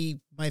to be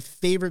my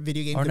favorite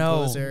video game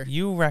composer. No,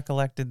 you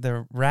recollected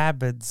the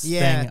Rabbids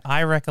thing.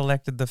 I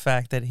recollected the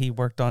fact that he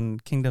worked on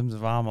Kingdoms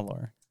of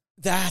Amalur.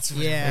 That's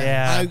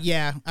I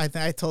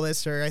told that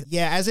story.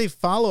 As a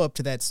follow up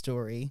to that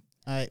story.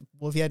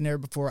 Well, if you hadn't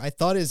heard before, I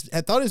thought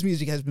his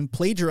music has been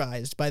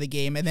plagiarized by the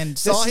game, and then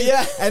saw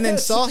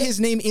his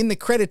name in the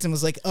credits and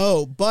was like,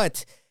 oh,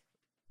 but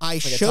I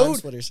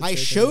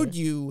showed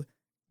you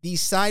the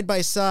side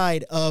by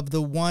side of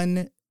the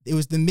one. It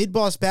was the mid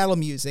boss battle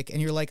music,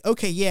 and you're like,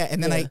 okay, yeah.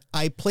 And then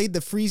I played the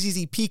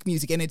Freezeezy Peak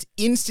music, and it's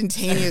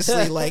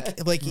instantaneously like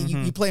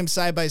you play them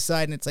side by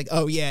side, and it's like,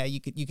 oh yeah, you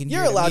can.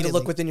 You're allowed to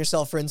look within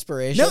yourself for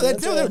inspiration. No,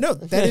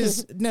 that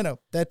is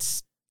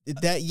that's.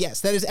 That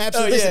is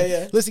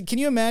absolutely. Listen, can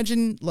you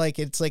imagine? Like,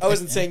 it's like I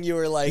wasn't saying you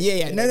were like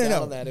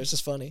no. On that. It was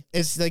just funny.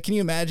 It's like, can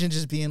you imagine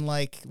just being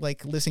like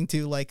listening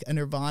to like a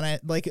Nirvana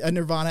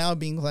album,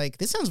 being like,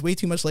 this sounds way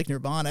too much like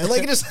Nirvana.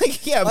 Like, just like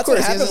of that's course.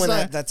 What happened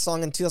when that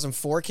song in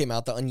 2004 came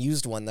out, the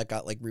unused one that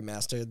got like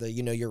remastered. The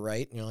You're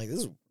Right, and you're like, this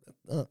is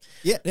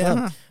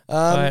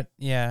but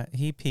yeah,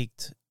 he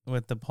peaked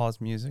with the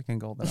pause music in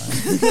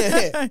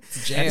GoldenEye.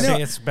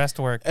 It's best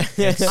work.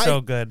 It's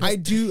so good. I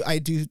do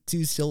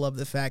still love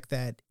the fact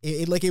that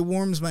it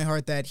warms my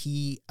heart that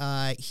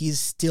he's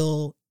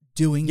still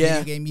doing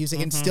video game music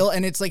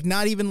and it's like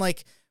not even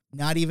like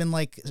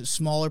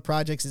smaller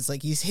projects. It's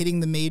like he's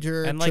hitting the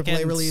major and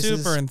AAA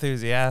releases. Super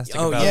enthusiastic.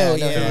 Oh about yeah,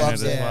 he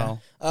loves it as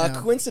well.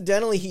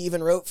 Coincidentally, he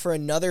even wrote for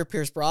another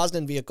Pierce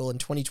Brosnan vehicle in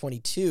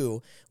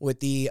 2022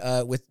 with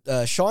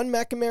Sean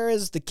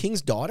McNamara's The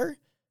King's Daughter.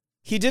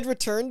 He did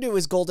return to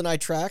his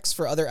GoldenEye tracks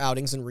for other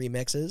outings and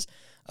remixes.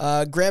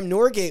 Graham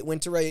Norgate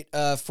went to write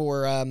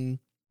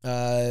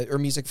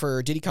music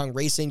for Diddy Kong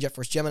Racing, Jet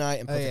Force Gemini,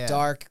 and Perfect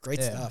Dark.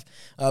 Great stuff.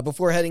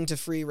 Before heading to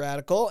Free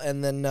Radical,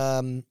 and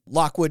then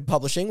Lockwood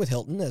Publishing with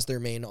Hilton as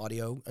their main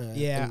audio.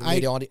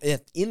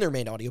 In their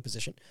main audio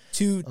position.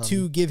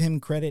 To give him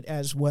credit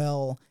as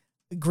well,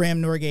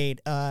 Graham Norgate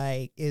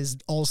is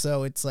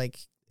also. It's like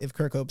if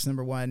Kirk Hope's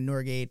number one,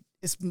 Norgate.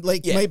 It's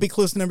like might be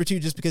close to number two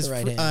just because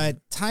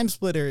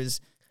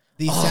TimeSplitters,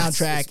 the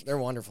soundtrack, they're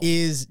wonderful.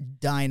 Is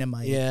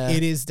dynamite. Yeah,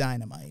 it is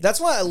dynamite. That's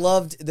why I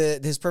loved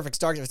his Perfect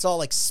Dark. It's all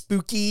like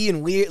spooky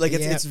and weird. Like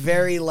it's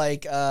very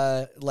like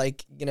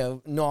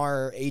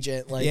noir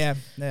agent. Like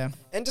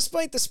And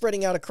despite the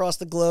spreading out across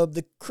the globe,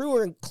 the crew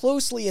are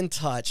closely in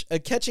touch,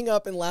 catching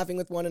up and laughing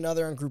with one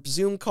another on group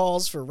Zoom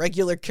calls for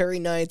regular curry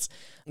nights.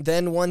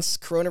 Then once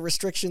Corona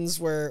restrictions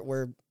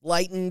were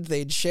lightened,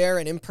 they'd share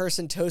an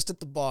in-person toast at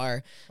the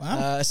bar.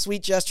 Wow. A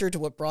sweet gesture to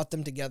what brought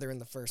them together in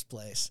the first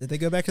place. Did they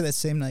go back to that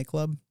same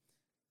nightclub?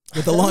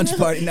 With the launch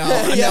party? No,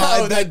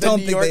 I don't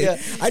think they. Yeah.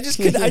 I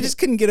just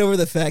couldn't get over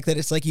the fact that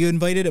it's like you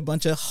invited a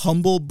bunch of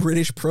humble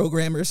British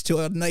programmers to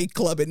a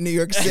nightclub in New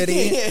York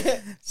City.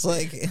 It's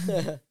like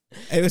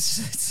it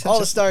was all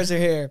the stars are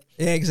here.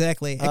 Yeah,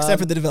 exactly. Except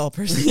for the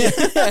developers. Well,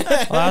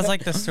 that was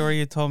like the story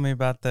you told me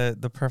about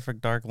the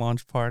Perfect Dark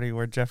launch party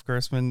where Jeff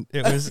Gerstmann.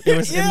 It was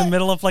in the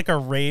middle of like a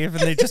rave,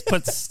 and they just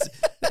put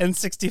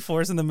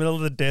N64s in the middle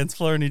of the dance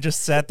floor, and he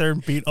just sat there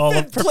and beat all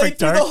of Perfect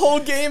Dark the whole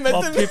game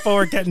while people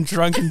were getting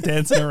drunk and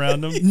dancing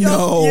around him.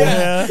 No.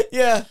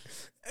 Yeah.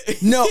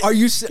 No, are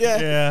you?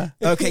 Yeah.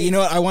 Okay, you know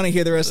what? I want to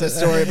hear the rest of that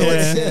story.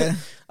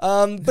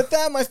 But but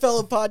that, my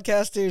fellow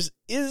podcasters,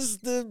 is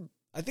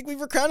I think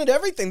we've recounted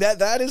everything.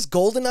 That is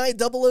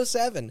GoldenEye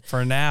 007.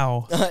 For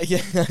now.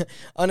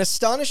 An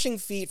astonishing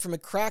feat from a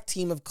crack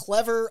team of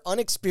clever,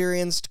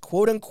 unexperienced,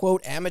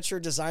 quote-unquote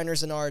amateur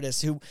designers and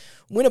artists who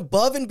went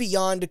above and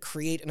beyond to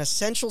create an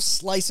essential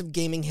slice of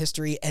gaming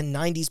history and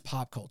 90s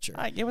pop culture.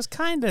 It was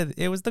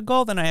the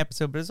GoldenEye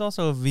episode, but it's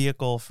also a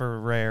vehicle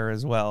for Rare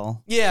as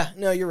well. Yeah,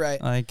 no, you're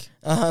right.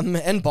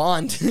 And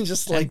Bond.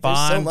 Just like and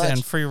Bond so much.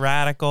 And Free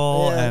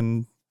Radical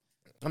and...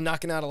 I'm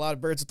knocking out a lot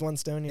of birds with one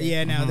stone here.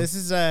 Yeah, no, this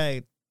is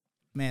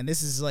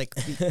like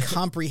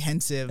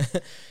comprehensive.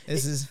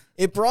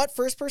 It brought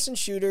first-person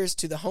shooters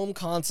to the home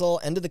console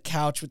and to the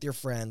couch with your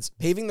friends,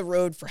 paving the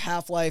road for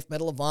Half-Life,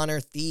 Medal of Honor,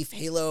 Thief,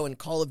 Halo, and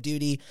Call of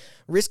Duty.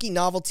 Risky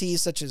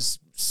novelties such as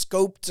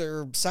scoped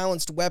or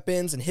silenced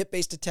weapons and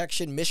hit-based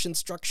detection, mission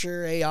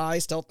structure, AI,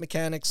 stealth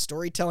mechanics,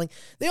 storytelling,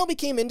 they all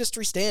became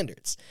industry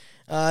standards.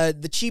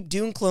 The cheap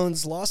Dune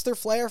clones lost their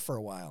flair for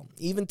a while.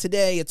 Even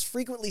today, it's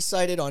frequently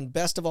cited on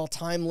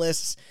best-of-all-time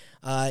lists.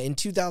 In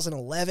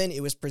 2011,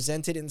 it was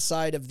presented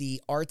inside of the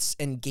Arts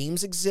and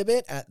Games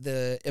exhibit at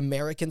the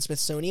American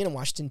Smithsonian in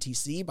Washington,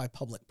 D.C. by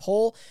public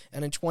poll,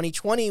 and in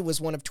 2020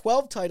 was one of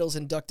 12 titles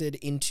inducted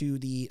into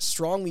the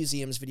Strong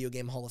Museum's Video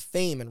Game Hall of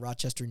Fame in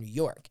Rochester, New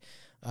York.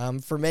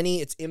 For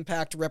many, its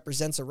impact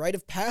represents a rite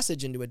of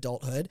passage into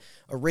adulthood,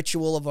 a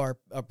ritual of our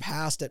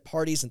past at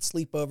parties and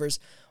sleepovers,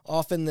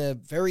 often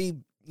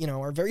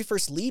our very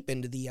first leap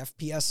into the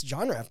FPS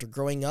genre after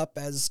growing up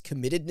as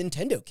committed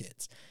Nintendo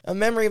kids. A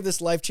memory of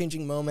this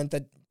life-changing moment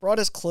that brought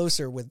us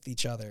closer with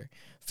each other,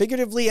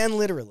 figuratively and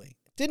literally.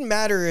 It didn't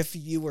matter if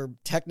you were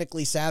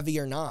technically savvy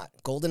or not.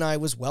 GoldenEye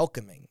was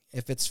welcoming.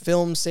 If its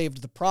film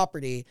saved the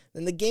property,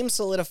 then the game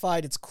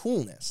solidified its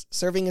coolness,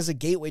 serving as a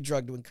gateway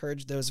drug to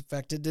encourage those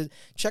affected to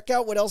check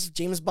out what else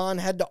James Bond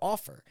had to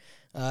offer.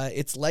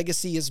 Its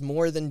legacy is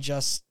more than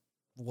just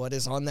what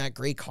is on that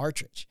great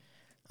cartridge.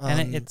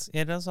 And it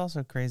is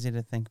also crazy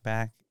to think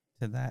back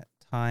to that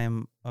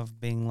time of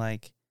being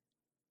like,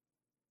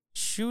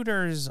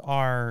 shooters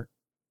are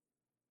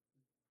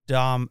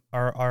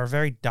a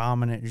very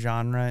dominant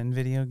genre in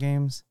video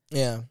games.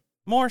 Yeah.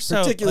 More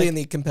so, particularly like, in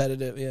the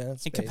competitive,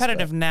 space,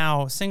 competitive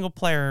now, single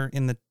player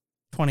in the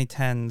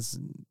 2010s,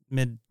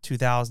 mid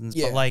 2000s,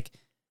 but like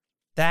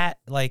that,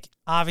 like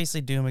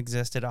obviously Doom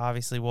existed,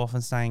 obviously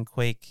Wolfenstein,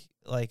 Quake,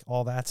 like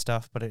all that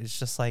stuff, but it's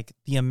just like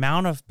the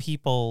amount of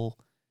people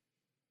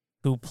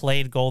who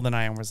played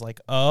GoldenEye and was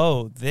like,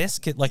 oh, this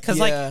kid, like, because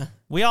like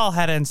we all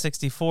had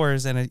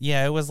N64s, and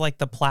it was like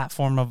the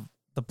platform of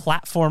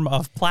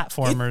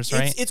platformers,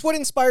 right? It's what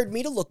inspired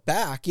me to look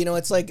back. You know,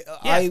 it's like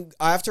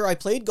after I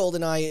played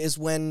GoldenEye is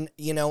when,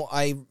 you know,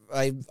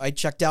 I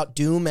checked out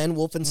Doom and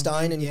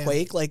Wolfenstein and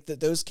Quake. Like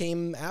those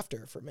came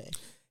after for me.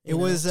 It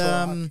was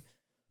I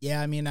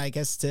mean, I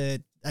guess to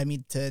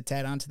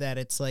add on to that,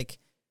 it's like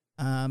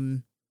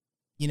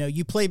you know,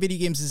 you play video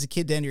games as a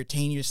kid to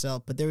entertain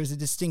yourself, but there was a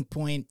distinct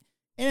point,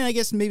 and I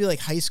guess maybe like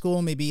high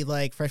school, maybe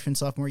like freshman,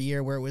 sophomore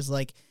year, where it was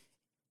like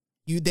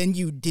you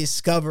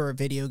discover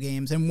video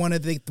games. And one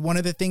of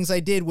the things I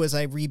did was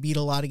I rebeat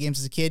a lot of games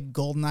as a kid.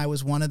 GoldenEye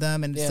was one of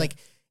them, and it's like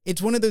it's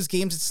one of those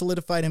games that's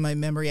solidified in my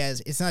memory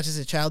as it's not just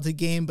a childhood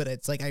game, but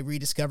it's like I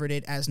rediscovered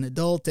it as an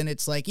adult, and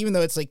it's like, even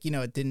though it's like, you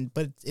know, it didn't,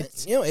 but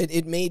it's, you know,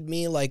 it made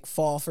me like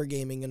fall for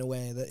gaming in a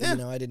way that you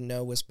know I didn't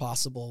know was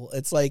possible.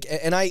 It's like,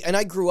 and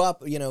I grew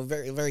up, you know,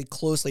 very very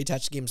closely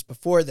attached to games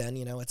before then.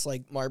 You know, it's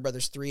like Mario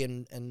Brothers 3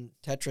 and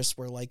Tetris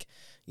were like,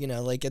 you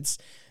know, like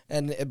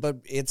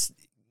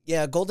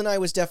GoldenEye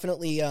was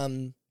definitely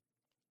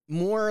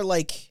more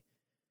like,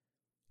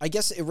 I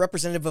guess,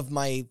 representative of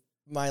my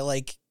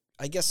like,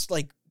 I guess,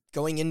 like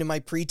going into my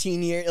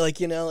preteen year, like,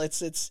 you know,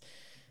 it's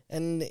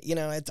and, you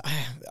know,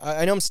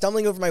 I know I'm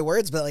stumbling over my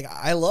words, but like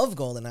I love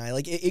GoldenEye.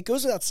 Like it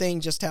goes without saying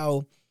just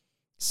how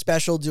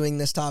special doing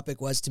this topic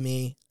was to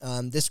me.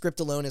 This script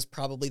alone is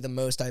probably the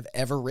most I've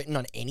ever written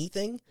on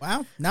anything.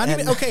 Wow,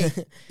 okay.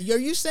 Are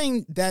you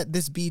saying that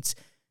this beats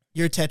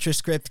your Tetris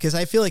script? Because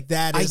I feel like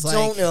that is I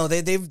don't know.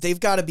 They've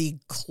got to be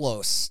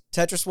close.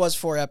 Tetris was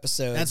 4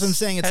 episodes. That's what I'm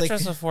saying. It's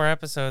Tetris was 4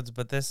 episodes,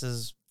 but this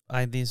is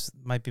these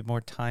might be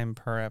more time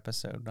per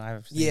episode. I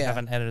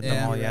haven't edited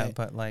them all yet,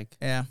 but like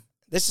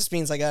this just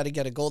means I got to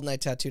get a GoldenEye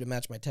tattoo to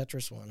match my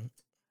Tetris one.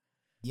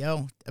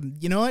 Yo,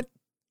 you know what?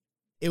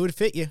 It would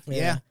fit you.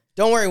 Yeah.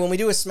 Don't worry. When we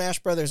do a Smash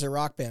Brothers or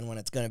Rock Band one,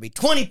 it's going to be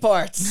 20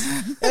 parts.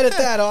 Edit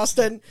that,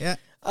 Austin. Yeah.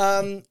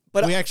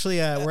 But we actually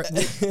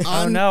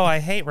oh no, I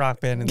hate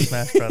Rock Band and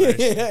Smash Brothers.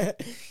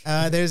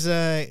 There's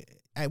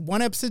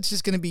one episode's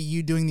just going to be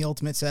you doing the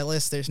ultimate set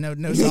list. There's no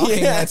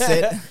talking. That's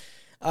it.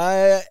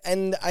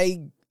 And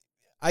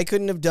I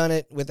couldn't have done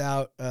it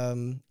without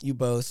you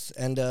both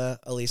and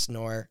Elise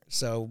Knorr.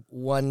 So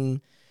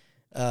one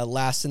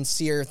last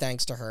sincere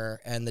thanks to her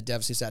and the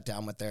devs who sat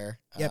down with her.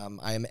 Yep.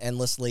 I am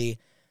endlessly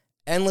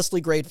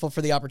grateful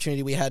for the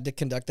opportunity we had to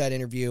conduct that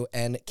interview,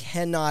 and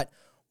cannot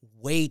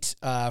wait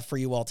for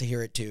you all to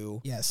hear it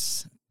too.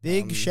 Yes.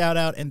 Big shout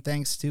out and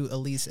thanks to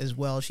Elise as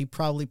well. She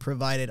probably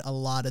provided a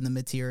lot of the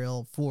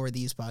material for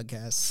these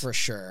podcasts. For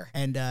sure.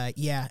 And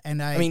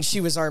and I mean,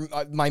 she was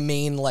my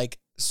main like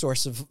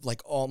source of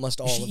like almost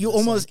all of you this,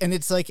 almost like, and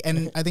it's like,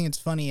 and I think it's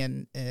funny,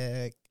 and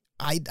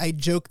I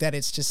joke that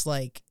it's just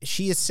like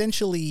she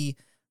essentially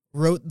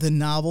wrote the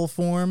novel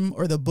form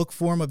or the book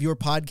form of your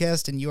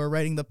podcast, and you're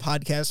writing the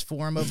podcast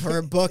form of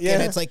her book.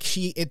 And it's like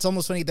it's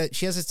almost funny that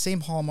she has the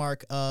same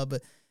hallmark of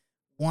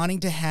wanting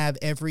to have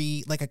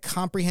like a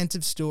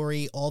comprehensive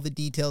story, all the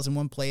details in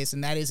one place,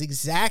 and that is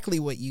exactly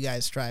what you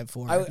guys strive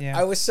for.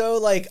 I was so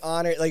like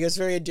honored, like it was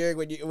very endearing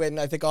when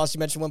I think also you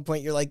mentioned at one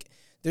point, you're like,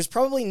 there's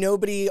probably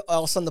nobody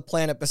else on the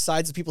planet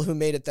besides the people who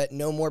made it that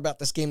know more about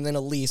this game than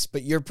Elise,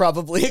 but you're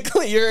probably a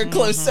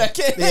close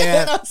second.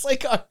 Yeah. And I was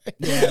like, all right.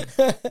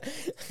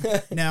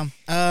 Yeah. Now,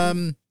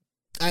 and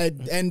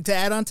to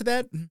add on to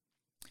that,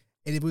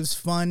 it was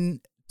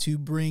fun to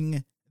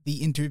bring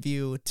the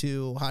interview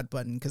to Hot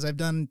Button, because I've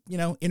done,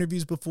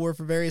 interviews before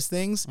for various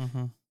things.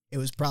 Mm-hmm. It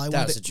was probably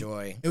a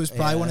joy. It was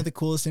probably one of the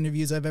coolest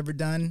interviews I've ever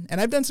done,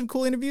 and I've done some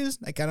cool interviews.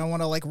 Like, I don't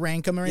want to like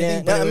rank them or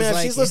anything. Yeah, but I mean, if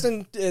like, she's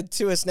listening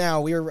to us now,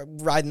 we were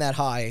riding that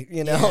high.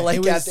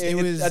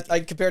 I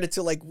compared it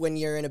to like when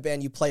you're in a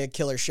band, you play a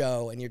killer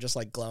show, and you're just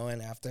like glowing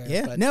after.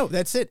 Yeah, no,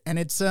 that's it, and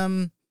it's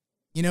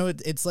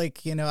it's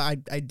like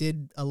I've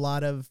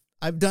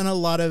done a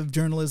lot of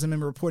journalism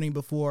and reporting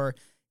before.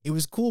 It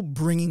was cool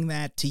bringing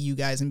that to you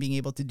guys and being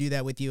able to do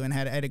that with you, and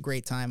had a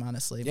great time,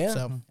 honestly. Yeah,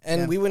 so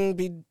we wouldn't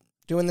be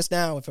doing this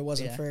now if it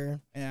wasn't for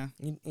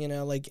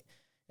like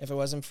if it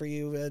wasn't for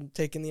you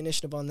taking the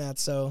initiative on that.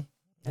 So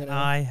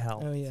I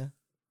helped.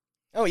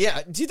 Oh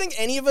yeah. Do you think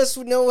any of us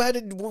would know how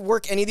to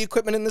work any of the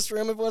equipment in this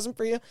room if it wasn't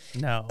for you?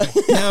 No.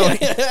 No.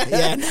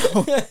 Yeah.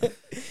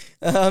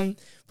 No.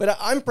 But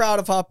I'm proud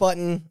of Hot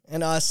Button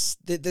and us.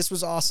 This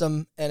was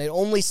awesome, and it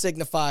only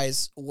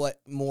signifies what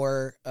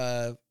more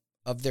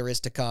of there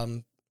is to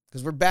come,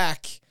 because we're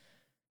back.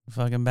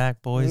 Fucking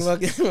back, boys.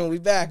 We'll be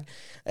back.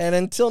 And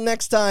until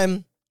next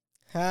time,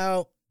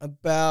 how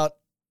about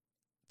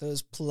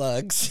those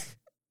plugs?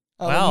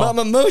 Well, I'm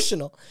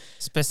emotional.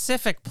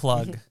 Specific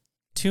plug.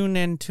 tune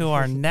in to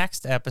our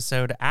next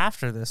episode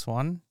after this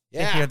one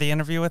to hear the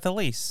interview with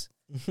Elise.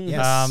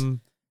 Yes.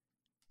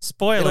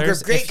 Spoilers. It'll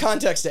give great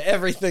context to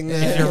everything.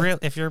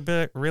 If you're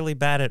really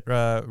bad at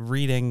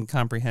reading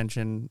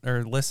comprehension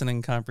or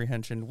listening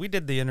comprehension, we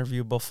did the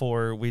interview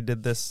before we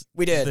did this.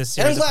 We did. This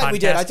and I'm series of glad we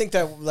did. podcasts. I think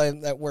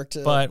that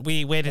worked. But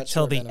we waited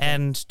till the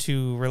end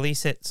to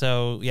release it.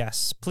 So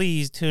yes,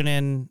 please tune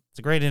in. It's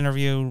a great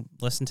interview.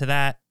 Listen to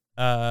that.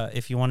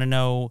 If you want to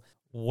know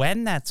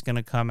when that's going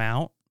to come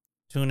out,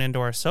 tune into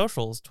our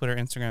socials, Twitter,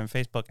 Instagram, and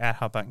Facebook at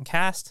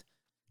HotButtonCast.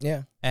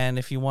 Yeah. And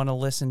if you want to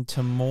listen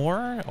to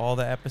more, all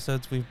the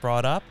episodes we've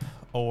brought up,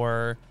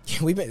 or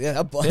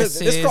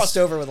this crossed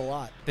over with a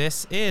lot.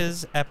 This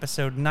is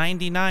episode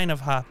 99 of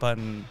Hot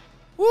Button.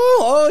 Woo!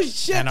 Oh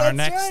shit! And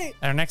right.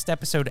 Our next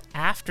episode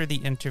after the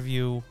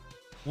interview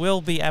will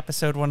be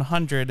episode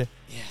 100.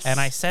 Yes. And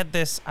I said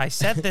this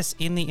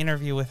in the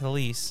interview with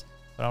Elise,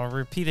 but I'll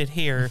repeat it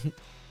here.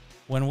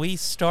 When we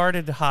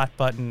started Hot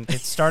Button,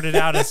 it started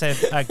out as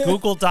a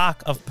Google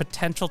Doc of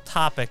potential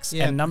topics,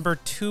 and number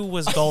 2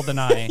 was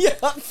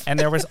GoldenEye. And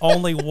there was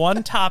only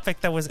one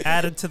topic that was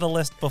added to the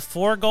list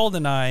before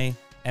GoldenEye,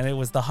 and it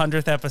was the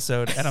 100th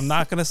episode. And I'm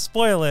not going to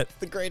spoil it,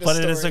 but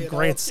it is a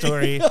great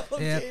story.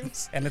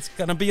 And it's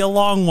going to be a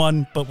long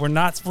one, but we're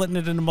not splitting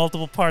it into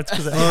multiple parts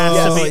because it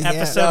has to be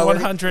episode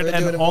 100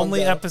 and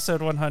only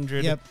episode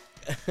 100. Yep.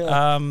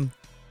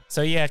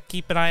 So yeah,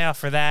 keep an eye out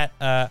for that.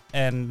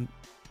 And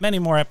many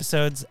more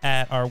episodes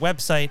at our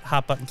website,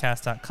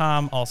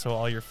 hotbuttoncast.com. Also,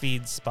 all your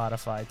feeds,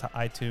 Spotify to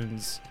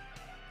iTunes,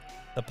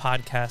 the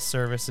podcast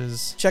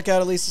services. Check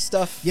out Elise's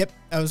stuff. Yep.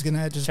 I was going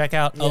to just check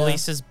out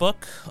Elise's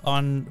book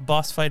on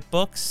Boss Fight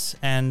Books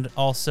and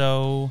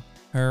also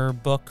her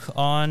book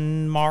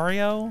on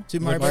Mario.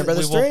 Mario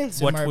Brothers 3.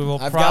 Which we will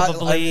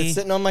probably... it's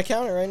sitting on my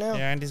counter right now.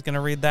 Yeah, Andy's going to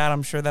read that.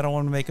 I'm sure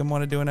that'll make him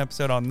want to do an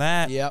episode on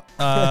that. Yep.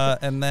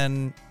 And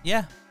then,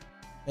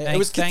 it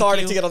was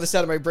cathartic to get all this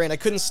out of my brain. I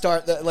couldn't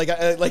start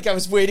I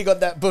was waiting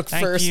on that book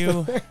first.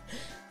 Thank you.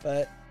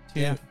 But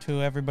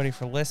to everybody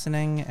for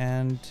listening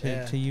and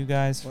to you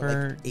guys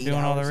for doing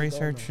all the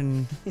research,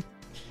 and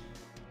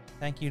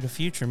thank you to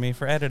future me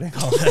for editing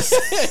all this.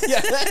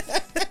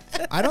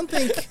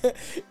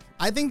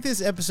 I think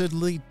this episode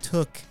really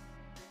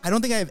I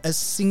don't think I have a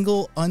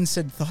single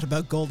unsaid thought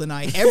about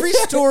GoldenEye. Every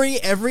story,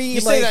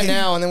 you say that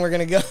now, and then we're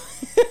gonna go.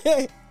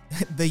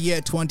 The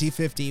year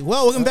 2050.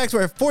 Well, welcome back to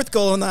our 4th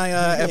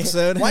GoldenEye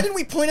episode. Why didn't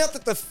we point out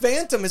that the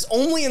Phantom is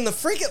only in the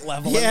frigate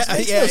level? Yeah,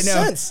 it makes no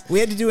sense. We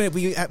had to do it.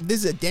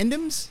 This is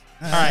addendums.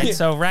 All right,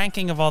 so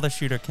ranking of all the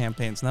shooter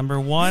campaigns. Number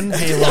 1,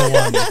 Halo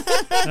 1.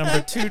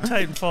 Number 2,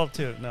 Titanfall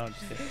 2. No, I'm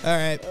just kidding. All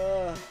right.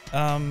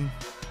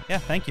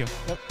 Thank you.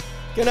 Yep.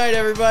 Good night,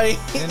 everybody.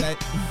 Good night.